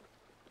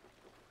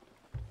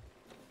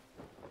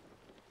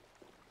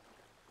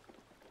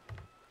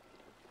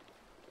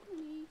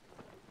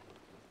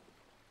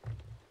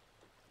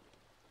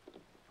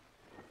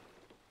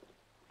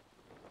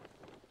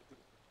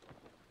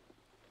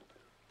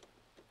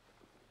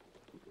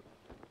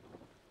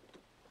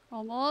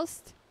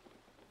 Almost.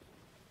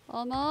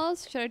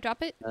 Almost. Should I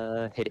drop it?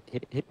 Hit it,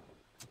 hit it, hit it.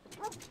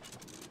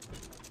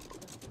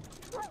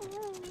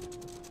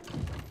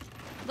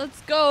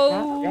 Let's go.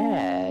 Not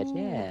bad,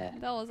 yeah.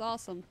 That was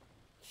awesome.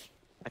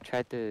 I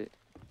tried to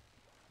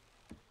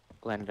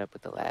line it up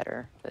with the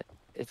ladder, but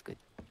it's good.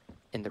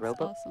 In the That's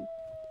rowboat? awesome.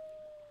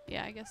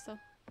 Yeah, I guess so.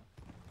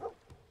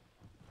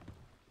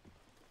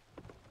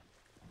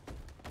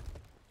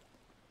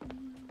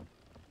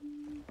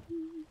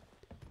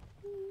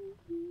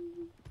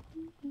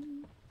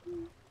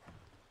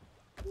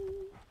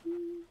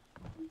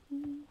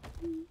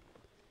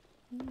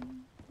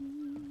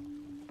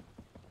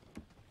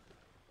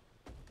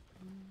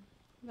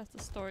 That's the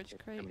storage How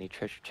crate. many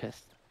treasure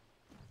chests?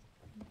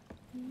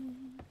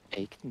 Yeah,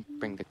 you can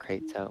bring the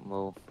crates out and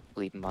we'll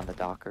leave them on the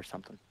dock or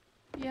something.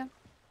 Yeah.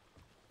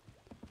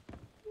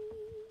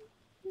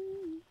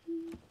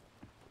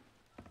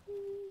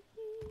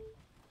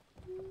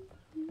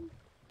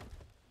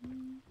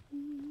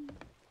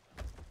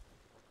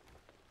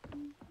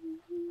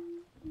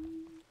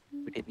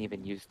 We didn't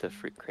even use the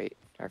fruit crate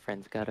our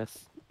friends got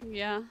us.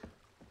 Yeah.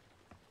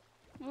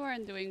 We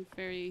weren't doing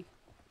very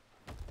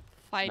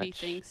fighty Much.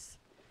 things.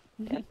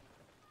 Yeah.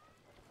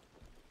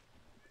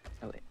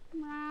 Oh wait,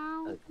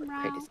 Meow, the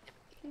crate meow. is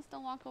Please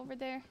don't walk over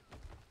there.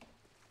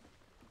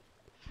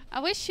 I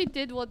wish she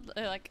did what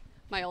like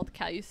my old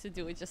cat used to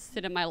do, is just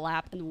sit in my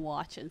lap and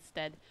watch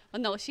instead.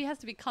 But no, she has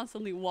to be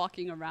constantly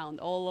walking around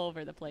all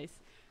over the place,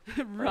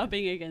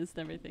 rubbing against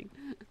everything.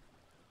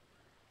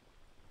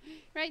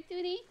 Right,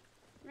 Dooney?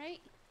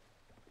 Right?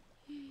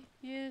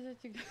 Yeah,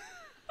 such a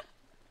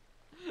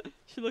good.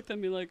 She looked at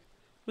me like,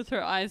 with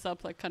her eyes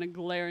up, like kind of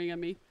glaring at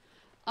me.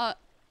 Are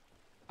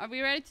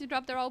we ready to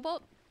drop the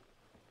rowboat?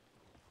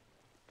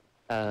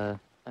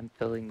 I'm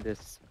filling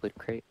this wood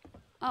crate.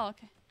 Oh,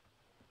 okay.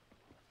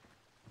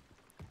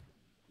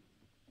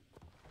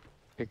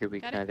 Figure we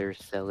Got can it. either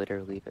sell it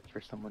or leave it for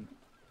someone.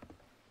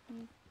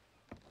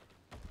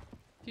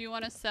 Do you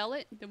want to sell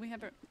it? Do we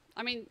have a...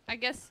 I mean, I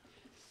guess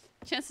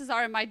chances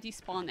are it might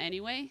despawn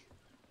anyway.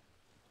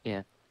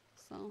 Yeah.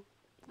 So,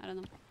 I don't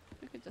know.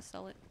 We could just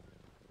sell it.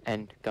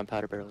 And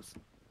gunpowder barrels.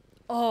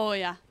 Oh,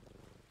 yeah.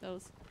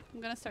 Those.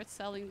 I'm gonna start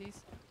selling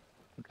these.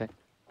 Okay.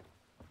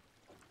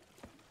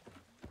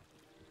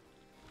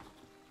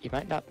 You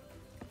might not...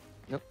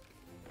 Nope.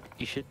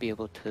 You should be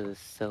able to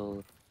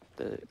sell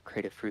the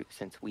crate of fruit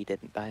since we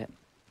didn't buy it.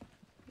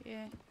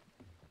 Yeah.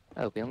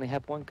 Oh, we only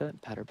have one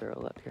gunpowder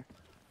barrel up here.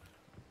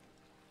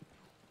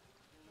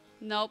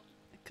 Nope.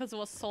 Because it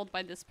was sold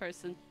by this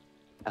person.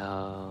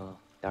 Oh,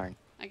 darn.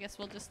 I guess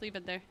we'll just leave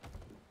it there.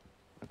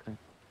 Okay.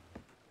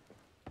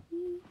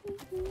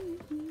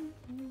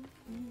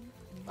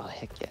 Oh,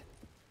 heck yeah.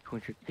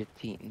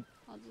 215.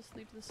 I'll just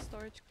leave the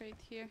storage crate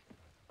here.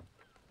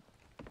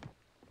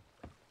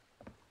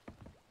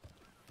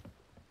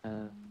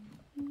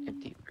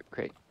 Empty fruit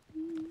crate.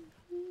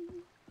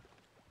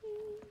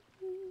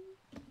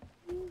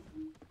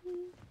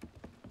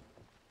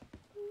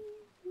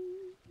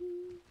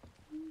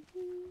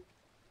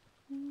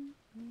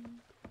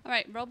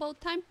 Alright, rowboat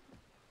time?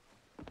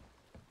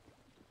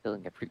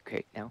 Filling a fruit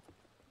crate now.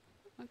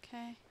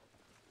 Okay.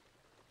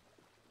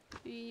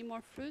 Any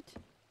more fruit?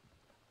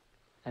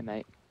 I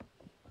might.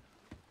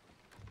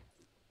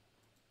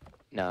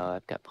 No,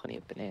 I've got plenty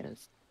of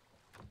bananas.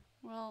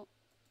 Well,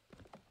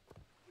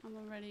 I'm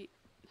already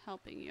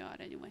helping you out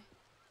anyway.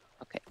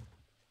 Okay.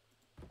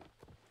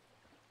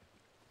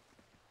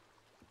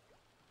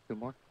 2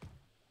 more?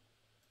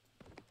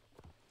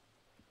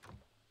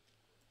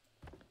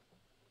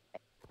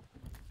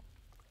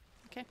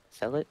 Okay.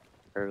 Sell it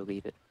or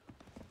leave it?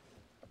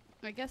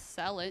 I guess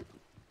sell it.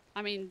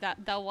 I mean,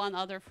 that one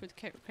other fruit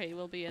crate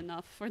will be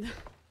enough for the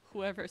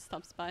whoever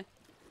stops by.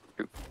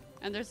 True.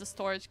 And there's a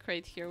storage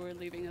crate here we're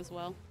leaving as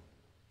well.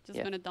 Just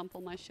Yeah. gonna dump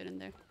all my shit in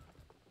there.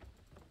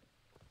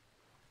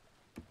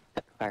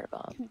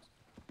 Firebomb.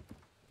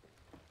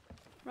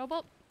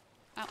 Rowboat?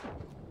 Out.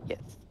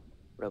 Yes.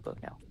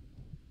 Rowboat now.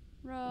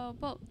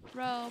 Rowboat,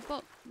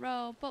 rowboat,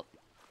 rowboat.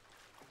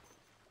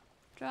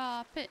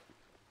 Drop it.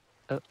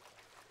 Oh.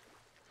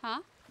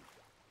 Huh?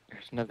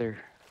 There's another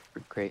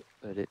fruit crate,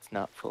 but it's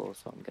not full,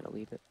 so I'm gonna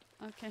leave it.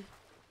 Okay.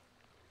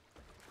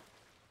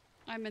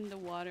 I'm in the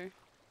water.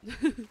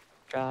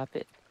 Drop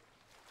it.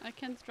 I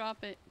can't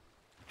drop it.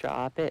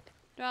 Drop it.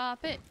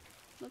 Drop it.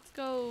 Let's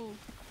go.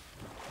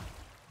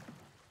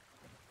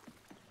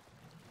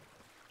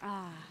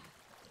 Ah.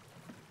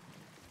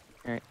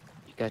 Alright.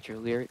 You got your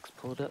lyrics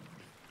pulled up?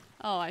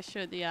 Oh, I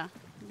should, yeah.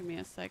 Give me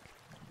a sec.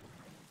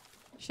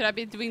 Should I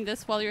be doing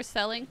this while you're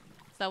selling?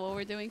 Is that what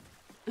we're doing?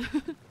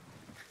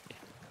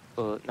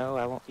 Well, no,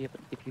 I won't be able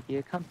to give you the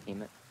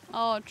accompaniment.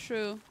 Oh,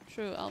 true,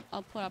 true.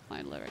 I'll put up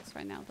my lyrics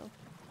right now,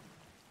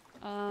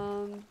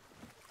 though.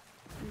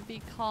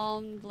 Be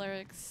calm,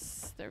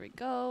 lyrics. There we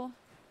go.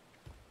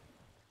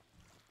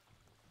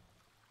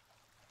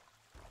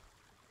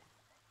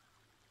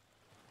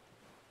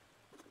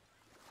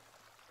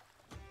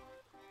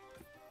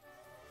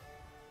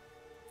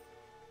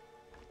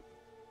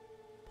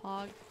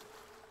 Pog.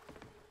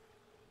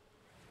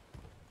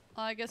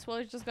 I guess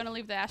we're just gonna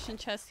leave the ashen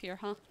chest here,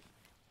 huh?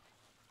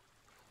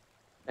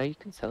 No, you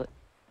can sell it.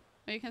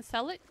 Oh, you can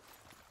sell it?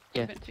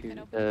 Yeah, Even pick it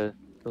to up. the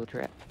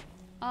villager at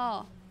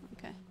Oh,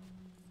 okay.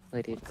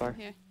 Lady at the What's bar. in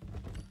here?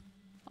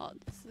 Oh,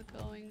 this is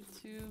going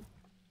to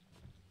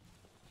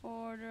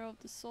Order of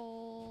the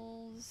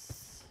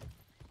Souls,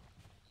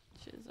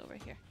 which is over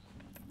here.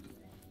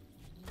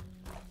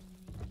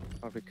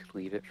 Or we could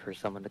leave it for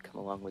someone to come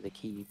along with a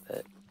key,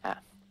 but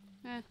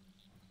Eh,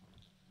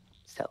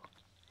 sell.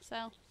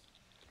 sell.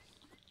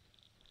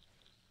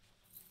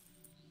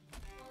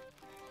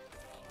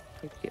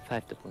 You could get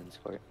 5 doubloons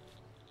for it.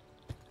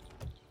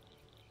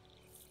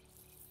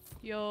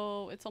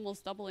 Yo, it's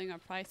almost doubling our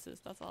prices.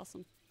 That's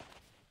awesome.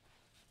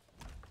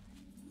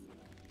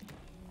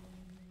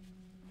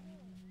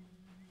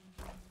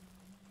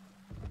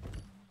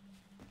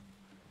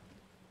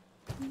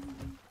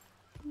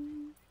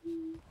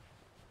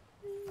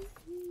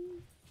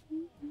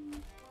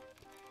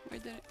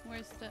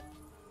 Where's the...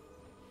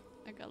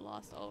 I got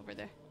lost over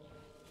there.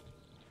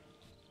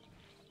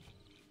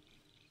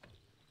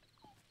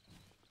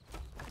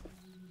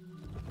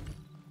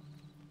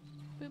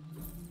 Boop.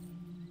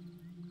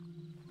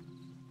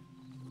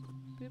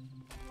 Boop.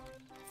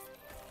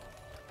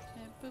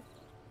 And boop.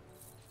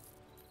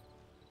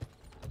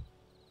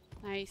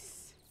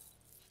 Nice.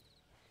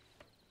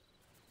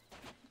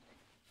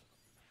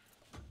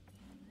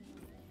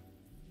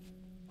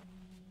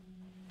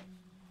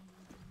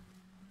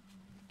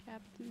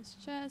 Captain's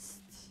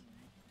chest.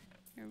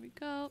 Here we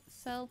go.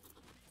 Sell.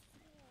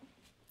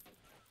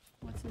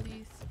 What's in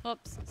these?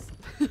 Oops.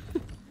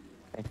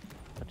 Okay.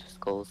 Bunch of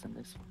skulls in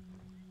this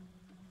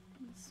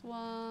one. This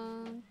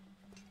one.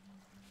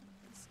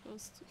 This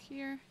goes to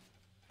here.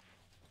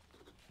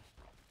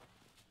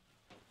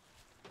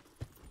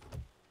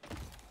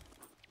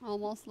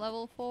 Almost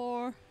level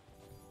 4.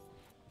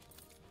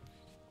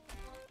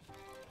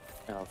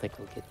 I don't think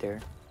we'll get there.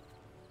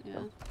 Yeah.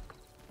 Oh.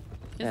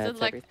 Is That's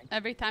it like everything.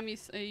 every time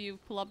you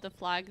pull up the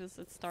flag, does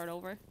it start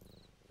over?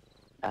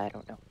 I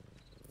don't know.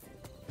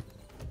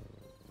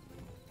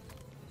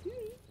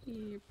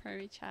 You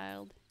prairie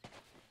child.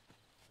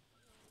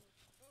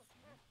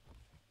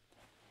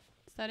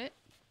 Is that it?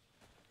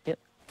 Yep.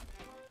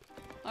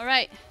 All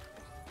right.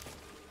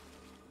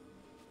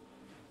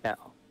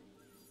 Now,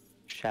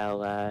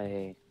 shall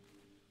I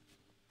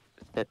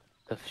set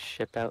the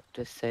ship out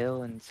to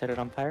sail and set it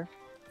on fire?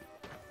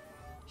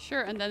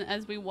 Sure. And then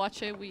as we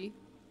watch it, we.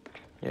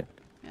 Yeah.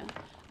 Yeah.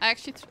 I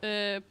actually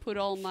put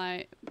all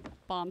my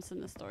bombs in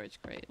the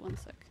storage crate. One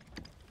sec.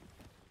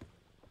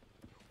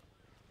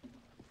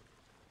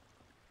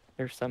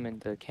 There's some in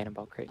the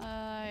cannonball crate.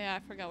 Yeah,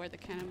 I forgot where the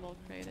cannonball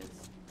crate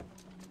is.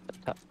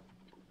 Up top.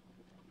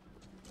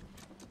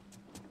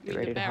 You Get mean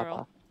ready the to hop barrel?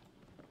 off.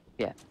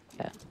 Yeah,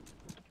 yeah.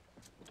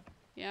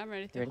 Yeah, I'm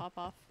ready to Ready? hop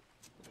off.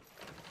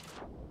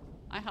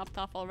 I hopped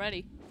off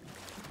already.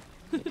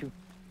 Me too.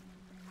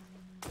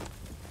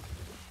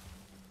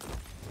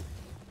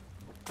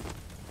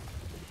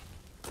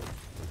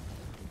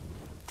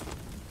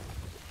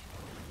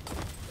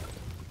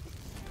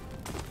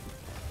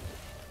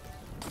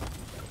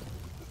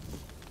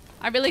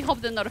 I really hope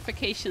the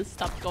notifications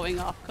stop going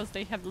off because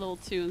they have little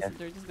tunes Yeah. and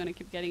they're just gonna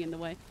keep getting in the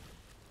way.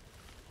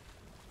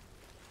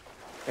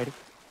 Ready?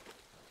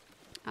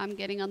 I'm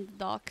getting on the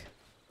dock.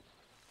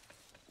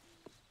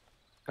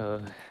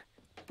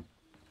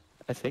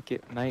 I think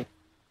it might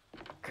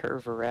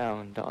curve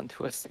around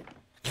onto us.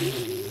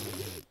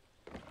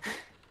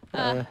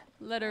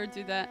 Let her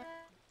do that.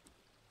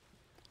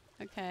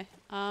 Okay.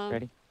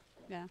 Ready?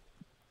 Yeah.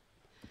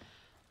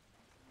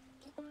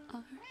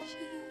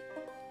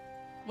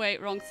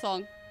 Wait, wrong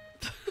song.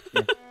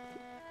 Yeah.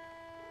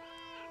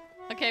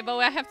 Okay, but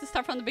I have to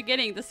start from the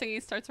beginning. The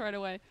singing starts right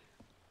away.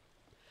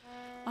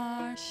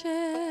 Our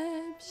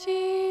ship,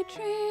 she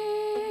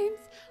dreams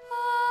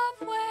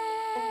of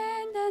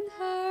wind in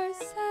her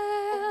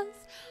sails,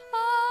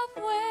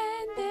 of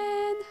wind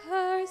in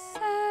her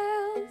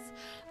sails,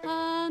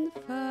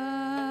 unfurled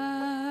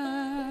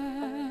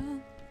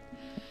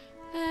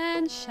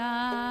and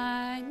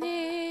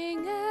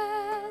shining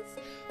as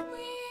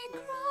we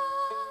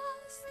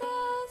cross the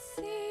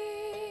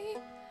sea.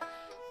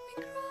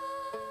 We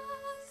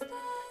cross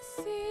the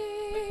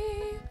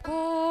sea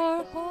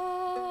for home.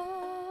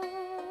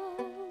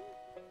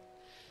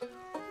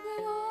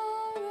 When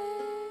all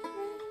rains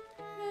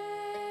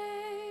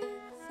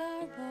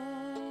our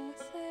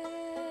voices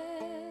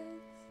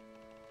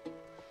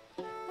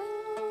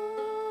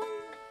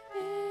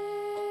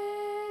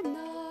in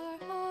our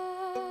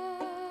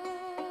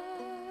hearts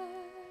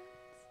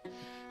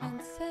and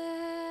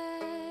say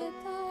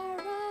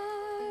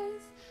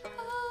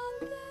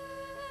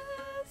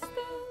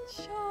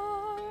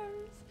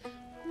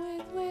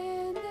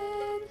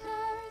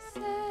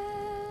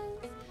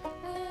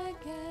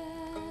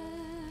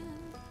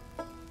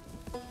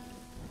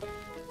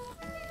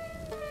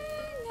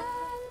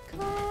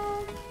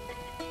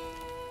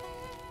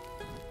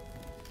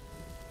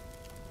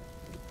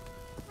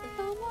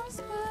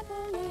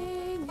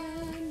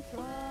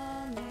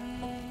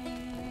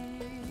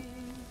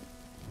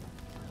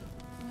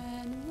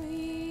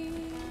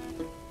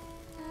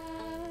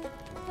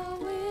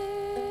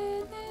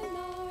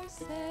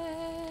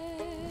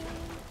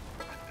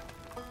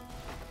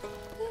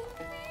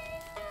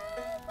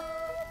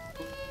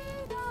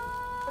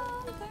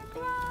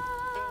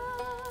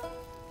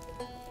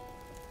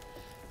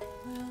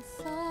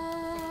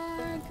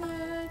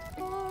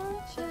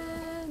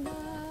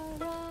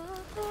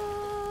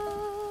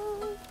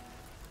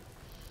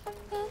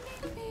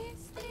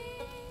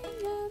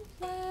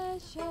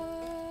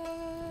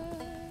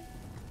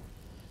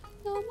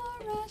No more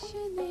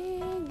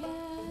rationing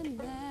and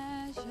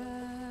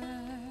measure.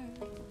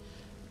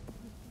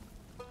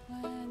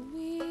 When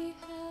we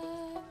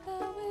have the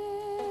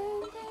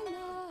wind in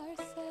our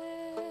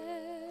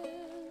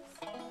sails.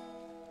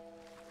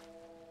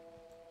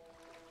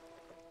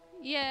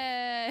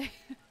 Yay!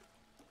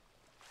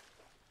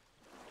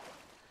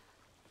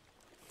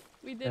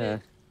 We did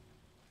it.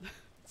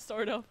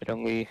 Sort of. It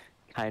only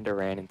kind of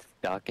ran into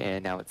the dock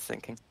and now it's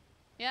sinking.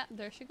 Yeah,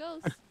 there she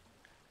goes.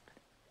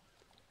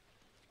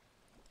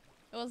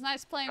 It was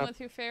nice playing Oh. with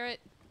you, Ferret.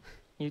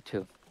 You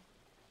too.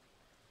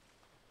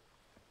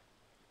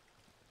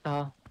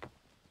 Oh,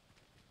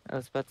 I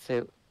was about to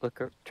say,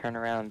 turn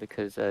around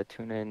because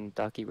Tuna and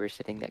Docky were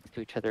sitting next to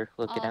each other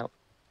looking Oh. out.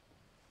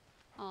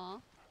 Aw.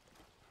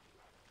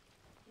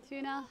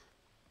 Tuna.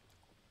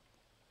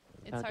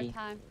 It's Doggy. our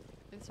time.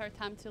 It's our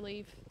time to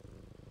leave.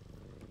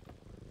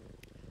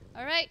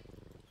 Alright.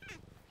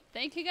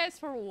 Thank you guys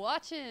for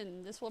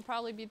watching. This will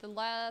probably be the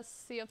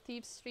last Sea of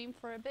Thieves stream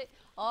for a bit.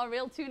 Oh,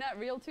 Real Tuna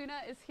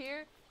is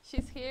here.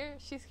 She's here.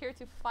 She's here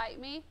to fight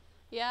me.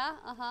 Yeah,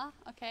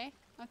 okay,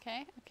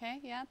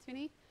 yeah,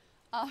 Toonie.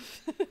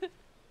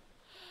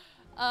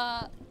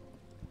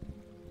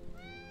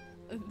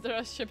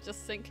 The ship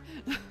just sank.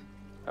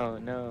 Oh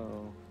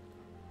no.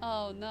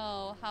 Oh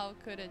no, how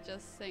could it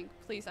just sink?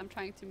 Please, I'm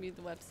trying to mute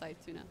the website,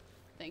 Tuna.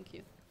 Thank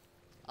you.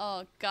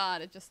 Oh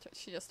god,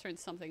 she just turned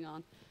something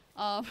on.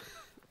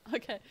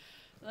 Okay,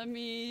 let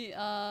me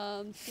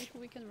see who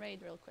we can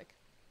raid real quick.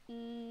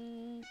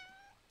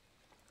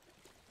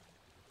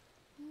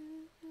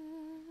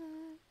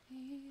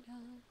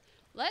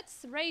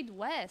 Let's raid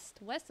West.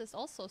 West is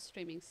also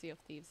streaming Sea of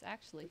Thieves,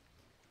 actually.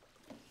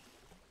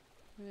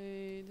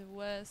 Raid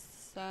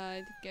West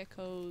Side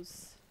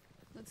Geckos.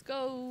 Let's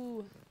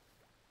go.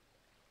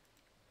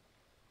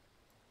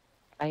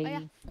 Bye. Oh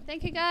yeah,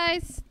 thank you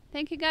guys.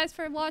 Thank you guys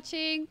for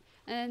watching,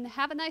 and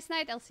have a nice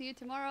night. I'll see you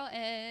tomorrow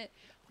at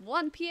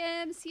 1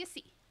 p.m.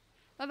 CSC.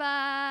 Bye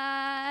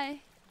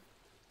bye.